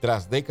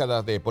 Tras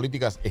décadas de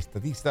políticas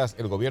estatistas,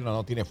 el gobierno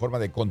no tiene forma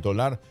de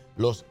controlar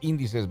los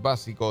índices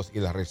básicos y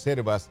las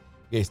reservas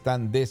que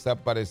están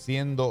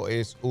desapareciendo.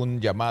 Es un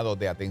llamado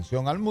de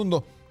atención al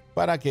mundo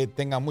para que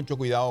tengan mucho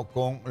cuidado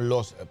con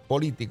los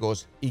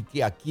políticos y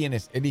que a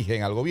quienes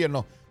eligen al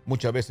gobierno.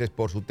 Muchas veces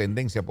por su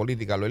tendencia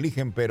política lo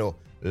eligen, pero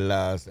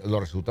los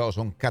resultados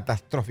son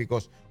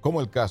catastróficos, como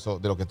el caso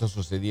de lo que está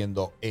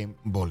sucediendo en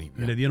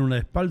Bolivia. Le dieron la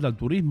espalda al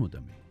turismo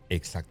también.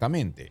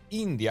 Exactamente.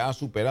 India ha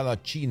superado a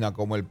China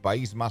como el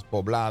país más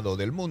poblado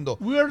del mundo.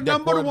 We're de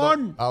number acuerdo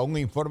one. a un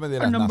informe de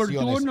las Number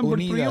Naciones two, number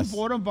three, Unidas. and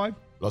four, and five.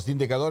 Los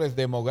indicadores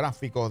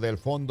demográficos del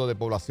Fondo de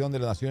Población de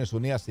las Naciones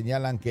Unidas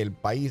señalan que el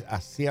país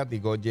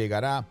asiático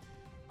llegará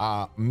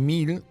a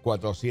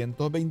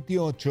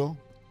 1.428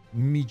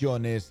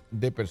 millones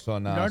de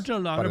personas That's a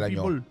lot para el of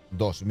año people.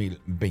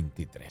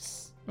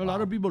 2023. A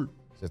lot of people.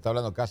 Se está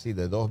hablando casi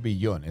de 2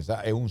 billones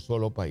en un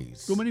solo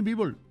país. Too many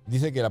people.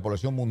 Dice que la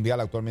población mundial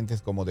actualmente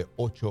es como de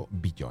 8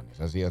 billones.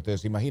 Así que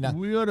ustedes se imaginan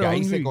We are que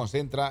ahí hungry. se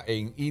concentra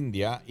en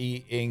India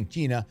y en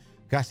China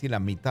casi la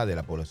mitad de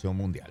la población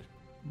mundial.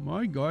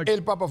 My God.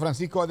 El Papa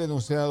Francisco ha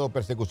denunciado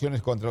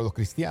persecuciones contra los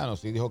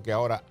cristianos y dijo que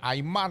ahora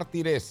hay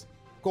mártires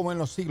como en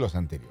los siglos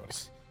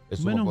anteriores.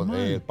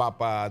 El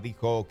Papa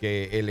dijo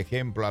que el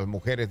ejemplo a las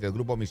mujeres del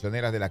grupo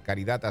Misioneras de la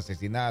Caridad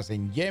asesinadas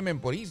en Yemen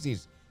por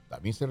ISIS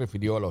también se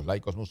refirió a los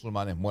laicos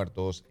musulmanes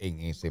muertos en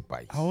ese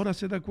país. Ahora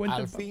se da cuenta.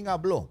 Al fin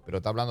habló, pero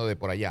está hablando de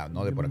por allá,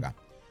 no de por acá.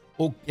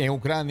 En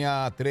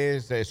Ucrania,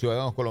 3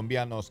 ciudadanos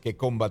colombianos que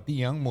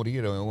combatían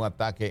murieron en un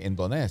ataque en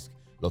Donetsk.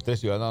 Los 3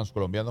 ciudadanos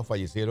colombianos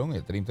fallecieron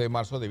el 30 de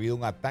marzo debido a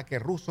un ataque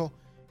ruso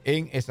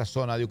en esa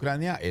zona de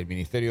Ucrania. El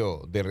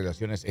Ministerio de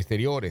Relaciones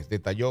Exteriores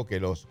detalló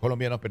que los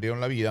colombianos perdieron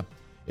la vida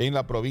en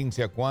la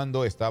provincia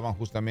cuando estaban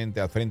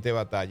justamente al frente de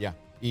batalla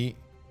y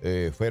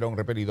fueron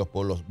repelidos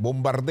por los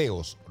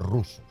bombardeos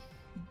rusos.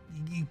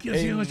 ¿Y qué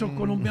hacían esos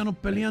colombianos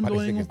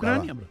peleando en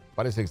Ucrania, bro?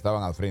 Parece que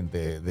estaban al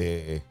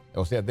frente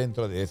o sea,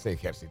 dentro de ese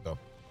ejército.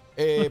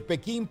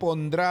 Pekín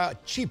pondrá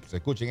chips,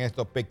 escuchen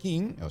esto,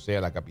 Pekín, o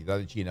sea, la capital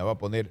de China, va a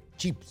poner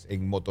chips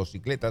en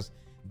motocicletas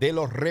de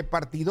los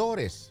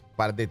repartidores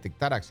para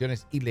detectar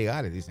acciones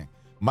ilegales, dicen.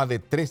 Más de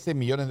 13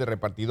 millones de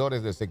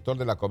repartidores del sector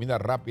de la comida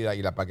rápida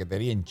y la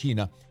paquetería en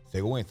China,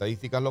 según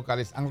estadísticas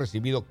locales, han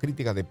recibido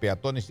críticas de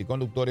peatones y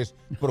conductores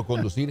por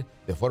conducir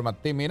de forma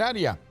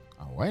temeraria.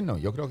 Bueno,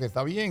 yo creo que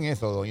está bien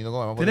eso, Ino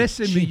Gomez.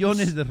 13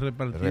 millones de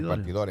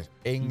repartidores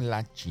en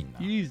la China.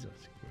 Jesus.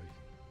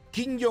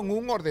 Kim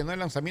Jong-un ordenó el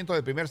lanzamiento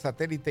del primer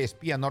satélite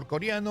espía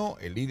norcoreano.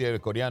 El líder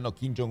coreano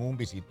Kim Jong-un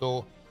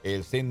visitó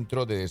el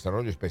Centro de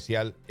Desarrollo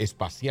Espacial,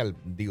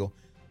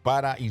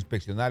 para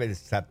inspeccionar el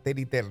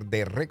satélite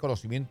de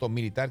reconocimiento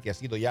militar que ha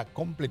sido ya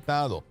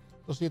completado.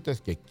 Lo cierto es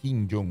que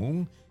Kim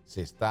Jong-un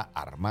se está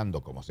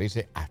armando, como se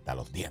dice, hasta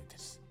los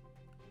dientes.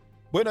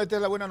 Bueno, esta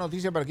es la buena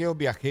noticia para aquellos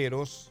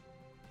viajeros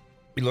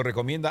y lo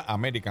recomienda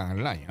American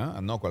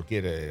Airlines, no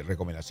cualquier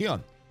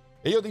recomendación.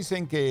 Ellos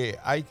dicen que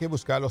hay que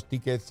buscar los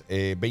tickets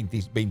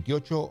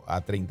 28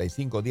 a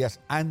 35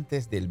 días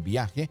antes del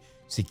viaje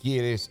si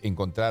quieres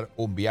encontrar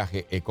un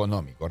viaje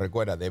económico.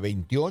 Recuerda, de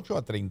 28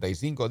 a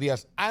 35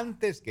 días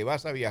antes que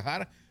vas a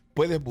viajar,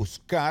 puedes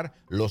buscar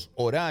los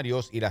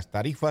horarios y las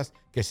tarifas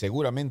que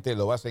seguramente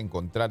lo vas a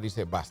encontrar,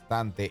 dice,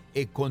 bastante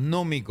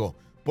económico.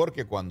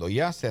 Porque cuando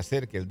ya se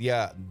acerque el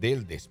día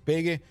del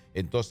despegue,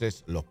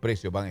 entonces los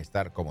precios van a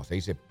estar, como se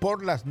dice,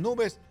 por las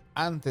nubes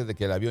antes de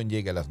que el avión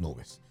llegue a las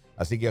nubes.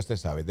 Así que ya usted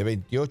sabe, de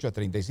 28 a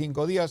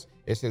 35 días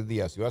es el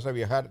día. Si vas a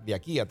viajar de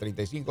aquí a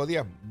 35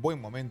 días,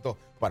 buen momento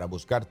para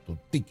buscar tu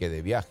ticket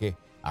de viaje.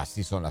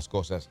 Así son las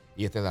cosas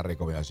y esta es la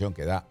recomendación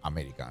que da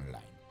American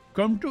Airlines.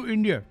 Come to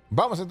India.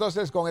 Vamos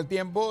entonces con el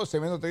tiempo.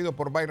 Segmento traído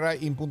por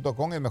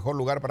BuyRide.com, el mejor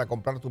lugar para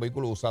comprar tu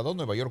vehículo usado.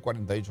 Nueva York,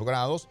 48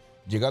 grados,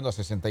 llegando a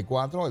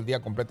 64. El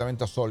día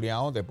completamente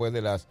soleado después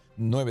de las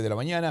 9 de la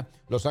mañana.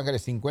 Los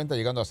Ángeles, 50,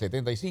 llegando a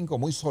 75.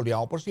 Muy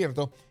soleado, por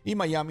cierto. Y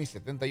Miami,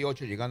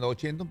 78, llegando a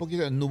 80. Un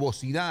poquito de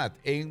nubosidad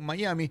en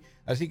Miami.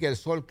 Así que el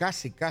sol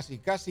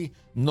casi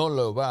no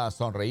lo va a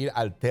sonreír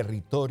al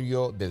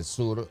territorio del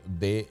sur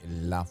de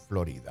la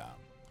Florida.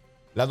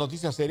 La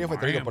noticia seria fue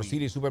traída por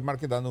City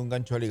Supermarket, dando un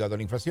gancho al hígado a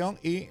la inflación,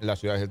 y las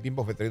ciudades del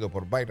tiempo fue traído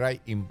por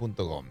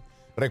BuyRide.com.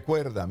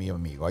 Recuerda, mi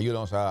amigo,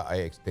 ayúdanos a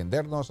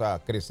extendernos, a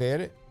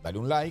crecer, dale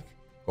un like,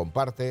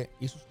 comparte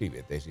y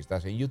suscríbete. Si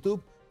estás en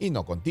YouTube,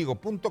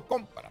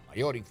 inocontigo.com para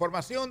mayor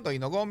información.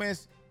 Ino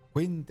Gomez,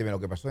 cuénteme lo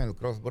que pasó en el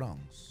Cross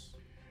Bronx.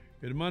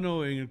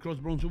 Hermano, en el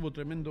Cross Bronx hubo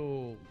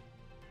tremendo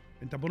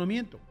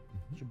entaponamiento.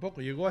 Hace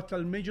poco llegó hasta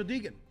el Major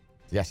Digan.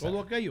 Ya todo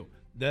sabe. aquello,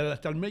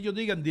 hasta el Major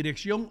Digan,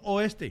 dirección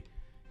oeste.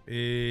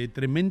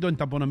 Tremendo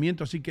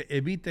entaponamiento, así que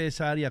evite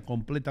esa área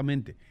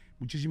completamente.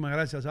 Muchísimas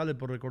gracias, Ale,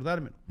 por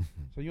recordármelo.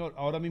 Señor,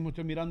 ahora mismo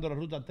estoy mirando la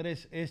ruta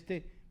 3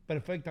 este,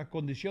 perfectas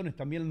condiciones,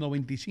 también el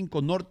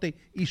 95 norte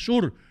y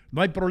sur.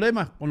 No hay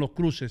problemas con los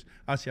cruces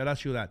hacia la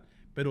ciudad,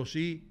 pero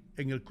sí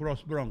en el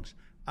Cross Bronx.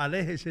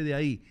 Aléjese de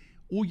ahí,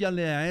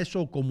 húyale a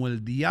eso como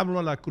el diablo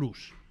a la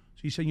cruz.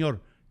 Sí,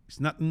 señor, it's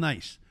not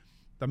nice.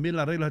 También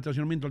las reglas de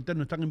estacionamiento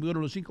alterno están en vigor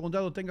en los 5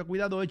 condados. Tenga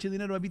cuidado, eche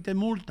dinero, evite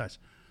multas.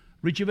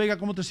 Richie Vega,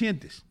 ¿cómo te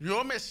sientes?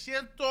 Yo me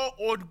siento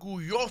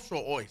orgulloso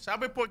hoy.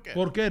 ¿Sabe por qué?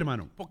 ¿Por qué,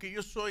 hermano? Porque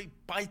yo soy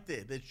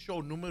parte del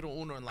show número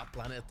 1 en la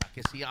planeta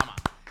que se llama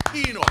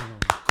Ino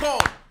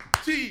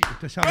Contigo.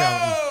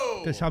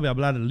 Usted sabe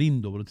hablar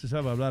lindo, pero usted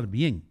sabe hablar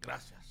bien.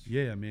 Gracias.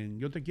 Yeah, man.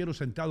 Yo te quiero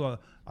sentado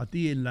a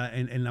ti en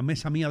la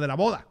mesa mía de la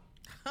boda.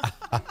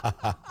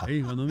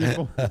 Ahí, cuando me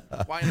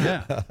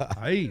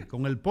ahí,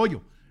 con el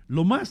pollo.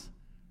 Lo más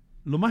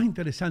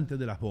interesante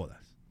de las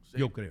bodas,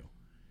 yo creo,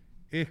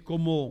 es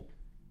cómo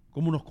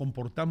nos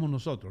comportamos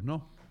nosotros,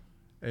 ¿no?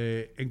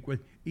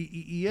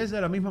 Y es de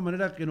la misma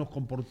manera que nos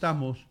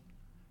comportamos.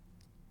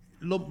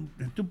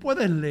 Tú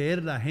puedes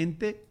leer la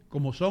gente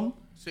como son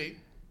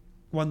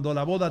cuando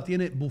la boda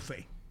tiene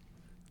buffet.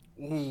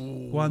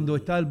 Cuando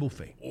está el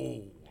buffet.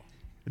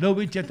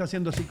 Lovich está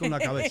haciendo así con la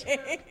cabeza.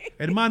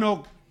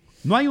 Hermano,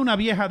 no hay una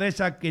vieja de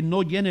esa que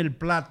no llene el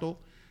plato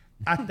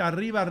hasta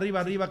arriba,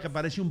 que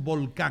parece un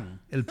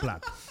volcán el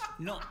plato.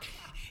 No.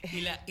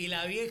 Y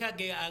la vieja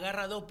que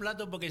agarra 2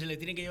 platos porque se le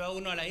tiene que llevar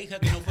uno a la hija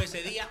que no fue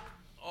ese día.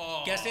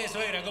 ¿Qué hace,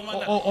 suegra? ¿Cómo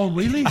anda?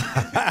 Really?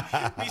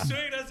 Mi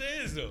suegra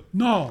hace eso.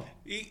 No.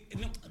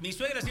 Mi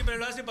suegra siempre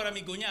lo hace para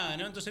mi cuñada,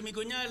 ¿no? Entonces mi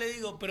cuñada le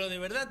digo, ¿pero de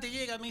verdad te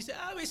llega? Me dice,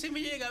 a veces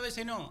me llega, a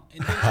veces no.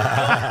 Entonces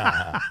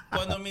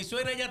cuando mi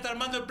suegra ya está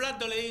armando el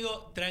plato, le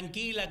digo,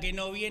 tranquila que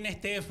no viene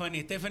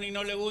Stephanie. Stephanie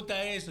no le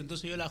gusta eso.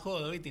 Entonces yo la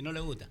jodo, ¿viste? Y no le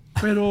gusta.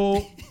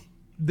 Pero...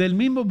 ¿Del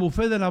mismo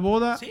buffet de la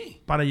boda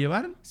para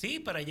llevar? Sí,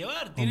 para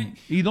llevar.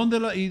 ¿Y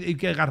dónde y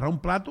que agarra un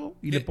plato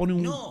y le pone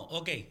un...? No,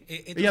 ok.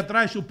 ¿Ella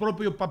trae su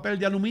propio papel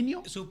de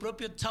aluminio? Su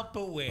propio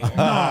Tupperware.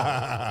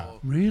 No.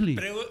 Really?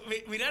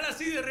 Mirar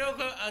así de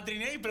reojo a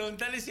Trinidad y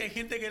preguntarle si hay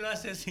gente que lo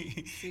hace así.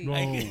 Sí. No.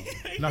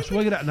 ¿La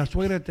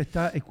suegra te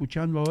está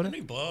escuchando ahora? No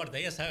importa,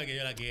 ella sabe que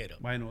yo la quiero.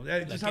 Bueno,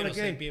 ¿tú sabes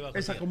qué?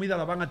 Esa comida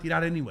la van a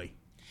tirar anyway.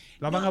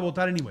 La van a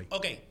botar anyway.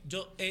 Ok,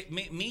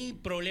 mi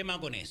problema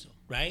con eso,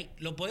 right?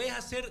 Lo podés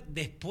hacer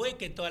después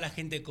que toda la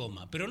gente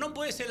coma, pero no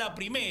puede ser la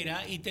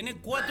primera y tener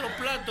 4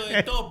 platos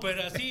de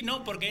topper así,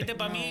 ¿no? Porque este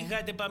para mi hija,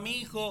 este para mi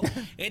hijo,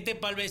 este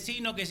para el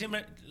vecino que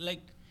siempre...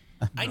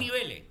 hay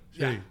niveles.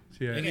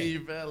 Sí, hay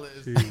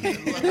niveles. Sí.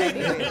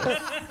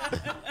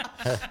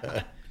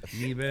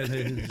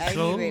 Niveles,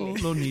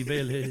 solo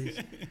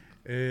niveles.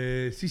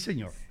 Sí,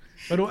 señor.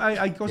 Pero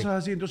hay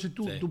cosas así, entonces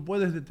tú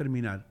puedes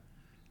determinar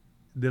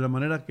de la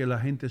manera que la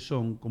gente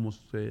son,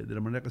 de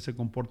la manera que se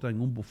comportan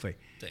en un buffet.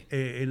 Sí.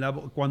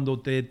 Cuando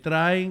te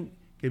traen,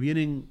 que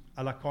vienen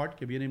a la carte,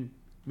 que vienen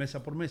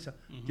mesa por mesa,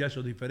 ya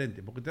eso es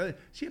diferente. Porque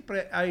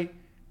siempre hay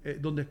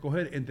donde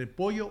escoger entre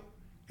pollo,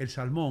 el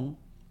salmón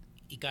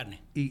y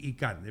carne. Y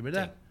carne,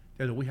 ¿verdad?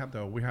 Sí. We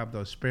have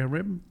the spare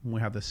rib, we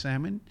have the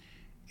salmon,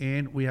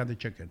 and we have the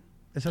chicken.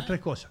 Esas 3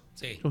 cosas.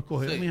 Sí. So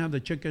we have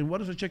the chicken. What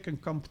does the chicken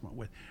come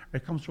with?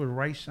 It comes with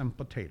rice and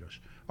potatoes.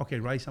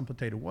 Okay, rice and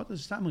potato. What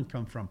does salmon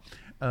come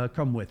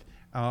with?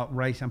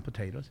 Rice and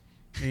potatoes.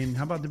 And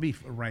how about the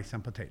beef? Rice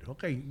and potatoes.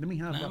 Okay, let me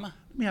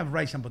have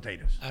rice and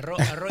potatoes. Arroz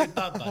y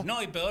papa.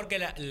 No, y peor que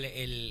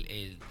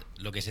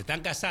lo que se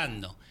están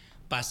casando.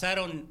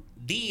 Pasaron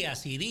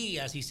días y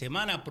días y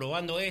semanas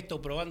probando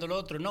esto, probando lo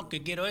otro. No,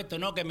 que quiero esto.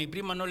 No, que a mi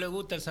prima no le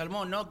gusta el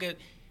salmón. No, que...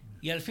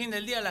 Y al fin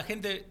del día la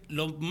gente,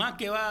 lo más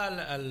que va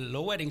a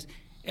los weddings,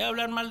 es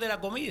hablar mal de la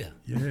comida.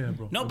 Yeah,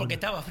 bro. No, porque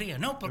estaba fría.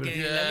 No, porque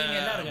la línea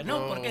es larga.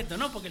 No, porque esto.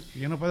 No, porque...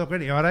 Yo no puedo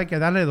creer. Y ahora hay que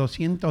darle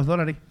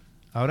 $200.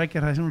 Ahora hay que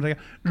hacer un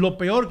regalo. Lo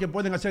peor que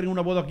pueden hacer en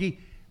una boda aquí,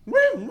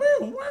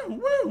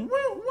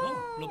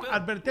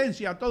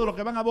 Advertencia a todos los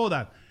que van a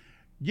bodas.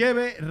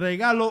 Lleve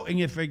regalo en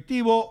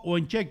efectivo o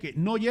en cheque.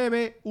 No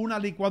lleve una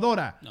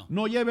licuadora.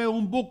 No lleve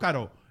un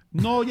búcaro.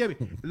 No lleve.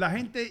 La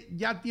gente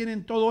ya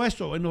tienen todo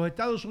eso. En los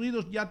Estados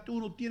Unidos ya tú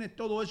no tienes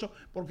todo eso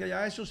porque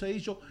ya eso se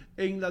hizo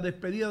en la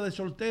despedida de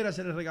soltera.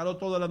 Se le regaló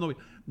todo a la novia.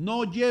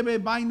 No lleve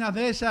vainas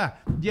de esas.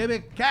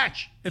 Lleve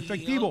cash,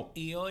 efectivo.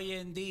 Y hoy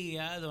en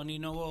día, don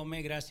Ino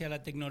Gomez, gracias a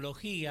la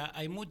tecnología,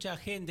 hay mucha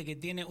gente que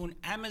tiene un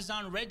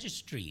Amazon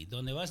Registry,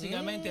 donde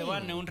básicamente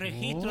van a un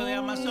registro de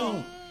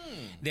Amazon.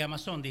 De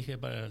Amazon, dije,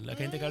 para la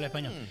gente que habla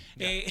español.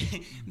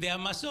 De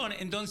Amazon.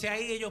 Entonces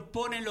ahí ellos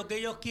ponen lo que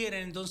ellos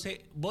quieren.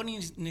 Entonces vos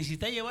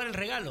necesitas llevar el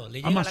regalo. Le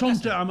llega Amazon, a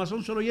la casa.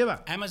 Amazon se lo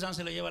lleva. Amazon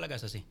se lo lleva a la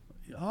casa, sí.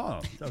 Ah,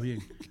 está bien.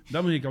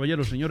 Damas y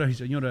caballeros, señoras y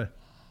señores,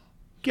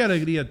 qué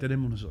alegría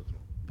tenemos nosotros.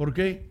 ¿Por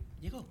qué?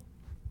 Llegó.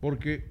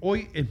 Porque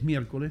hoy es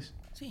miércoles.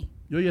 Sí.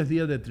 Y hoy es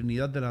día de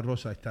Trinidad de la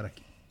Rosa estar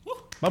aquí.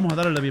 Vamos a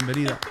darle la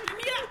bienvenida,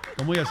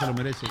 como ella se lo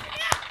merece.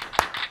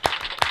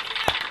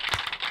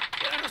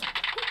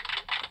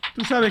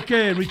 ¿Tú sabes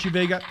qué, Richie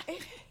Vega?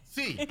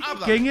 Sí,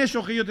 habla. Que en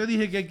eso que yo te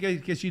dije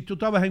que si tú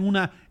estabas en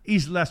una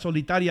isla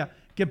solitaria,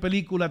 ¿qué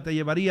película te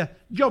llevarías?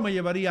 Yo me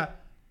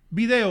llevaría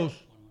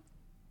videos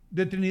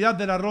de Trinidad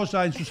de la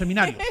Rosa en su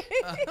seminario.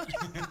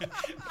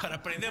 Para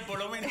aprender por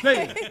lo menos. Sí.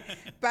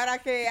 Para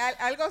que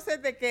algo se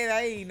te quede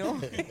ahí, ¿no?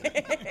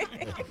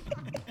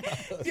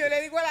 Yo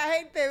le digo a la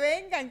gente,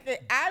 vengan,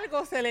 que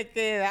algo se le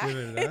queda. De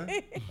verdad.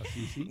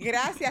 Así sí.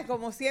 Gracias,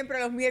 como siempre,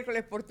 los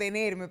miércoles por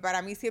tenerme.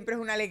 Para mí siempre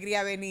es una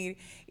alegría venir.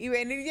 Y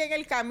venir ya en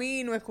el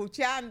camino,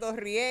 escuchando,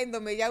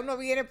 riéndome. Ya uno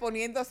viene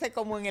poniéndose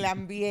como en el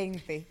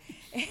ambiente.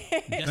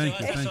 Ya se va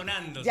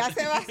sazonando. Ya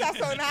se va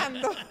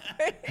sazonando.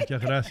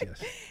 Muchas gracias.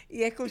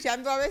 Y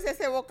escuchando a veces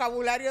ese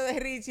vocabulario de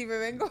Richie, me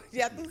vengo,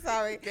 ya tú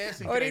sabes.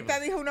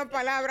 Ahorita dijo una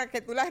palabra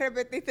que tú la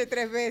repetiste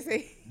 3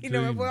 veces y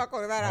no me puedo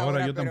acordar ahora.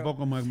 Ahora yo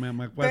tampoco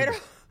me acuerdo.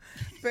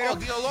 Pero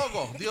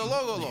diólogo. El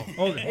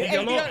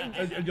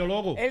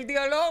diólogo. El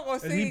diólogo,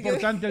 sí. Es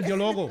importante el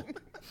diólogo.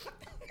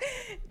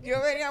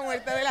 Yo venía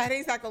muerta de la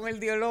risa con el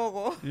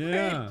diólogo.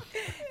 Yeah.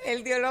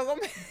 El diólogo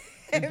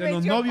Entre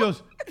los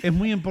novios es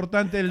muy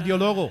importante el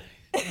diólogo.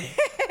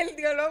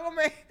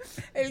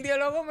 El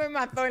diólogo me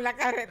mató en la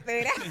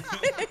carretera.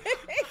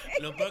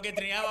 Lo peor que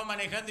Trinidad va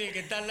manejando y el que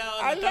está al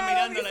lado no está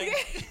mirándola.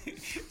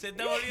 Se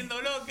está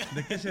volviendo loca.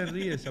 ¿De qué se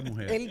ríe esa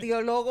mujer? El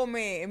diólogo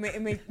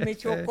me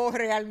chocó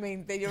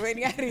realmente. Yo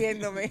venía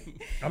riéndome.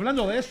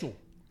 Hablando de eso,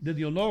 de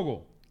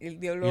diólogo. El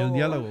diálogo. Y el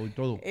diálogo y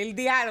todo. El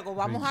diálogo,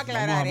 vamos a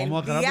aclarar. Vamos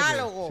a aclarar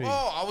diálogo. porque, sí.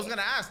 Oh, I was going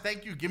to ask.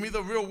 Thank you. Give me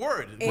the real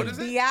word. What is it?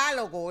 El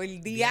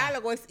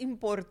diálogo es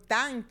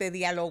importante.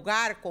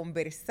 Dialogar,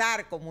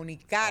 conversar,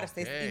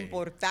 comunicarse es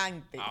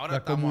importante. Ahora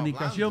la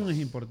comunicación es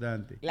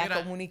importante. La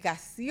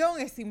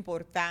comunicación es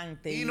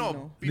importante.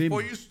 Ino,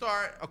 before you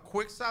start, a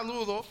quick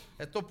saludo.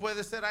 Esto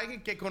puede ser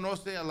alguien que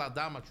conoce a la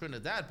dama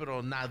Trinidad,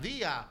 pero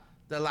Nadia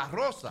de la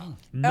Rosa.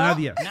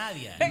 Nadia.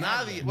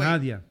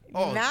 Nadia.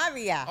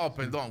 Oh,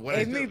 perdón.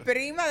 Es mi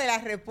prima de la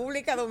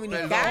República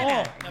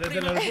Dominicana.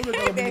 Desde la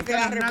República Dominicana. Desde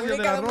la Nadia República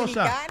de la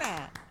Rosa.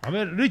 Dominicana. A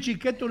ver, Richie,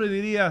 ¿qué tú le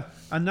dirías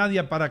a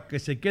Nadia para que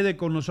se quede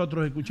con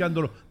nosotros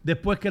escuchándolo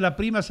después que la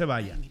prima se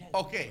vaya?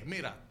 Ok,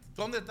 mira.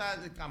 ¿Dónde está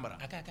la cámara?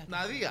 Acá.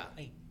 Nadia.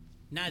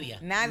 Nadia.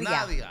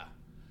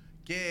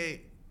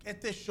 Que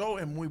este show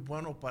es muy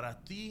bueno para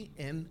ti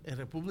en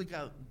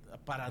República,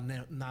 para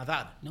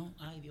nadar. No,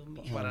 ay, Dios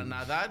mío. Para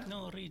nadar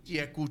Richie. y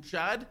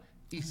escuchar.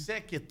 Y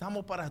sé que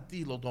estamos para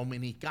ti, los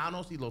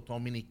dominicanos y las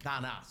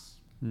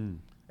dominicanas.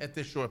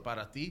 Este show es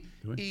para ti.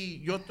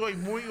 Y yo estoy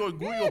muy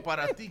orgulloso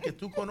para ti que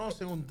tú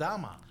conoces un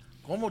dama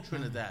como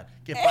Trinidad,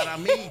 que para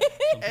mí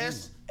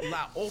es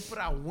la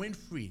Oprah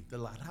Winfrey de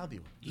la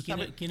radio. ¿Y quién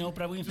es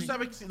Oprah Winfrey? Tú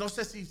sabes, no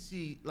sé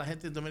si la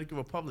gente de Dominican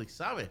Republic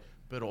sabe,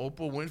 pero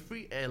Oprah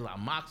Winfrey es la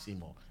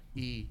máxima.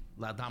 Y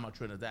la dama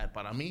Trinidad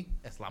para mí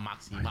es la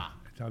máxima.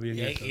 Está bien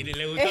eso. Y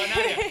le gustó a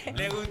Nadia.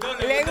 Le gustó.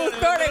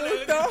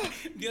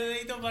 Dio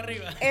dedito para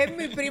arriba. Es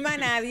mi prima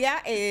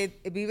Nadia,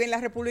 vive en la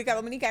República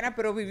Dominicana,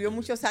 pero vivió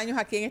muchos años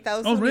aquí en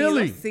Estados Unidos.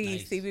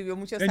 Really? Sí, vivió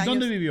muchos años. ¿En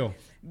dónde vivió?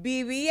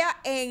 Vivía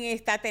en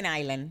Staten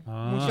Island,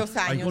 muchos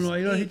años. Ahí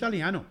con los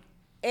italianos.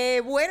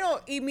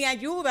 Bueno, y me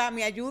ayuda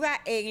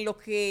en lo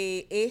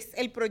que es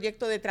el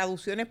proyecto de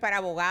traducciones para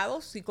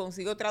abogados. Si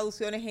consigo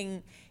traducciones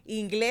en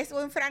inglés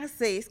o en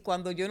francés,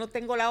 cuando yo no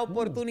tengo la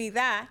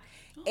oportunidad,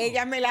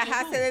 ella me las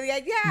hace desde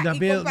allá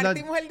y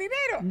compartimos el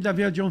dinero.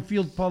 David John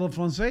Field parle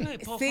français.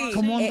 Sí.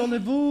 Comment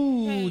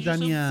allez-vous,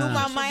 Dania? Su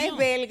mamá es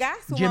belga,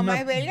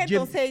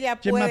 entonces ella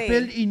Je puede.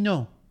 m'appelle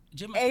Ino.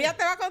 Ella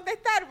te va a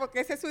contestar porque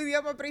ese es su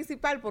idioma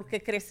principal,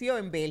 porque creció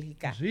en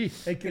Bélgica. Sí,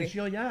 él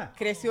creció ya.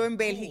 Creció en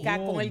Bélgica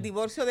con el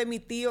divorcio de mi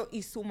tío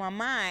y su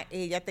mamá.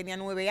 Ella tenía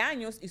 9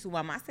 años y su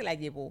mamá se la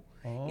llevó.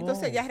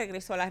 Entonces ella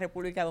regresó a la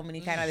República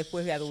Dominicana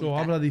después de adulta.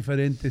 Habla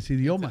diferentes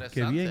idiomas,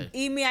 qué bien.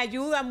 Y me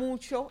ayuda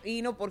mucho,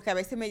 Ino, porque a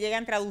veces me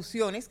llegan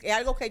traducciones, que es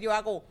algo que yo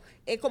hago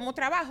como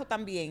trabajo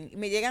también.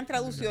 Me llegan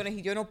traducciones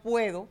y yo no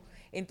puedo.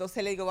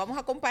 Entonces le digo, vamos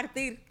a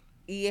compartir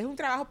Y es un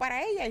trabajo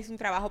para ella, es un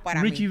trabajo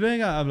para Richie mí.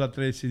 Vega habla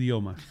 3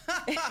 idiomas.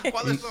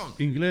 ¿Cuáles son?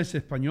 Inglés,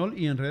 español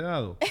y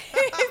enredado.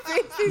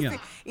 Sí.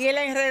 Y el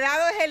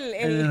enredado es el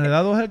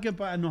enredado es el que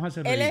nos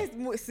hace reír. Él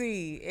es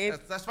sí.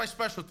 That's my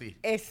specialty.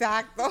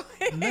 Exacto.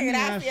 Let me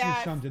ask you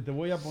Gracias. something. Te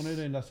voy a poner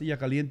en la silla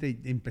caliente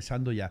y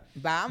empezando ya.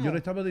 Vamos. Yo le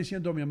estaba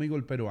diciendo a mi amigo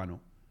el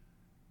peruano,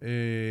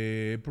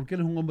 porque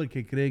él es un hombre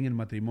que cree en el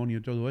matrimonio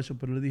y todo eso,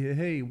 pero le dije,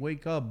 hey,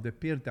 wake up,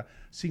 despierta.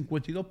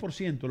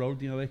 52% la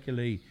última vez que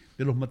leí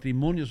de los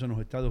matrimonios en los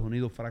Estados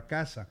Unidos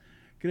fracasan.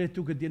 ¿Crees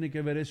tú que tiene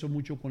que ver eso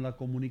mucho con la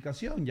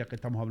comunicación, ya que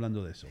estamos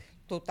hablando de eso?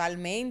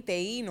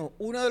 Totalmente, Ino.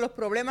 Uno de los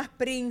problemas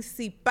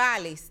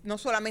principales, no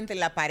solamente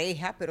en la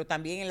pareja, pero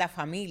también en la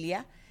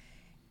familia,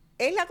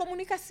 es la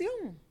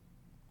comunicación.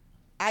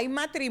 Hay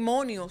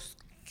matrimonios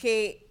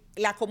que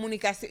la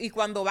comunicación, y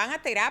cuando van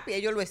a terapia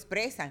ellos lo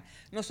expresan,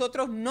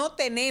 nosotros no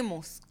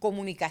tenemos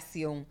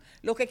comunicación.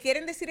 Lo que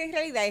quieren decir en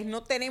realidad es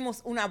no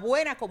tenemos una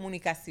buena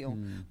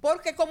comunicación,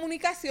 porque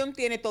comunicación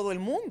tiene todo el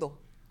mundo.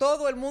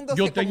 Todo el mundo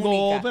Yo se tengo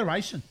comunica.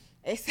 Verizon.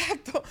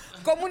 Exacto.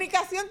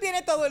 Comunicación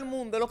tiene todo el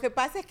mundo. Lo que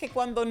pasa es que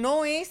cuando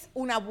no es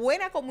una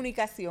buena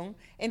comunicación,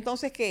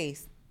 entonces ¿qué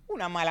es?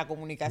 Una mala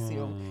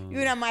comunicación. Y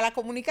una mala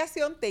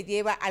comunicación te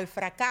lleva al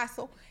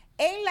fracaso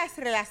en las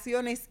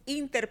relaciones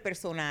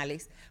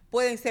interpersonales.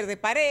 Pueden ser de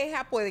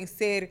pareja, pueden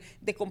ser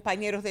de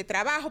compañeros de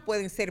trabajo,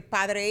 pueden ser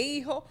padre e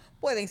hijo,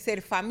 pueden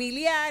ser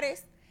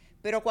familiares.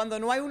 Pero cuando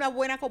no hay una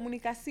buena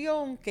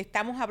comunicación, que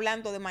estamos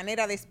hablando de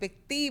manera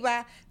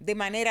despectiva, de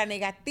manera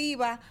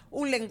negativa,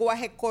 un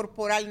lenguaje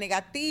corporal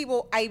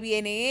negativo, ahí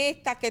viene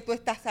esta que tú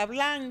estás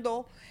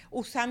hablando,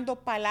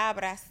 usando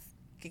palabras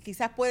que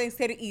quizás pueden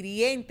ser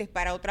hirientes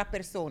para otras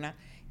personas,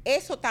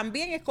 eso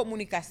también es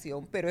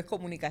comunicación, pero es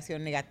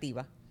comunicación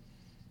negativa.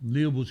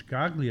 Leo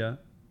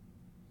Buscaglia,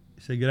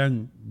 ese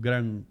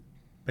gran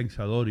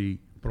pensador y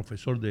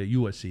profesor de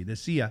USC,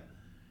 decía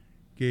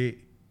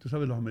que tú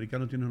sabes, los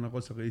americanos tienen una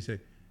cosa que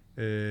dice,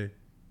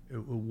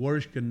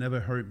 words can never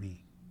hurt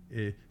me.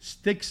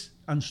 Sticks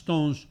and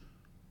stones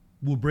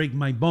will break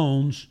my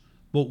bones,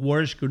 but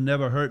words could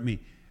never hurt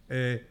me.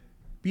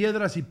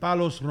 Piedras y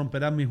palos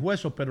romperán mis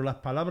huesos, pero las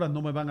palabras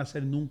no me van a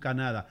hacer nunca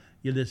nada.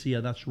 Y él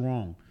decía, that's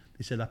wrong.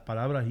 Dice, las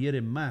palabras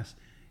hieren más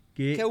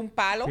que un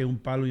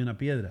palo y una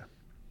piedra.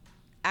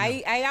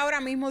 Hay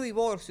ahora mismo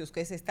divorcios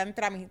que se están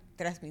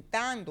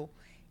transmitando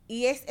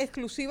y es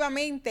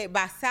exclusivamente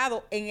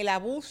basado en el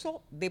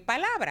abuso de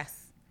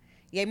palabras.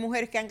 Y hay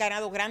mujeres que han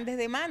ganado grandes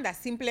demandas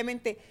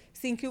simplemente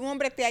sin que un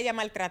hombre te haya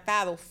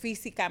maltratado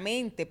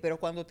físicamente, pero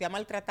cuando te ha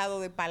maltratado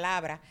de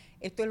palabra,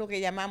 esto es lo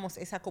que llamamos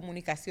esa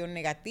comunicación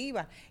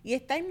negativa. Y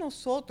está en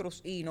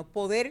nosotros, Ino,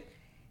 poder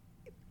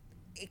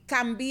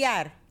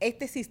cambiar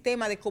este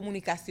sistema de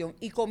comunicación.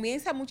 Y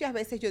comienza muchas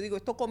veces, yo digo,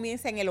 esto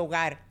comienza en el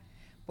hogar,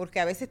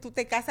 porque a veces tú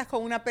te casas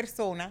con una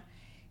persona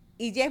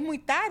y ya es muy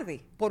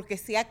tarde, porque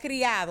se ha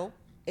criado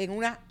en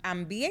un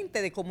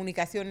ambiente de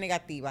comunicación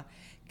negativa.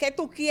 ¿Qué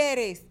tú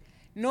quieres?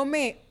 No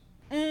me...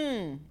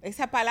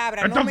 esa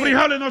palabra... Estos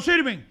frijoles no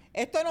sirven.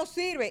 Esto no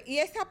sirve. Y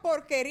esa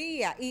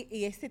porquería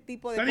y ese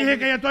tipo de... Te dije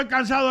que ya estoy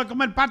cansado de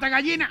comer pata de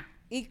gallina.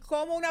 Y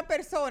como una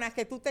persona,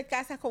 que tú te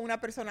casas con una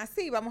persona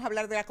así, vamos a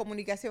hablar de la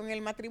comunicación en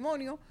el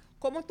matrimonio,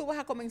 ¿cómo tú vas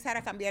a comenzar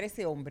a cambiar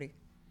ese hombre?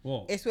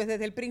 Eso es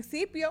desde el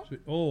principio. Sí.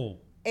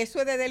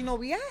 Eso es desde el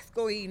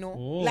noviazgo,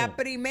 Ino. La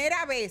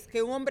primera vez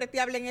que un hombre te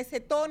habla en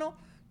ese tono,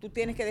 tú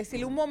tienes que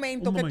decirle un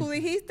momento. ¿Qué tú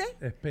dijiste?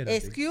 Espérate.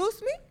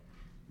 Excuse me.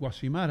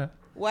 Guasimara.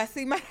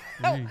 Guasimara.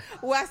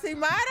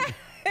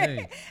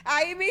 Hey.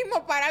 Ahí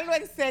mismo pararlo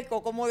en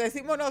seco, como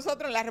decimos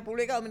nosotros en la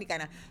República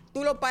Dominicana.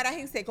 Tú lo paras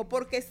en seco,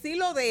 porque si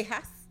lo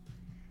dejas,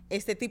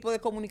 este tipo de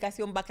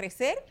comunicación va a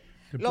crecer.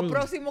 Lo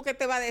próximo que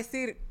te va a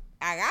decir,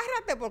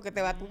 agárrate porque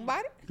te va a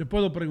tumbar. ¿Te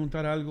puedo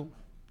preguntar algo?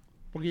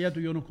 Porque ya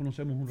tú y yo nos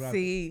conocemos un rato.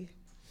 Sí.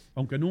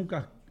 Aunque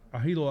nunca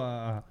has ido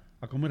a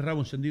comer rabo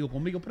encendido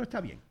conmigo, pero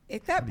está bien.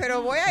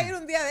 Pero voy a ir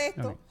un día de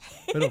esto.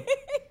 Pero,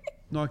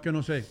 no, es que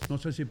no sé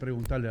si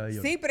preguntarle a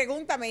ellos. Sí,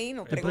 pregúntame,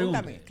 Ino,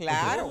 pregúntame.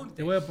 Claro.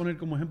 Te voy a poner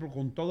como ejemplo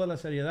con toda la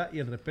seriedad y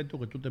el respeto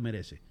que tú te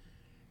mereces.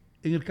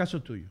 En el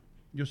caso tuyo,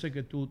 yo sé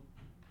que tú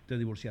te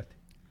divorciaste.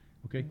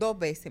 ¿Okay? 2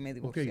 veces me he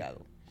divorciado.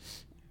 Okay.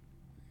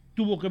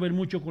 ¿Tuvo que ver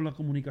mucho con la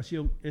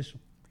comunicación eso?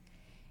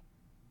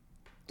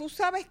 Tú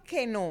sabes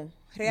que no.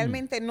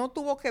 Realmente no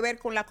tuvo que ver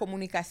con la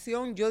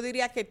comunicación. Yo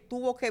diría que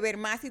tuvo que ver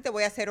más, y te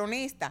voy a ser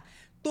honesta,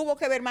 tuvo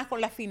que ver más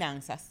con las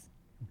finanzas.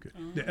 Okay.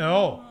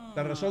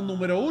 La razón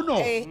número 1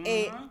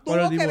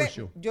 tuvo que ver,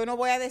 yo no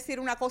voy a decir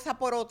una cosa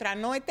por otra.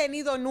 No he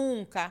tenido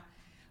nunca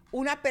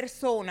una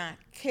persona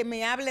que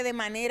me hable de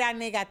manera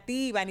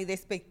negativa ni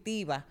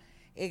despectiva.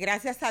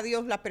 Gracias a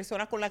Dios, las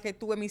personas con las que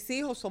tuve mis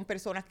hijos son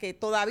personas que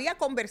todavía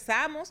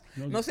conversamos,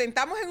 nos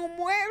sentamos en un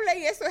mueble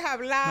y eso es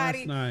hablar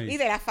y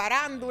de la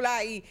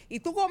farándula y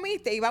tú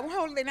comiste y vamos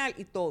a ordenar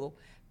y todo.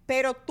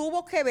 Pero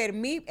tuvo que ver,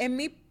 en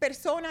mi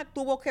persona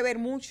tuvo que ver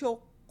mucho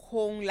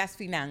con las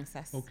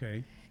finanzas.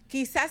 Okay.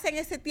 Quizás en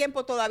ese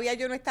tiempo todavía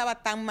yo no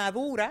estaba tan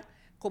madura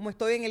como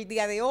estoy en el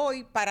día de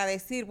hoy para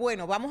decir,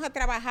 bueno, vamos a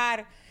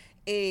trabajar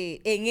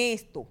en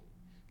esto.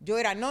 Yo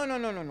era,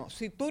 no.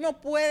 Si tú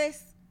no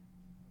puedes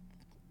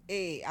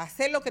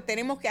hacer lo que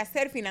tenemos que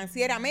hacer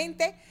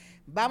financieramente,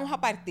 vamos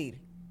a partir.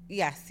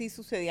 Y así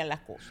sucedían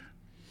las cosas.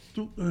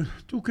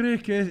 ¿Tú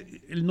crees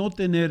que el no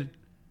tener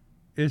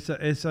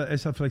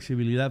esa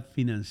flexibilidad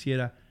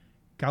financiera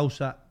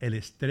causa el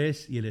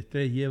estrés y el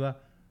estrés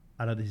lleva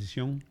a la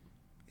decisión?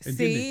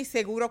 ¿Entiendes? Sí,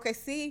 seguro que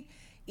sí.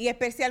 Y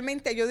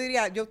especialmente yo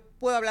diría, yo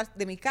puedo hablar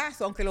de mi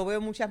caso, aunque lo veo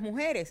en muchas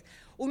mujeres.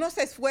 Uno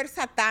se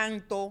esfuerza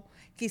tanto,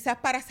 quizás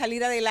para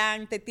salir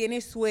adelante,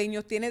 tiene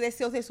sueños, tiene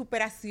deseos de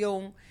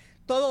superación.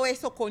 Todo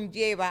eso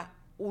conlleva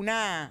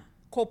una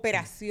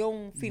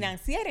cooperación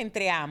financiera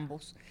entre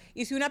ambos.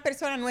 Y si una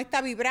persona no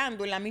está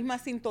vibrando en la misma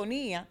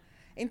sintonía,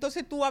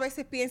 entonces tú a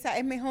veces piensas,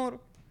 es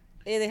mejor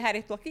dejar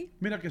esto aquí.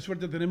 Mira qué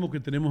suerte tenemos que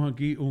tenemos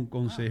aquí un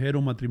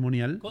consejero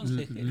matrimonial,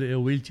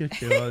 Leo Vilches,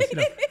 que va a decir.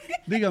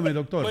 Dígame,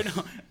 doctor. Bueno,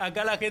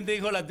 acá la gente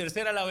dijo la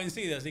tercera la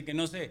vencida, así que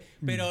no sé.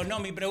 Pero no,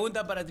 mi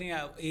pregunta para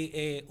Trinidad,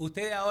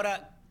 ustedes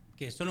ahora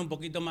que son un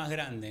poquito más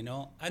grandes,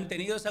 ¿no? ¿Han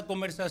tenido esa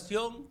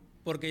conversación?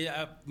 Porque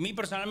a mí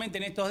personalmente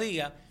en estos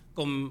días,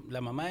 con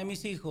la mamá de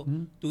mis hijos,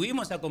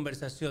 tuvimos esa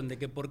conversación de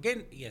que por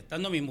qué, y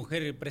estando mi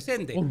mujer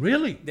presente,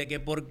 de que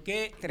por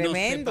qué nos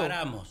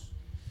separamos.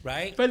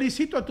 Right?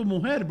 Felicito a tu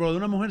mujer, bro, de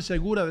una mujer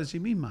segura de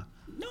sí misma.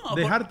 No,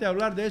 dejarte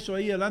hablar de eso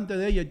ahí delante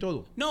de ella y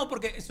todo. No,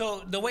 porque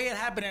the way it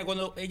happened,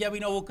 cuando ella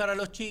vino a buscar a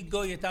los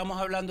chicos y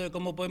estábamos hablando de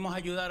cómo podemos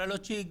ayudar a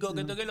los chicos,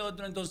 que esto que lo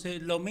otro,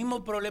 entonces los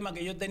mismos problemas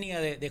que yo tenía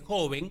de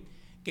joven,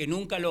 que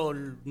nunca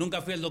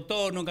fui al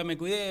doctor, nunca me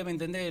cuidé, ¿me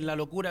entendés? La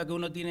locura que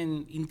uno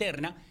tiene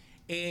interna,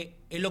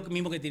 es lo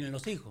mismo que tienen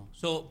los hijos.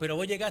 Pero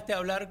vos llegaste a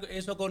hablar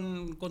eso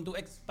con tu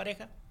ex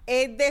pareja.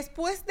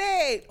 Después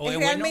de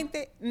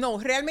realmente, bueno?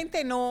 No,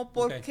 realmente no,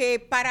 porque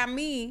para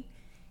mí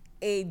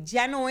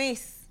ya no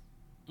es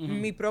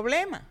mi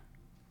problema,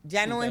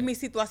 ya no es mi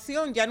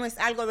situación, ya no es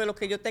algo de lo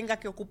que yo tenga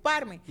que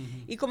ocuparme.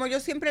 Y como yo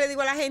siempre le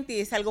digo a la gente, y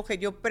es algo que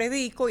yo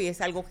predico, y es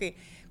algo que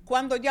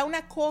cuando ya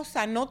una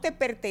cosa no te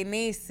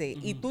pertenece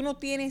y tú no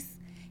tienes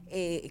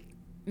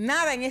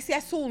nada en ese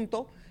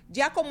asunto,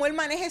 ya como él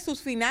maneje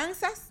sus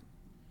finanzas,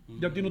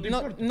 ¿ya a ti no te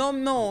importa?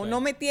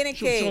 No me tiene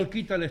que... Eso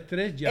quita el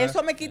estrés ya.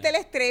 Eso me quita el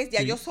estrés,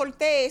 ya yo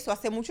solté eso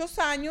hace muchos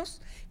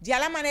años, ya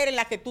la manera en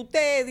la que tú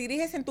te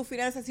diriges en tus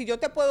finanzas, si yo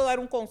te puedo dar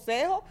un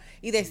consejo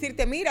y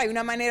decirte, mira, hay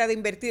una manera de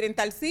invertir en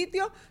tal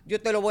sitio,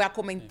 yo te lo voy a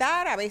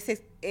comentar, a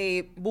veces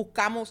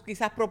buscamos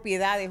quizás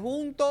propiedades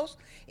juntos,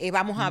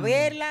 vamos a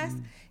verlas.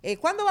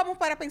 ¿Cuándo vamos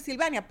para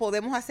Pensilvania?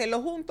 Podemos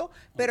hacerlo juntos,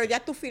 pero ya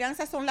tus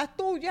finanzas son las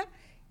tuyas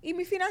y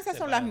mis finanzas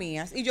son las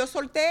mías. Y yo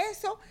solté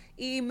eso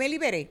y me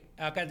liberé.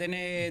 Acá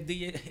tenés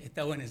DJ,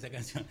 está buena esa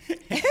canción.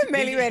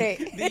 Me liberé.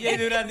 DJ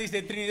Durán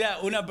dice,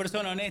 Trinidad, una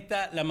persona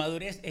honesta, la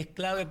madurez es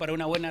clave para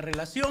una buena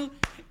relación.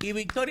 Y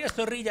Victoria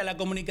Zorrilla, la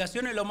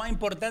comunicación es lo más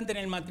importante en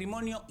el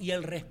matrimonio y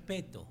el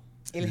respeto.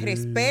 El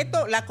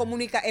respeto,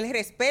 el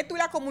respeto y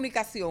la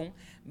comunicación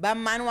van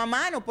mano a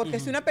mano, porque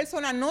si una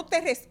persona no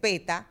te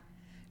respeta,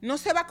 no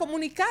se va a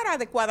comunicar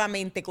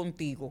adecuadamente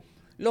contigo.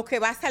 Lo que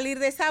va a salir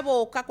de esa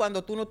boca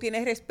cuando tú no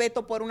tienes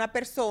respeto por una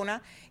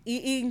persona,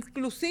 y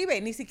inclusive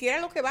ni siquiera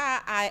lo que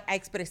va a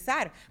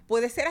expresar,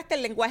 puede ser hasta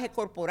el lenguaje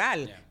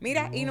corporal.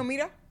 Mira, Ino,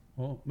 mira.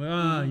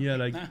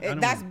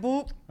 That's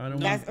book.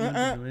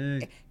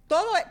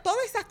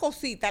 Todas esas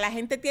cositas la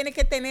gente tiene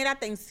que tener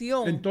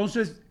atención.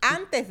 Entonces,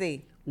 antes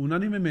de...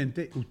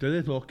 Unánimemente,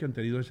 ustedes dos que han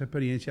tenido esa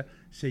experiencia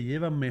se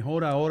llevan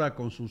mejor ahora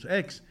con sus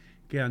ex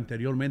que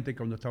anteriormente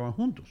cuando estaban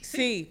juntos.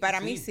 Sí,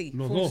 para mí sí.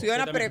 Los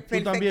Funciona dos.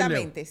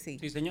 perfectamente, sí.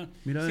 Sí, señor.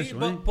 Mira sí,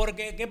 eso,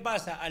 porque, ¿qué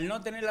pasa? Al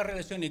no tener la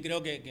relación, y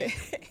creo que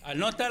al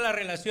no estar la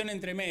relación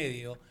entre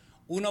medio,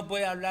 uno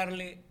puede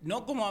hablarle,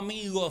 no como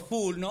amigo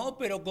full, ¿no?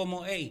 Pero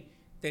como, hey,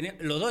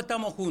 los dos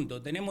estamos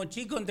juntos, tenemos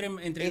chicos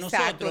entre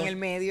nosotros. En el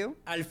medio.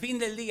 Al fin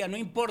del día, no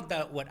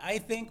importa what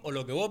I think o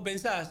lo que vos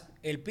pensás,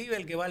 el pibe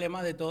es el que vale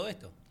más de todo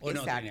esto.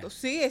 Exacto,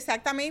 sí,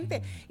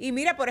 exactamente. Y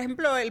mira, por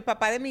ejemplo, el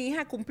papá de mi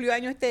hija cumplió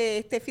años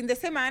este fin de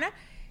semana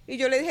y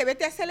yo le dije,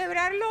 vete a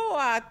celebrarlo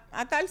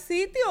a tal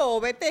sitio,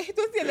 o vete,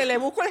 tú entiendes, le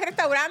busco el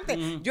restaurante.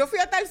 Yo fui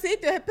a tal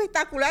sitio, es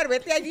espectacular,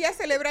 vete allí a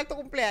celebrar tu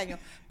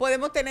cumpleaños.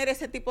 Podemos tener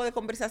ese tipo de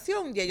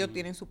conversación, ya ellos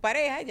tienen su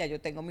pareja, ya yo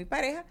tengo mi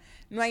pareja,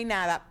 no hay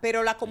nada.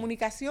 Pero la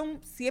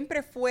comunicación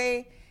siempre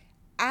fue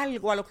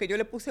algo a lo que yo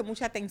le puse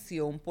mucha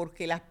atención,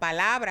 porque las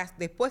palabras,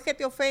 después que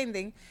te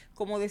ofenden,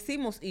 como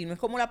decimos, y no es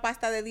como la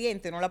pasta de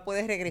dientes, no la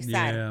puedes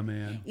regresar.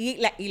 Y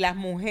las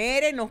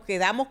mujeres nos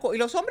quedamos, y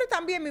los hombres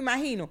también, me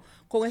imagino,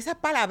 con esas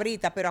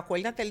palabritas, pero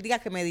acuérdate el día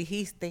que me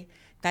dijiste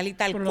tal y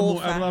tal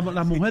cosa.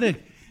 Las mujeres...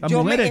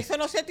 eso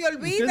no se te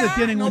olvida,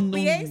 no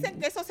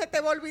piensen que eso se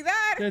te va a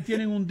olvidar. Ustedes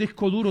tienen un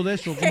disco duro de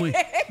eso, como,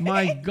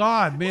 my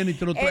God, man, y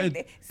te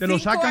lo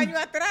sacan,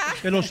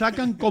 te lo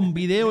sacan con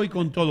video y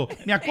con todo.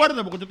 Me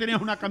acuerdo porque tú tenías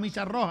una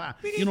camisa roja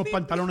y unos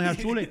pantalones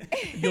azules.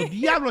 Yo,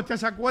 diablo, ¿usted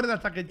se acuerda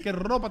hasta qué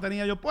ropa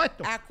tenía yo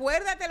puesto?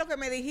 Acuérdate lo que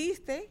me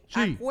dijiste,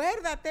 sí.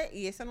 Acuérdate,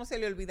 y eso no se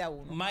le olvida a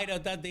uno. Mayra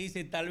Otate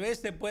dice, tal vez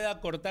se pueda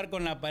cortar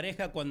con la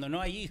pareja cuando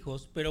no hay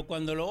hijos, pero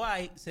cuando lo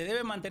hay, se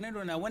debe mantener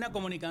una buena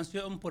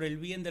comunicación por el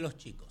bien de los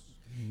chicos.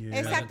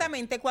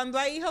 Exactamente, cuando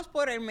hay hijos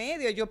por el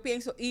medio, yo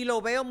pienso, y lo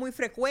veo muy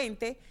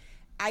frecuente,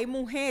 hay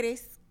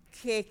mujeres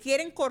que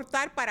quieren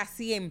cortar para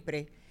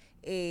siempre,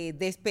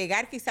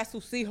 despegar quizás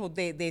sus hijos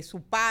de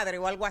su padre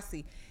o algo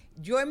así.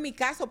 Yo en mi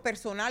caso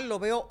personal lo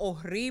veo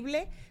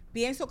horrible.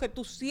 Pienso que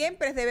tú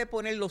siempre debes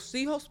poner los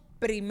hijos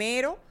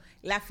primero,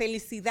 la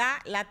felicidad,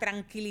 la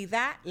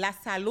tranquilidad, la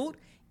salud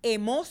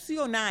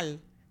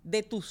emocional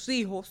de tus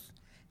hijos.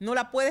 No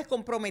la puedes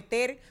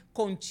comprometer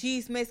con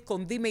chismes,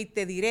 con dime y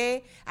te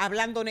diré,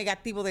 hablando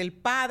negativo del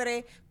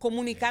padre,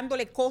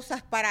 comunicándole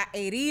cosas para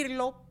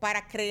herirlo,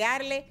 para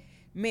crearle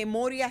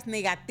memorias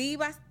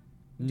negativas.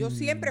 Yo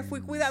siempre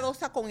fui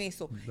cuidadosa con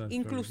eso.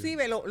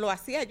 Inclusive lo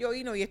hacía yo,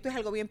 Ino, y esto es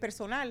algo bien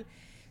personal.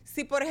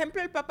 Si, por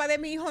ejemplo, el papá de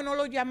mi hijo no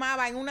lo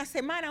llamaba en una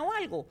semana o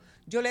algo,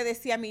 yo le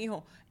decía a mi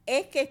hijo,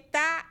 es que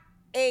está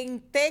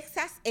en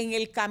Texas en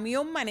el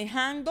camión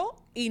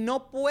manejando y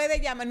no puede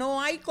llamar,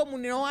 no hay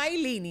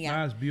línea.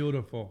 That's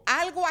beautiful.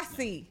 Algo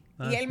así.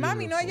 That's Y el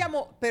mami no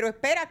llamó, pero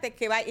espérate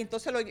que va.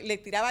 Entonces le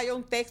tiraba yo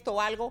un texto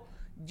o algo,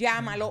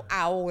 llámalo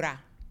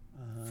ahora,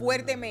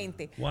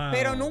 fuertemente. Wow.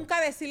 Pero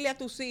nunca decirle a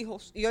tus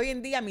hijos, y hoy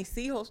en día mis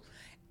hijos,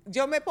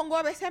 yo me pongo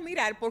a veces a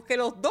mirar porque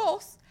los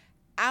dos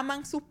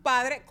aman sus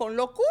padres con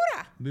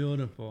locura.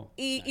 Beautiful.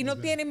 Y no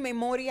tienen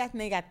memorias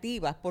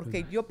negativas,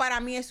 porque yo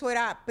para mí eso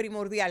era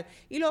primordial.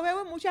 Y lo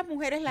veo en muchas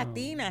mujeres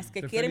latinas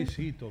que Te quieren...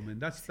 felicito, man.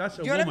 That's a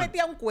Yo le woman.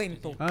 metía un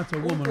cuento. That's a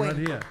woman right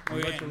here.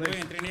 Muy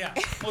bien, Trinidad.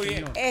 Muy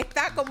bien.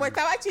 Como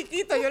estaba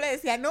chiquito, yo le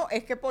decía, no,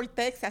 es que por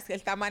Texas él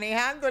está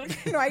manejando,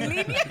 no hay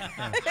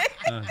línea.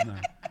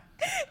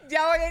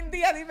 Ya hoy en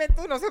día, dime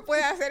tú, no se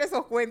puede hacer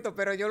esos cuentos,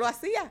 pero yo lo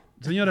hacía.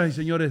 Señoras y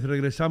señores,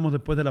 regresamos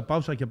después de la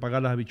pausa. Hay que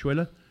apagar las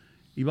habichuelas.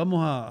 Y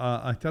vamos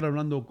a estar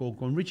hablando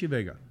con Richie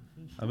Vega,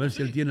 a ver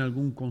si él tiene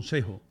algún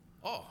consejo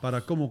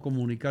para cómo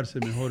comunicarse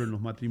mejor en los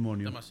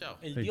matrimonios. Demasiado.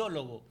 El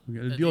diólogo.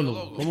 El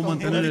diólogo. ¿Cómo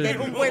mantener el...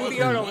 un buen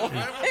diólogo.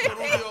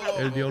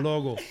 El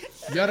diólogo.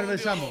 Ya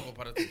regresamos.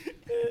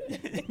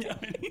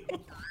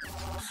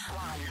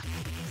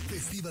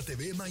 Festiva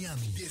TV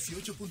Miami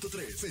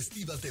 18.3,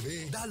 Festiva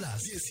TV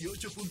Dallas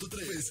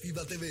 18.3,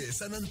 Festiva TV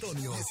San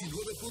Antonio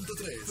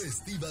 19.3,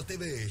 Festiva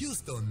TV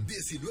Houston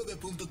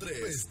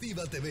 19.3,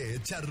 Festiva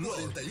TV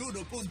Charlotte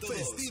 41.2,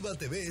 Festiva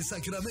TV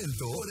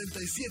Sacramento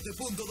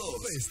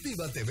 47.2,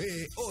 Festiva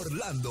TV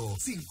Orlando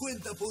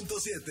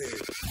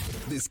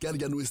 50.7.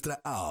 Descarga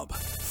nuestra app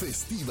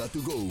Festiva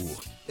to Go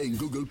en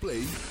Google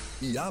Play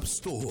y App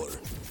Store.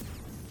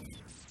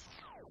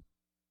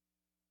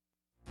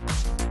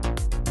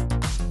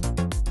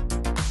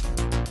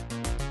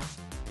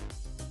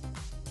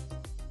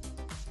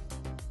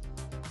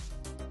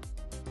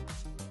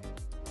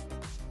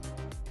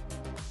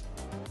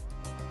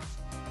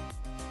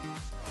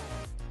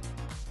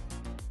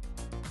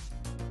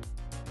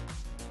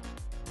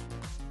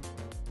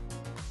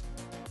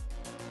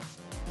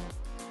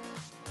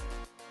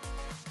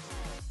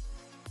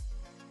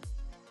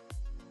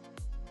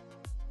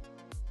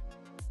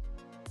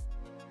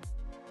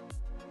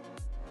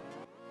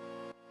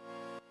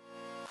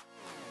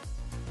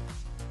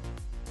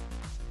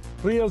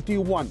 Realty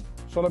One.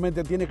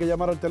 Solamente tiene que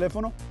llamar al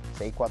teléfono.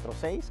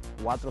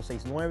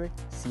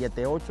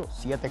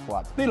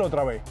 646-469-7874. Dilo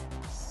otra vez.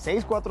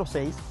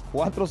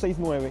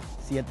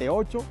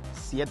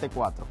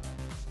 646-469-7874.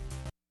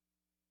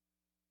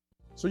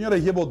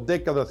 Señores, llevo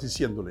décadas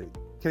diciéndole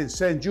que en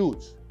St.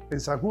 Jude's,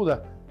 en San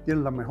Judas,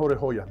 tienen las mejores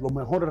joyas, los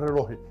mejores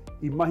relojes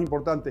y, más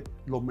importante,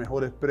 los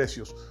mejores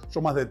precios.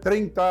 Son más de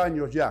 30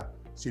 años ya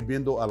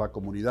sirviendo a la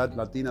comunidad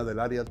latina del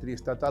área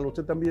triestatal.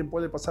 Usted también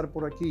puede pasar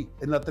por aquí,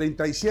 en la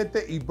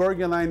 37 y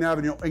Bergen Line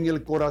Avenue, en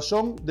el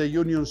corazón de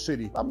Union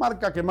City. La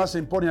marca que más se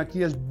impone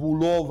aquí es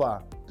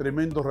Bulova.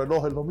 Tremendos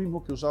relojes, lo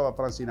mismo que usaba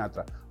Frank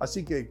Sinatra.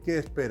 Así que, ¿qué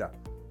espera?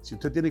 Si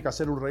usted tiene que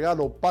hacer un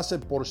regalo, pase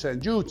por St.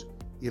 Jude's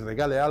y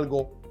regale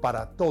algo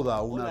para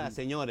toda una... Hola,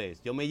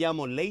 señores. Yo me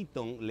llamo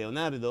Leighton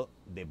Leonardo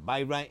de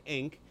Buy Right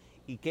Inc.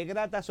 Y qué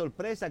grata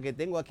sorpresa que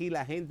tengo aquí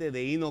la gente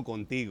de Ino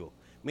Contigo.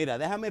 Mira,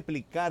 déjame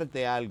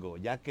explicarte algo,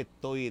 ya que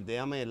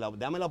dame la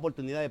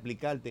oportunidad de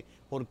explicarte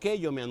por qué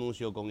yo me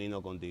anuncio con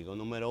Ino Contigo.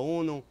 Número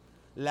uno,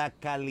 la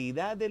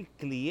calidad del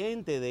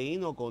cliente de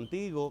Ino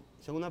Contigo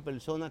son una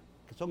persona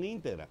que son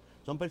íntegras,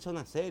 son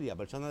personas serias,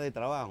 personas de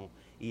trabajo.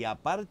 Y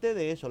aparte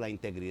de eso, la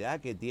integridad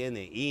que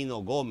tiene Ino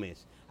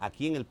Gomez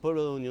aquí en el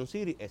pueblo de Union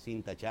City es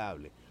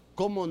intachable.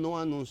 ¿Cómo no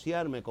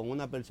anunciarme con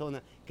una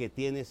persona que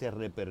tiene ese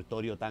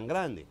repertorio tan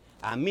grande?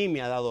 A mí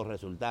me ha dado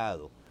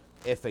resultados.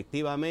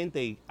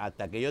 Efectivamente, y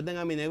hasta que yo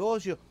tenga mi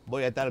negocio,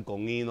 voy a estar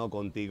con Ino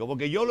Contigo,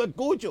 porque yo lo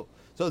escucho.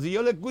 Si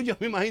yo lo escucho,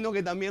 me imagino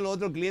que también los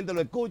otros clientes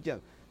lo escuchan.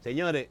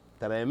 Señores,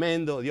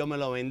 tremendo, Dios me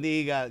lo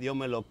bendiga, Dios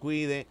me lo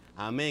cuide,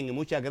 amén. Y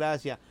muchas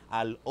gracias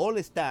al all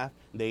staff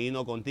de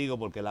Ino Contigo,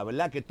 porque la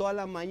verdad que todas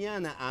las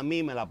mañanas a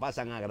mí me la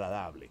pasan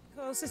agradable.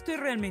 Estoy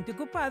realmente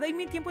ocupada y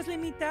mi tiempo es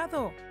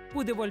limitado.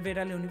 Pude volver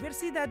a la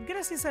universidad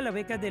gracias a la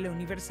beca de la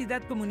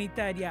Universidad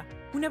Comunitaria,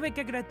 una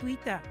beca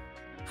gratuita.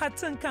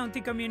 Hudson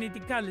County Community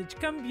College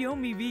cambió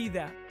mi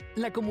vida.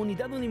 La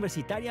comunidad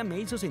universitaria me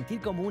hizo sentir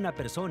como una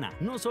persona,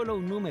 no solo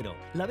un número.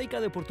 La beca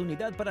de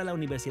oportunidad para la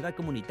universidad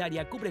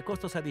comunitaria cubre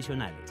costos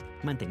adicionales,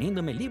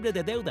 manteniéndome libre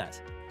de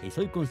deudas.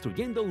 Estoy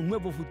construyendo un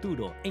nuevo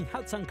futuro en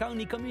Hudson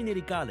County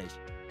Community College.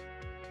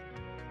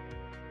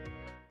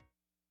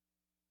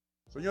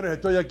 Señores,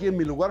 estoy aquí en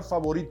mi lugar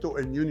favorito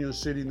en Union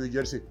City, New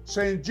Jersey.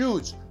 St.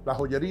 Jude's, la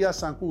joyería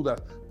San Judas.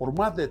 Por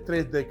más de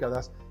 3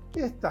 décadas,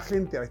 esta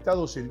gente ha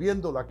estado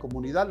sirviendo la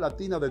comunidad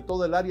latina de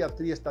todo el área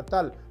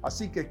triestatal.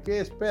 Así que, ¿qué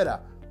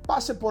espera?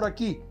 Pase por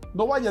aquí.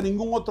 No vaya a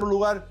ningún otro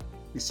lugar.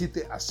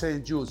 Visite a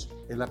St. Jude's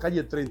en la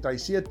calle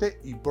 37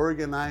 y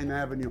Bergen Line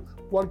Avenue.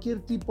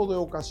 Cualquier tipo de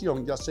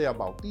ocasión, ya sea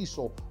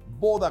bautizo,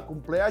 boda,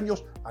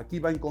 cumpleaños, aquí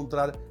va a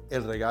encontrar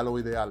el regalo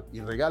ideal. Y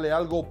regale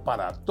algo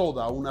para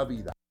toda una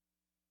vida.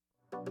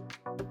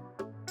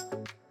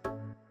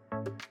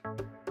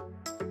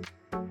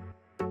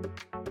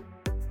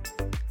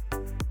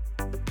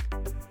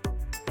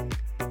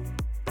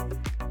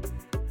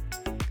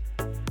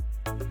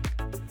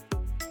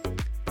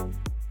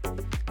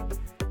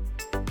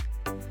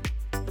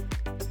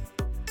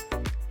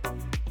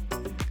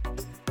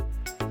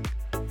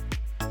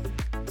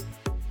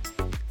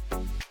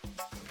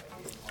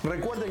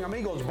 Recuerden,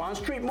 amigos, Bond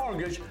Street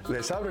Mortgage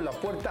les abre la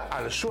puerta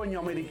al sueño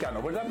americano,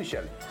 ¿verdad,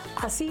 Michelle?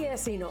 Así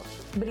es, Ino,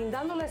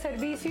 brindándole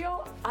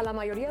servicio a la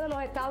mayoría de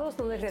los estados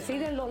donde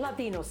residen los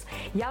latinos.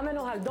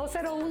 Llámenos al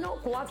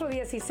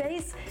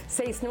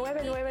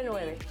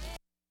 201-416-6999.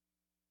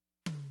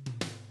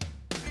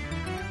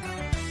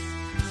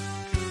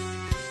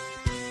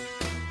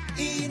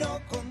 Ino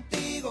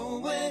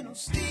contigo,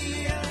 buenos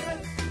días.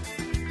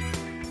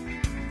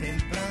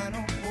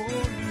 Temprano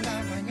por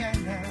la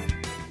mañana.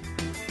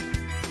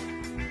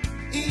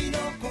 Ino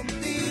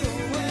contigo,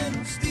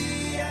 buenos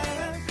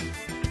días.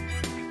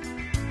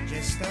 Ya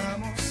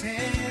estamos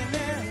en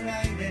el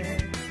aire.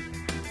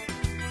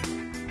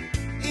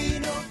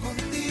 Ino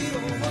contigo,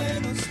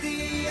 buenos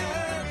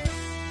días.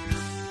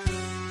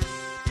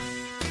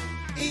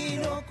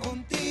 Ino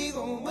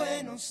contigo,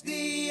 buenos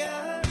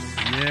días.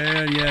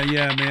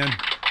 Yeah, man.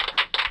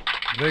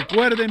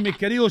 Recuerden, mis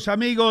queridos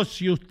amigos,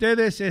 si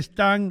ustedes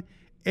están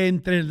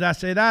entre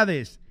las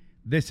edades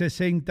de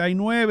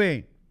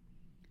 69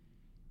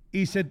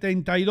 y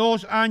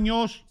 72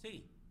 años,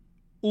 sí.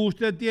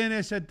 Usted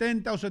tiene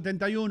 70 o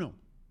 71.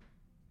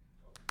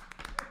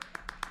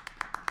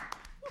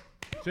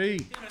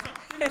 Sí.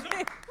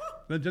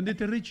 ¿Lo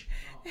entendiste, Rich?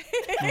 No.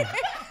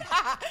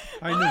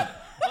 Ay, no.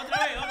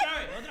 Otra vez.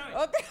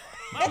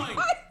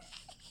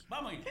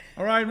 Vamos ahí.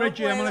 All right,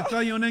 Richie, I'm going to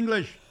tell you in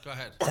English. Go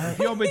ahead. If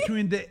you're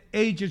between the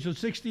ages of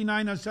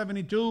 69 and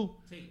 72,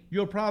 sí.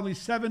 You're probably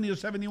 70 or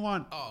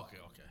 71. Oh, okay.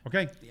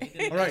 Okay?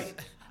 All right.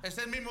 Es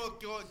el mismo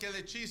que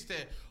el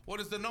chiste. What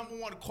is the number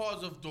one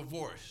cause of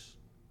divorce?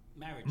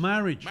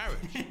 Marriage.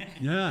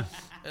 Yeah.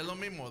 Es lo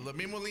mismo, la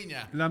misma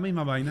línea. La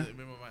misma vaina.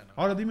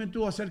 Ahora dime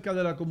tú acerca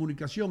de la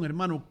comunicación,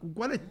 hermano.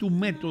 ¿Cuál es tu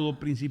método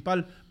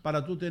principal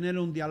para tú tener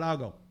un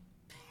diálogo?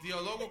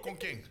 ¿Diálogo con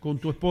quién? Con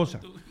tu esposa.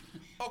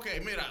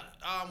 Okay, mira,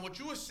 what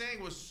you were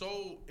saying was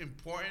so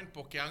important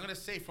porque I'm going to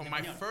say from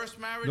my first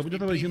marriage. Lo que yo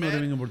estaba diciendo era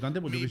bien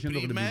importante porque estoy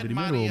diciendo que mi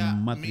primero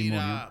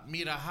matrimonio.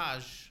 Mira,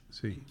 Haj.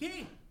 Sí.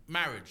 ¿Qué?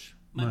 Marriage.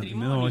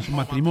 Matrimonio. No, es un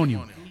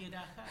matrimonio.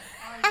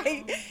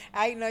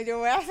 Ay, no, yo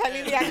voy a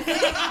salir de aquí. Oye,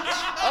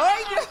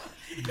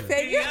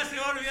 serio. Se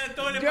va a olvidar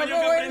todo el yo me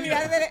voy a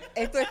olvidar de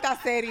esto.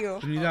 Está serio.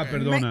 Trinidad,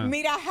 perdona.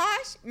 Mira,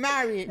 Hash,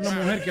 marriage. Una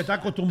mujer que está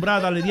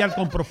acostumbrada a lidiar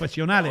con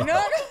profesionales. No.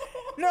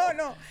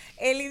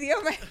 El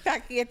idioma está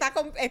aquí.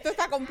 Esto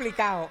está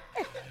complicado.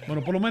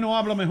 Bueno, por lo menos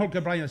habla mejor que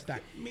Brian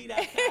Stack. Mira,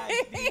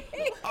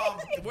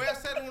 voy a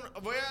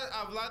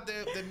hablar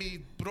de mi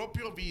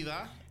propia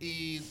vida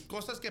y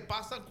cosas que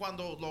pasan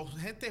cuando la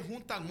gente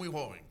juntan muy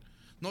joven.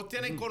 No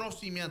tienen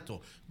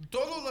conocimiento.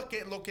 Todo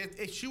lo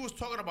que she was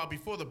talking about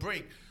before the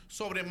break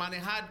sobre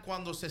manejar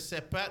cuando se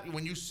separa,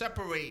 when you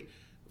separate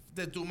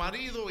de tu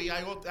marido y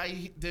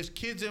there's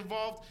kids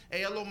involved,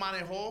 ella lo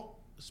manejó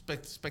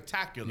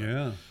spectacular.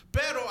 Yeah.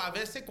 Pero a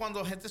veces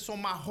cuando gente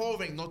son más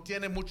joven no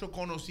tiene mucho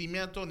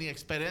conocimiento ni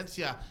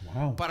experiencia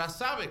para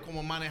saber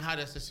cómo manejar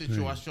esa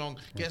situación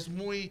que es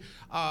muy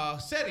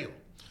serio.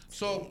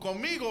 So,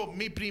 conmigo,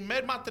 mi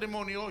primer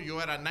matrimonio, yo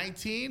era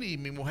 19 y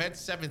mi mujer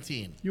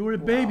 17. You were a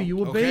baby. You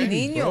were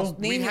babies, bro.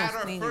 We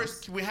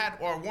had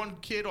our one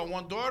kid or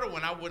one daughter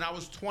when I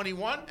was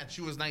 21 and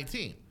she was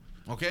 19.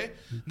 Okay?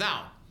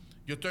 Now,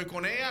 yo estoy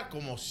con ella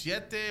como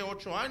 7,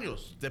 8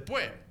 años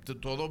después.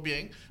 Todo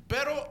bien.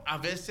 Pero a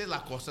veces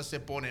las cosas se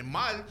ponen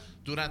mal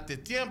durante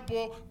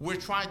tiempo. We're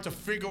trying to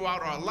figure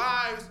out our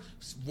lives.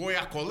 ¿Voy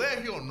a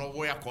colegio? ¿No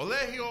voy a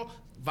colegio?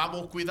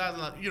 Vamos a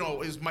cuidarla,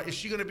 is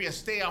she going to be a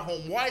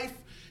stay-at-home wife?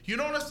 You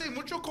know what I'm saying?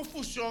 Mucha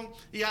confusión.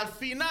 Y al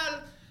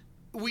final,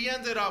 we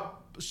ended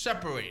up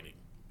separating.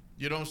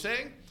 You know what I'm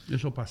saying?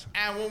 Eso pasa.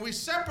 And when we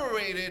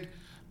separated,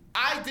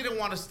 I didn't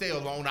want to stay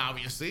alone,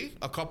 obviously.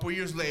 A couple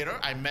years later,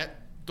 I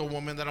met the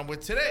woman that I'm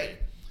with today.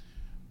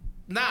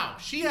 Now,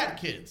 she had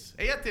kids.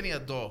 Ella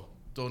tenía 2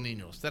 dos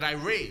niños that I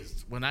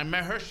raised. When I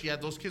met her, she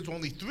had those kids,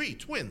 only 3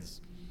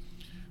 twins.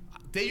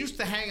 They used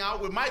to hang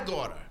out with my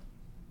daughter.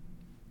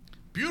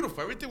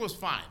 Beautiful, everything was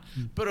fine.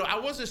 But I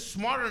wasn't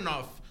smart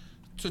enough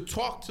to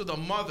talk to the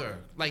mother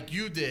like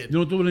you did. Yo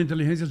no tuve la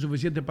inteligencia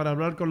suficiente para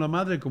hablar con la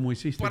madre como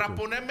hiciste Para tú.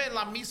 ponerme en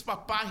la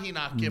misma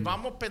página que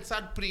vamos a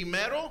pensar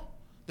primero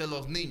de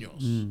los niños.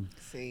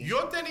 Sí.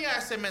 Yo tenía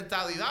esa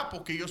mentalidad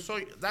porque yo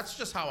soy, that's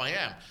just how I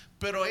am.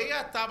 Pero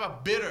ella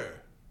estaba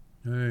bitter.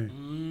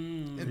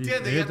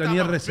 ¿Entiendes? Ella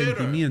tenía estaba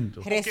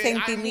resentimiento. bitter. Porque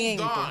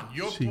Resentimiento. I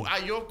moved on.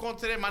 Sí. Yo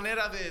encontré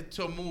manera de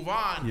to move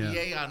on y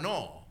Yeah. ella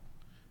no.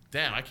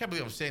 Damn, I can't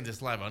believe I'm saying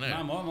this live on air.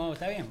 Vamos,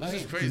 está bien, va This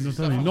bien. is crazy. No,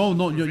 está stuff. bien.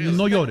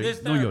 No llores,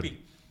 This no llores.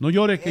 therapy. No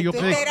llores que yo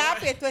Esto creo. es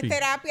terapia, esto es Sí.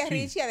 terapia, Sí.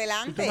 Richie, Tú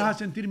adelante. te vas a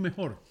sentir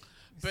mejor.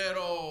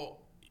 Pero,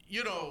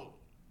 you know,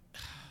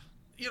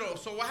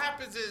 so what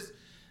happens is,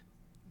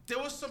 there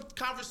was some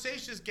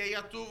conversations que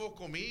ella tuvo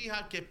con mi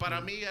hija que para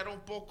mí era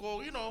un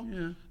poco,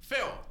 Yeah.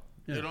 feo.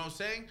 Yeah. You know what I'm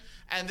saying?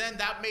 And then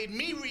that made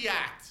me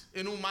react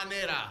en una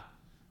manera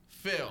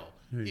feo.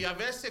 Sí. Y a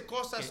veces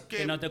cosas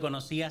Que no te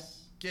conocías.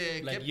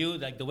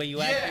 Like the way you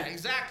act. Yeah,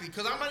 exactly.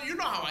 Because you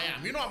know how I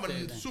am. You know I'm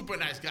a super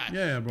nice guy.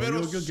 Yeah, bro, Pero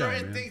you're a good guy,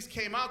 certain man. things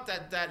came out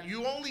that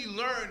you only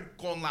learn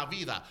con la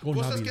vida. Con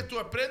la Cosas vida. que tú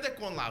aprendes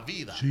con la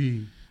vida.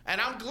 Sí. And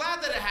I'm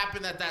glad that it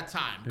happened at that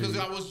time because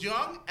I was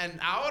young and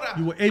ahora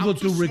You were able I'm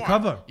too to smart.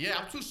 recover. Yeah,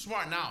 I'm too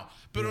smart now.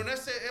 Pero en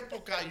esa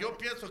época yo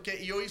pienso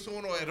que yo hice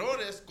unos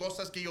errores,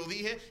 cosas que yo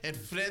dije en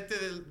frente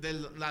de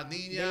la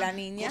niña. De la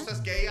niña.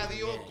 Cosas que ella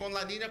dijo con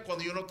la niña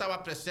cuando yo no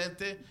estaba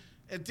presente.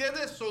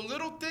 ¿Entiendes? So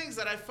little things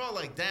that I felt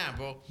like, damn,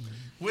 bro.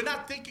 We're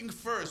not thinking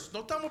first.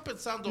 No estamos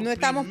pensando No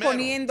estamos primero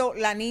poniendo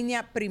la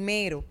niña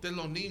primero. de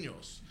los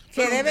niños.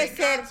 Que Pero debe thank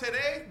ser- God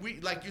today, we,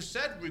 like you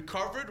said,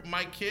 recovered.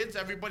 My kids,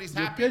 everybody's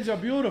Your happy. kids are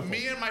beautiful.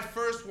 Me and my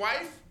first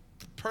wife,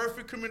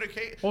 perfect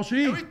communication. Oh,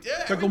 sí.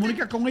 ¿Te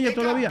comunicas con ella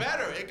todavía?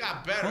 It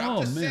got better. Oh,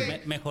 I'm just man.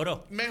 saying,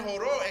 Mejoró.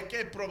 mejoró. Es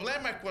que el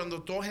problema es cuando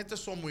dos gente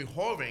son muy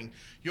joven.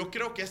 Yo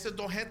creo que esas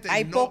dos gente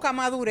Hay no, poca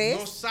madurez.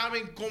 no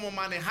saben cómo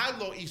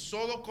manejarlo y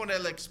solo con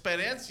la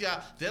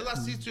experiencia de la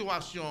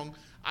situación,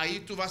 ahí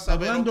tú vas a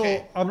ver,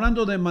 okay.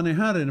 Hablando de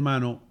manejar,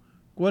 hermano,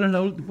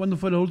 ¿cuándo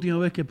fue la última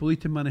vez que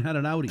pudiste manejar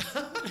el Audi?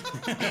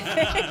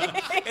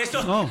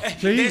 Eso, No,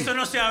 sí. De eso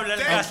no se habla en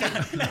casa.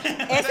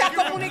 Esa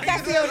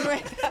comunicación no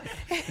está.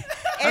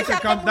 Esa That's a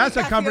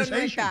comunicación no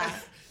conversation.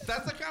 está.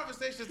 That's a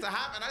conversation to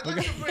have, and I'd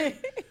like to bring.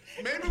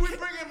 Maybe we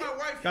bring in my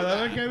wife.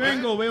 Cada vez que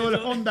vengo veo el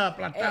Honda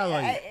aplastado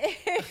ahí.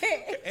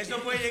 Eso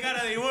puede llegar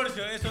a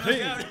divorcio, eso no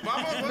se habla.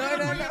 Vamos, we're gonna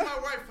bring in my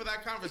wife for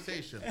that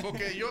conversation,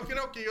 porque yo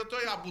creo que yo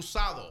estoy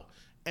abusado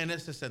en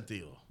ese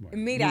sentido.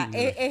 Mira,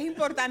 es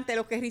importante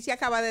lo que Richie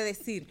acaba de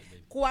decir.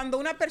 Cuando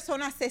una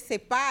persona se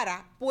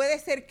separa, puede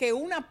ser que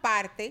una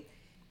parte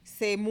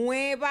se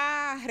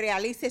mueva,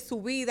 realice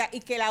su vida y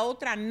que la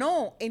otra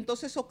no.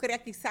 Entonces eso crea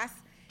quizás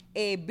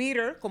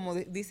bitter, como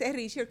dice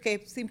Richard, que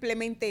es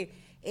simplemente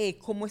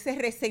como ese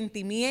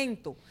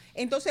resentimiento.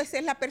 Entonces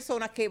es la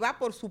persona que va,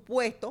 por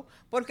supuesto,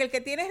 porque el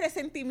que tiene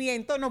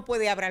resentimiento no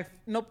puede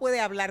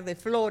hablar de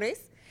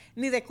flores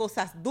ni de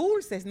cosas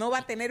dulces, no va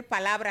a tener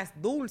palabras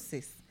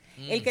dulces.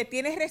 El que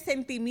tiene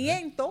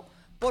resentimiento,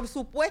 por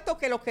supuesto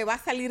que lo que va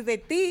a salir de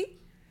ti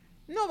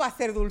no va a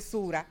ser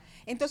dulzura.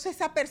 Entonces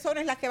esa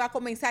persona es la que va a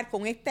comenzar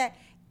con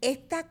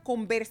esta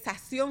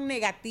conversación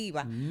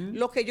negativa.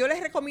 Lo que yo les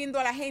recomiendo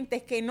a la gente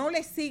es que no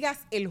le sigas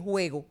el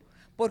juego,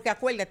 porque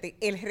acuérdate,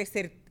 el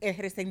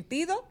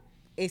resentido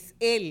es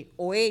él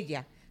o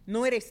ella,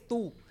 no eres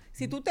tú.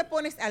 Si tú te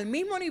pones al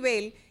mismo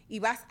nivel y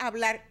vas a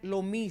hablar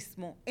lo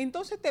mismo,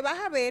 entonces te vas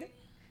a ver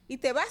y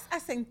te vas a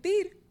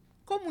sentir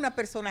como una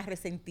persona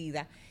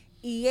resentida.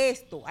 Y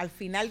esto, al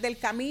final del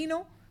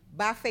camino,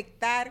 va a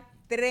afectar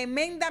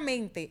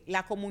tremendamente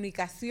la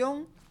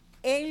comunicación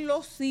en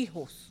los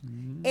hijos,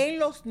 en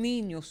los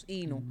niños,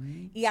 Ino.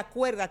 Y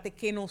acuérdate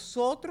que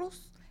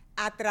nosotros,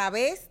 a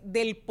través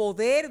del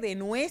poder de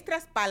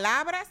nuestras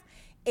palabras,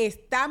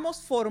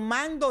 estamos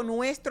formando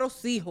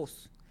nuestros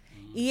hijos.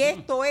 Y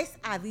esto es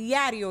a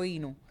diario,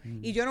 Ino.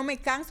 Y yo no me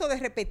canso de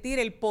repetir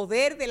el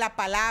poder de la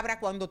palabra.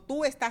 Cuando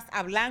tú estás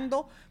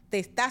hablando, te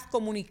estás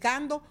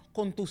comunicando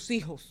con tus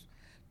hijos.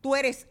 Tú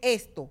eres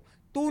esto,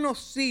 tú no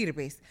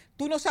sirves,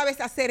 tú no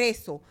sabes hacer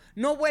eso,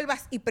 no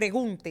vuelvas y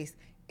preguntes.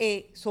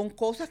 Son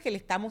cosas que le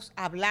estamos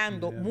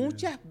hablando.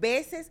 Muchas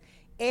veces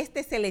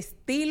este es el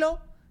estilo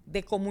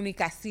de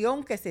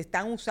comunicación que se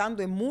están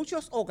usando en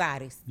muchos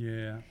hogares.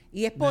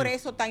 Y es por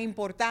eso tan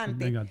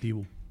importante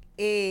Negativo.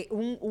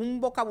 un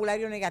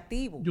vocabulario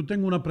negativo. Yo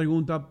tengo una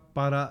pregunta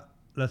para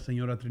la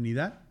señora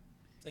Trinidad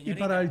y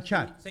para el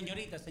chat.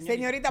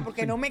 Señorita,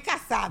 porque no me he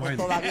casado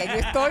Bueno. todavía,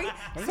 yo estoy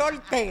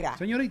soltera.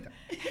 Señorita,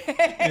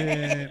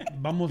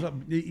 vamos a,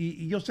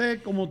 y yo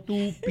sé cómo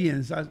tú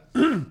piensas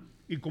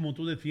y cómo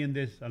tú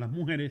defiendes a las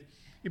mujeres,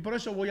 y por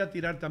eso voy a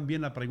tirar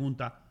también la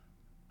pregunta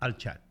al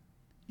chat.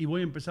 Y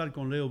voy a empezar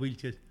con Leo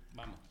Vilches,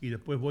 y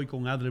después voy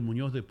con Adler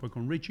Muñoz, después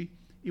con Richie,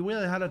 y voy a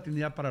dejar a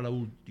Trinidad para la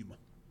última.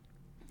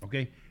 ¿Ok?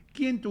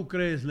 ¿Quién tú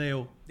crees,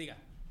 Leo, Diga.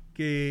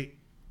 que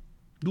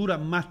dura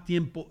más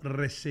tiempo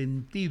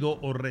resentido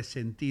o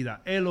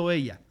resentida? ¿Él o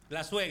ella?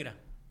 La suegra.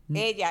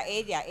 Ella.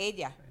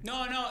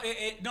 No,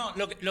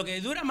 lo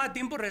que dura más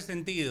tiempo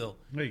resentido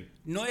Sí.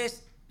 no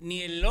es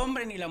ni el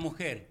hombre ni la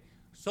mujer.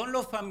 Son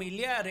los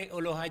familiares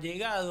o los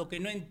allegados que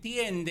no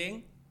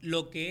entienden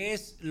lo que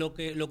es lo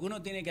que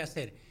uno tiene que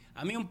hacer.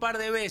 A mí un par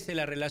de veces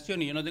la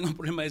relación, y yo no tengo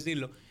problema de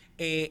decirlo,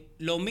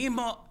 los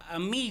mismos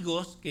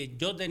amigos que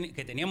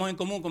que teníamos en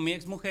común con mi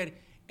ex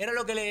mujer, era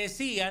lo que le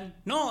decían,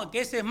 no, que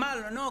ese es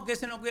malo, no, que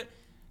ese no...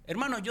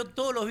 Hermano, yo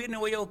todos los viernes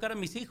voy a buscar a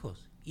mis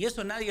hijos. Y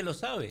eso nadie lo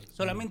sabe,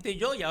 solamente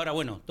yo y ahora,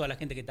 bueno, toda la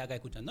gente que está acá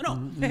escuchando,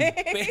 no.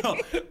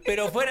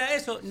 Pero fuera de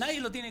eso,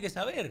 nadie lo tiene que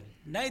saber.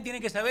 Nadie tiene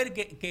que saber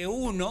que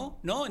uno,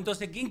 ¿no?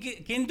 Entonces,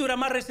 ¿quién dura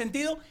más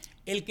resentido?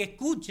 El que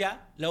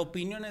escucha las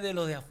opiniones de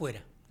los de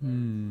afuera.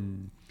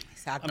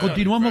 Exacto.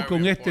 Continuamos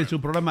con su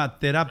programa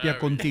Terapia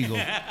Contigo.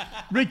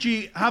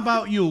 Richie, how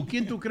about you?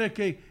 ¿Quién tú crees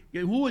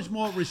who is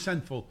more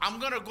resentful? I'm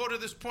going to go to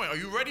this point. Are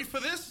you ready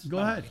for this? Go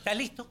ahead. ¿Estás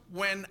listo?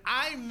 When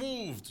I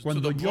moved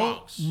Cuando to the yo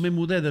Bronx, me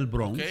mudé del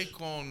Bronx, okay,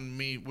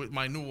 with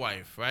my new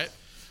wife, right?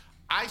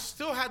 I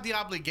still had the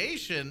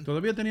obligation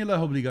todavía tenía las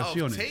of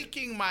obligaciones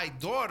taking my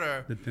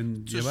daughter de to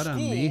llevar a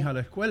mi hija a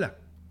la escuela.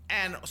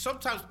 and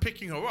sometimes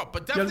picking her up,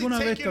 but Y alguna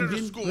definitely vez taking her to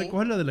también school.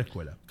 recogerla de la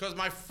escuela. Because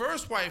my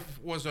first wife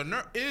was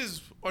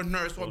is a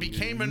nurse or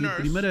became a Mi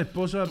nurse primera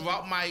esposa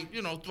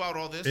throughout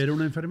all this. era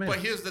una enfermera. But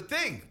here's the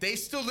thing, they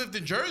still lived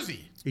in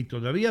Jersey. Y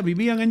todavía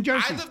vivían en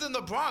Jersey. I lived in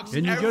the Bronx.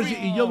 En New Jersey,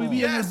 y yo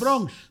vivía en el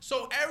Bronx.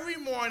 So every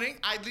morning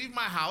I'd leave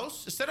my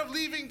house. Instead of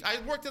leaving, I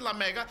worked in La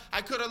Mega.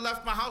 I could have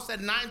left my house at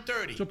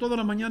 9:30. So, todas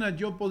las mañanas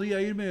yo podía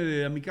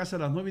irme a mi casa a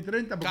las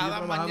 9:30 porque yo Cada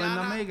trabajaba en La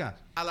mañana Mega.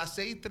 a las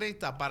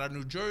 6:30 para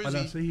New Jersey. A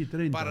las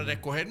 6:30. Para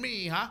recoger mi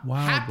hija. Wow,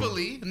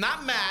 happily,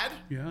 not mad.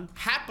 Yeah.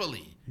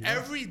 Happily. Yeah.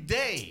 Every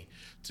day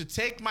to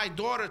take my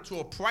daughter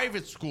to a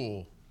private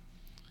school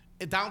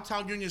in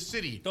downtown Union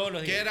City. Todos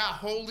los días. Que era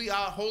Holy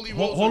Rosary.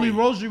 Holy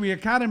Rosary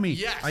Academy.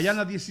 Yes. Allá en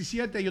la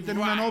 17 yo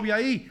tenía una Right. novia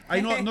ahí.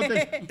 Ahí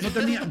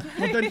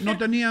no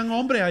tenían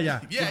hombres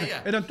allá. Yeah,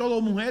 yeah. Eran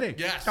todos mujeres.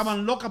 Yes.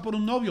 Estaban locas por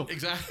un novio.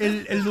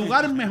 Exactly. El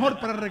lugar mejor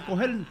para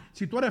recoger,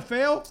 si tú eres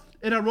feo,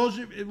 era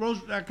Rose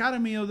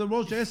Academy o The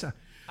Rose esa.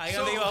 ¿Ahí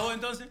dónde iba vos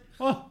entonces?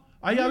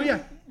 Ahí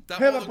había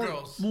all the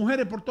girls.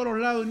 mujeres por todos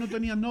lados y no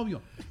tenían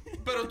novio.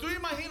 Pero tú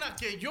imaginas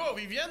que yo,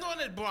 viviendo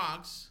en el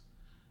Bronx,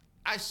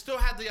 I still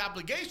had the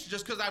obligation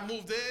just because I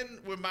moved in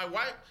with my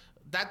wife.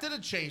 That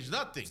didn't change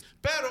nothing.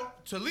 Pero,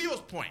 to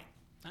Leo's point,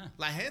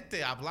 la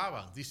gente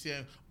hablaba,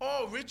 diciendo,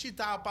 oh, Richie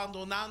está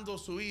abandonando a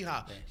su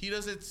hija. He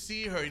doesn't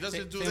see her. He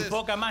doesn't do se this.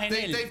 enfoca más en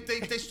él.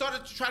 They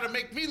started to try to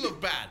make me look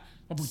bad.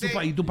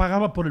 Y tú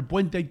pagabas por el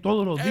puente ahí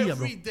todos los días,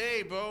 bro. Every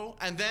day, bro.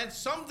 And then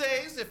some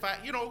days, if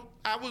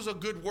I was a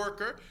good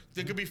worker,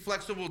 there could be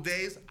flexible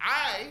days,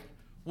 I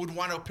would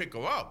want to pick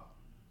her up.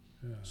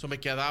 Yeah. So me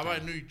quedaba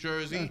en New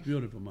Jersey,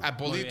 at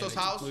Bolito's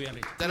house.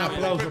 Then I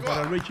would pick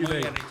her up. Richie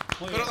Bay.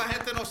 Pero la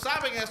gente no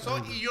sabe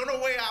eso y yo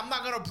I'm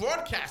not going to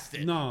broadcast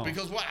it. No.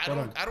 Because what? I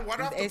don't have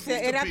to prove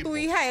Era to tu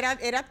people. hija,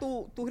 era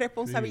tu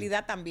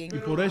responsabilidad también. Y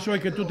por eso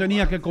es que tú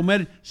tenías que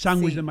comer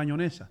sándwich de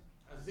mayonesa.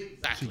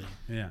 Exactly.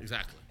 Yeah.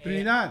 Exactly.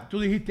 Trinidad,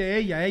 tú dijiste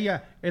ella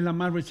es la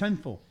más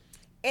resentful.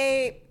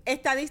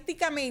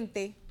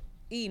 Estadísticamente,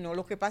 Ino,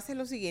 lo que pasa es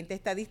lo siguiente,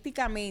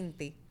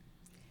 estadísticamente,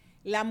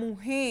 la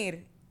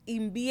mujer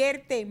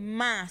invierte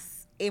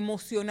más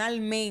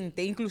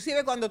emocionalmente,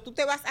 inclusive cuando tú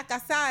te vas a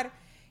casar,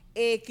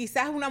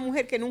 quizás una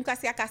mujer que nunca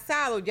se ha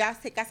casado, ya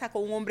se casa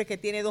con un hombre que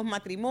tiene 2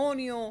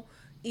 matrimonios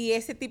y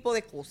ese tipo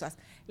de cosas.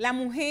 La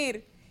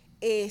mujer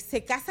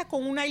se casa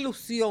con una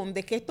ilusión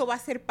de que esto va a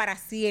ser para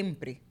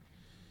siempre,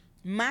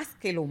 más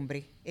que el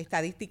hombre,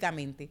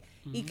 estadísticamente.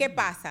 ¿Y qué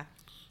pasa?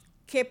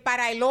 Que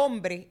para el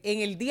hombre,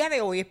 en el día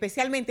de hoy,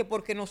 especialmente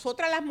porque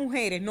nosotras las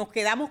mujeres nos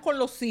quedamos con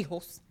los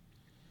hijos,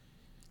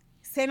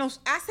 se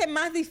nos hace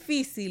más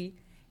difícil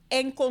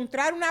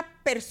encontrar una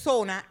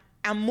persona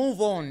a move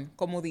on,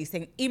 como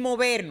dicen, y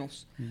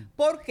movernos.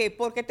 ¿Por qué?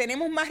 Porque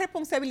tenemos más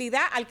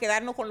responsabilidad al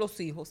quedarnos con los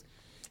hijos.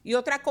 Y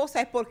otra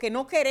cosa es porque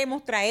no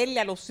queremos traerle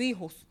a los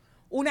hijos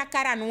una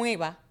cara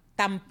nueva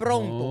tan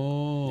pronto.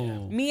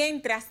 Oh.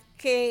 Mientras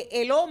que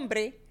el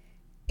hombre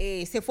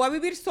se fue a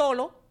vivir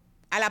solo,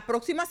 a la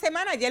próxima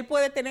semana ya él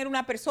puede tener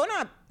una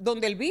persona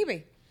donde él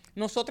vive.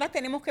 Nosotras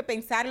tenemos que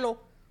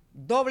pensarlo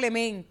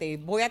doblemente.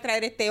 Voy a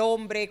traer a este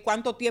hombre,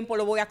 cuánto tiempo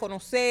lo voy a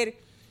conocer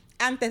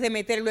antes de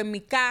meterlo en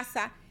mi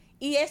casa.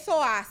 Y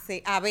eso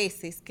hace a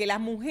veces que las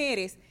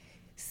mujeres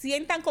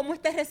sientan como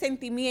este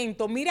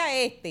resentimiento. Mira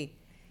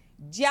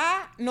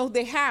ya nos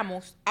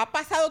dejamos, ha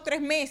pasado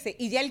 3 meses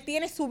y ya él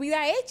tiene su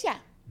vida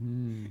hecha.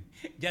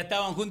 Ya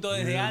estaban juntos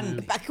desde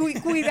antes.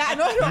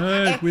 Cuidado,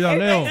 cuidado,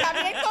 Leo.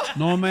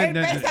 El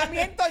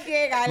pensamiento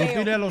llega, Leo. No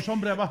tire a los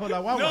hombres abajo de la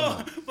guagua.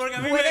 No, porque a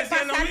mí Puede me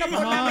decían lo pasarlo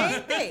mismo. por la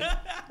mente.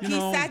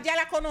 Quizás ya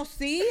la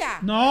conocía.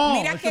 No,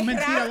 mira eso qué es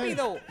mentira.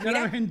 rápido.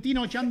 Era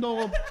argentino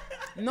echando...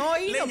 No,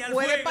 Ino, Leña al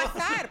puede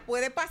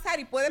fuego. pasar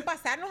y puede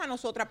pasarnos a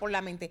nosotras por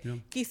la mente.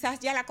 Quizás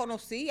ya la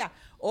conocía.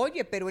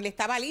 Oye, pero él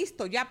estaba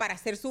listo ya para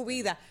hacer su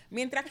vida.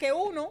 Mientras que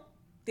uno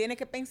tienes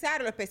que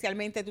pensarlo,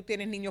 especialmente tú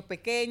tienes niños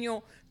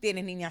pequeños,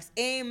 tienes niñas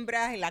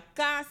hembras en la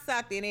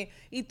casa,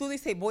 y tú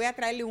dices, voy a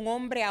traerle un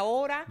hombre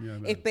ahora,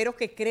 espero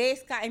que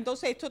crezca.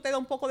 Entonces esto te da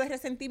un poco de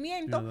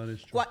resentimiento,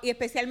 y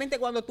especialmente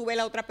cuando tú ves a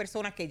la otra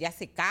persona que ya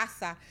se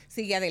casa,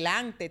 sigue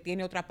adelante,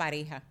 tiene otra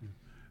pareja.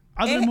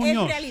 Es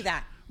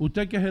realidad.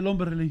 Usted que es el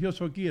hombre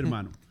religioso aquí,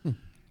 hermano,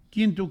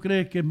 ¿quién tú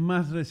crees que es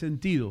más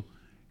resentido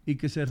y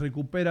que se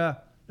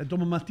recupera, le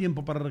toma más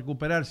tiempo para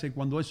recuperarse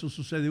cuando eso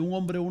sucede, un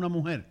hombre o una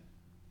mujer?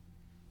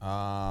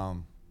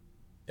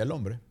 El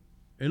hombre.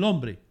 El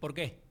hombre. ¿Por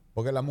qué?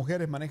 Porque las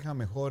mujeres manejan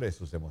mejores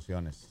sus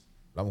emociones.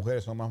 Las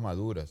mujeres son más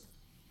maduras.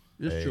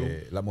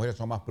 Las mujeres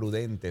son más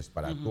prudentes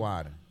para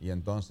actuar y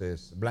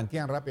entonces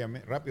blanquean rápido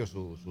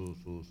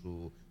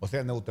o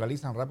sea,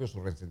 neutralizan rápido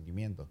su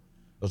resentimiento.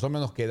 Los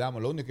hombres nos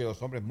quedamos, lo único que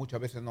los hombres muchas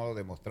veces no lo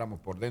demostramos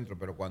por dentro,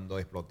 pero cuando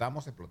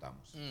explotamos.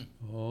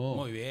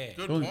 Muy bien.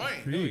 Good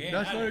point. Sí,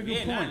 that's a very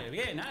good point.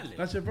 Bien, Ale.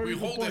 That's a very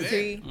good point.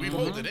 We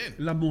hold it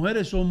in. Las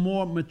mujeres son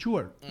more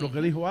mature, lo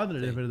que dijo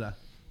Adler es verdad.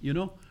 You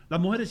know? Las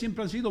mujeres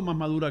siempre han sido más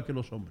maduras que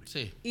los hombres.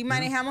 Sí. Y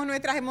manejamos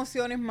nuestras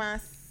emociones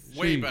más...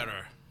 Way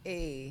better.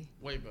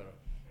 Way better.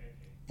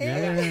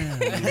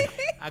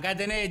 Acá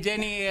tenés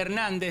Jenny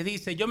Hernández,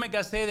 dice, yo me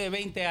casé de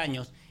 20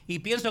 años y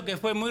pienso que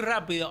fue muy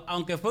rápido,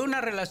 aunque fue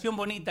una relación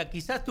bonita,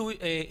 quizás,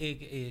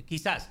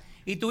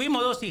 y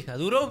tuvimos 2 hijas,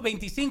 duró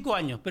 25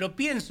 años, pero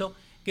pienso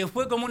que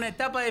fue como una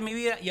etapa de mi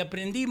vida y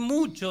aprendí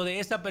mucho de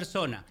esa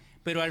persona,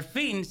 pero al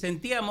fin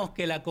sentíamos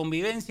que la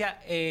convivencia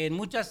en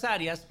muchas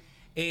áreas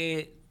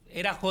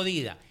era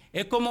jodida.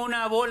 Es como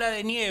una bola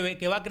de nieve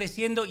que va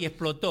creciendo y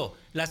explotó.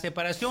 La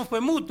separación fue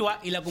mutua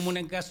y la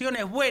comunicación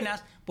es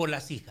buena por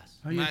las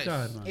hijas. Ahí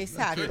está, hermano.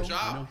 Exacto.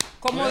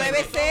 Como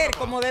debe ser,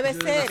 como debe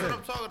ser.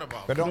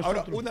 Pero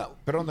ahora,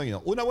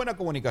 una buena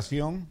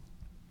comunicación,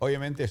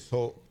 obviamente,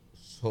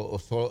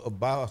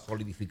 va a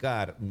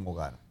solidificar un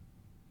hogar.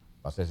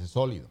 Va a hacerse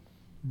sólido.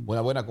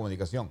 Una buena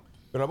comunicación.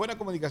 Pero la buena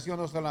comunicación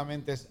no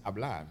solamente es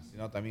hablar,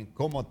 sino también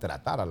cómo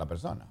tratar a la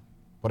persona.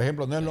 Por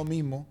ejemplo, no es lo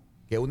mismo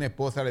que una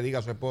esposa le diga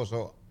a su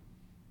esposo,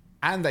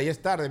 anda, ya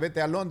es tarde, vete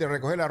a Londres a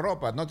recoger la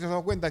ropa. No te has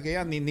dado cuenta que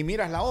ya ni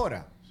miras la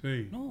hora.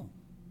 Sí. No.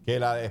 Que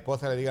la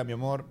esposa le diga, mi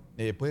amor,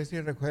 ¿puedes ir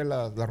a recoger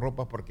las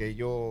ropas porque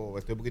yo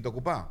estoy un poquito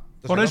ocupado?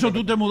 Entonces, por eso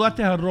tú te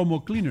mudaste a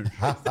Romo Cleaner.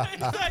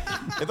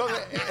 Entonces,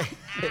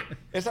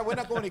 esa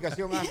buena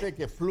comunicación hace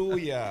que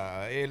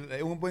fluya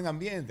un buen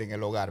ambiente en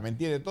el hogar, ¿me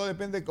entiendes? Todo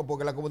depende,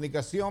 porque la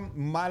comunicación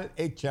mal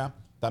hecha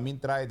también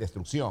trae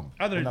destrucción.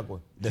 Adrián,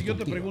 si yo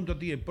te pregunto a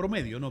ti,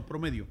 promedio,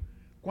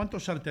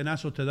 ¿cuántos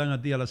sartenazos te dan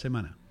a ti a la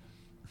semana?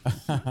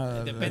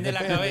 Depende de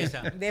la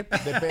cabeza.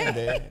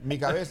 Depende. Mi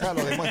cabeza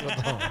lo demuestra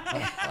todo.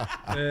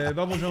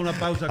 Vamos a una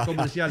pausa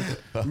comercial.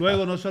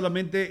 Luego no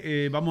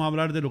solamente vamos a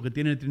hablar de lo que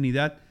tiene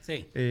Trinidad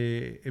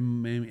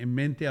en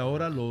mente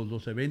ahora,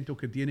 los eventos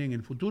que tiene en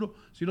el futuro,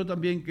 sino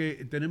también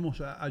que tenemos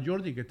a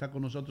Jordi, que está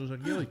con nosotros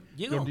aquí hoy.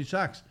 Jordi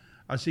Sachs.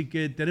 Así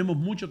que tenemos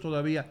mucho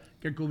todavía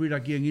que cubrir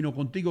aquí en Ino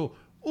Contigo.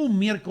 Un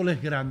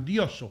miércoles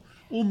grandioso.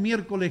 Un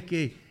miércoles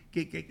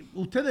que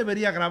usted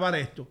debería grabar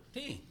esto.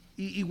 Sí.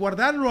 Y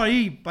guardarlo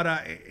ahí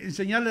para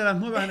enseñarle a las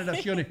nuevas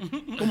generaciones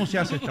cómo se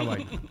hace esta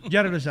vaina.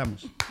 Ya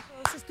regresamos.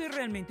 Estoy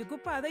realmente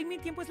ocupada y mi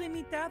tiempo es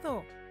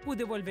limitado.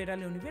 Pude volver a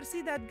la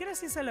universidad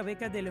gracias a la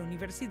beca de la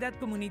Universidad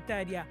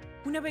Comunitaria,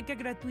 una beca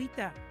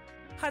gratuita.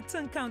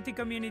 Hudson County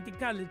Community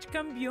College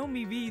cambió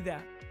mi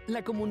vida.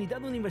 La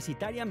comunidad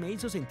universitaria me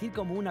hizo sentir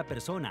como una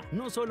persona,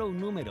 no solo un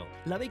número.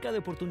 La beca de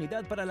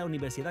oportunidad para la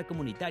universidad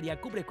comunitaria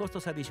cubre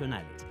costos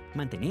adicionales,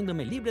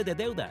 manteniéndome libre de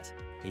deudas.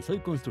 Estoy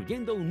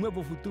construyendo un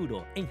nuevo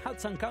futuro en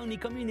Hudson County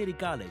Community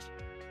College.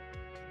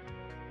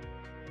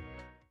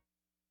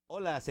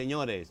 Hola,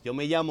 señores. Yo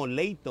me llamo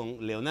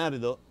Leighton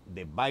Leonardo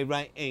de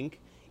Byron Inc.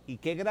 Y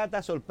qué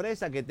grata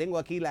sorpresa que tengo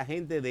aquí la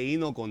gente de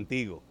Ino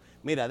Contigo.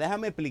 Mira,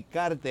 déjame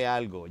explicarte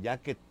algo,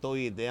 ya que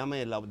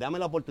dame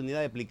la oportunidad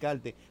de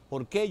explicarte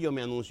por qué yo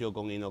me anuncio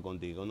con Ino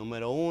Contigo.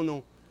 Número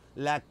 1,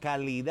 la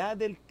calidad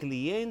del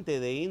cliente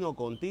de Ino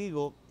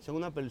Contigo son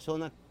una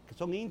persona que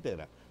son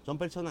íntegras, son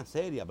personas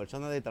serias,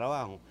 personas de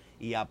trabajo.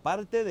 Y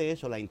aparte de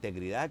eso, la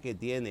integridad que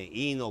tiene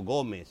Ino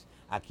Gomez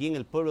aquí en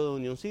el pueblo de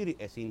Union City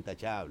es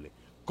intachable.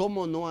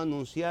 ¿Cómo no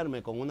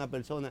anunciarme con una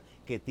persona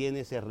que tiene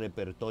ese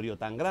repertorio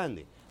tan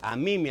grande? A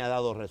mí me ha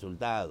dado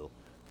resultados.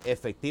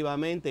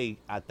 Efectivamente, y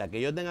hasta que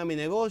yo tenga mi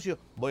negocio,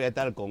 voy a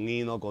estar con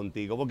Ino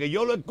Contigo, porque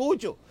yo lo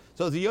escucho.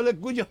 Si yo lo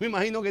escucho, me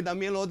imagino que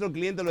también los otros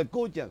clientes lo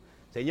escuchan.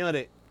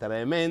 Señores,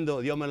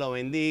 tremendo, Dios me lo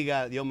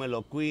bendiga, Dios me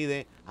lo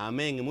cuide,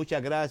 amén. Y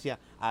muchas gracias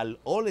al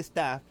all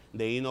staff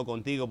de Ino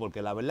Contigo,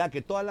 porque la verdad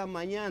que todas las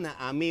mañanas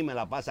a mí me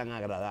la pasan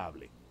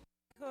agradable.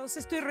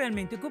 Estoy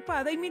realmente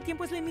ocupada y mi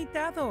tiempo es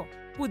limitado.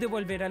 Pude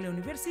volver a la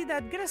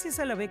universidad gracias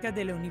a la beca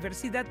de la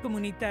Universidad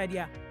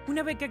Comunitaria,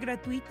 una beca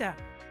gratuita.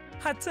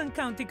 Hudson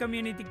County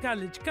Community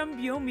College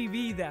cambió mi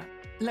vida.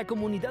 La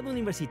comunidad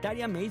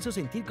universitaria me hizo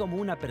sentir como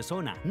una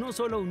persona, no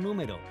solo un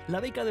número.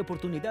 La beca de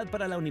oportunidad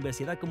para la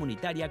universidad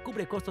comunitaria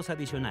cubre costos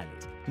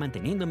adicionales,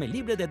 manteniéndome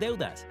libre de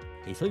deudas.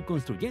 Estoy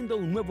construyendo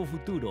un nuevo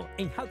futuro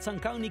en Hudson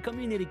County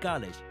Community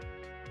College.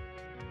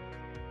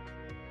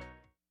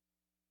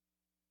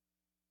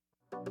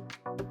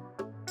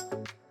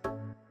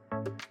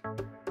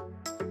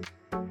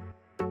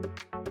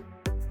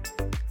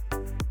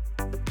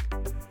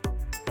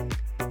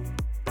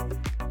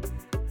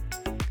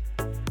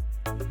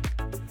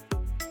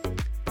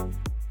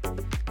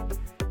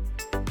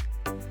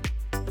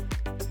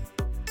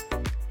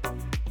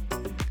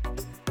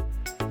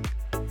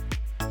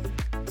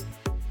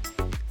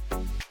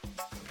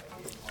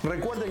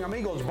 Recuerden,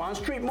 amigos, Bond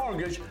Street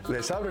Mortgage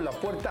les abre la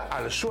puerta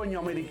al sueño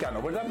americano,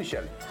 ¿verdad,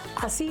 Michelle?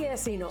 Así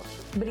es, Ino,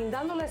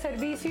 brindándole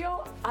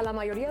servicio a la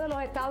mayoría de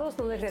los estados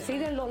donde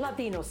residen los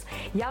latinos.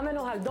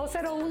 Llámenos al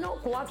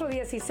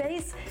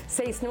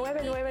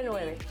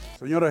 201-416-6999.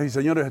 Señoras y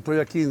señores, estoy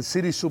aquí en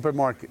City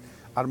Supermarket,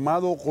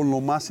 armado con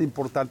lo más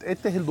importante.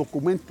 Este es el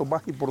documento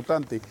más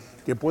importante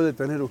que puede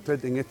tener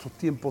usted en estos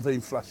tiempos de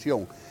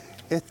inflación.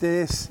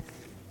 Este es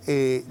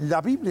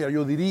la Biblia,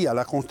 yo diría,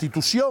 la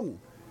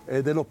Constitución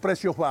de los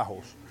precios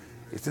bajos.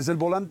 Este es el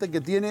volante que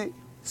tiene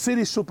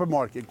City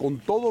Supermarket con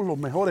todos los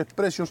mejores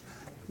precios.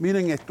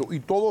 Miren esto,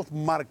 y todos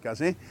marcas,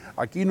 ¿eh?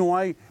 Aquí no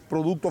hay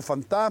productos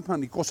fantasmas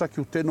ni cosas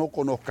que usted no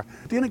conozca.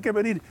 Tienen que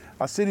venir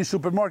a City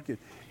Supermarket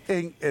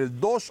en el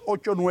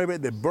 289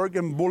 de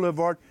Bergen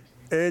Boulevard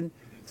en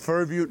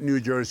Fairview,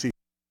 New Jersey.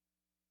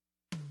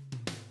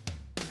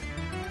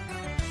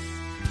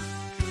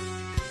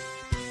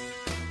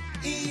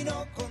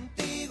 Ino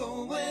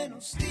contigo,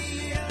 buenos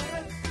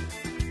días.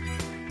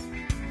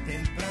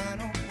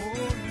 Temprano por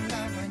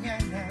la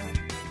mañana.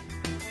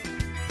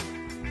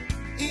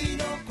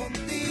 Ino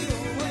contigo,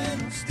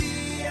 buenos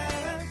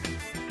días.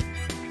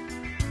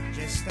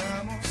 Ya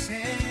estamos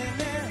en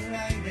el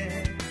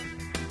aire.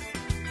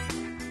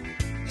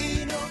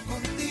 Ino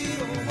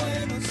contigo,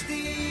 buenos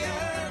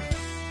días.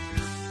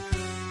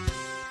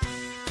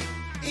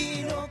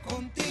 Ino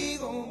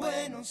contigo,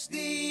 buenos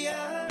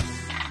días.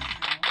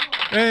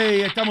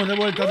 Hey, estamos de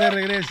vuelta, de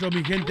regreso,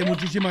 mi gente.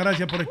 Muchísimas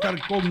gracias por estar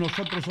con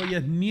nosotros. Hoy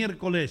es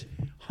miércoles,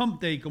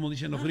 Hump Day, como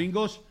dicen los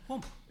gringos,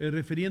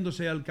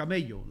 refiriéndose al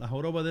camello, la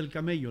joroba del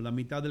camello, la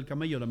mitad del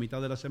camello, la mitad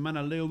de la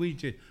semana. Leo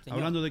Vilche,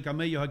 hablando de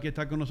camellos, aquí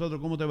está con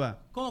nosotros. ¿Cómo te va?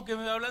 ¿Cómo que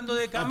me va hablando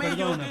de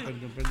camello?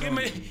 Perdón. ¿Qué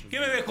me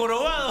ves,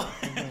 jorobado?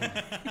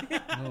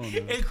 No.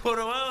 El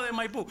jorobado de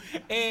Maipú.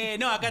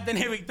 No, acá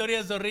tenés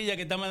Victoria Zorrilla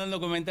que está mandando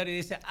comentarios y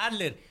dice,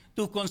 Adler,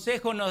 tus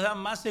consejos nos dan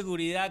más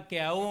seguridad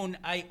que aún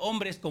hay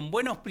hombres con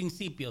buenos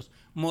principios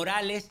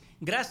morales.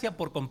 Gracias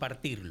por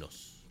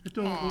compartirlos.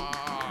 Esto es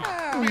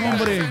un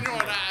hombre.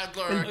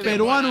 El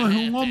peruano es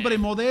un hombre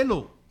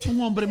modelo.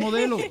 Un hombre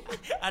modelo.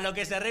 A lo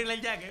que se arregla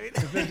el yaque,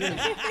 ¿viste?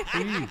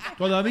 Sí.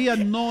 Todavía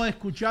no he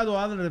escuchado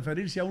a Adler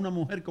referirse a una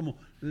mujer como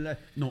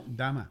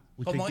dama.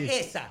 Usted como quiere,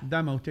 esa.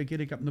 Dama, usted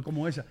quiere no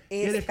como esa.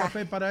 ¿Quiere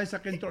café para esa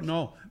que entró?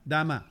 No,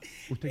 dama.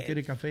 ¿Usted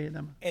quiere café,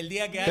 dama? El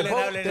día que Adler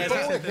hable te de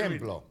pongo un ese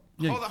ejemplo.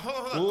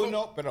 Hold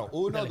on.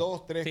 Uno,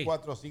 dos, tres,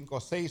 cuatro, cinco,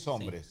 seis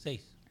hombres.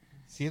 Seis.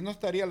 Si no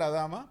estaría la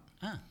dama,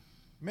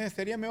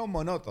 sería medio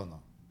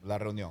monótono la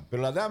reunión.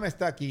 Pero la dama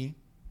está aquí.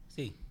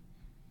 Sí.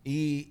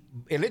 Y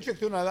el hecho de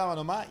que esté una dama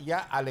nomás ya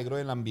alegró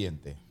el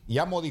ambiente.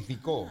 Ya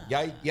modificó.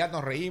 Ya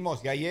nos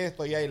reímos, ya hay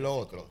esto, ya hay lo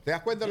otro. ¿Te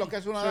das cuenta de lo que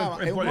es una dama?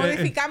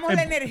 Modificamos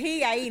la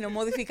energía ahí, nos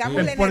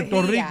modificamos la energía. En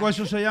Puerto Rico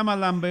eso se llama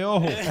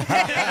lambeojo.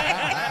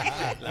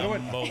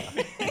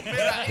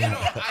 Mira,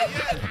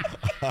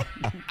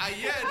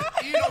 ayer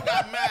Ino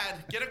got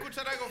mad. ¿Quieres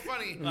escuchar algo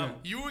funny?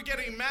 You were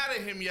getting mad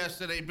at him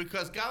yesterday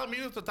because cada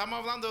minuto estamos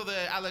hablando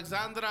de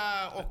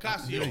Alexandra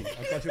Ocasio. Y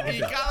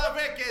cada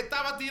vez que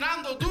estaba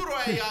tirando duro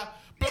a ella,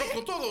 pero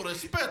con todo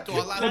respeto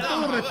a la dama. Con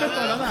todo respeto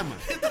a la dama.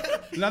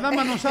 La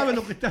dama no sabe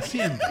lo que está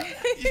haciendo.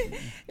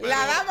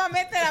 La dama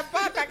mete la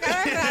pata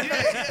cada rato.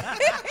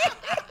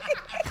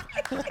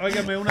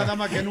 Óigame, una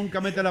dama que nunca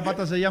mete la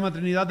pata se llama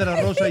Trinidad de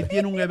la Rosa y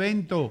tiene un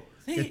evento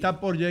que está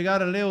por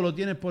llegar. Leo, ¿lo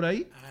tienes por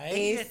ahí?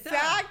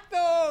 Exacto,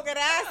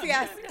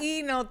 gracias.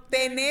 Ino,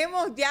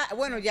 tenemos ya,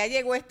 bueno, ya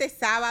llegó este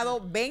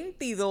sábado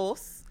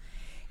 22.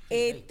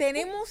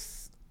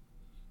 Tenemos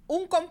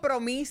un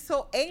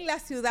compromiso en la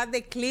ciudad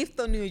de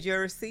Clifton, New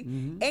Jersey,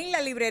 en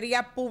la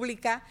librería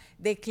pública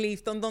de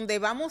Clifton, donde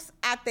vamos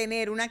a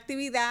tener una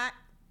actividad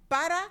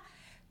para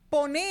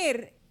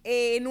poner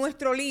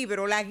nuestro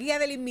libro, La Guía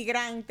del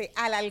Inmigrante,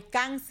 al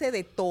alcance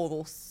de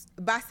todos.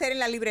 Va a ser en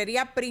la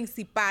librería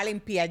principal en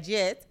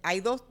Piaget.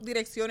 Hay dos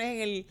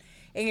direcciones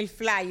en el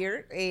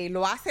flyer.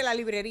 Lo hace la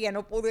librería,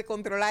 no pude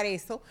controlar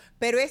eso,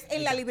 pero es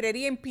en la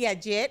librería en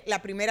Piaget,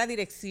 la primera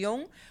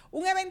dirección.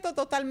 Un evento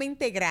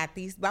totalmente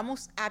gratis.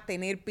 Vamos a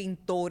tener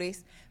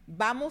pintores,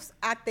 vamos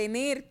a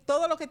tener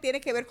todo lo que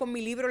tiene que ver con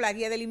mi libro, La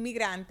Guía del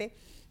Inmigrante.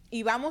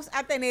 Y vamos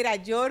a tener a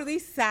Jordi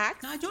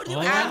Sachs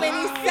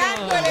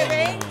amenizando el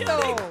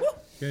evento.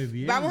 Qué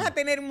bien. Vamos a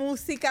tener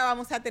música,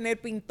 vamos a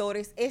tener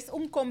pintores. Es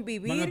un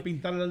convivir. ¿Van a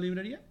pintar la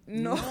librería?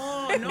 No,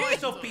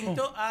 esos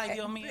pintores. Ay,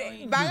 Dios mío.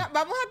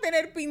 Vamos a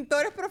tener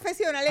pintores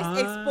profesionales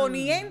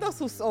exponiendo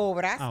sus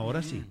obras.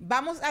 Ahora sí.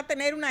 Vamos a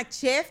tener una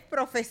chef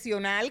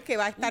profesional que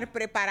va a estar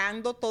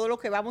preparando todo lo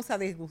que vamos a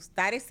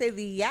degustar ese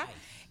día.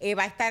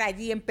 Va a estar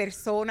allí en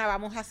persona,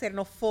 vamos a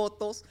hacernos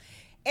fotos.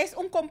 Es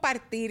un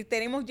compartir,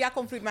 tenemos ya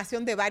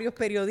confirmación de varios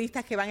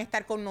periodistas que van a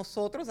estar con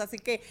nosotros, así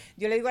que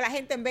yo le digo a la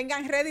gente,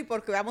 vengan ready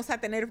porque vamos a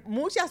tener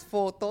muchas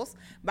fotos,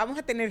 vamos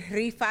a tener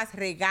rifas,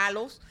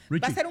 regalos,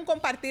 va a ser un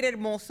compartir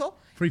hermoso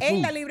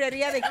en la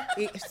librería de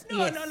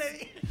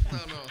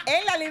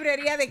en la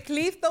librería de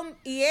Clifton,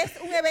 y es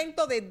un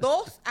evento de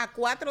 2 a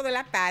 4 de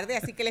la tarde,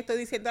 así que le estoy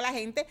diciendo a la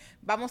gente,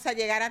 vamos a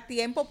llegar a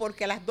tiempo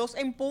porque a las 2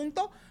 en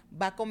punto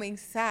va a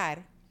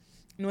comenzar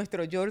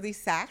nuestro Jordi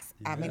Sax,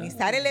 a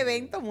amenizar el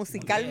evento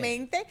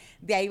musicalmente.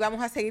 De ahí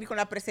vamos a seguir con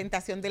la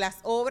presentación de las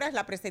obras,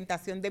 la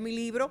presentación de mi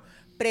libro,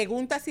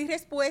 preguntas y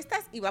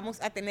respuestas, y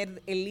vamos a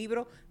tener el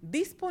libro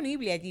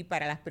disponible allí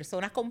para las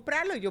personas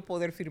comprarlo y yo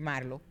poder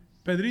firmarlo.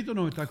 Pedrito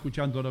nos está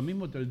escuchando ahora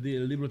mismo.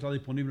 El libro está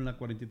disponible en la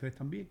 43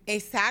 también.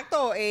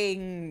 Exacto,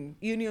 en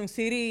Union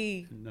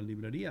City. En la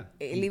librería.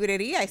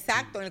 Librería,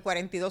 exacto, en el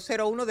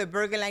 4201 de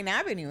Burger Line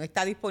Avenue.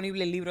 Está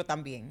disponible el libro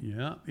también.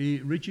 Yeah.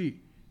 Y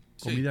Richie,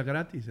 comida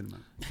gratis,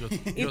 hermano.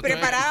 Y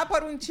preparada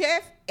por un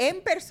chef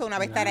en persona.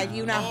 Va a estar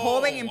allí una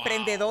joven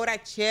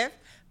emprendedora chef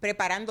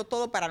preparando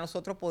todo para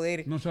nosotros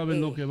poder... ¿No sabes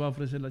lo que va a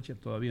ofrecer la chef?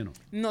 Todavía no.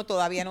 No,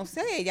 todavía no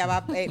sé. Ella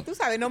va... tú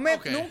sabes,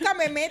 nunca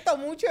me meto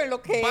mucho en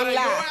lo que para es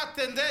la... yo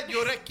atender,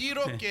 yo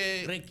requiero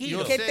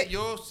que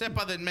yo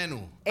sepa del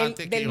menú.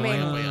 Antes del que yo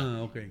menú. vaya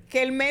para allá.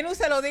 Que el menú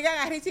se lo digan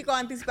a Richie con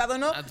anticipado.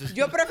 No,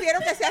 yo prefiero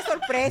que sea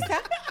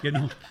sorpresa.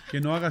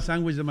 Que no haga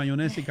sándwich de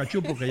mayonesa y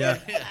cachú, porque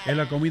ya él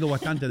ha comido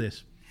bastante de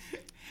eso.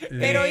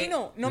 Pero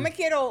Ino, no me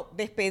quiero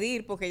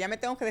despedir, porque ya me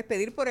tengo que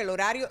despedir por el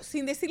horario,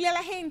 sin decirle a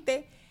la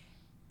gente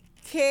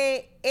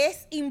que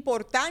es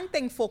importante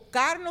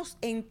enfocarnos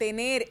en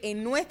tener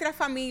en nuestra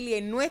familia,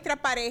 en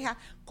nuestra pareja,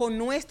 con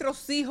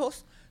nuestros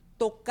hijos,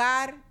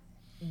 tocar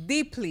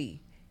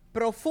deeply,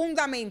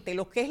 profundamente,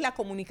 lo que es la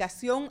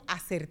comunicación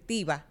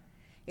asertiva.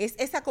 Es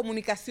esa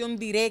comunicación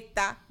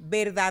directa,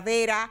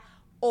 verdadera,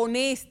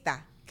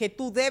 honesta, que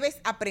tú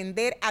debes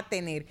aprender a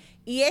tener.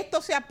 Y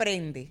esto se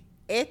aprende,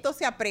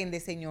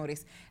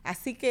 señores.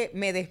 Así que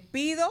me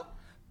despido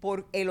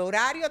por el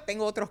horario,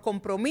 tengo otros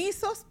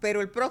compromisos,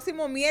 pero el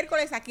próximo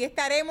miércoles aquí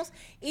estaremos,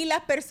 y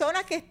las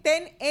personas que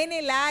estén en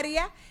el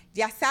área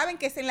ya saben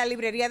que es en la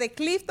librería de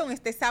Clifton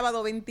este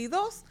sábado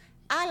 22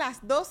 a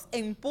las 2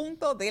 en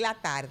punto de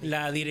la tarde.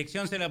 La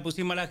dirección se la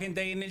pusimos a la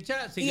gente ahí en el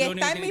chat. Y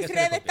está en mis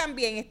redes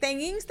también, está en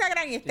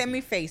Instagram y está en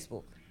mi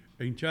Facebook.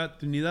 En chat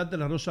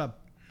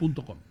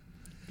trinidadelarosa.com.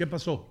 ¿Qué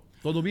pasó?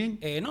 ¿Todo bien?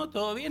 No,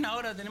 todo bien.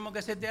 Ahora tenemos que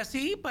hacerte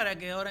así para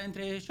que ahora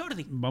entre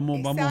Jordi. Vamos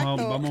a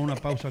una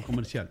pausa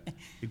comercial.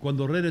 Y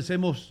cuando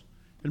regresemos,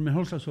 el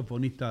mejor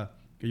saxofonista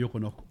que yo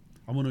conozco.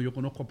 Vámonos, yo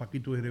conozco a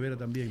Paquito de Rivera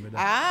también,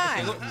 ¿verdad?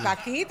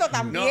 Paquito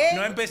también.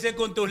 No empecé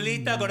con tus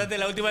listas. Acuérdate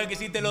la última vez que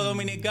hiciste los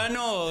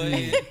dominicanos.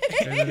 Es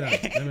verdad.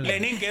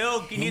 Lenín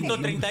quedó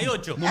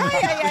 538.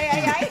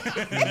 Ay.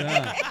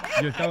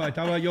 Yo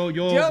estaba yo.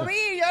 Yo lo vi.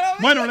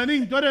 Bueno,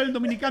 Lenín, tú eres el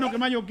dominicano que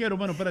más yo quiero.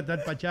 Bueno, espérate,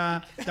 está el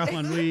Pachá, está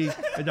Juan Luis.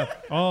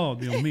 Oh,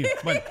 Dios mío.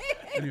 Bueno,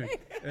 anyway,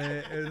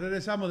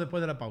 regresamos después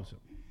de la pausa.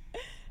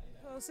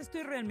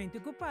 Estoy realmente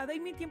ocupada y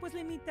mi tiempo es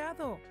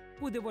limitado.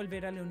 Pude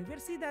volver a la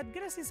universidad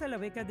gracias a la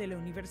beca de la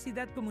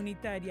Universidad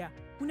Comunitaria,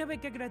 una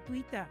beca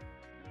gratuita.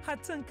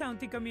 Hudson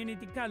County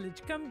Community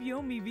College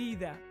cambió mi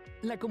vida.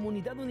 La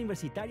comunidad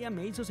universitaria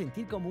me hizo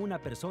sentir como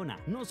una persona,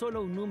 no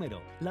solo un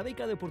número. La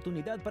beca de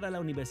oportunidad para la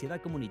universidad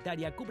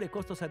comunitaria cubre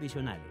costos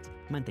adicionales,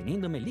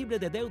 manteniéndome libre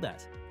de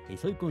deudas.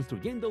 Estoy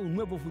construyendo un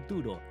nuevo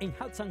futuro en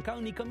Hudson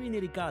County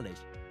Community College.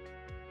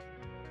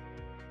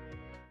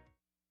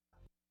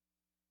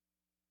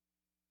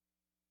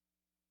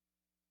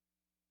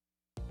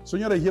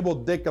 Señores, llevo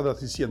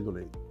décadas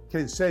diciéndole que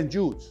en St.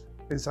 Jude's,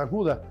 en San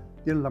Judas,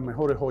 tienen las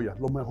mejores joyas,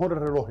 los mejores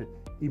relojes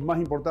y, más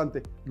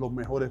importante, los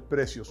mejores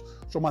precios.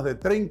 Son más de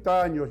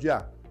 30 años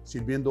ya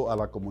sirviendo a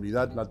la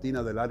comunidad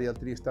latina del área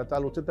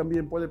triestatal. Usted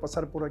también puede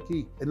pasar por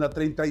aquí, en la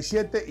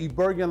 37 y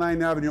Burger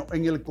Line Avenue,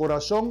 en el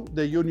corazón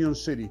de Union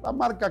City. La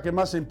marca que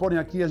más se impone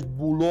aquí es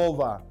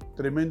Bulova.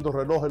 Tremendos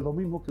relojes, lo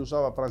mismo que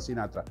usaba Frank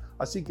Sinatra.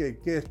 Así que,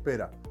 ¿qué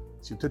espera?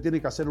 Si usted tiene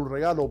que hacer un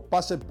regalo,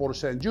 pase por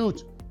St.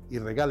 Jude's y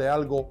regale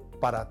algo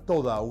para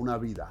toda una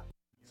vida.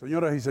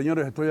 Señoras y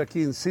señores, estoy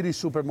aquí en City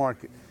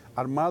Supermarket,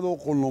 armado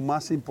con lo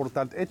más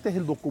importante. Este es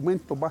el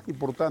documento más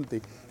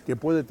importante que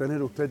puede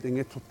tener usted en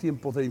estos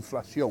tiempos de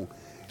inflación.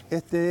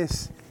 Este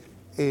es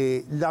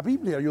la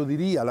Biblia, yo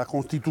diría, la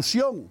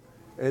Constitución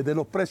de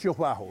los precios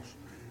bajos.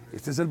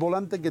 Este es el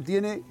volante que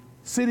tiene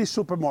City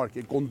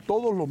Supermarket, con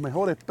todos los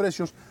mejores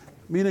precios.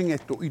 Miren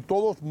esto, y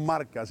todos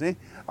marcas, ¿eh?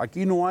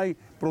 Aquí no hay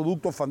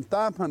productos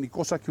fantasma ni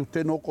cosas que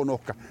usted no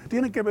conozca.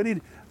 Tiene que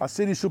venir a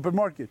City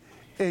Supermarket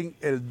en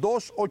el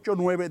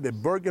 289 de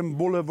Bergen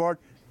Boulevard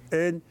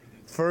en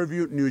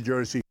Fairview, New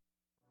Jersey.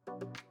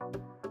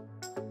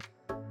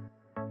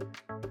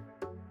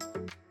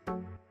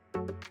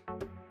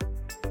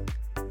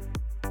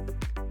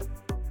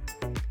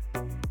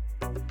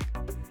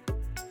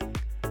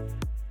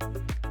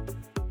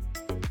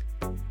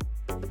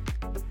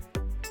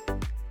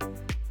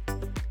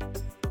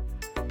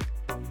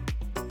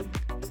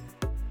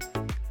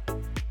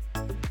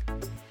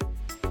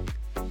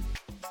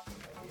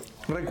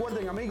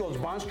 Recuerden, amigos,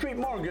 Bond Street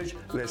Mortgage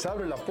les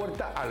abre la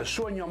puerta al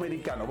sueño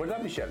americano, ¿verdad,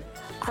 Michelle?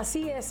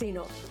 Así es,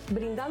 Ino,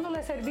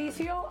 brindándole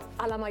servicio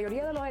a la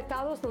mayoría de los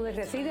estados donde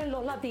residen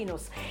los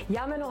latinos.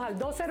 Llámenos al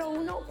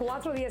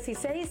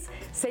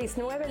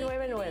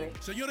 201-416-6999.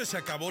 Señores, se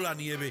acabó la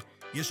nieve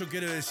y eso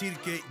quiere decir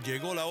que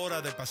llegó la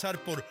hora de pasar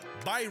por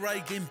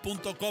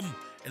buyrightgame.com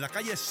en la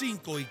calle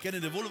 5 y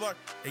Kennedy Boulevard,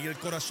 en el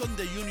corazón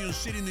de Union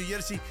City, New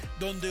Jersey,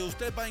 donde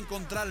usted va a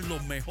encontrar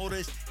los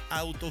mejores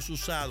autos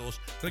usados.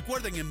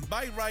 Recuerden, en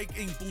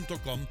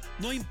buyrightIn.com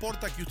no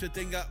importa que usted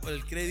tenga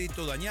el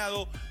crédito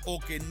dañado o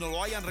que no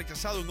lo hayan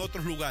rechazado en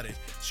otros lugares.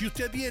 Si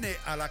usted viene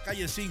a la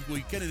calle 5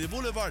 y Kennedy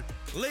Boulevard,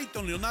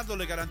 Layton Leonardo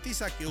le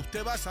garantiza que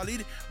usted va a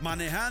salir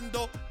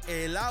manejando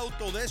el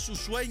auto de sus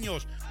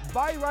sueños.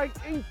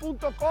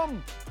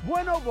 buyrightIn.com.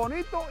 Bueno,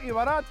 bonito y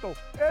barato.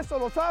 Eso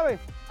lo sabe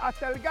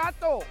hasta el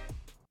gato.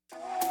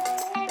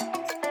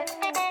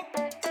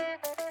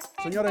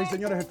 Señoras y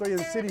señores, estoy en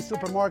City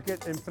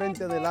Supermarket,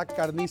 enfrente de la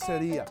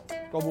carnicería.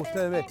 Como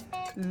ustedes ven,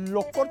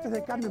 los cortes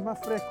de carne más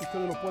frescos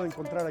ustedes los pueden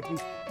encontrar aquí.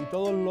 Y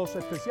todos los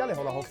especiales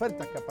o las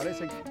ofertas que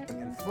aparecen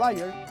en el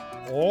flyer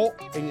o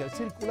en el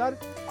circular,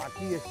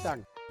 aquí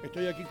están.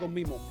 Estoy aquí con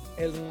Mimo,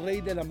 el rey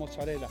de la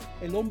mozzarella,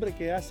 el hombre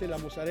que hace la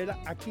mozzarella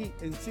aquí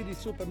en City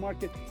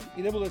Supermarket.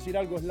 Y debo decir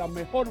algo, es la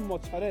mejor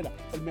mozzarella,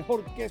 el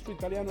mejor queso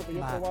italiano que yo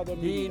he probado en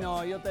mi vida.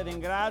 Dino, io te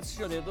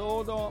ringrazio di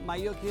tutto, ma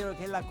io quiero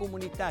che la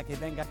comunità che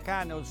venga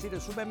qua nel sito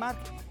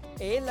supermarket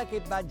è la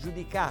che va a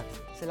giudicare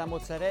se la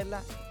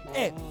mozzarella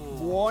è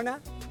buona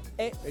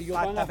e ellos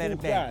van fatta a per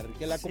juzgar, bene.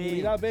 que la Sì.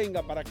 comunidad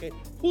venga para que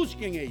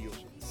juzguen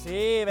ellos.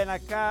 Sì, ven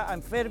acá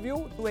in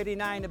Fairview,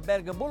 289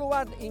 Berg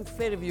Boulevard in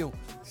Fairview.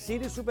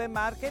 City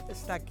Supermarket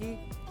sta qui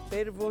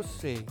per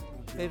você.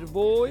 Per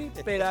voi,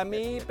 per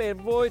me, per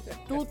voi,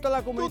 tutta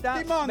la comunità.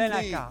 Tutti mondi. Ven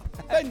acá.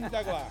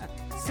 Venta qua.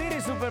 City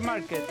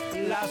Supermarket,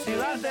 la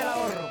ciudad del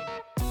ahorro.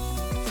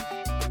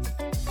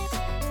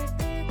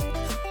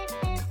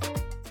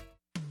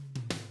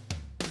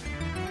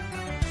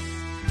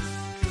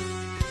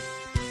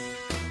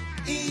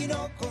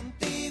 Ino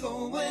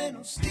contigo,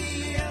 buenos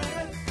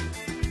días.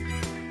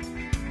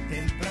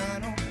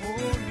 Temprano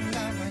por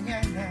la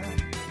mañana.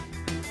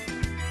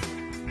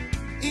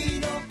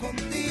 Ino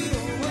contigo,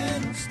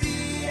 buenos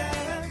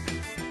días.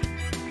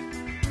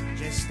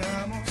 Ya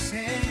estamos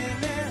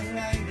en el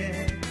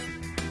aire.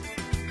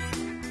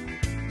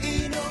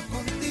 Ino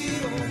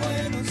contigo,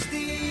 buenos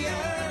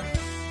días.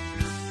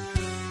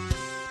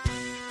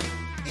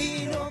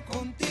 Ino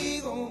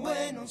contigo,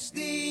 buenos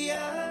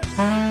días.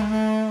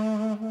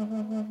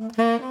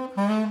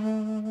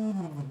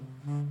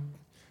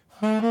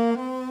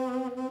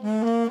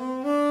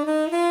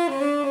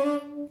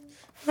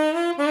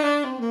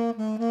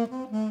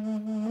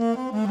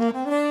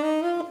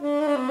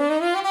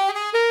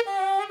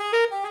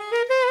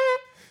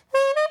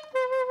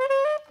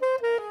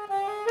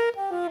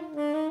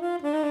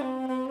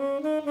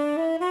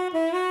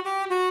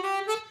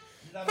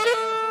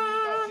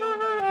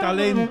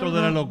 Talento,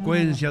 de la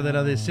elocuencia, de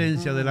la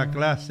decencia, de la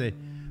clase,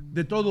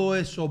 de todo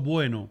eso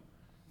bueno.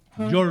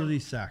 Jordi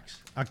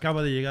Sachs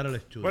acaba de llegar al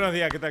estudio. Buenos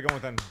días, ¿qué tal? ¿Cómo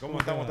están? ¿Cómo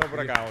estamos todos por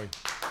acá hoy?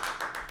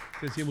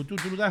 Te decimos, tú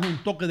das un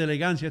toque de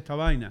elegancia a esta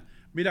vaina.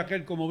 Mira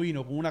aquel como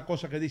vino, con una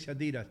cosa que dice a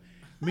tiras.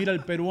 Mira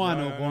el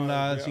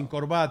peruano sin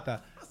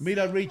corbata.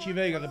 Mira el Richie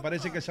Vega, que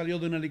parece que salió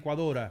de una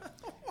licuadora.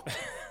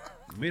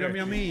 Mírame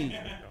a mí,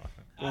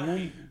 con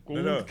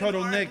un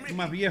turtleneck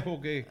más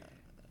viejo que...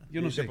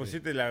 Yo no sé. ¿Te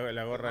pusiste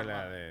la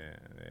gorra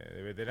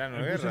de veterano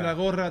de Me puse guerra? la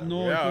gorra,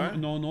 Cuidado,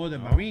 no, de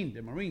Marine.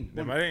 De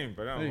Marine,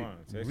 pero sí, bueno,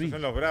 esos Marine.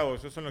 son los bravos,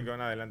 esos son los que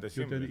van adelante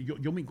siempre.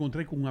 Yo me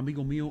encontré con un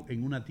amigo mío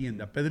en una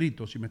tienda,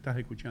 Pedrito, si me estás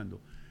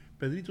escuchando.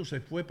 Pedrito se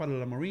fue para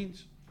los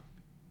Marines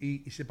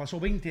y se pasó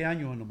 20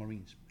 años en los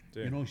Marines. Sí.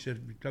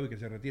 Y claro que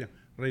se retira.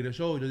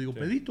 Regresó y le digo,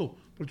 Pedrito,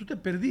 pero tú te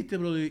perdiste,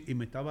 brother. Y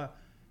me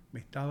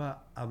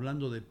estaba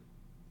hablando de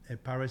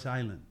Paris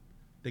Island,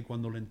 de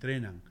cuando lo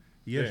entrenan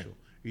y eso.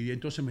 Y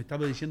entonces me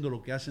estaba diciendo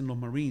lo que hacen los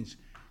Marines,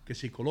 que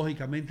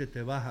psicológicamente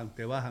te bajan.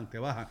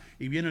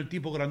 Y viene el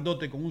tipo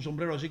grandote con un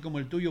sombrero así como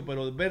el tuyo,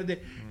 pero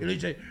verde, y le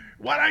dice,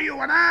 "What are you,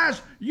 an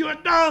ass? You're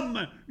dumb.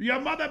 Your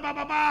mother,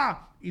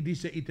 papá." Y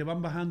dice, y te van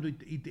bajando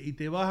y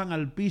te bajan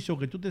al piso,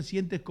 que tú te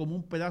sientes como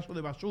un pedazo de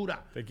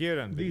basura. Te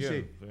quiebran,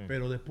 dice, sí.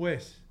 Pero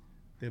después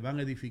te van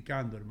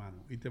edificando,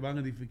 hermano, y te van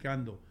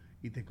edificando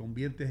y te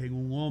conviertes en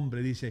un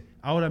hombre. Dice,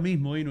 ahora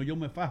mismo, Ino, yo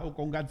me fajo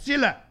con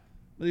Godzilla.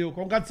 Le digo,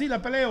 con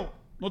Godzilla peleo.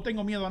 No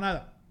tengo miedo a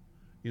nada.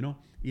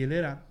 Y él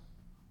era,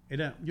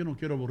 yo no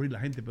quiero aburrir a la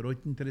gente, pero es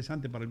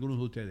interesante para algunos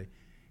de ustedes.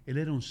 Él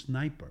era un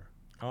sniper.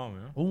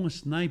 Un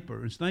sniper,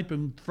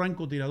 un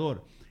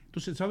francotirador.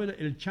 Entonces, ¿sabe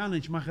el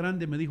challenge más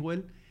grande? Me dijo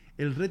él,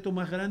 el reto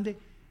más grande,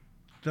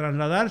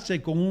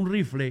 trasladarse con un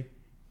rifle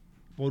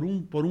por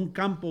un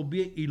campo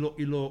bien, y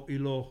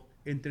los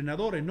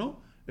entrenadores,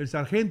 ¿no? El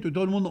sargento y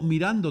todo el mundo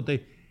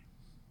mirándote.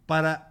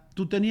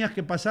 Tú tenías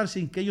que pasar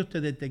sin que ellos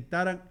te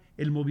detectaran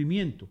el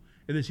movimiento.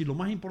 Es decir, lo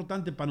más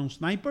importante para un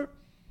sniper,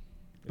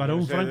 para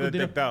un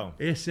francotirador,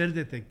 es ser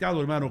detectado,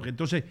 hermano. Que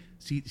entonces,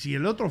 si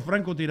el otro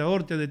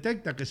francotirador te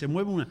detecta que se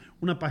mueve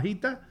una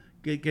pajita,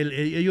 que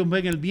ellos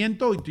ven el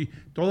viento y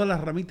todas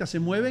las ramitas se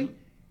mueven,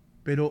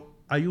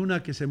 pero hay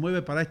una que se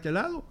mueve para este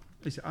lado,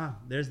 dice,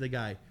 there's the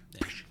guy.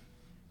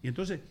 Y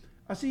entonces,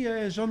 así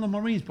son los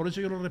Marines, por eso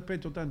yo los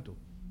respeto tanto.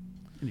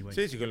 Anyway.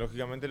 Sí,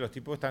 psicológicamente los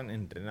tipos están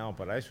entrenados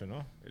para eso,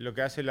 ¿no? Lo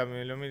que hace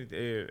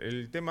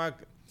el tema...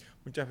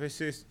 muchas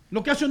veces...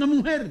 Lo que hace una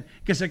mujer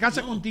que se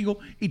casa contigo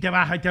y te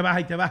baja, y te baja,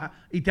 y te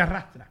baja, y te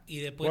arrastra. Y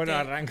después Bueno,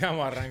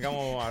 arrancamos.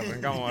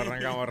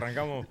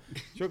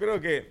 Yo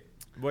creo que,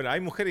 bueno,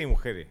 hay mujeres y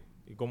mujeres,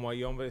 y como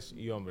hay hombres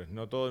y hombres.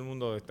 No todo el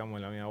mundo estamos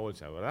en la misma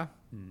bolsa, ¿verdad?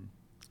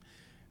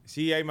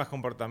 Sí, hay más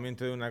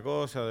comportamiento de una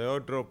cosa, de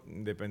otro,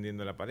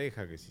 dependiendo de la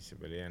pareja, que si se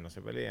pelean o no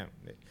se pelean.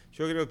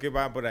 Yo creo que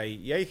va por ahí.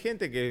 Y hay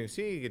gente que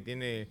sí, que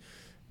tiene...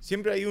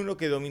 Siempre hay uno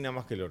que domina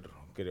más que el otro,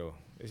 creo.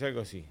 Es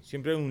algo así.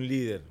 Siempre hay un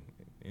líder.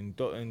 En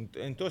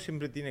todo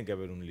siempre tiene que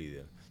haber un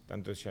líder.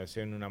 Tanto ya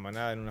sea en una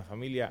manada, en una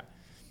familia.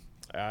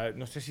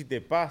 No sé si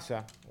te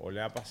pasa o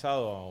le ha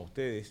pasado a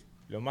ustedes.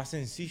 Lo más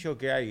sencillo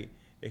que hay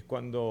es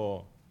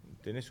cuando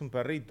tenés un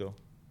perrito.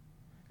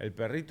 El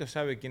perrito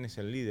sabe quién es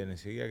el líder.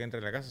 Enseguida que entra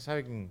a la casa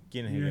sabe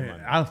quién es el que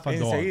manda. Alpha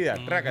dog. Enseguida,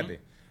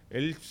 trácate.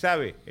 Él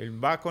sabe,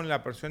 él va con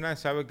la persona,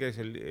 sabe que es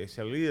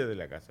el líder de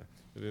la casa.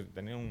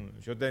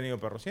 Yo he tenido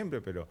perros siempre,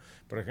 pero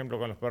por ejemplo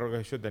con los perros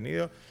que yo he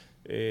tenido,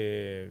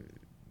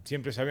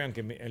 siempre sabían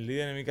que el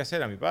líder en mi casa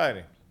era mi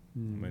padre.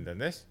 ¿Me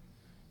entendés?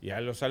 Y a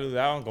él lo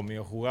saludaban,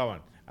 conmigo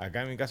jugaban.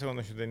 Acá en mi casa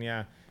cuando yo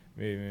tenía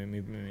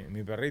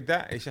mi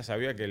perrita, ella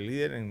sabía que el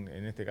líder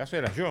en este caso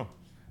era yo.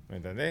 ¿Me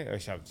entendés?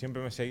 Ella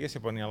siempre me seguía, se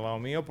ponía al lado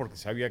mío porque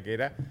sabía que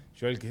era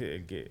yo el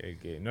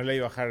que no le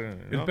iba a bajar.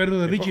 ¿no? El perro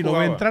de Después Richie lo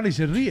jugaba. ve entrar y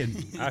se ríen.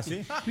 ¿Ah,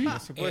 sí?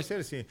 Sí, puede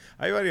ser, sí.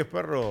 Hay varios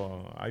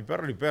perros, hay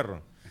perro y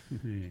perro.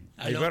 Sí.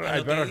 Hay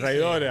perros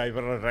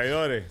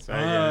traidores.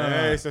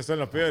 Esos son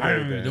los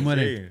peores.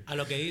 Sí. A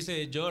lo que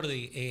dice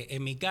Jordi,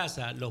 en mi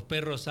casa los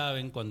perros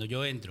saben cuando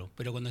yo entro,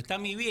 pero cuando está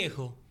mi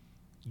viejo,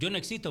 yo no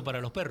existo para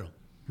los perros.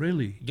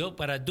 Really? Yo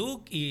para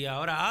Duke y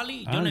ahora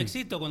Ali, yo no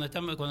existo cuando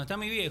está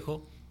mi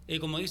viejo. Y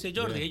como dice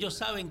Jordi, ellos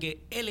saben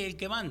que él es el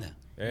que manda.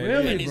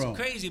 Really, And it's bro?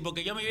 crazy,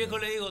 porque yo a mi viejo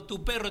le digo,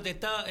 tu perro te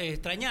está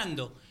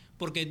extrañando.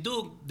 Porque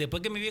Duke,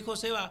 después que mi viejo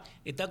se va,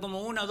 está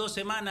como 1 o 2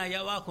 semanas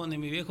allá abajo donde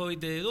mi viejo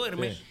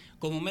duerme,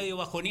 como medio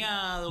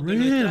bajoneado. Que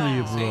Really, lo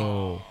extraña,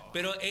 bro? sí.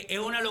 Pero es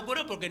una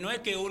locura porque no es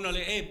que uno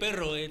le,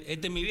 perro,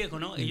 este es mi viejo,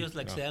 ¿no? Ellos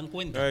se dan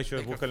cuenta.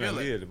 Ellos buscan al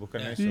líder,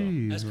 buscan eso.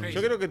 Sí,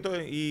 yo creo que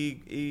todo,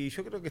 y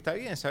yo creo que está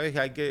bien, ¿sabes?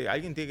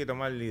 Alguien tiene que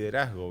tomar el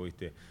liderazgo,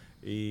 ¿viste?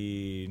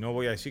 Y no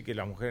voy a decir que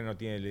las mujeres no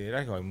tienen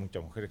liderazgo, hay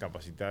muchas mujeres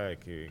capacitadas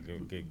que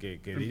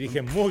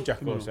dirigen muchas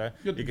cosas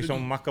y que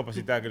son más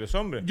capacitadas que los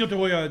hombres. Yo te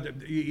voy a...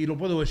 Y lo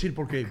puedo decir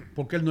porque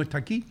él no está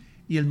aquí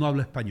y él no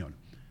habla español.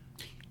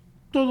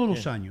 Todos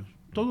los años,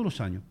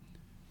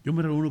 yo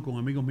me reúno con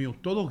amigos míos,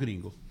 todos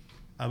gringos,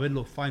 a ver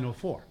los Final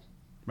Four,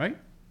 ¿right?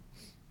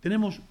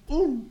 Tenemos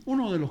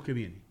uno de los que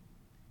viene.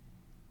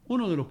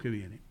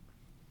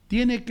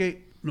 Tiene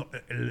que... No,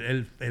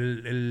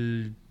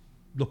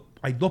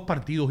 hay 2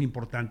 partidos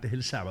importantes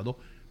el sábado.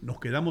 Nos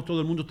quedamos todo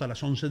el mundo hasta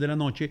las 11 de la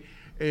noche,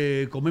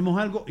 comemos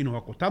algo y nos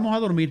acostamos a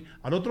dormir.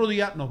 Al otro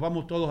día nos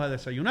vamos todos a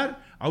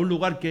desayunar a un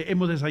lugar que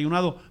hemos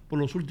desayunado por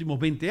los últimos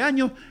 20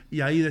 años y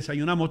ahí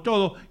desayunamos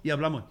todos y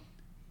hablamos.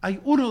 Hay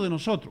uno de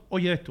nosotros,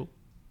 oye esto,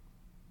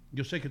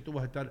 yo sé que tú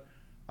vas a estar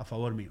a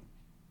favor mío,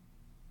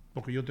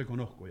 porque yo te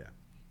conozco ya.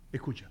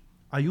 Escucha,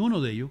 hay uno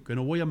de ellos, que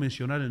no voy a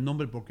mencionar el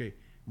nombre porque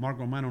Mark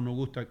Romano no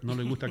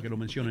le gusta que lo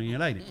mencionen en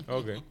el aire.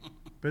 Okay.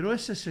 Pero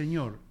ese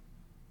señor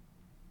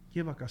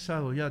lleva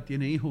casado ya,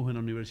 tiene hijos en la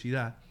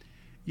universidad,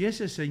 y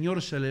ese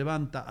señor se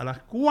levanta a las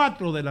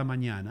 4 de la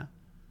mañana,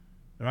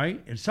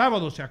 right? El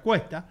sábado se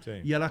acuesta,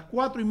 y a las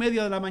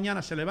 4:30 de la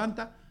mañana se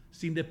levanta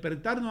sin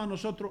despertarnos a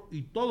nosotros,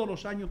 y todos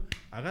los años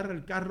agarra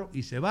el carro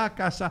y se va a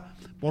casa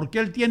porque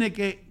él tiene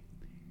que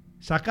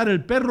sacar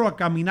el perro a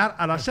caminar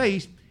a las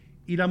 6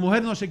 y la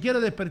mujer no se quiere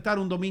despertar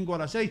un domingo a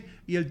las 6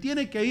 y él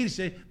tiene que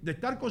irse de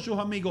estar con sus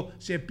amigos,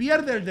 se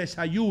pierde el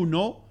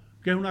desayuno,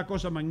 que es una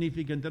cosa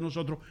magnífica entre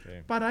nosotros,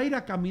 para ir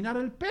a caminar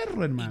el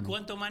perro, hermano. ¿Y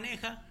cuánto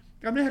maneja?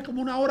 Maneja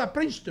como 1 hora a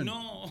Princeton.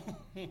 No.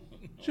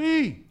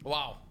 Sí.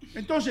 Wow.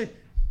 Entonces,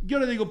 yo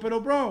le digo, pero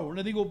bro,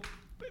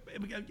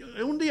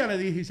 un día le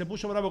dije, y se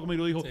puso bravo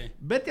conmigo, dijo,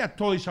 vete a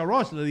Toys R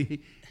Us, le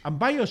dije, and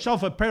buy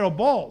yourself a pair of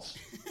balls.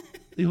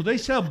 Dijo, they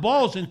sell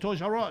balls in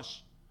Toys R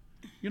Us.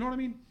 You know what I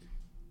mean?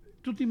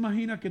 ¿Tú te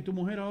imaginas que tu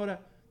mujer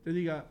ahora te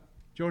diga,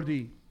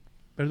 Jordi,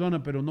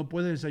 perdona, pero no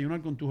puedes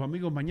desayunar con tus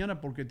amigos mañana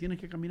porque tienes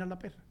que caminar la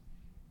perra?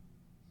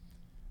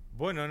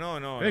 Bueno,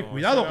 no.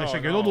 Cuidado, que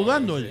se quedó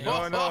dudando.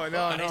 No.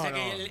 Parece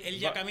que él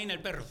ya camina el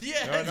perro.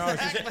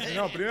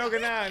 No, primero que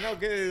nada, no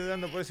quedé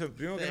dudando por eso.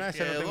 Primero que nada,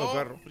 ya no tengo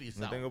perro.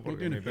 No tengo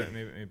porque mi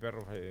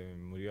perro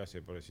murió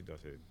hace 2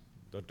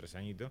 o 3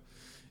 añitos.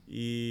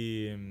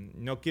 Y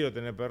no quiero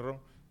tener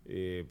perro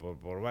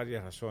por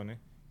varias razones.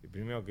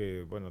 Primero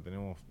que, bueno,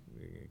 tenemos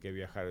que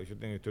viajar.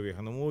 Estoy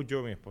viajando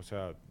mucho, mi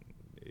esposa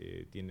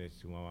tiene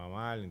su mamá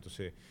mal,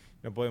 entonces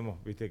no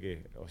podemos, viste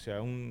que, o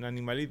sea, un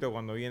animalito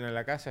cuando viene a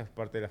la casa es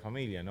parte de la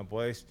familia, no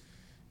podés.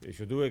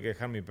 Yo tuve que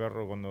dejar mi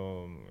perro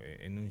cuando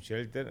en un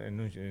shelter, en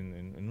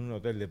un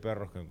hotel de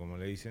perros, como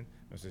le dicen,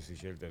 no sé si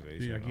shelter le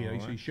dicen. Sí, aquí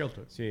sí,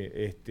 shelter. Sí,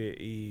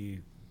 y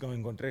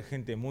encontré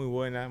gente muy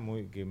buena,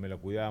 que me lo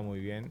cuidaba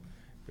muy bien.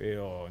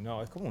 Pero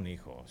no, es como un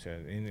hijo, o sea,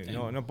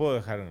 no puedo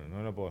dejarlo,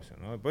 no lo puedo hacer,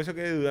 ¿no? Por eso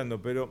quedé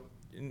dudando, pero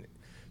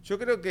yo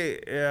creo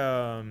que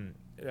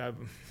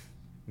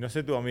no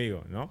sé tu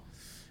amigo, ¿no?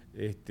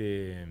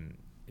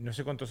 No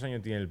sé cuántos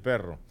años tiene el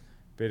perro.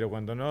 Pero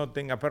cuando no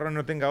tenga perro,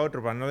 no tenga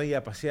otro para no ir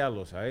a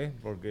pasearlo, ¿sabes?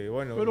 Porque,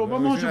 bueno... Pero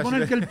vamos a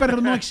suponer que el perro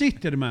no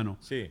existe, hermano.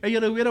 Sí. Ella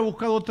le hubiera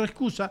buscado otra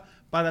excusa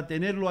para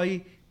tenerlo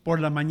ahí por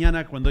la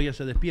mañana cuando ella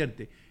se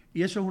despierte.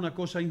 Y eso es una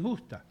cosa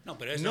injusta. No,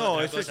 pero eso, no,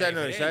 es otra eso ya cosa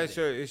no, ya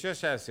diferente. eso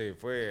ya se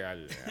fue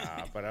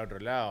para otro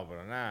lado,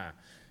 pero nada.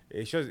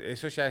 Eso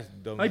ya es...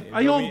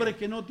 Hay hombres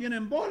que no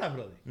tienen bolas,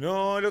 brother.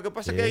 No, lo que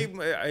pasa es que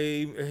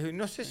hay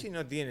no sé si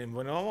no tienen,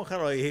 bueno, vamos a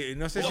dejarlo ahí,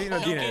 no sé si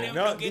no tienen.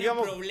 No quieren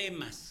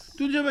problemas.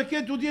 Tú sabes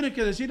qué, tú tienes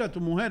que decir a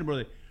tu mujer,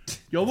 brother.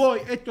 Yo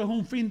voy, esto es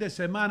un fin de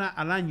semana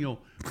al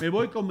año, me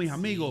voy con mis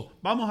amigos,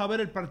 vamos a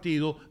ver el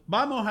partido,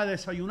 vamos a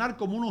desayunar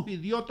como unos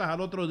idiotas al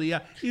otro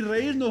día y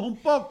reírnos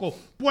un poco.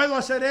 ¿Puedo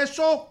hacer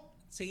eso?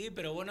 Sí,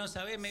 pero vos no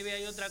sabés, maybe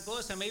hay otra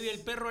cosa, maybe el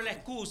perro es la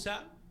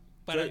excusa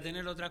para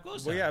tener otra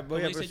cosa. Voy a como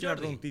dice hacer una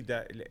Jordi.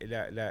 preguntita.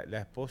 La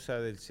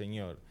esposa del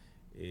señor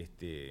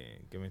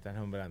que me estás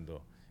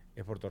nombrando,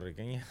 ¿es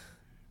puertorriqueña?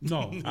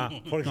 No.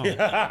 ¿Por no. qué?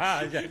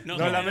 No,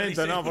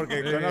 lamento, no,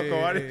 porque conozco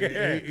varios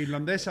que...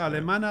 Irlandesa,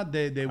 alemana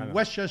de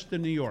Westchester,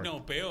 New York.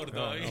 No, peor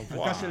todavía.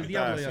 Acá es el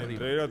diablo de arriba.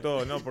 Te digo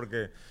todo, no,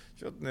 porque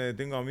yo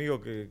tengo amigos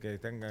que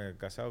están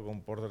casados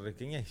con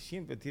puertorriqueñas y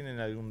siempre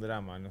tienen algún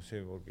drama, no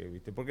sé por qué,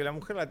 ¿viste? Porque la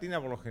mujer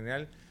latina, por lo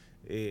general,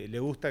 le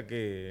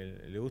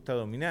gusta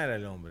dominar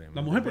al hombre.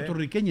 La mujer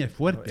puertorriqueña es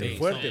fuerte. Sí, es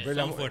fuerte,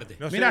 pero son fuertes.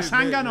 No Mira, sé,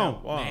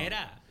 zángano.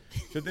 Mira.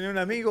 Yo tenía un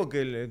amigo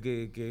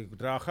que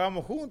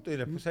trabajábamos juntos y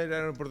la esposa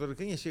era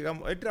puertorriqueña y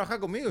llegamos. Él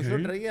trabajaba conmigo,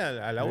 yo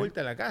traía a la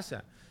vuelta a la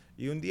casa.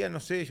 Y un día, no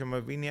sé, yo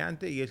me vine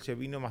antes y él se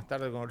vino más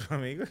tarde con otro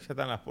amigo. Ya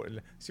están las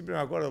puertas. Siempre me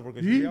acuerdo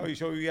porque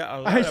yo vivía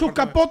al lado A Jesús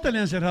Capote le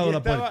han cerrado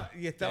la puerta.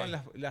 Y estaban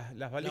las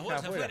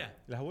valijas afuera.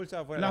 Las bolsas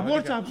afuera. ¿Las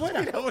bolsas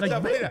afuera? Las bolsas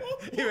afuera.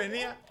 Y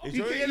venía. Y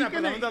yo vivía en el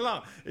apartamento al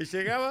lado. Y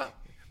llegaba.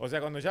 O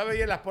sea, cuando ya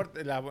veía las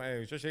puertas,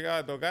 yo llegaba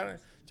a tocar,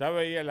 ya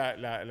veía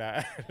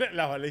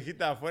las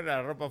valijitas afuera,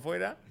 la ropa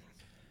afuera.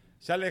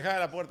 Ya le dejaba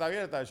la puerta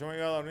abierta, yo me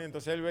iba a dormir,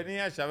 entonces él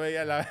venía, ya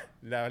veía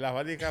las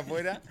valijas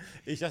afuera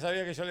y ya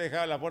sabía que yo le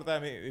dejaba la puerta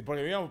de mi...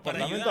 Porque vivíamos en un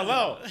apartamento al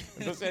lado.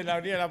 Entonces él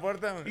abría la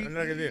puerta y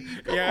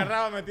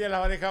agarraba, metía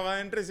las valijas para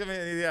adentro y se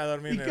me iba a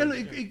dormir.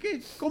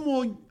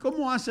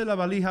 ¿Cómo hace la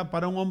valija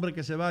para un hombre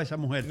que se va a esa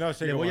mujer? No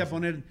sé le cómo voy a hace.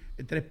 poner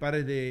 3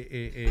 pares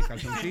de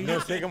calzoncillos. No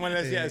sé cómo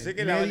le decía, sé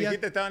que las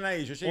valijitas estaban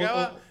ahí. Yo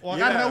llegaba... O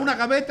agarra una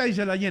gaveta y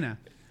se la llena.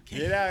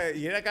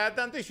 Y era cada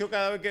tanto y yo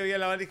cada vez que veía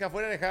la valija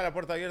afuera dejaba la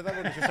puerta abierta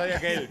porque yo sabía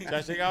que él ya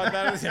llegaba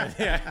tarde y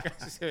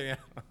se venía.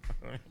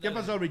 ¿Qué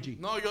pasó, Richie?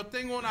 No, yo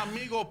tengo un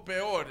amigo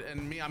peor,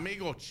 mi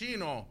amigo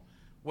chino.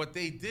 What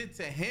they did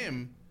to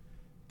him,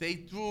 they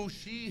threw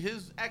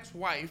his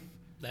ex-wife.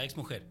 La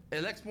ex-mujer.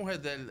 El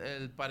ex-mujer de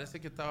él parece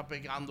que estaba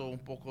pegando un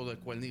poco de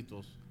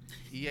cuernitos.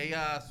 Y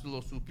ella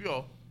lo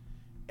supió.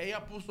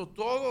 Ella puso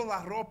todas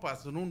las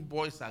ropas en un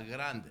bolsa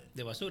grande.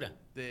 ¿De basura?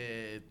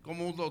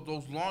 Como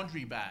those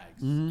laundry bags.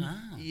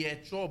 Y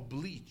echó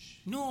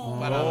bleach.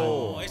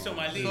 No, eso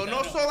maldito.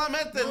 No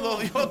solamente lo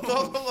dio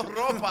todas las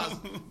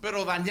ropas,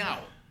 pero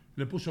dañado.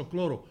 Le puso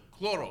cloro.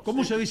 Cloro.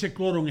 ¿Cómo se dice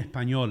cloro en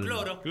español?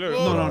 Cloro.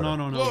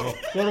 No.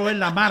 Cloro es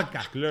la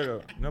marca.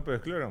 Cloro. No, pero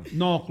es cloro.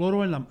 No,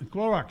 cloro es la...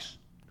 Clorox.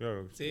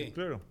 Claro. Sí.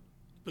 Cloro.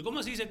 ¿Pero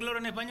cómo se dice cloro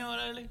en español,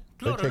 Ale?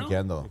 Cloro, Estoy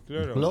chequeando.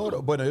 ¿no?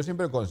 Cloro. Bueno, yo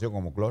siempre lo conocido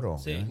como cloro.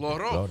 Sí.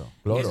 Cloro.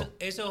 Eso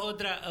es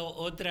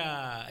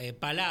otra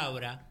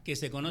palabra que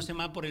se conoce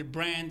más por el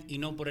brand y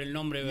no por el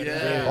nombre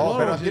verdadero. Oh,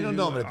 pero tiene un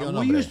nombre, tiene un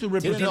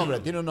nombre.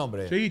 Tiene un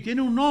nombre. Sí,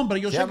 tiene un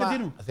nombre. Yo sé que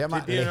tiene un... Se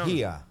llama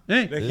lejía.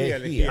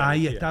 Lejía.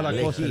 Ahí está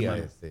la cosa,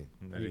 hermano.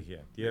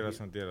 Lejía. Tiene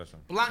razón.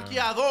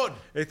 Blanqueador.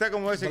 Está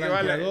como ese que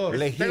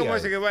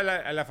va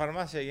a la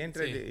farmacia y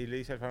entra y le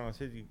dice al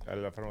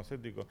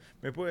farmacéutico,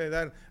 ¿me puede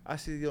dar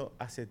ácido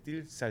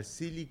acetil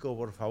salsílico,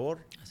 por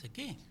favor? ¿Hace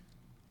qué?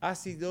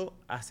 Ácido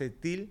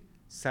acetil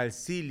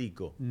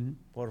salsílico,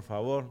 por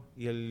favor.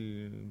 Y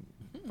el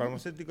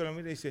farmacéutico lo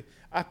mira y dice,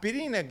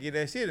 aspirina quiere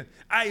decir.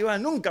 Ahí va,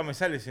 nunca me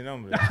sale ese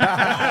nombre.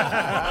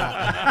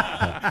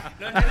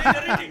 ¿Lo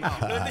entendiste, Richie?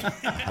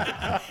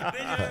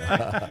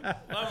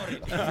 Vamos,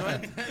 Richie. No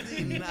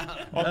entendí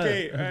nada. Ok,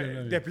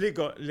 te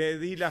explico. Le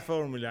di la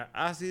fórmula.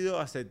 Ácido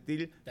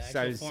acetil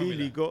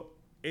salsílico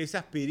es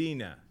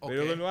aspirina. Okay.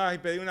 Pero no vas a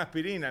pedir una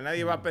aspirina.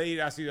 Nadie va a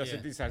pedir ácido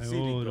acetil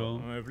salsílico.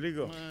 ¿Me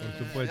explico? Por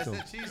supuesto.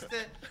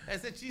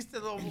 Ese chiste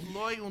lo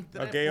doy un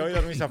 3. Ok, hoy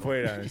dormís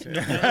afuera. Eso es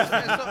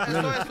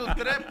un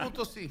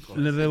 3.5.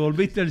 Le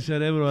revolviste el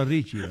cerebro a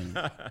Richie.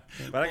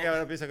 Para que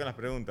ahora empieza con las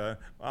preguntas.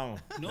 Vamos.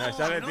 No,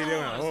 ya le tiré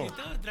una. Si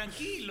estaba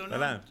tranquilo,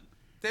 ¿no?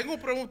 Tengo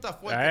preguntas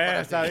fuertes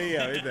para ti.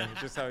 Sabía, ¿viste?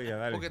 Yo sabía,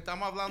 dale. Porque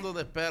estamos hablando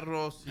de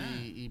perros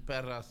y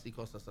perras y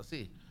cosas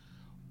así.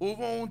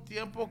 Hubo un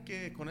tiempo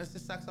que con este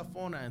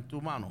saxofón en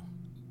tu mano,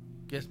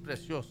 que es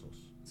precioso,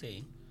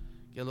 sí,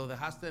 que lo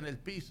dejaste en el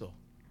piso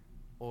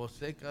o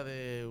cerca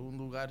de un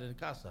lugar en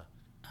casa.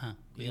 Ajá,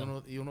 y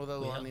uno de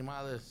los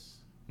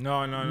animales...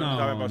 No,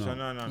 nunca me pasó.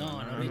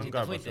 No, Richie,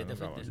 nunca te fuiste.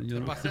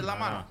 ¿Te pasé la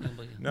mano?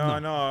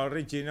 No,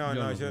 Richie,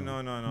 no, eso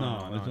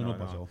no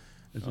pasó.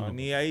 No,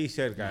 ni ahí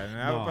cerca.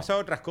 Me ha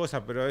pasado otras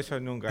cosas, pero eso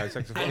nunca. El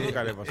saxofón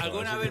nunca le pasó.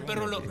 ¿Alguna vez el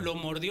perro lo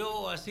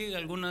mordió así?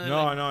 ¿Alguna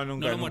No,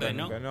 nunca. No lo muerde,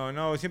 nunca.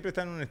 No, siempre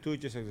está en un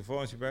estuche,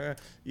 saxofón. Siempre...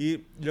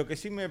 Y lo que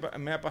sí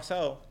me ha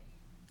pasado,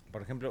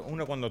 por ejemplo,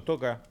 uno cuando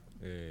toca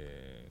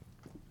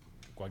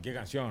cualquier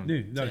canción.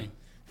 Sí, dale. Sí.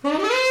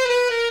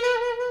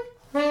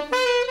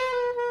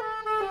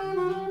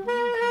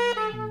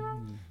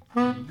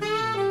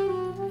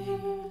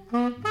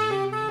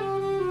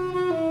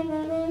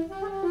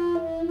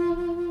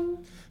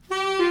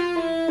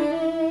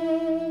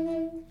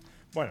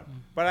 Bueno,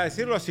 para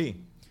decirlo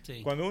así,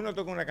 cuando uno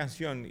toca una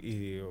canción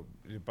y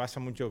le pasa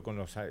mucho con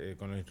los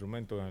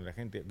instrumentos, con la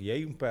gente, y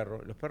hay un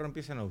perro, los perros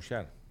empiezan a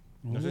aullar.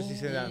 No sé si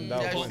se han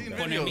dado cuenta.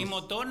 ¿Con el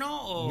mismo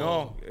tono o...?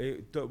 No,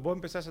 vos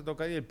empezás a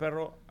tocar y el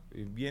perro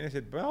viene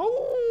ese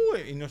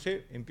y no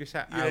sé,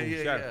 empieza a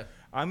aullar.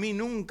 A mí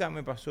nunca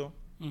me pasó.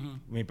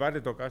 Mi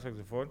padre tocaba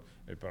saxofón,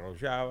 el perro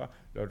aullaba,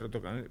 el otro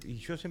tocaba, y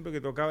yo siempre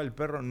que tocaba el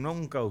perro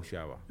nunca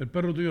aullaba. ¿El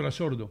perro tuyo era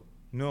sordo?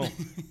 No.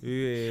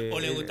 ¿O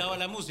le gustaba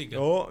la música?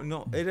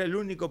 No, era el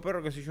único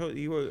perro que si yo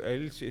digo,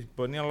 él se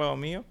ponía al lado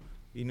mío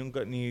y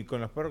nunca, ni con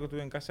los perros que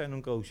tuve en casa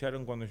nunca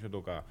aullaron cuando yo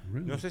tocaba.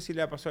 No sé si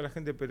le ha pasado a la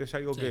gente, pero es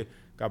algo que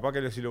capaz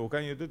que si lo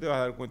buscas en YouTube te vas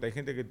a dar cuenta. Hay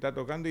gente que está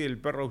tocando y el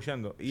perro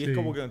aullando. Y es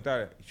como que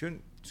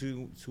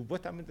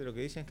supuestamente lo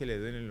que dicen es que le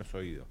duelen los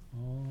oídos.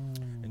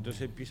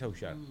 Entonces empieza a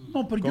aullar.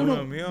 No,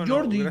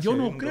 pero yo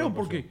no creo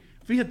porque,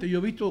 fíjate, yo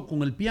he visto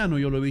con el piano,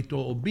 yo lo he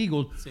visto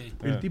Beagle,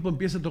 el tipo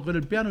empieza a tocar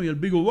el piano y el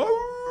Beagle,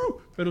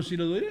 pero si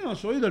le duelen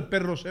los oídos, el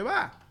perro se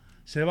va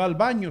al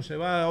baño, se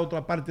va a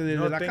otra parte de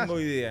la casa. No tengo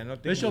idea.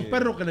 Esos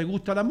perros que les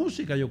gusta la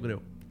música, yo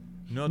creo.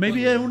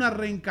 Maybe es una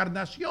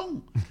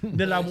reencarnación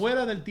de la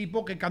abuela del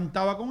tipo que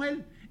cantaba con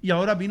él. Y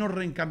ahora vino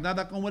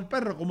reencarnada como el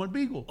perro, como el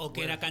Beagle. O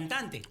que era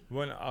cantante.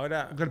 Bueno,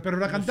 ahora... Porque el perro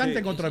era cantante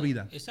en otra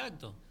vida.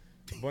 Exacto.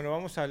 Bueno,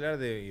 vamos a hablar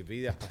de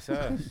vidas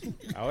pasadas.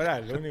 Ahora,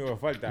 lo único que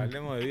falta,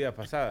 hablemos de vidas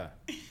pasadas.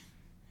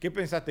 ¿Qué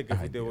pensaste que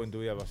fuiste vos en tu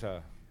vida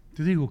pasada?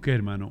 Te digo que,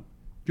 hermano,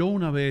 yo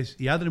una vez,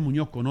 y Adri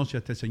Muñoz conoce a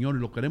este señor y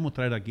lo queremos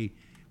traer aquí,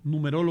 un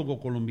numerólogo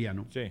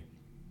colombiano. Sí.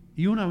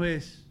 Y una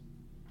vez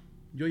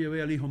yo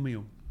llevé al hijo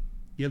mío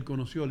y él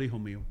conoció al hijo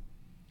mío.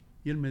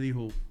 Y él me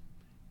dijo,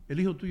 el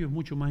hijo tuyo es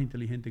mucho más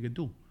inteligente que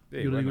tú.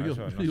 Sí, yo bueno, le digo,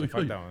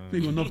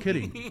 digo, no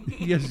kidding.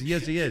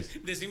 Yes, he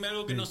is. Decime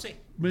algo que no sé.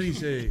 Me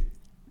dice,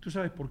 ¿tú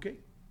sabes por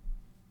qué?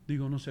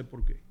 Digo, no sé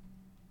por qué.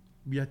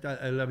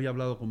 Él había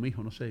hablado con mi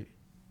hijo, no sé.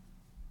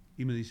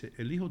 Y me dice,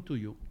 el hijo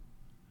tuyo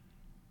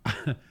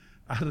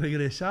ha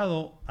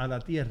regresado a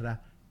la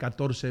tierra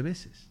 14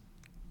 veces.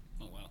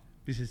 Oh, wow.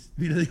 Dices,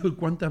 y le digo,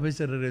 ¿cuántas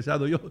veces he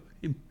regresado yo?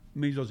 Y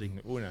me hizo así.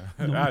 Una.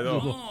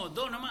 Dos. No,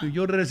 dos nomás.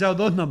 Yo he regresado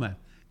 2 nomás.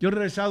 Yo he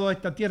regresado a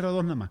esta tierra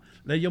 2 nomás.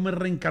 Yo me he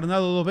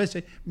reencarnado 2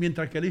 veces,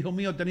 mientras que el hijo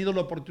mío ha tenido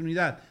la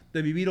oportunidad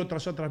de vivir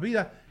otras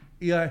vidas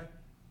y ha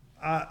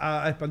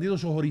expandido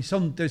sus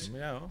horizontes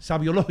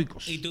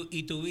sabiológicos.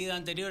 ¿Y tu vida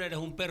anterior eres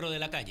un perro de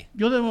la calle?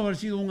 Yo debo haber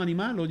sido un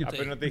animal.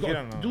 Pero no te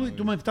dijeron,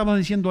 tú me estabas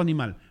diciendo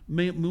animal.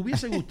 Me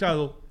hubiese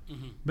gustado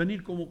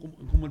venir como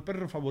el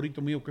perro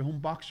favorito mío, que es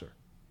un boxer.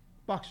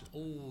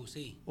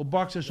 Sí. Los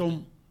boxers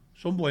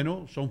son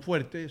buenos, son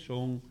fuertes,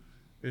 son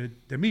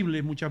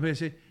temibles muchas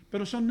veces,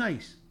 pero son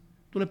nice.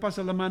 Tú le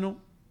pasas la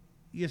mano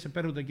y ese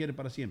perro te quiere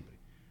para siempre.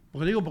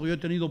 Porque yo he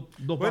tenido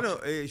 2 Bueno,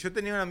 yo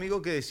tenía un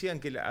amigo que decían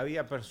que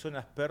había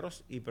personas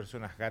perros y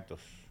personas gatos.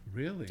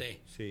 Really?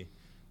 Sí.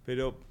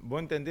 Pero, ¿vos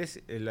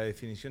entendés la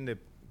definición de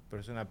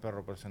persona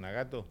perro, persona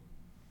gato?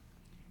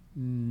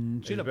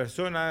 Sí, la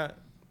persona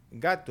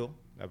gato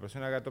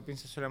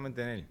piensa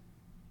solamente en él.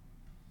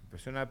 La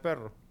persona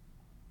perro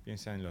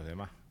piensa en los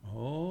demás.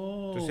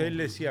 Entonces él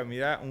decía,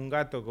 mira un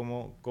gato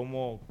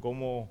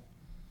cómo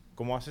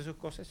hace sus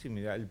cosas y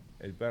mira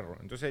el perro.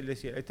 Entonces él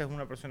decía, esta es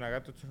una persona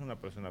gato, esta es una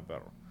persona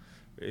perro.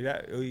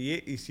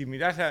 Y si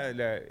mirás,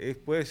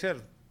 puede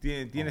ser,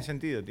 tiene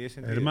sentido.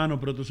 Hermano,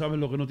 pero tú sabes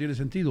lo que no tiene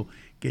sentido.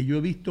 Que yo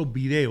he visto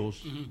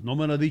videos, no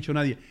me lo ha dicho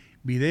nadie,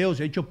 videos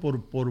hechos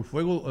por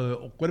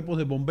cuerpos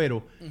de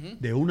bomberos,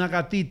 de una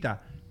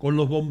gatita con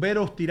los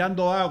bomberos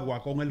tirando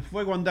agua, con el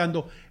fuego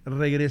andando,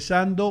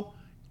 regresando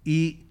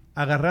y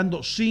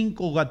agarrando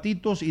 5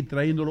 gatitos y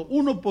trayéndolos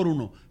uno por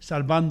uno,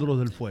 salvándolos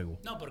del fuego.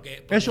 No,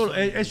 porque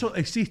eso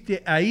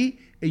existe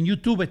ahí, en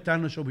YouTube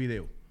están esos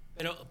videos.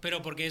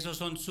 Pero porque esos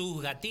son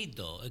sus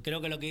gatitos. Creo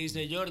que lo que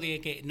dice Jordi es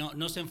que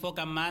no se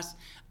enfocan más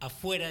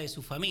afuera de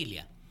su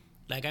familia.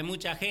 Que hay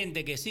mucha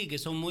gente que sí, que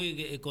son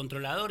muy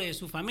controladores de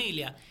su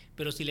familia,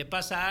 pero si le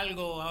pasa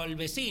algo al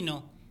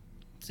vecino,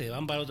 se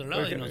van para otro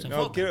lado y no se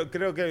enfocan.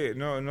 Creo que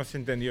no se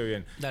entendió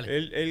bien.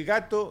 El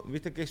gato,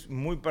 viste que es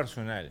muy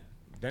personal.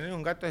 Tener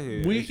un gato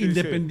es muy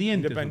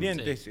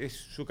independiente. Es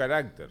su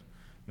carácter.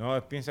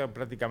 ¿No? Piensa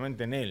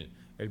prácticamente en él.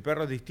 El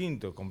perro es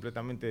distinto,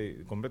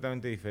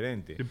 completamente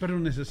diferente. El perro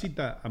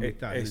necesita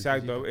amistad.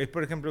 Exacto. Es,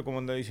 por ejemplo, como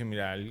cuando dice,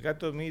 mira, el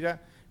gato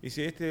mira y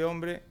dice, este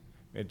hombre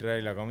me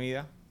trae la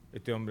comida,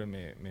 este hombre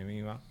me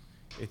mima,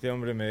 este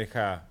hombre me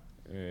deja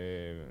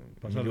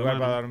un lugar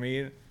para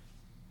dormir.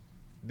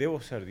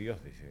 Debo ser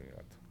Dios, dice el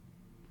gato.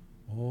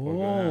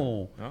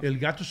 ¿No? El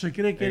gato se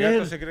cree que El es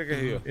gato se cree que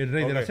es Dios. el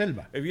rey de la Ok.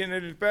 selva. Viene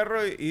el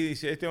perro y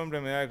dice, este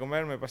hombre me da de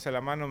comer, me pasa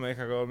la mano, me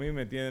deja dormir,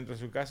 me tiene dentro de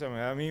su casa, me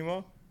da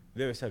mimo.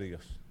 Debe ser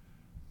Dios.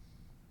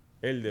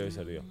 Él debe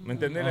ser Dios. ¿Me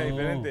entendés la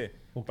diferente?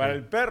 ok, Para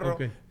el perro,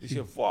 ok, dice,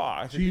 sí.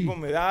 ¡fua! Este Sí. tipo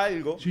me da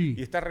algo Sí.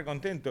 y está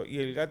recontento. Y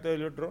el gato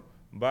del otro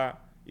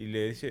va y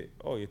le dice,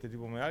 oye, ¿este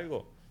tipo me da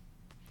algo?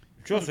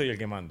 Yo soy el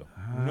que mando.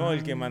 No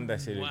el que manda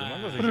es él. El que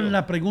manda soy Pero yo.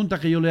 la pregunta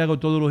que yo le hago a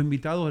todos los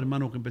invitados,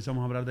 hermano, que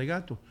empezamos a hablar de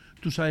gatos.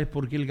 ¿Tú sabes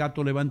por qué el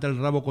gato levanta el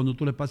rabo cuando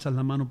tú le pasas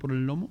la mano por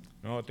el lomo?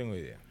 No tengo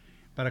idea.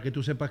 Para que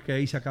tú sepas que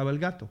ahí se acaba el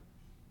gato.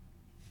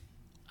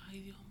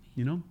 Ay, Dios mío.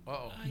 ¿Y no?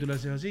 Uh-oh. ¿Tú le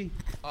haces así?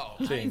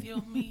 Ay,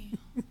 Dios mío.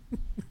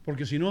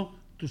 Porque si no,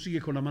 tú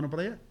sigues con la mano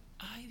para allá.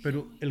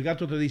 Pero el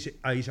gato te dice,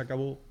 ahí se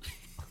acabó.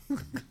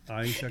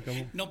 Ahí se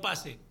acabó. No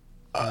pase.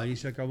 Ahí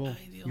se acabó.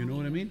 You know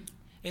what I mean?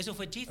 ¿Eso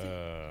fue chiste?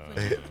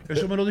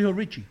 Eso me lo dijo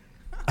Richie.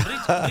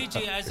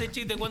 Richie, ¿a ese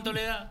chiste cuánto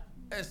le da?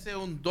 Ese es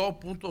un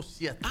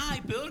 2.7.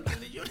 Ay, peor que el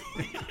de Johnny.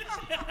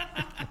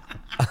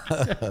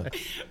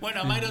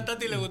 Bueno, a Mayro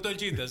Tati le gustó el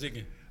chiste, así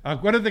que.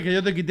 Acuérdate que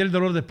yo te quité el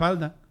dolor de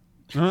espalda.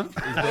 ¿Ah?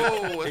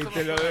 Y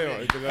te lo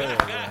debo, y te lo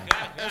debo.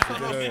 Eso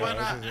no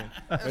suena.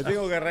 Me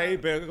tengo que reír,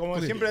 pero como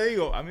siempre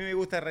digo, a mí me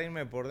gusta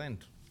reírme por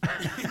dentro.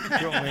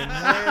 Yo me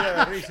muero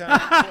de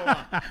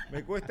risa.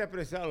 Me cuesta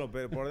expresarlo,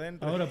 pero por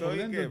dentro Ahora estoy por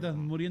dentro que... estás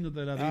muriéndote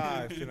de la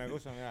risa. Es una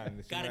cosa, mira,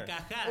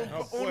 Carcajada.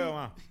 no puedo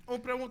más.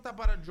 Una pregunta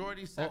para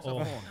Jordi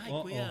Saxofón. Ay,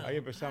 cuidado. Ahí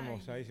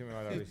empezamos, ahí se me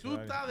va la Si risa. tú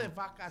dale. estás de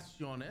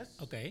vacaciones,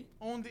 Ok.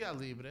 un día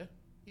libre,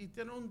 y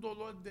tienes un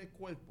dolor de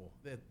cuerpo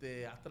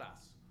desde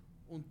atrás.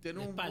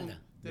 De espalda.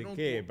 ¿De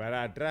qué?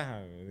 ¿Para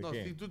atrás? ¿De No,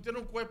 qué? si tú tienes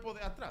un cuerpo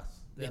de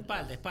atrás. De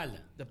espalda,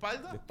 espalda. ¿De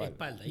espalda? De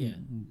espalda, yeah.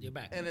 Your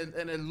back.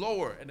 En el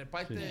lower, en el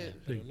parte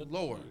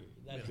lower.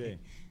 Dale. Sí,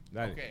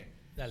 dale. Ok.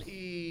 Dale.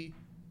 Y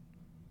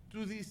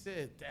tú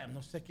dices, damn,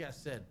 no sé qué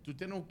hacer. Tú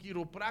tienes un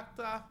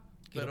quiropráctico,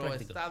 pero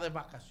Quiropráctico. está de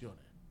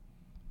vacaciones.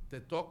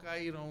 Te toca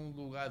ir a un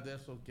lugar de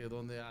esos que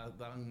donde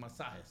dan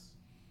masajes.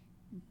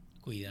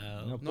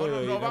 Cuidado.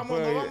 No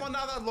vamos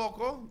nada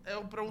loco. Es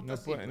una pregunta No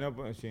simple.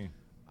 puedo, sí.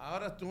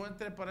 Ahora tú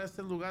entres para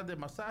este lugar de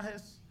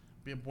masajes,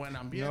 bien buen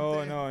ambiente.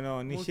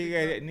 No, ni música.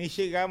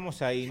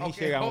 llegamos ahí, ni Ok,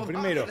 llegamos. hold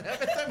on, Primero,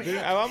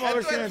 vamos a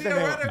ver si no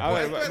entendemos. A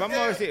ver, vamos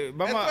a ver si.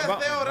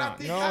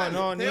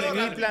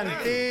 Ni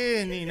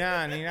plantees, ni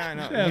nada. No.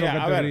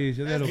 Mira, a ver,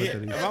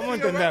 vamos a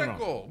entendernos.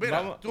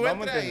 Mira, tú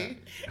Vamos a entras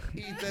ahí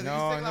y te dice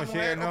la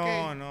mujer,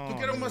 ok, tú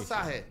quieres un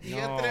masaje. Y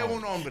entre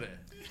un hombre.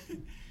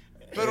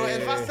 Pero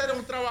él va a hacer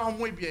un trabajo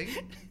muy bien.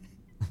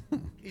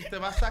 Y te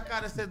va a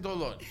sacar ese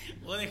dolor.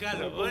 Vos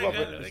déjalo.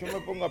 Yo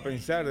me pongo a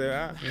pensar, de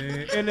verdad.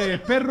 ¿Él es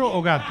perro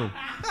o gato?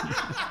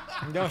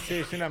 No, sí,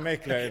 es una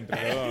mezcla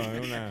entre los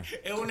dos.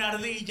 Es una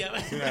ardilla.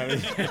 Es una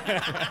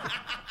ardilla.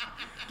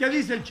 ¿Qué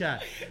dice el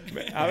chat?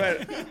 A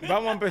ver,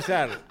 vamos a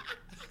empezar.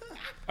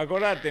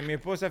 Acordate, mi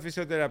esposa es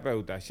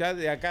fisioterapeuta. Ya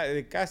de acá,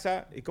 de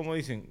casa, es como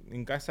dicen,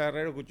 en casa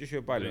herrero, cuchillo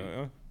de palo,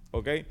 ¿no?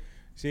 ¿Ok?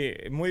 Sí,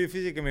 es muy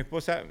difícil que mi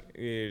esposa,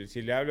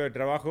 si le hablo de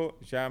trabajo,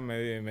 ya me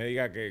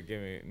diga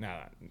que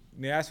nada.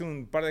 Me hace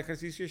un par de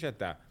ejercicios y ya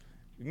está.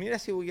 Mira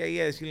si voy ahí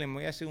a decirle, me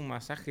voy a hacer un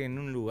masaje en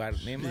un lugar.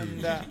 Me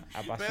manda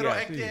a pasear. Pero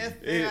es que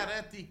es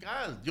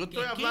teoretical. Yo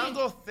estoy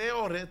hablando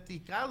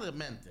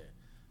teoreticalmente.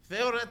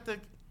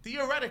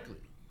 Theoretically.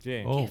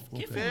 Sí.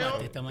 ¿Qué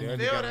fumaste esta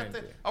mañana?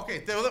 Ok,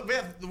 te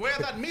voy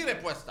a dar mi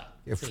respuesta.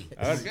 Sí.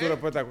 A ver, tu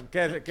respuesta.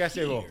 ¿Qué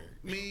haces vos?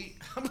 Richie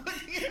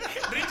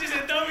se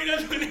estaba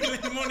mirando en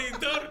el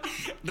monitor.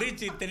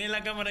 Richie, tenés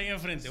la cámara ahí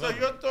enfrente. So,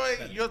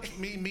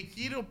 mi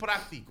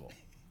quiropráctico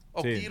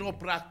o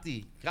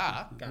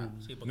quiropráctica.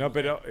 No,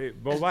 pero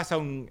vos vas a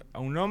un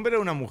hombre o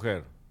a una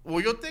mujer. O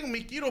yo tengo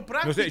mi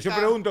quiropráctica. No sé, yo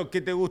pregunto, ¿qué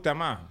te gusta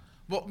más?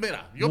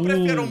 Mira, yo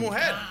prefiero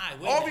mujer.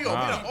 Bueno.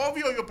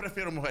 Obvio yo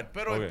prefiero mujer.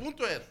 Pero el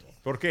punto es esto.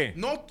 ¿Por qué?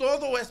 No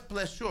todo es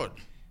pleasure.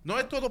 No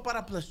es todo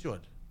para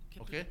pleasure.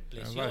 ¿Ok?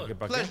 Pleasure.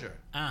 Pleasure.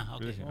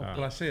 Ok.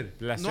 Placer.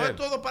 No es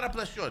todo para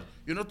pleasure.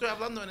 Yo no estoy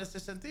hablando en ese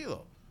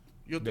sentido.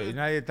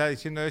 Nadie está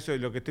diciendo eso. Y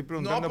lo que estoy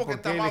preguntando es por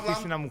qué elegís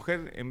una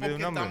mujer en vez de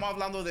un hombre. Estamos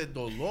hablando de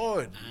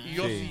dolor. Y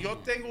si yo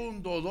tengo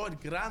un dolor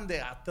grande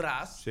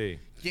atrás,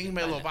 ¿quién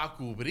me lo va a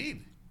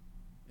cubrir?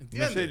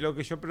 ¿Entiendes? No sé, lo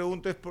que yo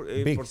pregunto es por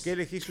qué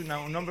elegís un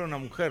hombre o una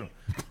mujer.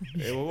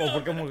 ¿O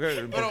por qué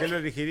mujer? ¿Por qué lo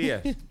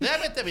elegirías?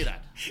 Déjame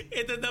mirar.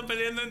 Esto está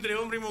peleando entre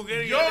hombre y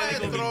mujer. Yo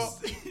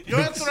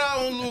entro a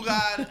un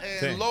lugar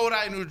en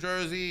Lodi, New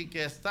Jersey,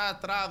 que está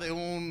atrás de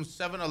un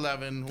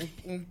 7-Eleven,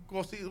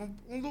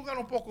 un lugar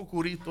un poco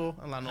oscurito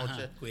en la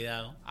noche. Ajá,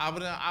 cuidado.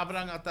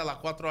 Abran hasta las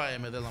 4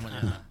 a.m. de la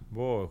mañana.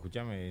 Vos,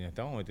 escúchame,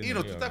 estamos metiendo.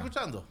 Ino, ¿tú estás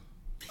escuchando?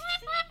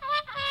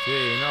 Sí,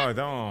 no,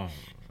 estamos.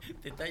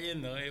 Te está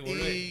yendo,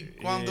 Y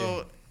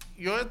cuando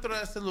yo entro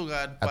a ese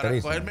lugar para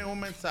cogerme un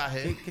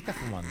mensaje, ¿Qué estás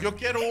fumando? yo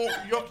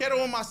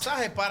quiero un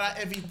masaje para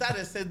evitar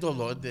ese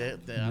dolor de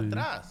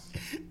atrás.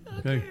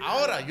 Okay.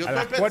 Ahora, yo a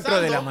estoy las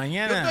 4 de la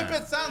mañana. Yo estoy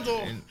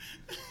pensando,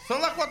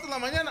 son las 4 de la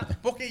mañana,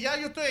 porque ya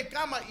yo estoy en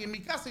cama y en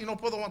mi casa y no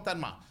puedo aguantar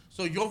más.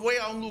 So, yo voy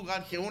a un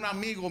lugar que un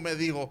amigo me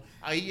dijo,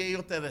 ahí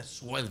ellos te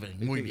resuelven.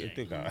 Muy bien.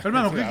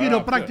 Hermano, ¿qué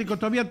quiropráctico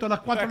está abierto a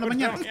las 4 de la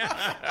mañana?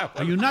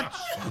 Are you nuts?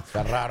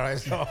 Está raro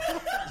eso.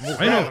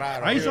 Bueno,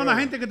 ahí son la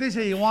gente que te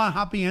dice, you want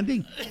happy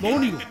ending. Lo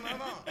único.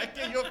 Es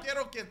que yo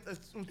quiero que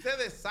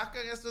ustedes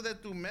saquen eso de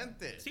tu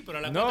mente. Sí, pero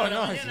a las No, 4 de la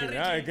no, mañana, sí,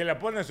 Richie. el que la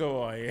pone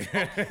eso ahí.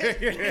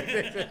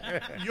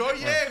 Yo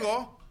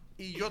llego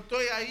y yo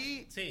estoy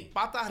ahí,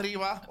 pata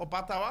arriba o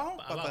pata abajo.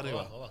 Pata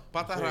arriba.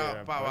 Pata Sí,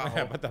 para abajo.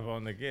 Pata para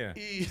donde quiera.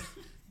 Y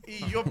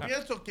yo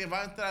pienso que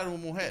va a entrar una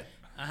mujer.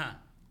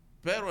 Ajá.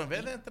 Pero en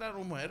vez de entrar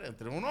una mujer,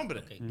 entra un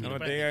hombre. No me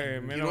te diga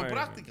que menos.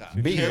 Quiropráctica.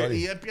 Sí.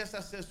 Y empieza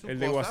a hacer su El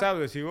de cosa. WhatsApp,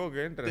 decís vos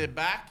que entra. De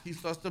back, he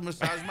starts to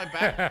massage my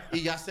back.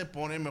 Y ya se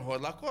pone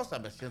mejor la cosa.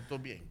 Me siento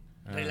bien.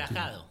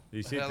 Relajado.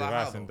 Y sí, te Relajado.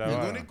 vas sentado. Y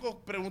la única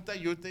pregunta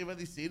yo te iba a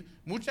decir,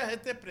 mucha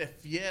gente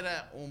prefiere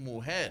una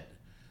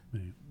mujer.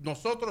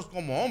 Nosotros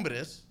como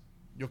hombres,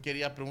 yo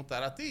quería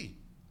preguntar a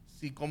ti,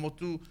 si como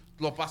tú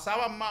lo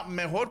pasabas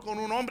mejor con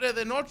un hombre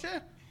de noche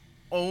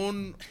o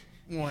una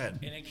mujer.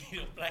 En el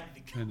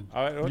quiropráctico.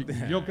 A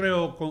ver, Yo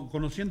creo,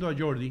 conociendo a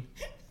Jordi,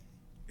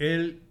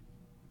 él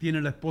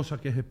tiene la esposa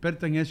que es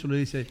experta en eso, le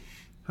dice,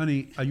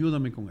 honey,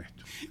 ayúdame con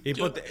esto.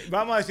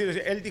 Vamos a decirlo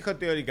así, él dijo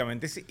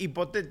teóricamente, es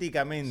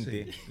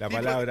hipotéticamente la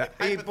palabra,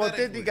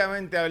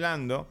 hipotéticamente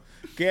hablando,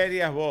 ¿qué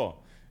harías vos?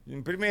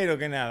 Primero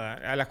que nada,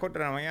 a las 4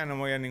 de la mañana no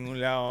me voy a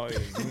ningún lado,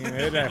 ni me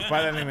duele la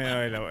espalda ni me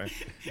duele.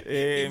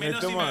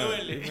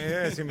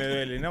 Si me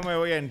duele. No me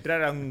voy a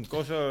entrar a un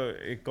coso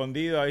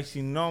escondido ahí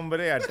sin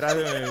nombre, atrás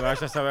de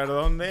vaya a saber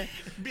dónde.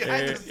 Y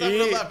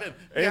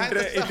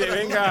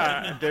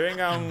te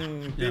venga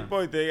un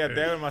tipo y te diga,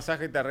 te hago el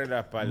masaje y te arregla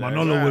la espalda.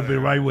 Manolo will be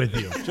right with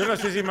you. Yo no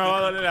sé si me va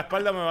a doler la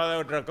espalda o me va a dar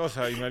otra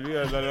cosa y me olvido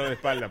del dolor de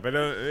espalda,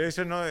 pero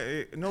eso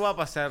no va a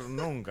pasar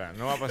nunca,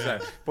 no va a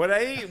pasar. Por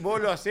ahí vos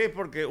lo hacés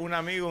porque un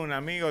amigo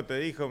te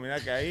dijo, mirá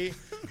que ahí,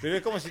 pero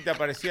es como si te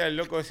aparecía el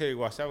loco ese de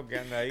WhatsApp que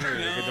anda ahí,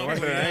 que te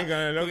muestran ahí con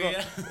el loco,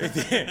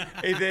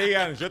 y te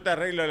digan, yo te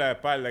arreglo la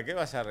espalda. ¿Qué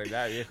vas a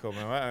arreglar, viejo?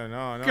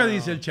 No. ¿Qué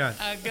dice el chat?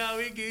 Acá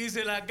Vicky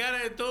dice, la cara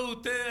de todos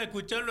ustedes a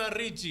escucharlo a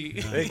Richie.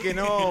 Es que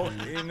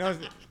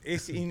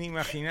es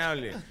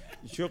inimaginable.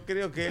 Yo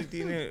creo que él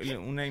tiene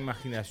una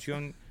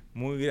imaginación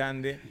muy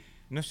grande.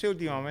 No sé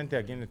últimamente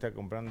a quién le está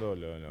comprando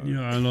los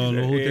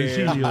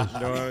utensilios.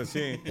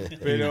 Sí,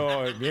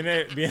 pero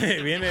viene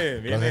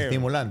Los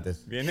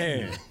estimulantes.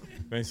 Viene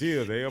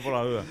vencido, te digo por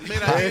la duda.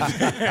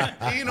 Mira,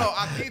 Ino,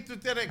 aquí tú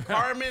tienes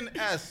Carmen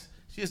S.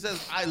 She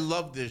says, I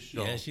love this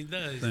show. Yeah, she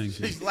does. Thank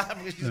you. She's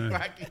laughing, she's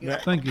cracking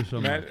up. Thank you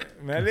so much.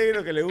 Me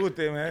alegro que le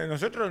guste.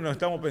 Nosotros no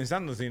estamos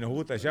pensando si nos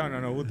gusta ya o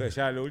no nos gusta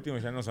ya. Lo último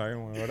ya no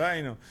sabemos, ¿verdad?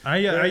 Y no. A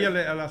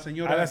la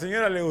señora. A la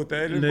señora le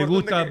gusta. Le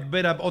gusta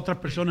ver a otras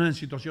personas en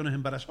situaciones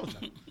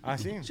embarazosas. ¿Ah,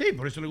 sí? Sí,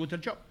 por eso le gusta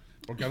el show.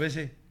 Porque a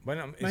veces,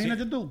 bueno,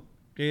 imagínate tú,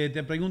 que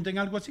te pregunten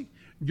algo así.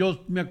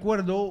 Yo me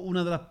acuerdo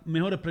una de las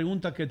mejores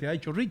preguntas que te ha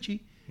hecho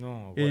Richie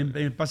en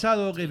el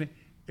pasado, que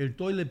el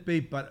toilet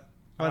paper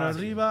para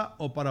arriba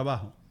o para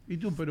abajo. Y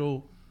tú,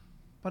 pero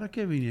 ¿para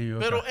qué vine yo?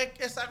 Pero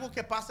es algo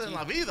que pasa en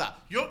la vida.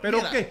 Pero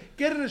mira,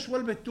 ¿qué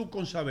resuelves tú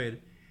con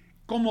saber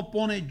cómo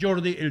pone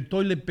Jordi el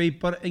toilet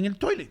paper en el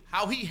toilet?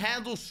 How he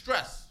handles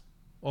stress.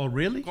 Oh,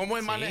 really? ¿Cómo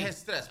él maneja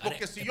estrés?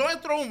 Porque si yo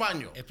entro a un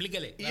baño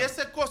explíquele, y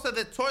esa cosa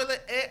de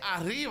toilet es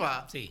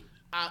arriba,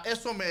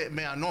 eso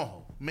me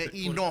enojo.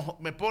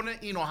 Me pone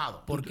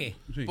enojado. ¿Por qué?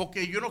 Sí.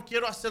 Porque yo no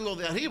quiero hacerlo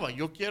de arriba.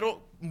 Yo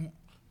quiero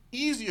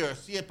easier.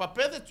 Si el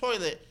papel de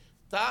toilet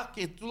está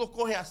que tú lo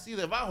coges así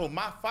debajo,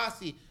 más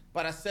fácil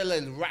para hacerle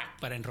el wrap.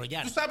 Para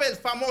enrollar. Tú sabes el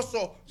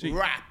famoso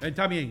wrap.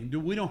 Está bien.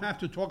 We don't have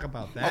to talk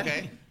about that.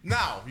 Okay.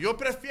 Now, yo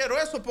prefiero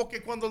eso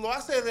porque cuando lo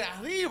hace de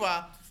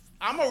arriba,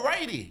 I'm a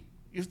righty.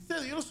 Yo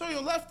no soy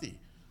un lefty.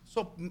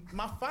 So,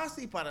 más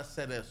fácil para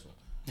hacer eso.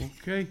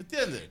 Okay.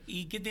 ¿Entiendes?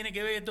 ¿Y qué tiene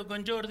que ver esto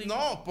con Jordi?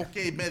 No,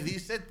 porque me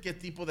dice qué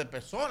tipo de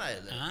persona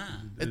él es.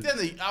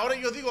 ¿Entiendes? Ahora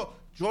yo digo,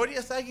 Jordi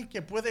es alguien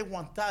que puede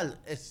aguantar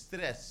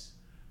estrés.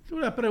 Tú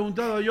le has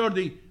preguntado a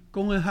Jordi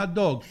con el hot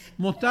dog,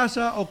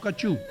 mostaza o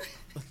cachú.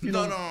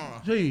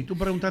 No. Sí, tú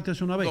preguntaste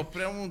eso una vez. Lo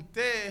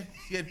pregunté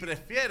si él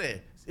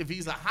prefiere, if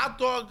he's a hot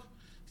dog,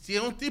 si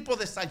es un tipo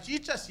de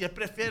salchicha, si él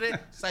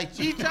prefiere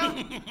salchicha,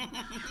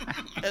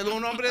 es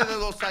un hombre de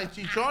los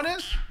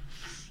salchichones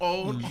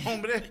o un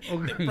hombre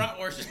de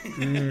bratwurst.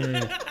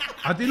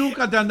 ¿A ti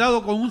nunca te han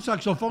dado con un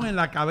saxofón en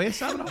la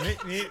cabeza, bro?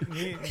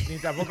 Ni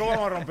tampoco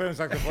vamos a romper un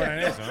saxofón en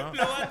eso, ¿no?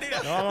 Lo va a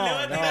tirar, le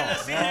va a tirar la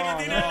silla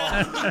que tiene.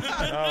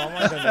 No,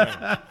 vamos a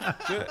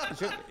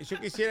entender.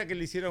 Yo quisiera que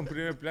le hiciera un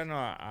primer plano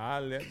a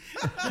Adler.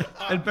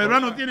 El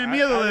peruano tiene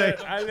miedo de...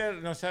 Adler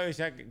no sabe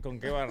ya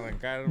con qué va a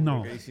arrancar. No.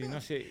 Porque dice, no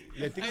sé,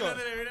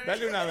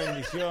 dale una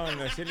bendición,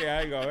 decirle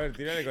algo, a ver,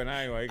 tirale con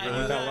algo ahí.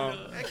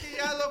 Es que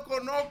ya lo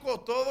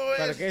conozco, todo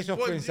para es... que esos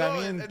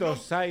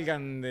pensamientos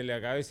salgan de la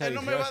cabeza. Él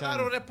no me va a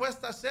dar una respuesta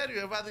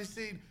seria, él va a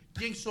decir,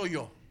 ¿quién soy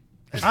yo?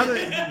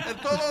 En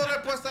todas las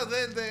respuestas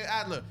de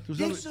Adler. Tú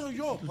 ¿Quién sabes- soy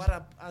yo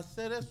para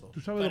hacer eso? Tú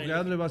sabes lo que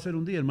Adler va a hacer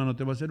un día, hermano,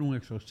 te va a hacer un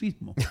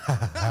exorcismo.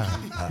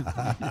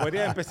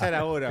 Podría empezar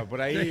ahora,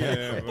 por ahí.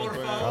 Por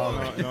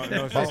favor.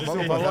 No sé si es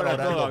un favor a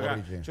todos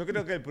acá. Yo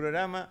creo que el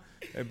programa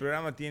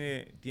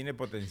tiene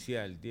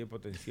potencial, tiene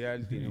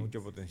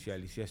mucho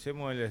potencial. Y si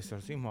hacemos el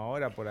exorcismo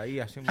ahora, por ahí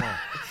hacemos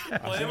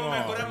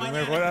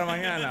mejorar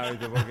mañana,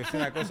 ¿viste? Porque es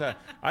una cosa.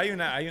 Hay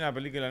una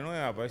película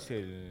nueva, parece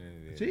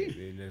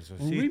el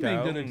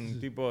exorcista, un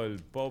tipo del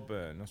pop,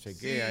 no sé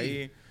qué,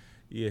 ahí.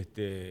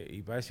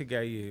 Y parece que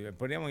ahí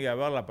podríamos ir a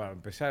verla para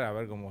empezar a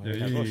ver cómo es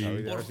la cosa.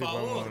 ¿Viste? Por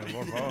favor.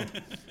 Por favor.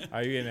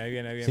 Ahí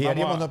viene. Si Vamos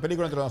haríamos a- una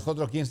película entre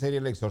nosotros, ¿quién sería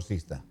el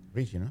exorcista?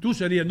 Richie, ¿no? Tú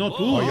serías, no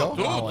tú. ¿O yo?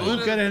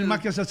 Tú que eres el más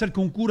que se acerca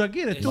a un cura,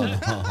 ¿quién eres tú? No,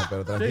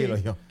 pero tranquilo,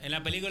 Sí. yo. En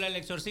la película El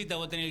Exorcista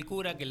vos tenés el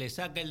cura que le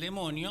saca el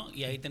demonio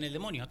y ahí tenés el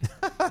demonio.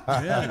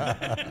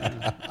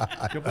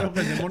 Yo creo que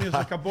el demonio se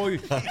escapó y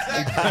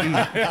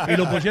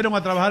lo pusieron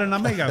a trabajar en la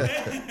mega.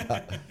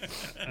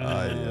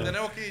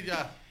 Tenemos que ir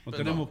ya. Nos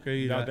tenemos que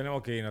ir. No,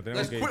 tenemos que ir.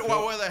 Let's quit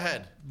while we're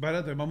ahead.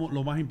 Espérate, vamos,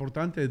 lo más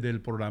importante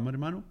del programa,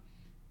 hermano.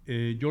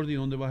 Jordi,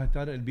 ¿dónde vas a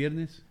estar el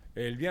viernes?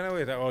 El viernes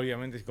voy a estar,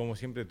 obviamente, como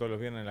siempre, todos los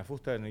viernes en la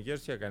Fusta de New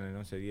Jersey, acá en el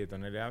 1110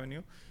 Tonelli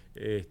Avenue.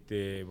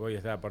 Voy a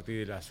estar a partir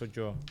de las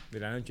 8 de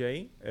la noche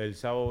ahí. El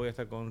sábado voy a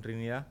estar con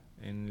Trinidad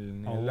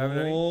en el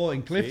library.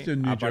 En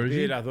Clifton, New A partir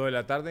Jersey. de las 2 de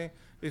la tarde.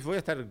 Voy a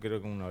estar,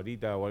 creo que una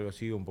horita o algo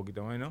así, un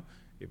poquito menos,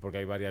 porque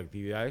hay varias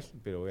actividades,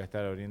 pero voy a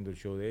estar abriendo el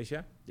show de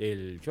ella.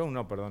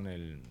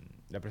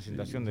 La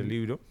presentación del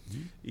libro.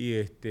 Y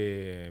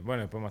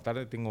bueno, después más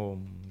tarde tengo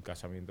un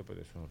casamiento,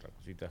 pero son otras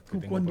cositas que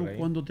tengo por ahí.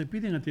 Cuando te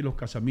piden a ti los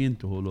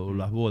casamientos o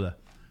las bodas,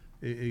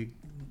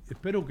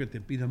 espero que te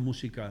pidan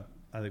música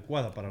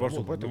adecuada para Por la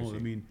boda. supuesto ¿no? que sí.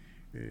 I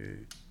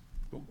mean,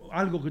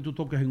 algo que tú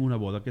toques en una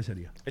boda, ¿qué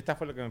sería? Esta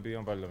fue lo que me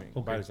pidieron para el domingo,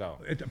 Ok. para el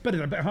sábado.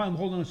 Espera,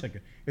 hold on a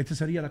second. ¿Esta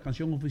sería la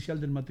canción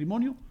oficial del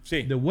matrimonio?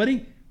 Sí. ¿The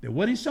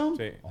wedding song?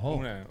 Sí, Oh.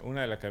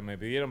 una de las que me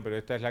pidieron, pero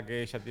esta es la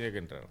que ella tiene que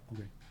entrar.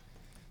 Okay.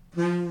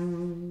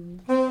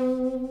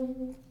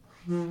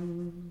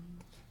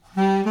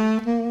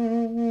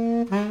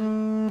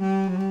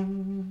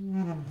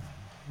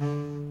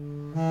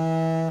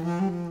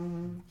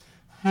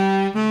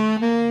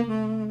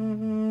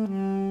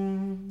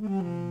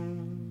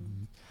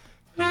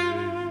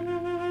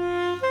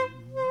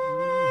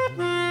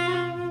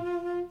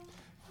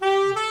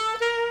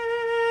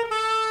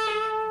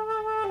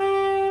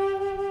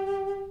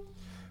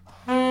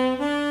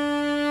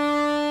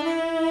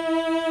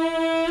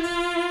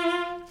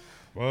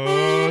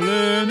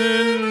 Falling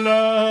in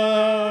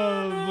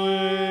love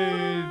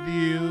with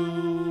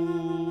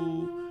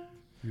you.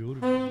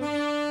 Beautiful.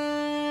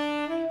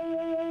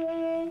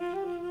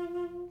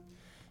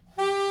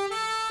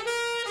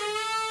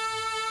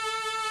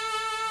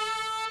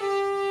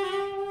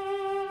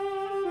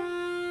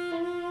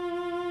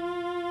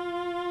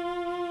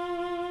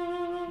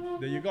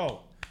 There you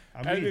go.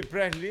 A mí, Elvis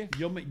Presley.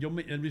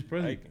 Elvis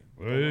Presley.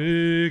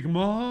 Take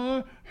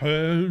my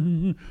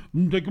hand,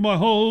 take my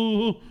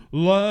whole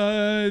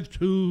life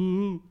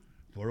too,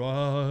 for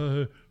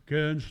I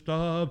can't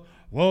stop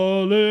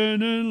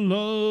falling in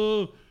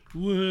love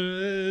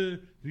with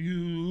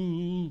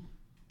you.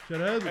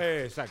 ¿Será Elvis?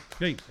 Exacto.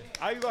 Hey.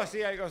 Algo así.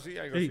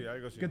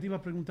 ¿Qué te iba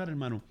a preguntar,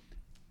 hermano?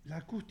 La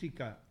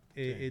acústica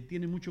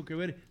tiene mucho que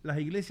ver. Las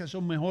iglesias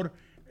son mejor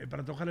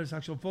para tocar el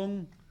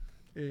saxofón.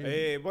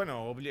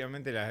 Bueno,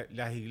 obviamente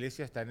las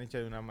iglesias están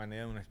hechas de una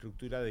manera, una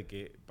estructura de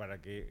que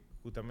para que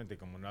justamente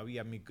como no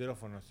había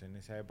micrófonos en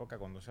esa época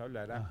cuando se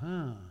hablara,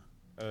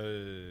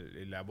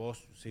 la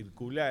voz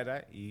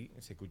circulara y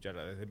se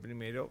escuchara desde el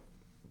primero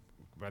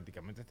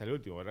prácticamente hasta el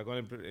último. Ahora con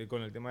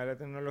el tema de la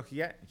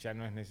tecnología ya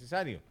no es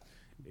necesario.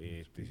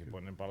 Se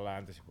ponen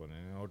parlantes, se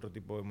ponen otro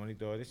tipo de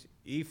monitores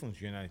y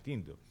funciona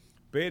distinto.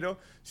 Pero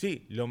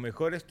sí, lo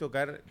mejor es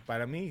tocar,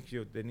 para mí,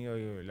 yo he tenido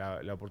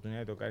la oportunidad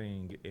de tocar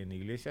en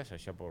iglesias,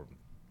 allá por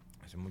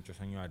hace muchos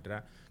años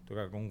atrás,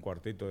 tocar con un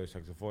cuarteto de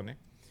saxofones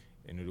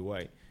en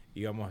Uruguay.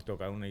 Íbamos a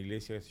tocar una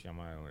iglesia que se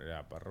llama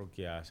la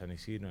parroquia San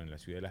Isidro en la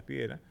ciudad de Las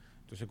Piedras.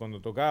 Entonces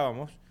cuando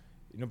tocábamos,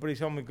 no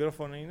precisábamos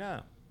micrófono ni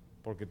nada,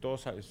 porque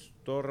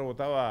todo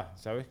rebotaba,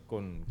 ¿sabes?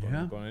 Con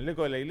el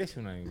eco de la iglesia,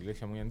 una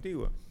iglesia muy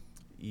antigua.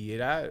 Y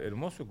era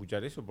hermoso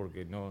escuchar eso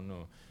porque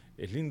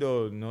es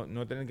lindo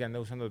no tener que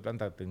andar usando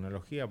tanta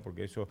tecnología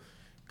porque eso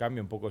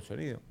cambia un poco el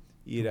sonido.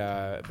 Y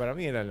para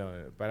mí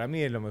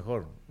es lo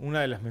mejor,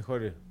 una de las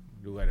mejores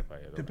lugares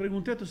para ir a tocar. Te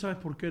pregunté, ¿tú sabes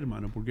por qué,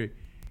 hermano? Porque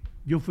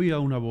yo fui a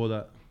una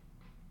boda,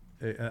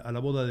 a la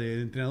boda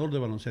del entrenador de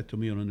baloncesto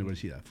mío en la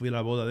universidad. Fui a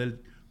la boda de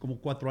él como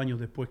 4 años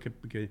después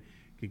que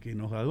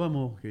nos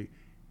graduamos, que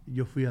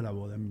yo fui a la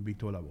boda, me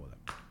invitó a la boda.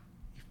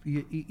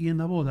 Y en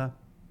la boda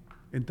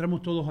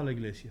entramos todos a la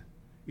iglesia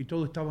y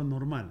todo estaba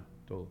normal.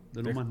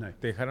 De lo más nice.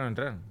 ¿Te dejaron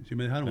entrar? Sí,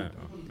 me dejaron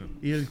entrar.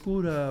 Y el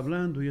cura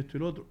hablando y esto y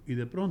lo otro. Y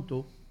de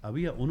pronto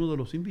había uno de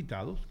los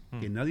invitados,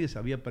 que nadie se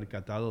había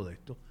percatado de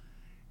esto,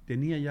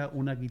 tenía ya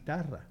una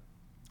guitarra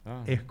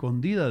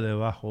escondida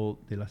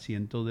debajo del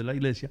asiento de la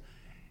iglesia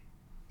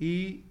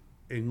y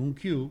en un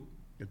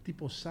cue El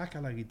tipo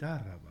saca la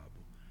guitarra,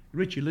 papo.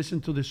 Richie,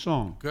 listen to the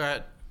song. Go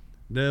ahead.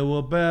 There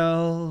were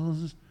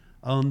bells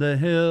on the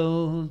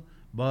hill,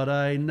 but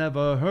I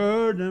never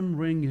heard them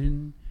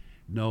ringing.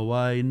 No,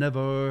 I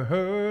never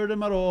heard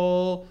them at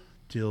all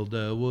till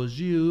there was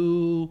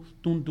you.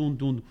 Tun, tun,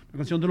 tun. La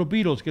canción de los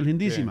Beatles, que es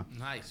lindísima.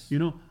 Yeah. Nice. You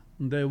know,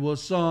 there were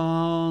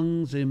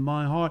songs in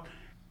my heart.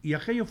 Y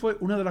aquello fue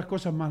una de las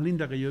cosas más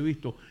lindas que yo he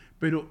visto.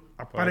 Pero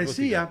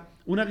parecía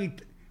una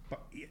guitarra.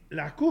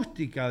 La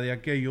acústica de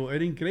aquello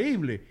era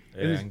increíble.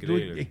 Tú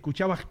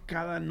escuchabas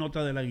cada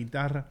nota de la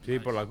guitarra. Sí,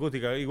 por la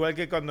acústica. Igual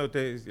que cuando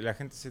la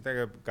gente se está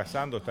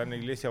casando, está en la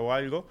iglesia o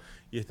algo,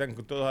 y están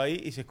todos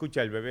ahí y se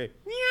escucha el bebé.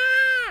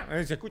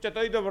 Se escucha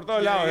todito por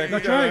todos lados.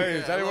 That's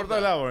right. Sale por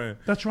todos lados.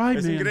 That's right,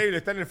 es man. increíble,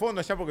 está en el fondo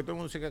allá porque todo el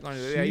mundo se queda con el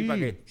bebé ahí para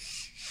que...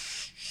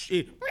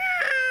 Y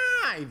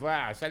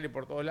sale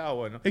por todos lados.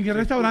 Bueno, En el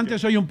restaurante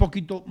soy un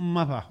poquito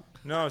más bajo.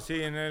 No,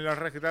 sí, en los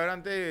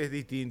restaurantes es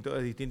distinto.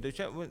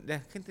 La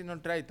gente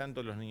no trae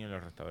tanto los niños a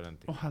los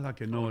restaurantes. Ojalá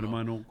que no,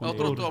 hermano.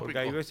 Otro tópico. Porque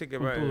hay veces que...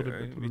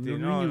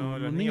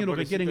 Los niños lo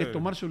que quieren es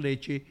tomar su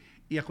leche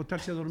y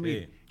acostarse a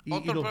dormir. Sí.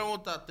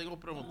 Pregunta, tengo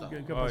pregunta.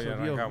 ¿Qué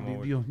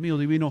pasó? Dios mío,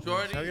 divino.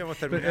 Habíamos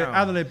terminado.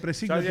 Adler,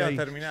 presígnate ahí.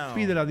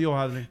 Pídele a Dios,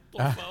 Adler.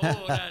 Por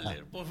favor,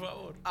 Adler, por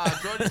favor.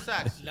 Jordi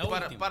Sachs.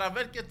 para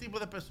ver qué tipo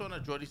de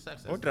persona Jordi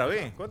Sachs es. ¿Otra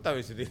vez? ¿Cuántas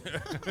veces?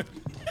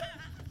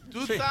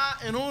 Tú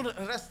estás en un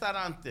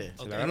restaurante,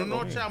 en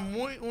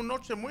una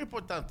noche muy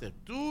importante.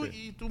 Tú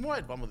y tu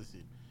mujer, vamos a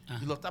decir.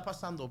 Y lo está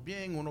pasando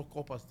bien, unas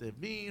copas de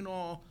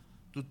vino.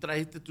 Tú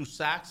trajiste tus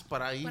sax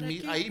para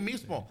ahí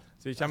mismo.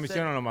 Sí, ya me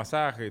hicieron los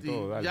masajes y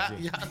todo.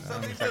 Dale,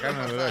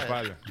 sacaron el dolor de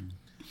espalda.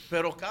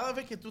 Pero cada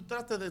vez que tú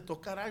tratas de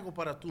tocar algo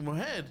para tu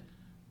mujer,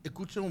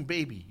 escucha un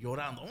baby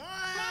llorando.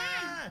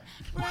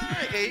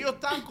 Ellos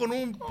están con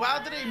un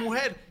padre y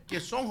mujer que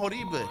son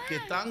horribles, que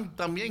están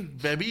también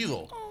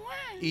bebidos.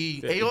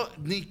 Y ellos,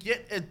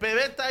 el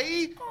bebé está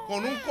ahí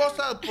con un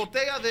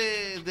botella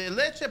de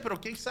leche, pero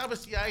quién sabe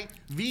si hay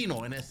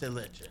vino en esa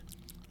leche.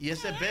 Y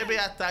ese bebé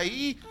está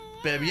ahí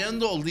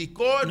bebiendo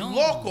licor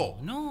loco.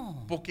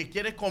 No. Porque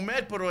quiere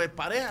comer, pero el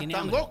pareja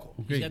está loco.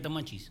 Okay.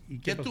 ¿Y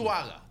 ¿Qué tú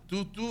hagas?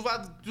 Tú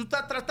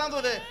estás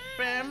tratando de...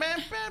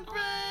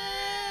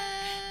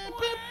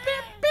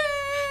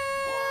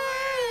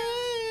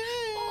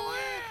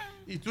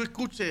 Y tú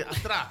escuches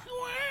atrás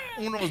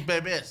unos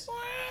bebés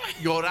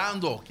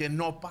llorando que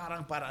no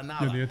paran para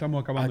nada. Ya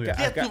estamos acabando ya.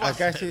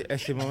 Acá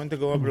ese momento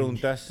que vos me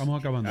preguntás. Estamos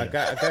acabando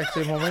acá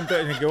ese momento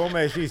en el que vos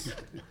me decís,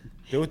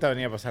 ¿te gusta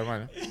venir a pasar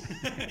mal?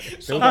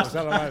 ¿Te gusta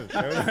pasarlo mal?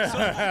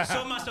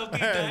 Son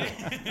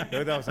masoquistas, ¿Te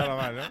gusta pasarlo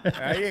mal, no?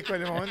 Ahí es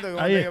con el momento que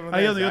vos ahí, me preguntás.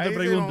 Ahí es donde yo te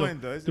pregunto,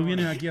 momento, ¿tú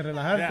vienes aquí a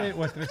relajarte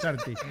o a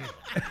estresarte?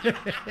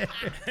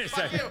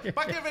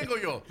 ¿Para qué vengo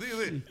yo?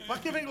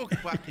 ¿Para qué vengo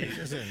aquí?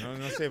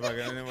 No sé, para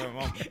qué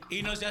venimos.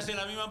 Y no se hace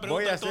la misma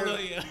pregunta todos los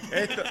días.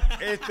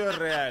 Esto es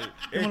real.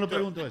 ¿Cómo lo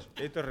pregunto eso?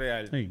 Esto es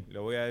real. Sí.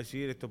 Lo voy a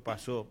decir, esto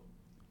pasó.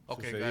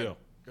 Sucedió.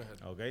 Go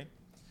ahead.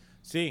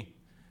 Sí.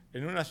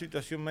 En una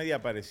situación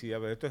media parecida,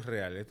 pero esto es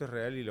real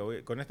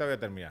y con esta voy a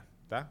terminar,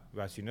 ¿está?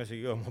 Si no,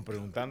 seguimos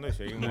preguntando y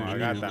seguimos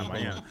acá hasta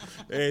mañana.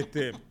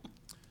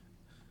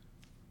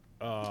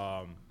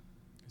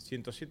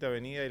 107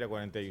 Avenida y la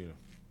 41,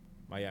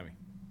 Miami,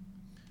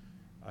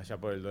 allá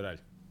por el Doral.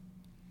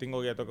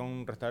 Tengo que ir a tocar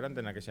un restaurante,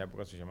 en aquella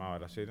época se llamaba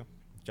Bracero,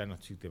 ya no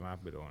existe más,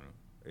 pero bueno,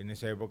 en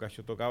esa época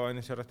yo tocaba en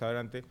ese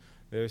restaurante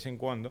de vez en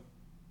cuando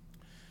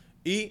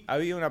y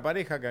había una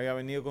pareja que había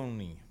venido con un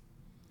niño.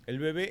 El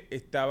bebé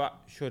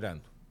estaba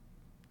llorando.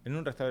 En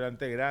un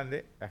restaurante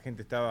grande, la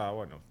gente estaba,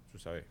 bueno, tú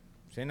sabes,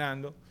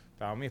 cenando.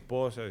 Estaba mi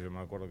esposa, yo me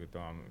acuerdo que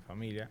estaba mi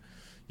familia.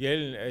 Y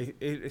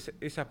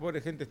esa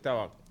pobre gente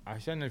estaba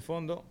allá en el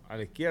fondo, a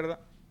la izquierda,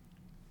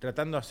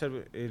 tratando de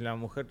hacer, la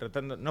mujer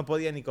tratando, no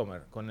podía ni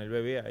comer, con el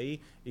bebé ahí,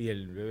 y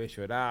el bebé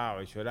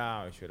lloraba, y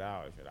lloraba, y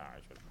lloraba, y lloraba,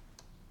 y lloraba.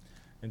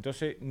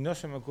 Entonces, no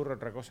se me ocurre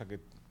otra cosa que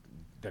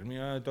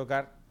termino de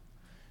tocar.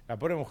 La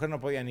pobre mujer no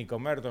podía ni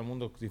comer, todo el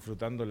mundo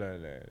disfrutando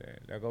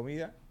la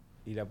comida,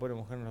 y la pobre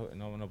mujer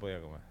no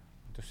podía comer.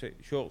 Entonces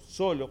yo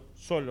solo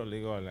le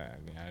digo a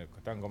que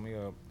estaban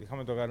conmigo,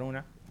 déjame tocar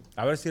una,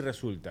 a ver si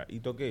resulta. Y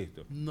toqué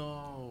esto.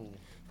 No.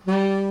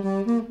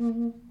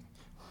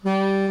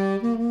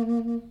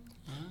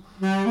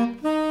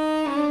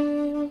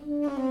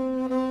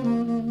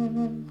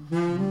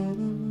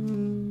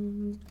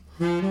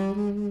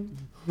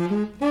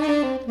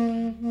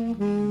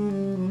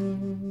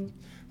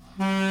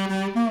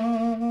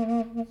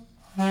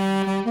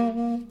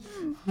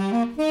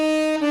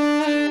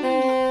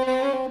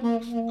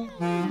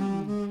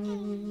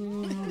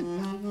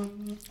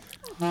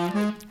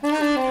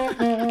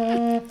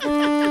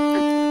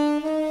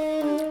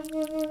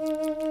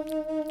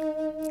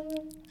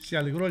 Se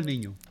alegró el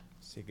niño.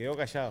 Se quedó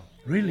callado.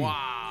 Really? Wow.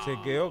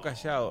 Se quedó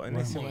callado. En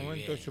ese Muy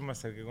momento bien. yo me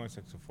acerqué con el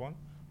saxofón,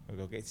 lo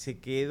toqué, se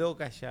quedó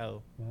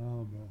callado.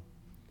 Wow, bro.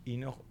 Y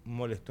no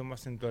molestó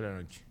más en toda la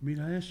noche.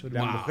 Mira eso. La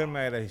hermano. mujer me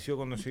agradeció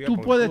cuando llegué. ¿Tú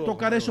puedes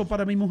tocar eso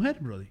para mi mujer,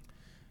 brother?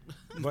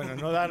 Bueno,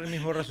 no da el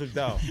mismo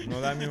resultado,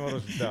 no da el mismo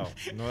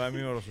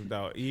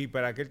resultado. Y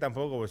para aquel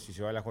tampoco, pues si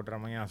se va a las 4 de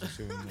la mañana,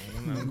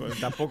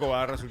 tampoco va a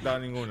dar resultado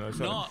ninguno.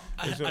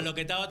 A lo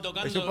que estaba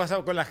tocando... Eso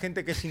pasa con la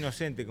gente que es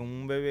inocente, como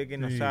un bebé que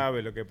no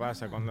sabe lo que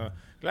pasa.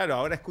 Claro,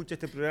 ahora escucha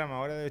este programa,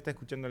 ahora debe estar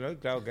escuchándolo y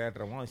claro, queda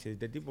traumado. Dice,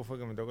 este tipo fue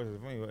que me tocó ese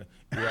teléfono.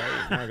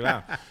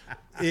 Claro.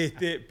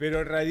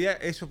 Pero en realidad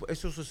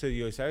eso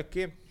sucedió. ¿Y sabes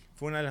qué?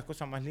 Fue una de las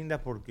cosas más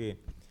lindas porque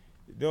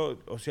yo,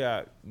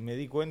 me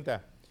di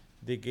cuenta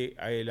de que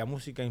la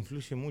música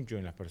influye mucho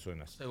en las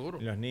personas. Seguro.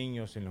 En los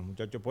niños, en los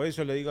muchachos. Por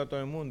eso le digo a todo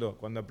el mundo,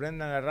 cuando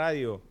aprendan la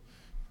radio,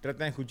 tratan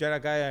de escuchar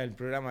acá el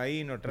programa de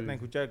Ino, tratan de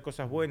escuchar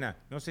cosas buenas.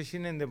 No se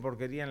llenen de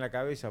porquería en la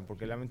cabeza,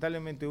 porque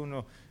lamentablemente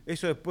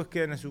eso después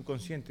queda en el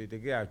subconsciente y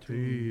te queda...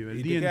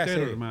 el día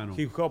entero, hermano.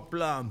 Hip hop,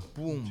 plan,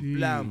 pum,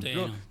 plan. Te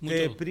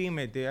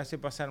deprime, te hace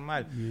pasar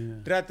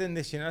mal. Traten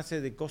de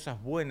llenarse de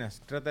cosas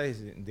buenas, trata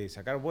de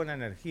sacar buena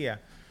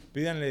energía.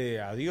 Pídanle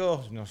a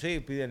Dios, no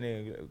sé,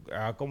 pídanle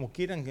a como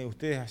quieran que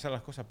ustedes hacer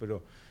las cosas,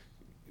 pero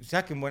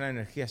saquen buena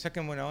energía,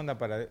 saquen buena onda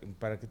para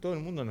que todo el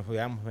mundo nos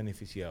veamos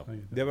beneficiados.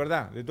 De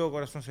verdad, de todo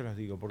corazón se los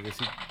digo, porque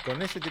si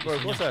con ese tipo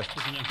de cosas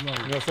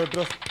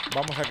nosotros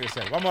vamos a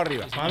crecer. Vamos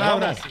arriba.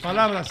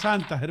 Palabras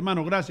santas,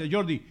 hermano. Gracias,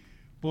 Jordi,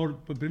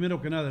 por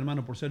primero que nada,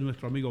 hermano, por ser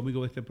nuestro amigo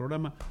de este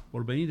programa,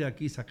 por venir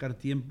aquí y sacar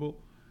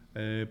tiempo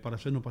para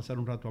hacernos pasar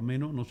un rato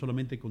ameno, no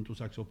solamente con tu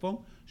saxofón,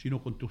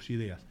 sino con tus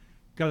ideas.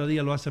 Cada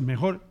día lo haces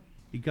mejor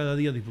y cada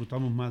día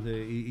disfrutamos más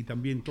y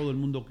también todo el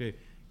mundo que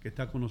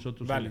está con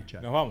nosotros en el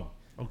chat. Nos vamos.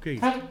 Ok,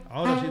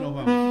 ahora sí nos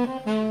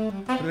vamos.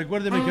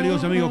 Recuerden, mis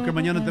queridos amigos, que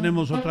mañana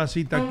tenemos otra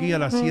cita aquí a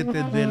las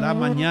 7 de la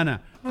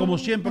mañana. Como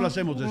siempre lo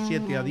hacemos, de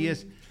 7 a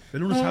 10, de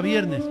lunes a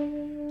viernes.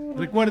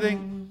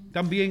 Recuerden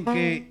también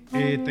que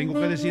tengo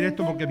que decir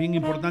esto porque es bien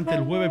importante,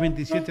 el jueves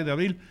 27 de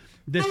abril,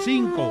 de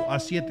 5 a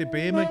 7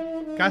 p.m.,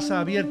 casa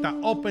abierta,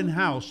 Open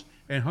House,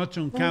 en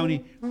Hudson County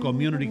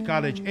Community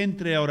College.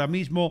 Entre ahora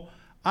mismo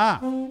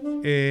a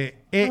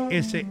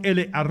esl@hccc.edu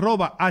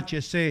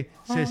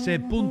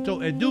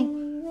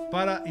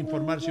para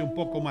informarse un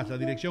poco más. La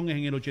dirección es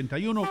en el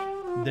 81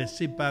 de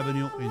Zip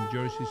Avenue en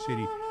Jersey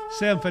City.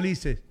 Sean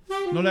felices,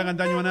 no le hagan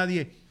daño a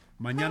nadie.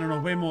 Mañana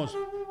nos vemos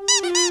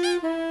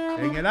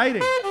en el aire.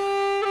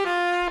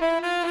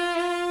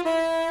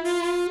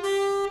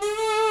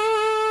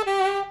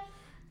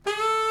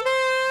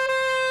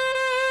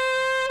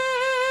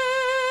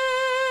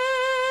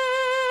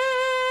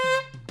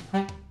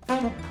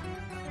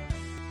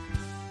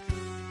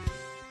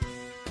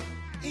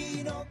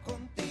 Ino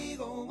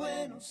contigo,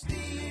 buenos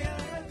días.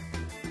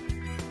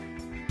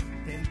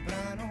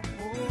 Temprano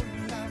por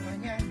la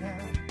mañana.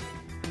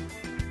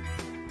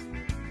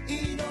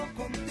 Ino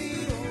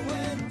contigo,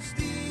 buenos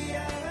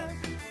días.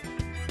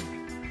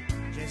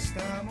 Ya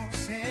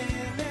estamos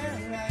en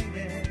el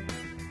aire.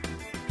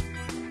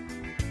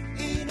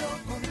 Ino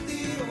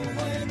contigo,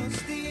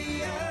 buenos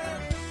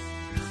días.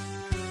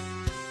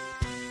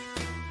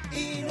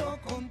 Ino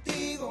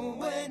contigo,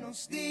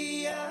 buenos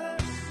días.